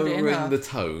and fold it in half. Lowering the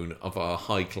tone of our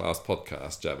high-class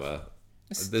podcast, Gemma.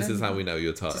 This is how we know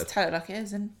you're tired. Just tell it like it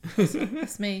is, and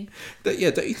that's me. Don't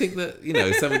you think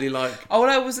that, somebody like... Oh, well,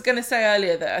 I was going to say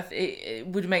earlier that it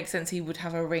would make sense he would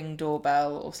have a Ring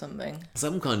doorbell or something.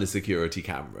 Some kind of security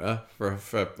camera for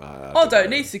I don't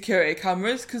need security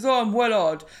cameras because I'm well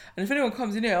odd. And if anyone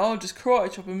comes in here, I'll just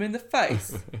karate chop him in the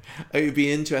face. It would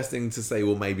be interesting to say,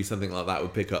 well, maybe something like that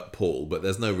would pick up Paul, but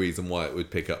there's no reason why it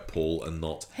would pick up Paul and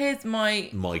not... Here's my...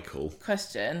 Michael.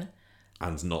 Question.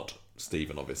 And not...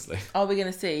 Stephen, obviously. Are we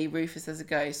going to see Rufus as a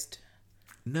ghost?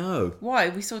 No. Why?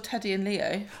 We saw Teddy and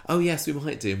Leo. Oh, yes, we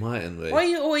might do, mightn't we? Why are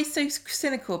you always so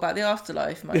cynical about the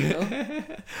afterlife, Michael?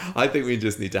 I think we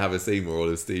just need to have a scene where all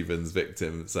of Stephen's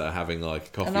victims are having like a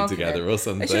coffee together or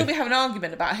something. They should be having an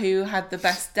argument about who had the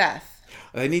best death.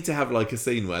 They need to have like a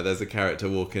scene where there's a character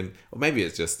walking, or maybe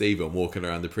it's just Stephen walking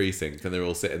around the precinct and they're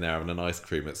all sitting there having an ice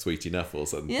cream at Sweet Enough or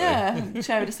something. Yeah,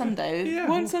 sharing a sundae. Yeah.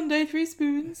 1 sundae, 3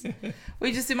 spoons.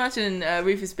 We just imagine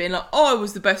Rufus being like, I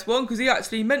was the best one because he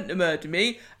actually meant to murder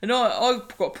me and I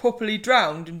got properly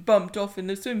drowned and bumped off in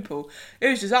the swimming pool. It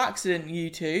was just accident, you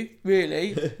two,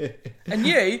 really. And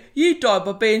you died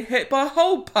by being hit by a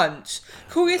hole punch.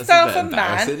 Call yourself a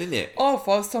man. Isn't it? Oh,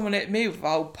 if someone hit me with a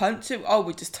hole punch, I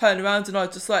would just turn around and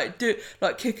I'd just like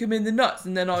kick him in the nuts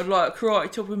and then I'd like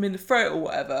karate chop him in the throat or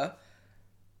whatever.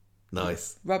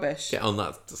 Nice. Rubbish. Get on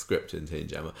that script into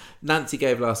Gemma. Nancy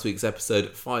gave last week's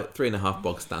episode 3.5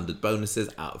 bog standard bonuses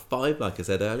out of 5, like I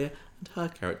said earlier, and her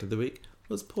character of the week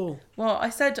was Paul. Well, I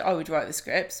said I would write the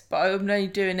scripts, but I'm only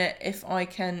doing it if I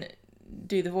can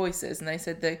do the voices, and they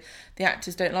said the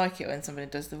actors don't like it when somebody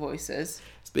does the voices.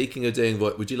 Speaking of doing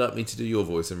voice, would you like me to do your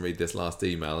voice and read this last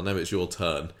email? I know it's your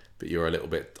turn, but you're a little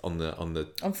bit on the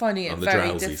I'm finding it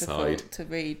very difficult to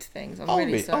read things.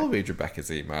 I'll read Rebecca's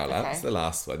email out. It's the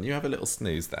last one. You have a little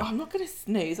snooze there. Oh, I'm not going to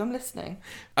snooze. I'm listening.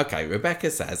 Okay,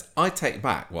 Rebecca says, I take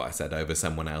back what I said over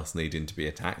someone else needing to be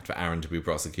attacked for Aaron to be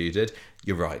prosecuted.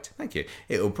 You're right. Thank you.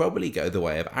 It will probably go the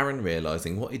way of Aaron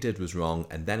realising what he did was wrong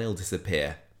and then he'll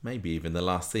disappear. Maybe even the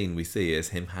last scene we see is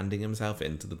him handing himself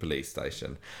into the police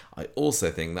station. I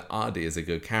also think that Ardy is a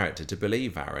good character to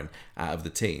believe Aaron out of the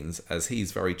teens, as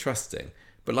he's very trusting.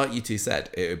 But like you two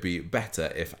said, it would be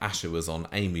better if Asher was on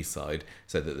Amy's side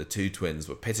so that the two twins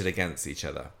were pitted against each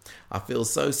other. I feel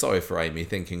so sorry for Amy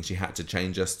thinking she had to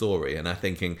change her story and her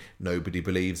thinking nobody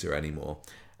believes her anymore.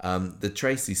 The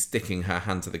Tracy sticking her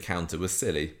hand to the counter was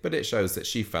silly, but it shows that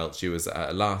she felt she was at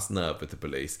her last nerve with the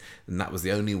police, and that was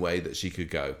the only way that she could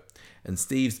go. And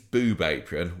Steve's boob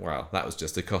apron, well, that was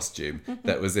just a costume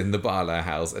that was in the Barlow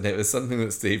house, and it was something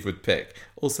that Steve would pick,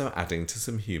 also adding to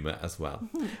some humour as well.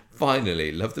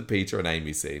 Finally, love the Peter and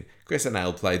Amy scene. Chris and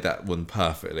Elle played that one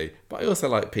perfectly, but I also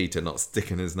like Peter not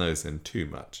sticking his nose in too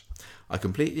much. I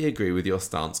completely agree with your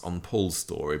stance on Paul's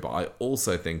story, but I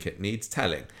also think it needs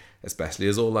telling. Especially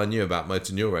as all I knew about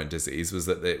motor neurone disease was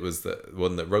that it was the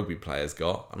one that rugby players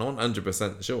got. And I'm not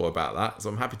 100% sure about that, so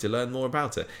I'm happy to learn more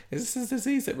about it. Is this a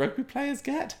disease that rugby players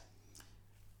get?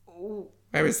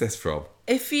 Where is this from?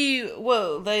 They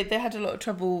had a lot of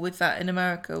trouble with that in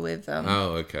America with...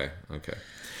 Oh, okay.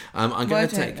 I'm going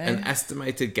to take an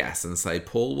estimated guess and say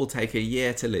Paul will take a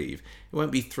year to leave. It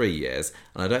won't be 3 years,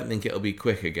 and I don't think it'll be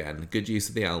quick again. Good use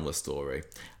of the Elmer story.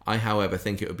 I, however,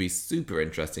 think it would be super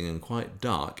interesting and quite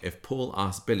dark if Paul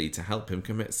asked Billy to help him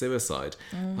commit suicide.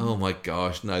 Oh my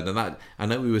gosh, no. Then that, I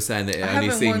know we were saying that it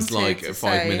only seems like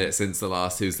 5 minutes since the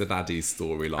last Who's the Daddy's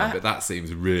storyline, but that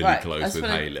seems really close with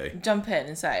Hayley. Jump in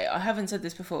and say, I haven't said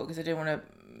this before because I didn't want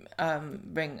to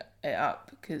bring it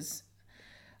up because...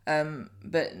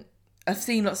 but I've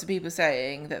seen lots of people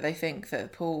saying that they think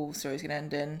that Paul's story is going to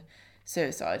end in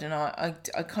suicide, and I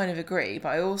kind of agree, but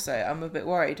I also am a bit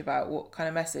worried about what kind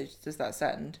of message does that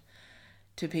send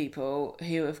to people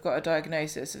who have got a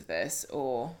diagnosis of this,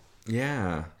 or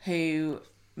who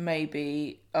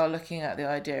maybe are looking at the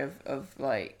idea of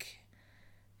like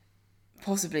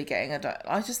possibly getting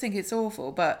I just think it's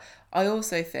awful, but I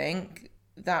also think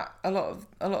that a lot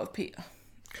of people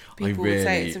would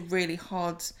say it's a really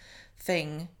hard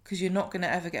thing because you're not going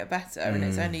to ever get better, and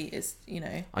it's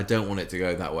I don't want it to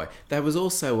go that way. There was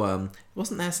also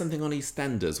wasn't there something on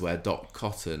EastEnders where Dot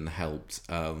Cotton helped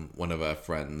one of her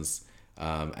friends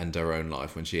end her own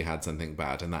life when she had something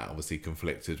bad, and that obviously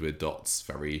conflicted with Dot's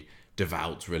very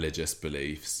devout religious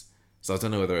beliefs. So I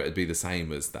don't know whether it'd be the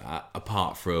same as that,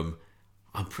 apart from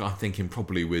I'm thinking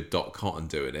probably with Dot Cotton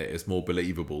doing it, it's more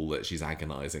believable that she's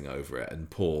agonising over it. And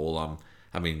Paul,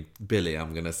 Billy,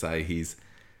 I'm going to say he's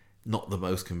not the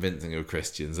most convincing of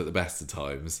Christians at the best of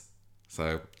times.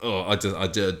 So, I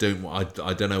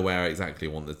don't know where I exactly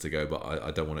want this to go, but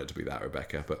I don't want it to be that,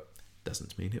 Rebecca, but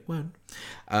doesn't mean it won't.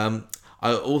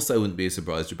 I also wouldn't be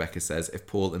surprised, Rebecca says, if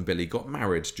Paul and Billy got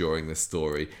married during this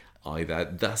story, either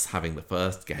thus having the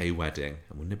first gay wedding.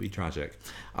 And wouldn't it be tragic?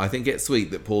 I think it's sweet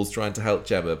that Paul's trying to help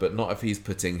Gemma, but not if he's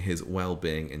putting his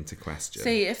well-being into question.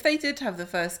 See, if they did have the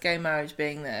first gay marriage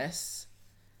being this,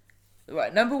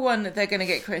 right, number one, they're going to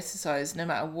get criticised no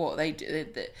matter what they do.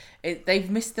 They've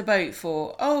missed the boat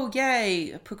for, oh,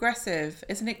 yay, progressive.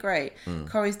 Isn't it great?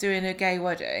 Corrie's doing a gay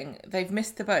wedding. They've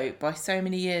missed the boat by so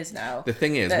many years now. The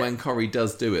thing is, when Corrie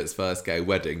does do its first gay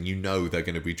wedding, you know they're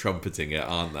going to be trumpeting it,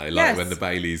 aren't they? Like when the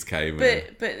Baileys came in.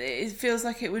 But it feels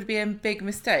like it would be a big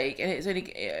mistake, and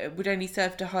it would only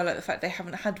serve to highlight the fact they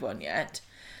haven't had one yet.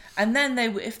 And then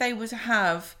if they were to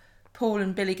have Paul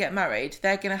and Billy get married,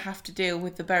 they're going to have to deal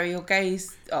with the bury your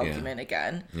gays argument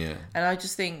again. Yeah. And I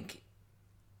just think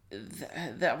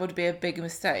that would be a big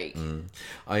mistake.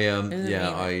 But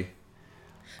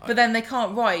then they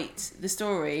can't write the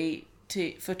story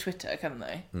for Twitter, can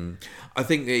they? I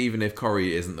think that even if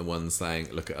Corrie isn't the one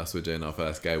saying, look at us, we're doing our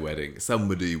first gay wedding,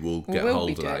 somebody will get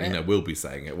hold of that. We'll be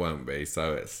saying it, won't we?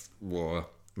 So it's...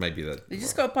 maybe that they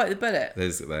just got to bite the bullet.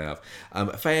 They have.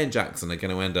 Faye and Jackson are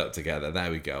going to end up together.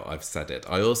 There we go. I've said it.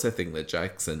 I also think that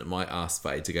Jackson might ask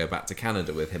Faye to go back to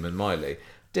Canada with him and Miley.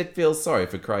 Did feel sorry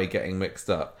for Craig getting mixed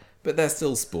up, but they're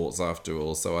still sports after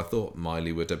all, so I thought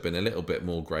Miley would have been a little bit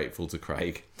more grateful to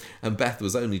Craig. And Beth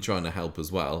was only trying to help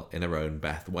as well, in her own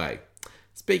Beth way.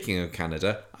 Speaking of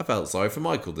Canada, I felt sorry for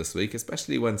Michael this week,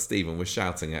 especially when Stephen was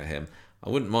shouting at him. I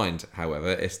wouldn't mind, however,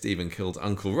 if Stephen killed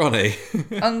Uncle Ronnie.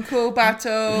 Uncle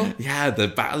battle. Yeah, the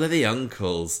battle of the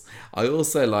uncles. I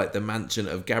also like the mansion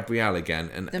of Gabrielle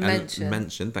again.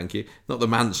 Mansion, thank you. Not the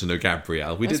mansion of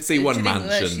Gabrielle. We did see one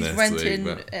mansion this week. She's renting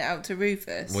it out to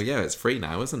Rufus. Well, yeah, it's free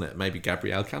now, isn't it? Maybe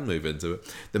Gabrielle can move into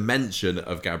it. The mention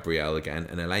of Gabrielle again,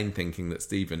 and Elaine thinking that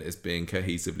Stephen is being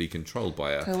cohesively controlled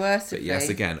by her. Coercively. But yes,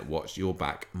 again, watch your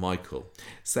back, Michael.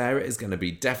 Sarah is going to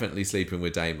be definitely sleeping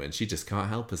with Damon. She just can't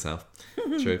help herself.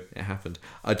 True, it happened.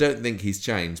 I don't think he's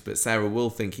changed, but Sarah will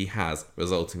think he has,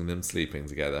 resulting in them sleeping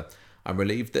together. I'm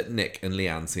relieved that Nick and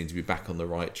Leanne seem to be back on the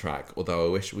right track, although I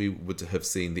wish we would have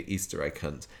seen the Easter egg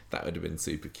hunt. That would have been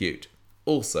super cute.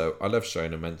 Also, I love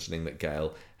Shona mentioning that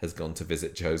Gail has gone to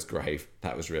visit Joe's grave.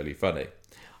 That was really funny.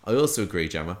 I also agree,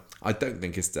 Gemma. I don't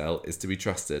think Estelle is to be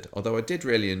trusted, although I did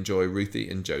really enjoy Ruthie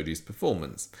and Jodie's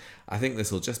performance. I think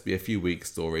this will just be a few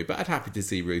weeks' story, but I'd happy to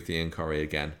see Ruthie and Corrie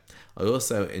again. I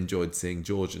also enjoyed seeing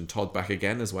George and Todd back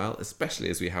again as well, especially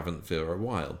as we haven't for a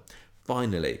while.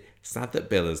 Finally, sad that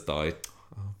Bill has died.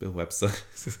 Oh, Bill Webster.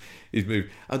 He's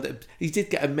moved. He did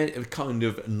get a kind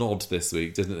of nod this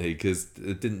week, didn't he? Because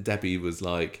didn't Debbie was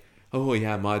like, oh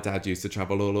yeah, my dad used to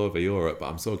travel all over Europe, but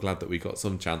I'm so glad that we got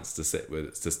some chance to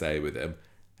stay with him.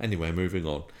 Anyway, moving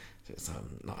on. So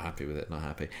I'm not happy with it, not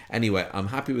happy. Anyway, I'm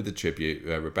happy with the tribute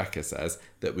Rebecca says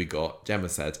that we got. Gemma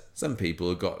said, some people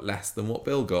have got less than what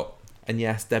Bill got. And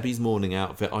yes, Debbie's morning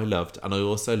outfit I loved, and I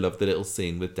also loved the little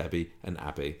scene with Debbie and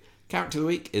Abby. Character of the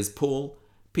week is Paul.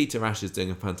 Peter Ash is doing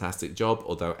a fantastic job,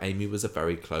 although Amy was a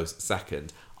very close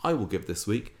second. I will give this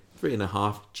week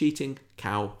 3.5 cheating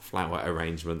cow flower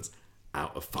arrangements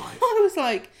out of 5. I was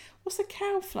like, what's a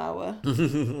cow flower?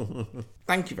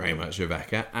 Thank you very much,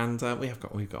 Rebecca. And we've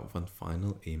got one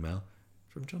final email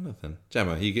from Jonathan.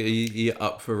 Gemma, you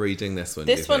up for reading this one?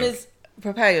 This one is,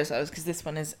 prepare yourselves, because this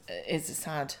one is a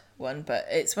sad one, but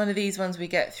it's one of these ones we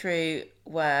get through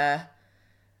where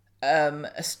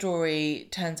a story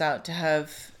turns out to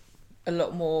have a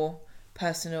lot more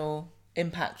personal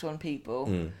impact on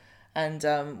people. And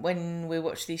when we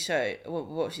watch these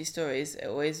stories, it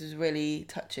always was really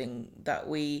touching that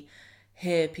we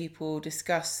hear people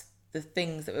discuss the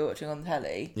things that we're watching on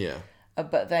telly,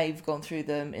 but they've gone through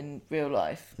them in real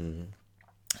life.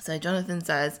 So Jonathan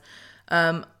says,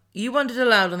 you wondered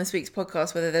aloud on this week's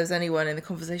podcast whether there was anyone in the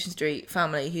Conversation Street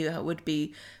family who would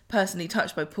be personally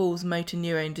touched by Paul's motor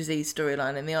neurone disease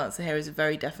storyline, and the answer here is a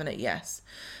very definite yes.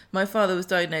 My father was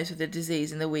diagnosed with the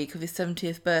disease in the week of his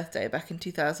 70th birthday back in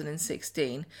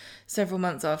 2016, several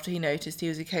months after he noticed he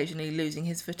was occasionally losing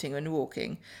his footing when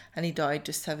walking, and he died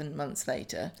just 7 months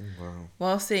later. Wow.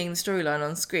 While seeing the storyline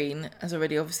on screen has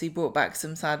already obviously brought back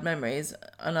some sad memories,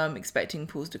 and I'm expecting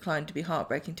Paul's decline to be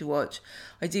heartbreaking to watch,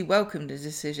 I do welcome the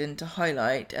decision to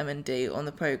highlight M&D on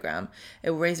the programme.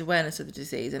 It will raise awareness of the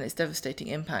disease and its devastating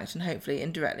impact, and hopefully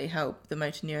indirectly help the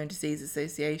Motor Neurone Disease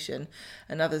Association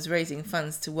and others raising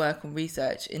funds to work on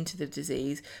research into the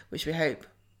disease, which we hope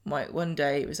might one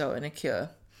day result in a cure.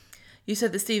 You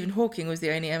said that Stephen Hawking was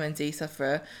the only MND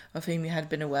sufferer of whom you had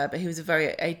been aware, but he was a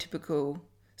very atypical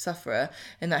sufferer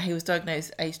in that he was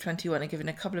diagnosed aged 21 and given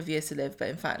a couple of years to live, but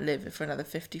in fact lived for another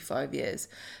 55 years.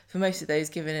 For most of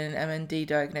those given an MND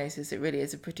diagnosis, it really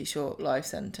is a pretty short life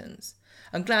sentence.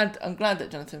 I'm glad that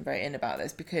Jonathan wrote in about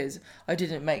this, because I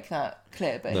didn't make that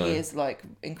clear, but he is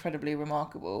incredibly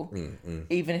remarkable,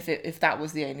 even if that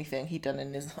was the only thing he'd done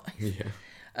in his life.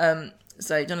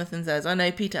 So Jonathan says, I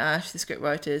know Peter Ash, the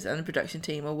scriptwriters and the production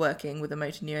team are working with the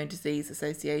Motor Neurone Disease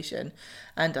Association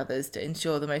and others to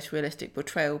ensure the most realistic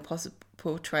portrayal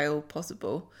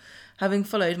possible. Having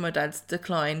followed my dad's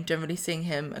decline, generally seeing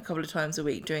him a couple of times a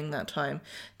week during that time,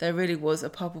 there really was a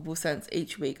palpable sense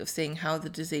each week of seeing how the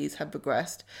disease had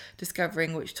progressed,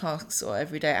 discovering which tasks or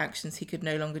everyday actions he could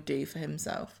no longer do for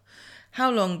himself. How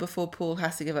long before Paul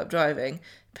has to give up driving,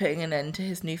 putting an end to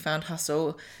his newfound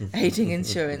hustle, aiding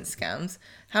insurance scams?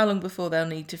 How long before they'll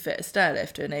need to fit a stair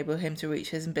lift to enable him to reach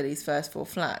his and Billy's first floor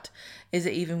flat? Is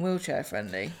it even wheelchair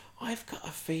friendly? I've got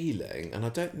a feeling, and I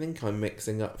don't think I'm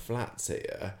mixing up flats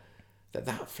here,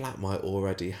 that flat might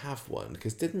already have one,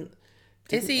 because didn't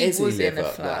Izzy was in a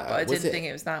flat, but I didn't think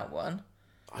it was that one.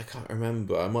 I can't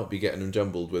remember. I might be getting them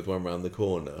jumbled with one round the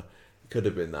corner. It could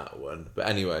have been that one. But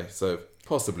anyway, so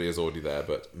possibly is already there,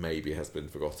 but maybe has been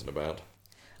forgotten about.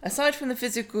 Aside from the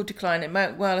physical decline, it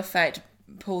might well affect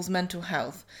Paul's mental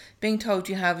health. Being told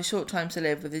you have a short time to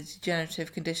live with a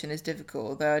degenerative condition is difficult,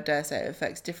 although I dare say it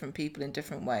affects different people in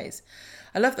different ways.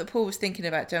 I love that Paul was thinking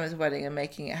about Gemma's wedding and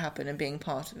making it happen and being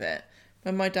part of it.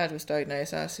 When my dad was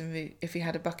diagnosed, I asked him if he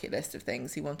had a bucket list of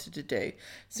things he wanted to do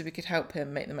so we could help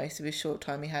him make the most of his short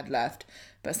time he had left.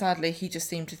 But sadly, he just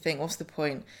seemed to think, what's the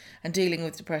point? And dealing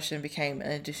with depression became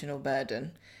an additional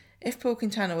burden. If Paul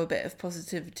can channel a bit of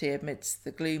positivity amidst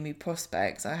the gloomy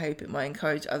prospects, I hope it might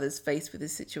encourage others faced with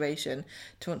this situation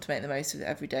to want to make the most of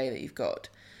every day that you've got.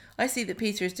 I see that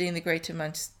Peter is doing the Great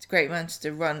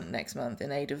Manchester Run next month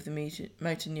in aid of the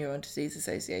Motor Neurone Disease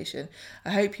Association. I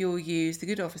hope you'll use the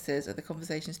good offices of the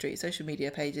Conversation Street social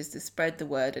media pages to spread the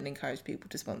word and encourage people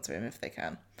to sponsor him if they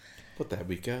can. Well, there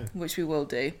we go. Which we will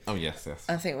do. Oh, yes.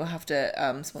 I think we'll have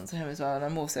to sponsor him as well, and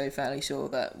I'm also fairly sure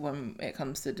that when it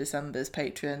comes to December's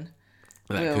Patreon,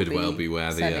 that could well be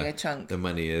where the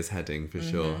money is heading for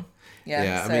sure.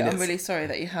 Yeah, so I'm really sorry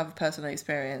that you have a personal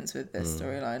experience with this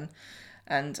storyline.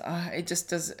 And it just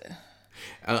does...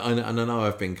 And I know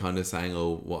I've been kind of saying,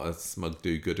 oh, what a smug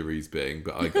do-gooder he's being,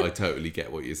 but I totally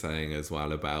get what you're saying as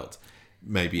well about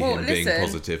maybe being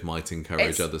positive might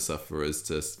encourage other sufferers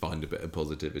to find a bit of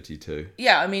positivity too.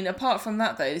 Yeah, I mean, apart from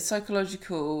that though, the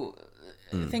psychological...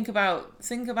 Think about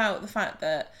the fact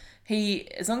that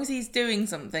as long as he's doing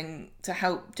something to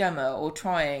help Gemma or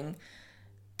trying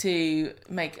to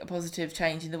make a positive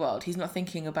change in the world, he's not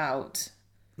thinking about...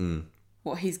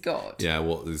 what he's got. Yeah,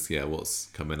 what's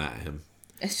coming at him.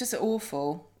 It's just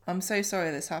awful. I'm so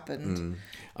sorry this happened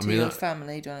to your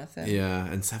family, Jonathan. Yeah,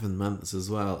 and 7 months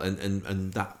as well.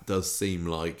 And that does seem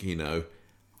like,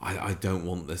 I don't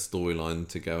want this storyline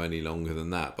to go any longer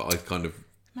than that, but I kind of...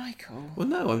 Michael. Well,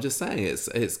 no, I'm just saying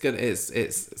it's good.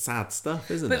 It's sad stuff,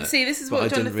 isn't it? But see, this is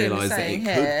what Jonathan was saying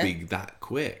here. I didn't realise that it could be that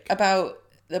quick.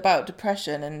 About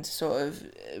depression and sort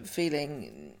of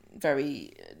feeling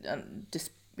very...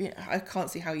 I can't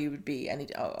see how you would be any...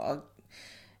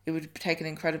 it would take an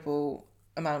incredible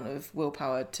amount of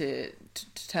willpower to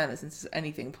turn this into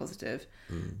anything positive.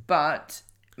 But,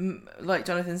 like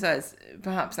Jonathan says,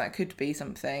 perhaps that could be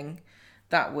something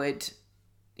that would...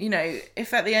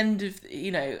 if at the end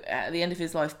of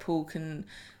his life, Paul can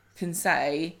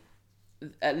say,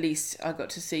 at least I got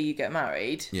to see you get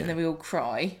married, and then we all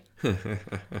cry.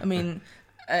 I mean,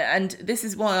 and this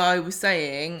is why I was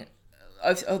saying...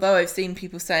 although I've seen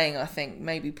people saying, I think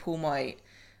maybe Paul might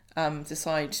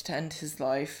decide to end his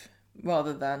life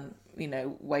rather than,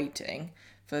 waiting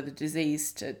for the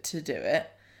disease to do it.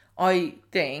 I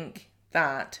think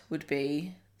that would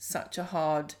be such a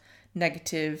hard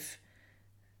negative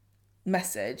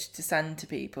message to send to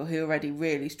people who are already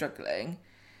really struggling.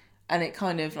 And it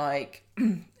kind of like,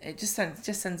 it just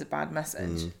sends a bad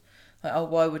message. Like, oh,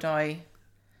 why would I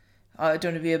don't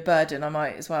want to be a burden. I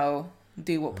might as well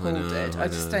do what Paul did. I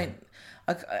just don't...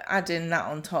 I add in that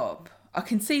on top. I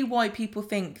can see why people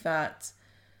think that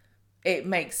it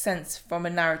makes sense from a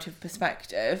narrative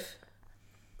perspective,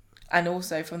 and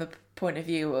also from the point of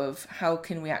view of how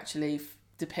can we actually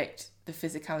depict the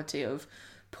physicality of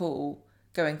Paul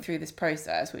going through this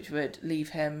process, which would leave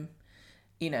him,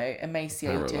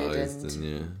 emaciated Paralysed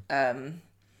and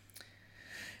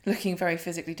looking very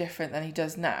physically different than he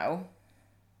does now.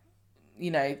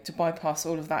 To bypass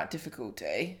all of that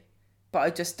difficulty. But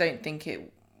I just don't think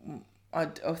I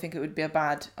think it would be a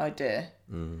bad idea.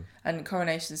 And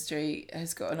Coronation Street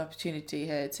has got an opportunity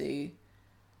here to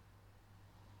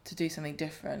do something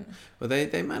different. Well,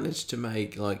 they managed to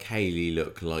make Hayley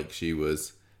look like she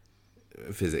was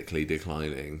physically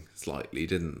declining slightly,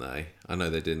 didn't they? I know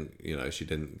they didn't, she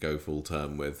didn't go full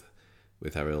term with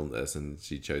with her illness, and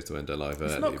she chose to end her life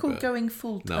early. It's not called going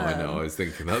full term. No, I know. I was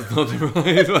thinking that's not the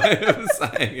right way of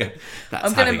saying it.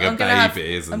 That's having a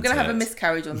baby, isn't it? I'm going to have a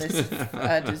miscarriage on this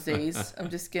disease. I'm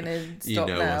just going to stop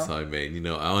now. You know what I mean.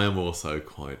 I am also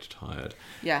quite tired.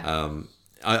 Yeah.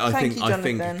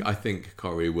 I think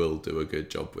Corrie will do a good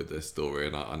job with this story,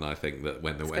 and I think that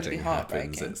when the wedding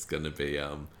happens, it's going to be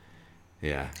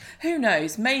Who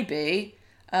knows? Maybe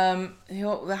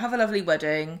they'll have a lovely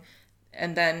wedding,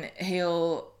 and then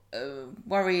he'll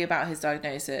worry about his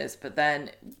diagnosis, but then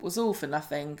it was all for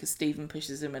nothing because Stephen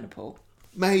pushes him in a pool.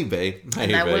 Maybe.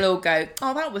 And then we'll all go,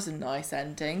 oh, that was a nice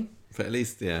ending. But at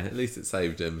least it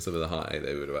saved him some of the heartache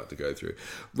they would have had to go through.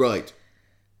 Right.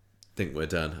 I think we're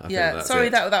done. I think that's sorry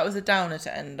it. that was a downer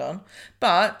to end on.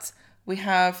 But we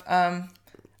have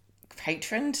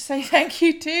patron to say thank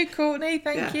you to. Courtney,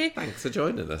 thank you. Thanks for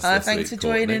joining us this thanks week, for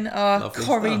joining our Lovely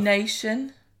Corrie stuff.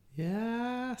 Nation.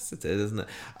 Yes, it is, isn't it?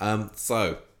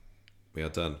 So, we are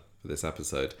done for this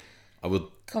episode. I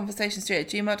will...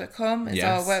 conversationstreet@gmail.com is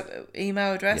our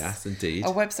email address. Yes, indeed.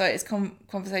 Our website is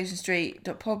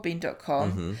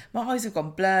conversationstreet.podbean.com. My eyes have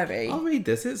gone blurry. I'll read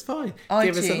this, it's fine.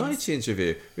 Give us an iTunes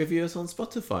review. Review us on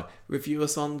Spotify. Review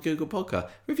us on Google Podcast.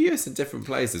 Review us in different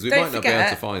places. We might not be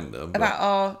able to find them.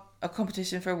 About our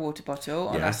competition for a water bottle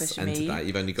on our social media. And to that,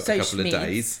 you've only got a couple of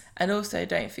days. And also,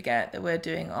 don't forget that we're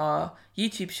doing our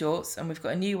YouTube shorts, and we've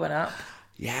got a new one up.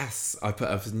 Yes, I put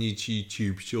a new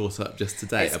YouTube short up just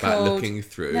today about looking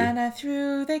through. Nana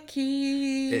through the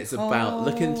key. It's about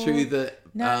looking through the...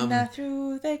 Nana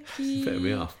through the key. Putting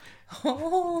me off.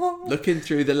 Looking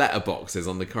through the letterboxes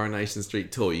on the Coronation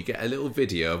Street tour, you get a little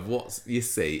video of what you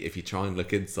see if you try and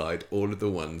look inside all of the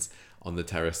ones on the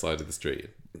terrace side of the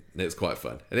street. It's quite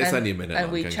fun. And it's only a minute long.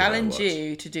 And we challenge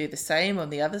you to do the same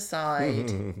on the other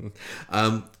side.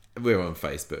 We're on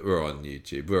Facebook, we're on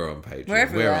YouTube, we're on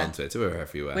Patreon, we're on Twitter, we're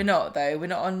everywhere. We're not though. We're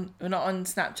not on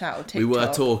Snapchat or TikTok. We were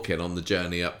talking on the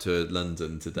journey up to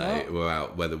London today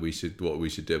about what we should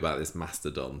do about this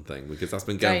Mastodon thing, because that's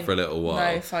been going for a little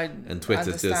while. And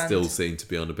Twitter just still seem to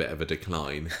be on a bit of a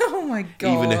decline. Oh my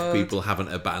god! Even if people haven't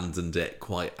abandoned it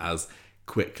quite as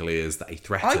quickly as they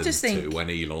threatened to when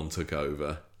Elon took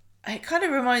over. It kind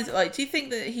of reminds. Do you think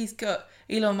that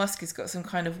Elon Musk has got some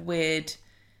kind of weird,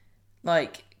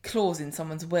 clause in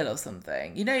someone's will or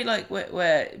something?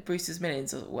 Where Bruce's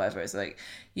Millions or whatever, it's like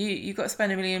you've got to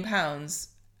spend £1 million,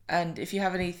 and if you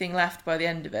have anything left by the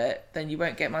end of it, then you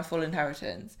won't get my full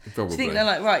inheritance. Probably. Do you think they're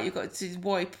like, right, you've got to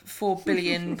wipe £4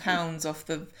 billion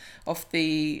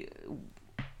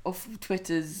off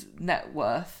Twitter's net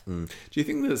worth? Do you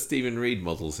think that Stephen Reed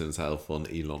models himself on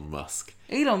Elon Musk?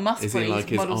 Elon Musk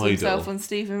models himself on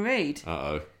Stephen Reed.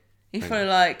 Uh-oh. He's probably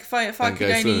like, if I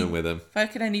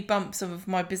could only bump some of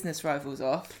my business rivals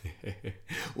off.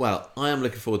 Well, I am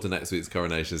looking forward to next week's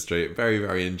Coronation Street. Very,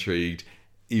 very intrigued,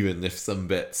 even if some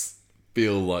bits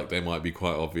feel like they might be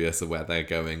quite obvious of where they're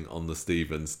going on the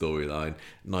Stephen storyline.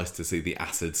 Nice to see the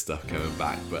acid stuff coming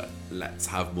back, but let's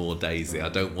have more Daisy. I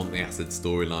don't want the acid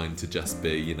storyline to just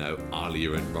be,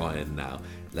 Alia and Ryan now.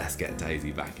 Let's get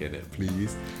Daisy back in it,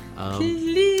 please.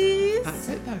 Please. That's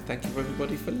it, though. Thank you for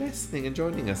everybody for listening and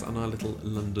joining us on our little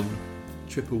London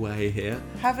trip away here.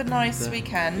 Have a nice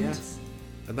weekend. Yes.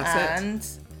 And that's it. And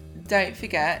don't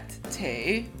forget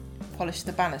to polish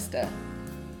the banister.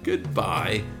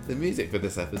 Goodbye. The music for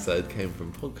this episode came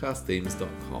from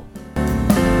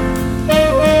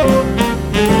podcastthemes.com.